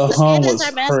crazy. Yes, the hum was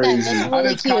our crazy.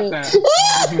 That's really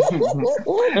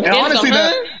cute. And honestly,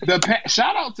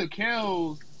 shout out to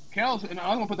Kels. Kels, and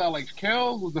I'm gonna put that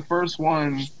Kels was the first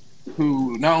one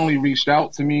who not only reached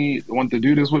out to me, wanted to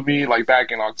do this with me,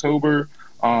 back in October.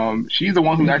 She's the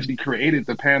one who actually created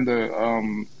the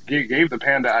panda, gave the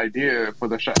panda idea for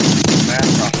the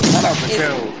mascot. Shout out to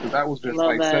Kels, because that was just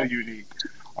so unique.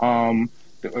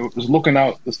 Just looking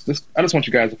out. I just want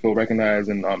you guys to feel recognized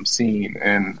and seen,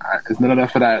 and there's none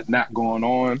of that not going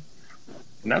on.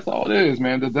 And that's all it is,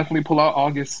 man. They'll definitely pull out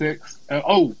August 6th.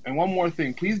 And one more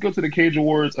thing. Please go to the Cage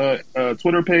Awards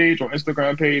Twitter page or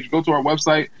Instagram page. Go to our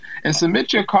website and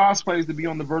submit your cosplays to be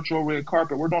on the virtual red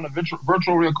carpet. We're doing a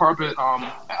virtual red carpet an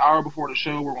hour before the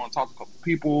show. We're going to talk to a couple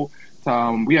people.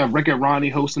 We have Rick and Ronnie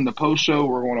hosting the post show.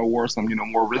 We're going to award some,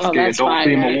 more risque adult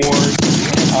theme awards.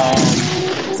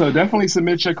 So definitely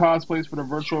submit your cosplays for the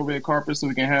virtual red carpet so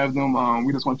we can have them.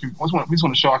 We just want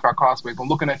to show off our cosplays. I'm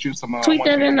looking at you, Simone. Tweet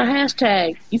that in the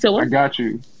hashtag. You said what? I got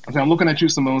you. I'm looking at you,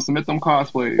 Simone. Submit them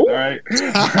cosplays, all right? Killing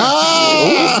it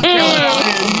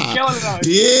out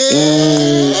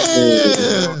here.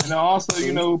 Yeah. And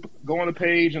also, go on the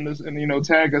page and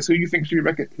tag us. Who you think should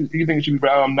be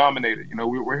nominated?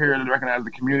 We're here to recognize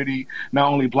the community,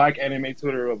 not only Black Anime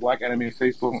Twitter, but Black Anime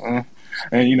Facebook,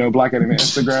 and Black Anime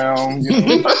Instagram.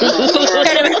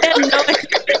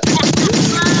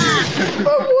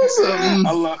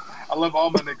 I love all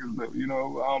my niggas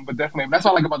though, but definitely that's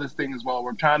what I like about this thing as well.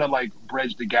 We're trying to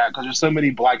bridge the gap because there's so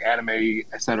many Black anime,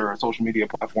 etc. social media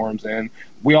platforms, and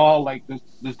we all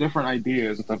there's different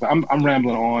ideas and stuff. I'm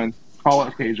rambling on. Call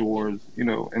it Cage Awards,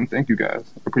 and thank you guys.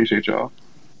 Appreciate y'all.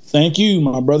 Thank you,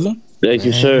 my brother. Thank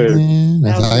you, sir.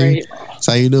 That's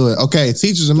how you do it. Okay,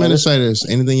 teachers, administrators,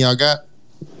 anything y'all got?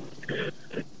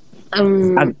 I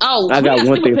got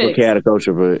one thing for Chaotic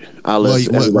Culture, but I'll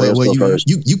let everybody else go first.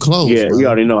 You closed. Yeah, bro. you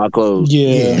already know I closed.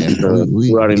 Yeah.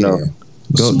 We already know.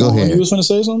 Go ahead. You was going to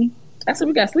say something? I said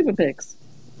we got sleeper picks.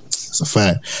 It's a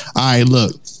fact. All right,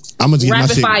 look. I'm going to get my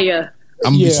shit. Rapid fire.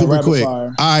 I'm gonna be super quick.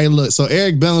 Fire. All right, look. So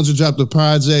Eric Bellinger dropped a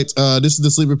project. This is the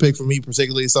sleeper pick for me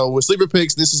particularly. So with sleeper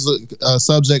picks, this is a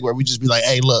subject where we just be like,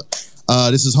 "Hey, look,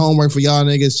 this is homework for y'all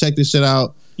niggas. Check this shit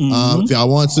out if y'all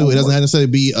want to. It doesn't have to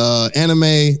necessarily be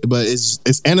anime, but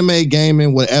it's anime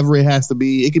gaming, whatever it has to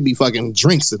be. It could be fucking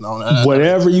drinks and on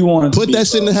whatever you want. Put that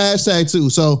shit in the hashtag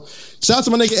too. So shout out to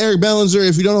my nigga Eric Bellinger.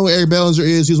 If you don't know who Eric Bellinger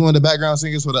is, he's one of the background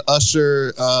singers for the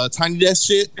Usher Tiny Desk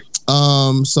shit.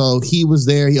 So he was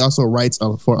there. He also writes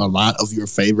for a lot of your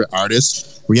favorite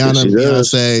artists, Rihanna,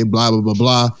 Beyonce, blah, blah, blah,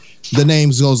 blah. The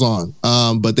names goes on.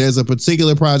 But there's a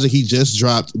particular project he just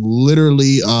dropped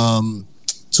literally 2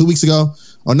 weeks ago.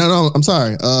 Oh, no, I'm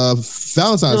sorry.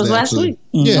 Valentine's Day. It was last week.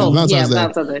 Yeah, Valentine's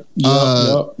Day.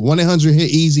 1-800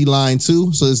 Hit Easy Line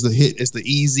 2. So it's the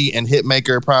Easy and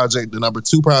Hitmaker project, the number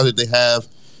 2 project they have.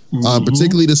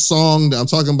 Particularly the song that I'm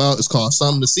talking about is called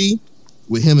Something to See.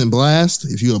 With him and Blast.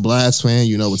 If you're a Blast fan,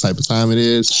 you know what type of time it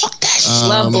is.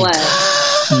 Love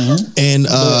Blast. And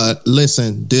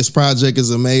listen, this project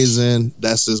is amazing.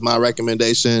 That's just my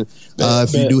recommendation.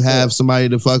 If you do have somebody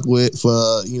to fuck with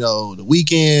for the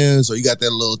weekends, or you got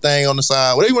that little thing on the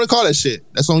side, whatever you want to call that shit,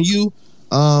 that's on you.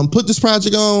 Put this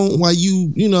project on while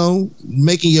you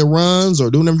making your runs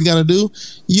or doing whatever you got to do.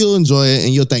 You'll enjoy it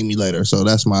and you'll thank me later. So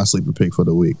that's my sleeper pick for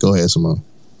the week. Go ahead, Simone.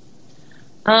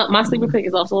 My sleeper pick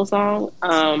is also a song,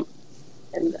 and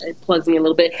it plugs me a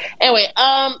little bit. Anyway,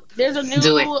 there's a new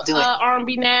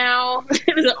R&B Now.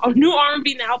 There's a new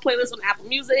R&B Now playlist on Apple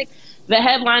Music. The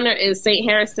headliner is St.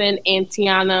 Harrison and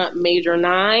Tiana Major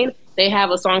 9. They have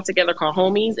a song together called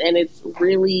Homies, and it's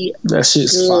really that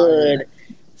shit's good. fire.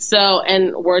 So,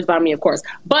 and words by me, of course.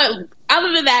 But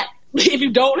other than that, if you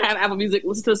don't have Apple Music,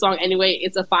 listen to the song anyway.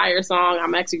 It's a fire song.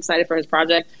 I'm actually excited for his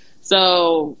project.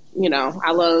 So,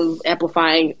 I love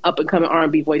amplifying up and coming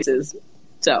R&B voices.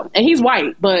 So, and he's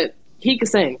white, but he can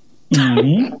sing.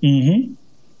 Okay.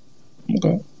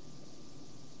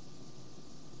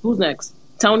 Who's next?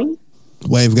 Tony?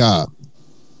 Wave God.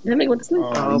 That nigga went to sleep.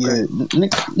 Oh, okay.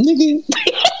 Nigga.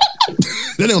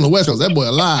 That on the West Coast. That boy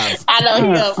alive. I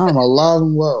know. I'm alive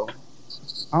and well.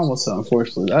 I almost said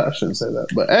unfortunately. I shouldn't say that.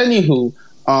 But anywho,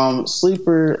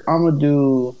 sleeper, I'm gonna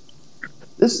do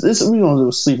this we gonna do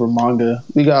a sleeper manga.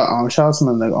 We got shout out to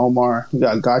my nigga Omar. We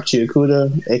got Gachi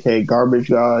Akuda, aka Garbage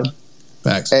God.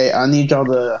 Facts. Hey, I need y'all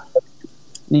to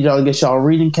get y'all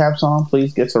reading caps on.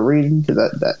 Please get to reading, because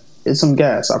that it's some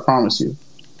gas, I promise you.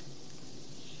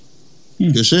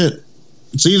 Good shit.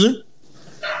 Caesar?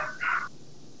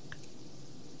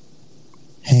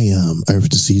 Hey, Earth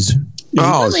to Caesar.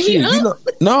 Oh shit!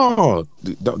 No,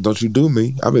 don't you do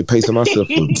me? I've been pacing myself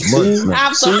for months now.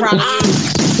 I'm so proud of you.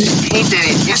 He did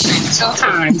it just 2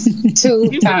 times.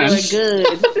 2 times. Good.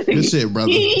 Good shit,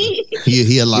 brother.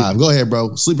 He alive. Go ahead,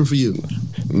 bro. Sleeper for you.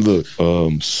 Look,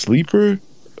 sleeper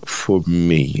for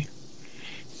me.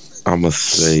 I'ma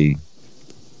say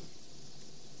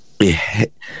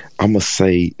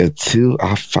until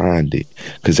I find it,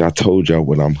 because I told y'all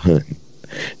what I'm hunting.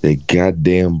 That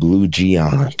goddamn Blue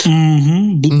Giant.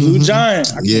 Blue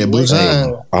Giant. Yeah, Blue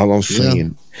Giant. All I'm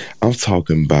saying, I'm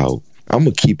talking about, I'm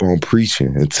going to keep on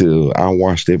preaching until I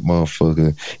watch that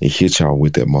motherfucker and hit y'all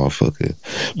with that motherfucker.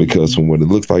 Because from what it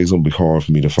looks like, it's going to be hard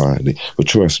for me to find it. But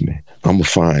trust me, I'm going to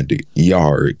find it.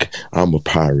 Yarg. I'm a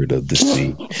pirate of the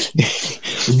sea.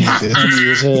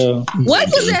 What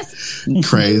was that?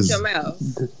 Crazy.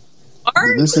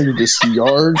 This nigga just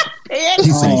yard.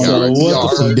 He said yard. He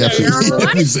definitely.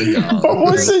 He said yard.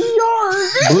 What's a yard?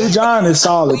 Blue John is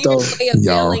solid though. Way of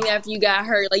yelling after you got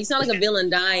hurt, like you sound like a villain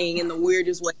dying in the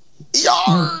weirdest way. Is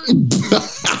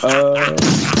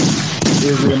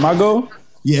it my go?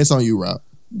 Yeah, it's on you, Rob.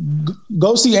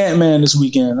 Go see Ant-Man this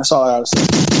weekend. That's all I gotta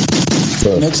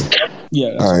say. Next,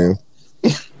 yeah. I am.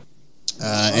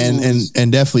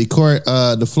 And definitely, Court.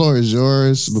 The floor is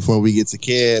yours before we get to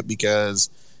Ked, because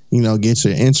get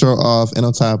your intro off, and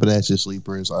on top of that, your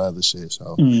sleepers, all other shit.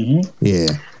 So yeah.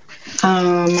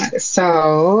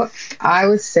 So I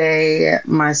would say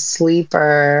my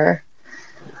sleeper.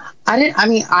 I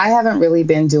haven't really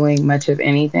been doing much of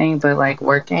anything but like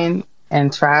working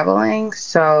and traveling.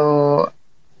 So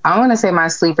I want to say my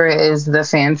sleeper is the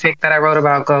fanfic that I wrote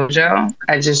about Gojo.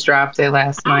 I just dropped it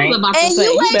last night.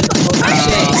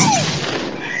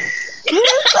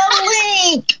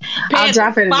 I'll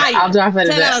drop it in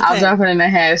the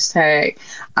hashtag.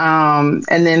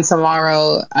 And then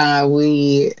tomorrow,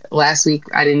 last week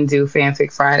I didn't do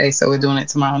Fanfic Friday, so we're doing it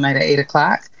tomorrow night at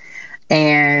 8:00.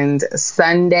 And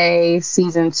Sunday,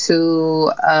 season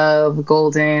 2 of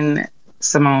Golden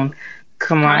Simone.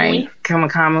 Kamali.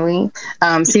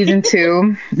 Season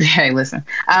 2. Hey, listen.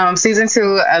 Season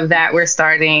 2 of that we're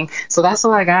starting. So that's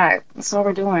all I got. That's all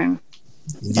we're doing.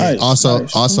 Yeah. Nice.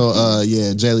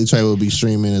 Jaylee Trey will be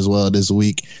streaming as well this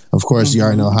week. Of course, you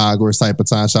already know Hogwarts type of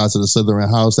time. Shout out to the Slytherin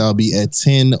House. That'll be at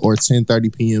 10 or 10:30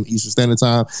 p.m. Eastern Standard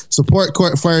Time. Support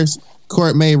Court first.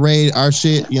 Court may raid our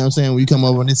shit. You know what I'm saying? When you come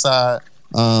over on this side.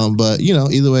 But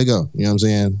either way it go. You know what I'm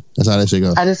saying? That's how that shit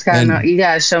go. I just gotta know. You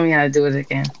gotta show me how to do it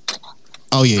again.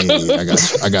 Oh yeah.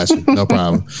 I got you. No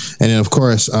problem. And then of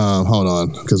course, hold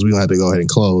on, because we're gonna have to go ahead and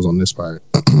close on this part.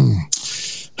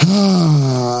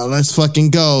 Let's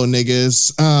fucking go,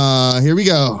 niggas. Here we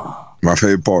go. My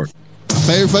favorite part.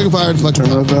 Favorite fucking part. Turn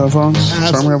me up the headphones.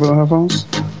 Turn me up the headphones.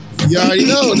 You already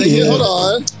know, nigga. Yeah. Hold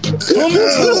on. Coming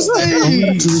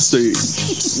to the stage.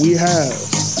 We have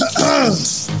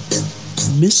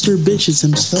Mr. Bitches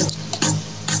himself.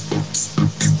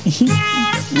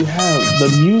 We have the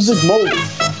music mode.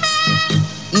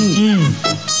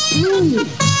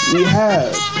 We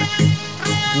have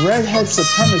redhead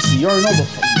supremacy. You already know the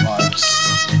fucking vibes.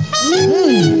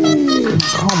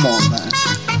 Come on,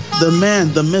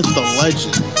 man. The myth, the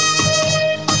legend.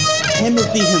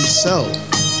 Timothy himself.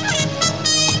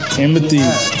 Timothy.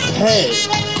 Hey.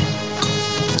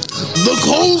 The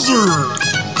closer.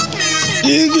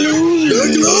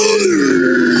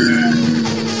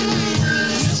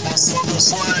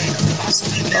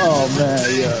 Oh man,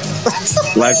 yeah.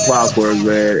 Like clockwork,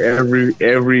 man.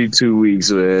 Every 2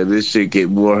 weeks, man. This shit get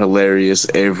more hilarious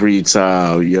every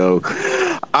time, yo.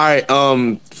 All right.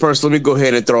 First, let me go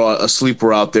ahead and throw a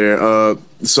sleeper out there.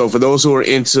 So for those who are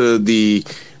into the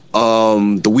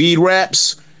weed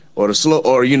raps or the slow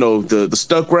or the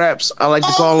stuck raps, I like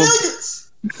to call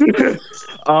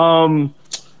them.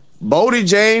 Bodie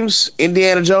James,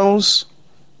 Indiana Jones,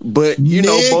 but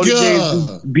Bodie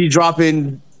James be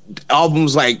dropping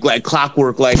albums like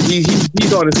clockwork. Like he's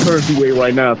on his currency way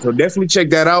right now. So definitely check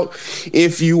that out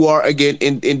if you are again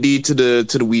indeed to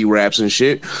the weed raps and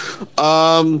shit.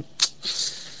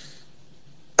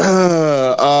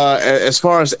 As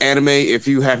far as anime, if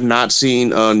you have not seen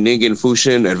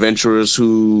De-Influcing, adventurers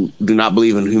who do not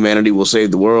believe in humanity will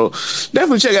save the world,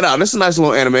 definitely check it out. It's a nice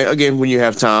little anime. Again, when you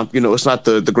have time, it's not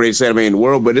the greatest anime in the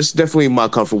world, but it's definitely my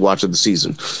comfort watch of the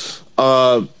season.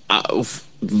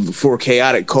 For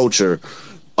chaotic culture,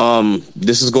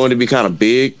 this is going to be kind of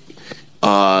big.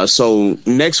 So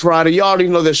next Friday, you already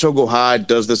know that Shougo High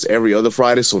does this every other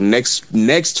Friday. So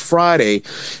next Friday,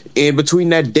 in between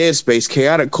that dead space,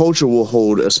 Chaotic Culture will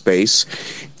hold a space.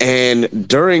 And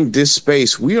during this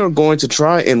space, we are going to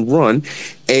try and run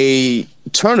a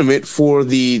tournament for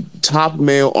the top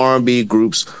male R&B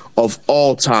groups of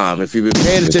all time. If you've been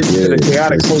paying attention to the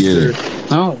Chaotic Culture,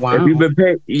 oh wow! If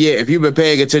you've been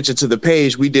paying attention to the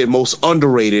page, we did most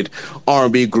underrated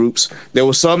R&B groups. There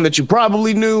was some that you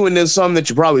probably knew, and then some that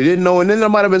you probably didn't know, and then there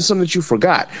might have been some that you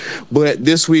forgot. But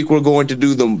this week we're going to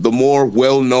do the more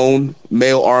well-known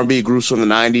male R&B groups from the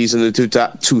 90s and the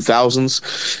 2000s,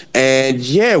 and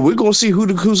yeah, we're gonna see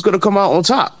who's gonna come out on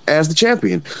top as the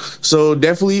champion. So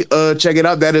definitely check it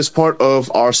out. That is part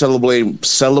of our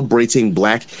celebrating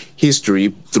Black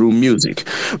history through music.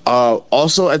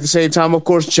 Also, at the same time, of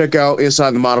course, check out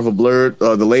Inside the Mind of a Blurred.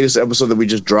 The latest episode that we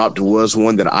just dropped was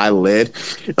one that I led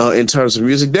in terms of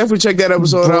music. Definitely check that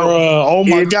episode out. Oh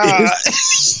my god,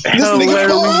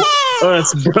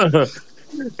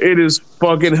 it is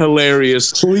fucking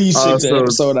hilarious. Please check that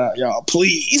episode out, y'all.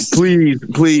 Please.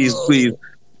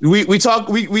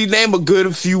 we name a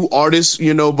good few artists,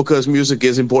 because music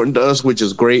is important to us, which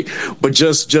is great. But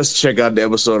just check out the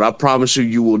episode. I promise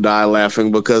you will die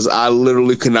laughing, because I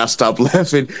literally could not stop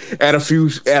laughing at a few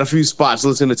spots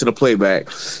listening to the playback.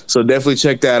 So definitely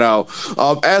check that out.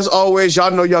 As always,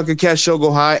 y'all know y'all can catch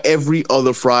Shougo High every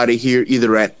other Friday here,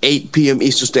 either at 8 p.m.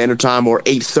 Eastern Standard Time or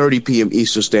 8:30 p.m.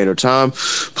 Eastern Standard Time.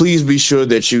 Please be sure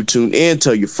that you tune in.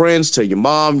 Tell your friends, tell your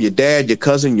mom, your dad, your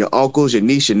cousin, your uncles, your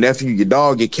niece, your nephew, your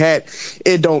dog, your cat.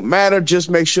 It don't matter. Just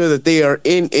make sure that they are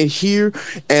in here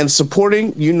and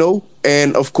supporting,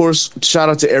 and of course, shout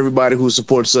out to everybody who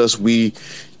supports us. We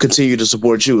continue to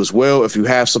support you as well. If you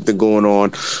have something going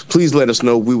on, please let us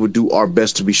know. We will do our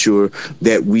best to be sure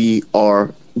that we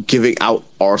are giving out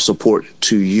our support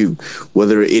to you,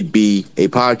 whether it be a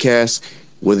podcast,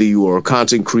 whether you are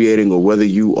content creating, or whether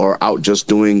you are out just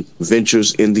doing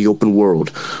ventures in the open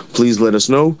world. Please let us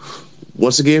know.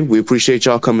 Once again, we appreciate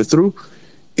y'all coming through.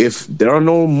 If there are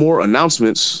no more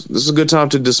announcements, this is a good time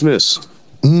to dismiss.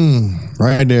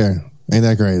 Right there. Ain't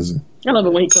that crazy? I love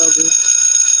it when he closes.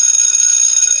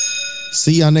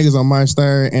 See y'all niggas on March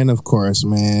 3rd. And of course,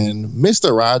 man,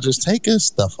 Mr. Rogers, take us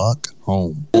the fuck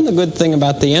home. And the good thing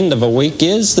about the end of a week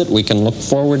is that we can look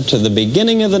forward to the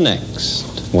beginning of the next,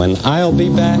 when I'll be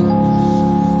back,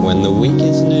 when the week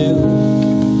is new,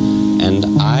 and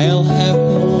I'll have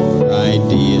more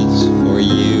ideas for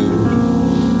you,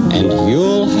 and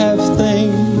you'll have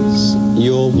things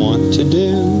you'll want to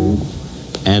do,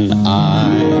 and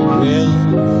I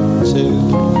will too.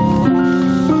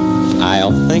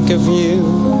 I'll think of you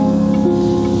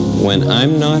when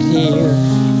I'm not here,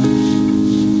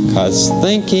 'cause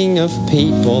thinking of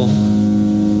people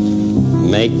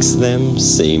makes them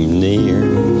seem near.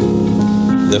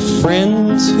 The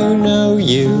friends who know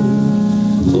you,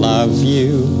 love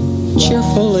you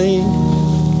cheerfully,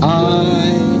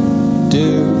 I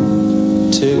do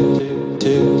too.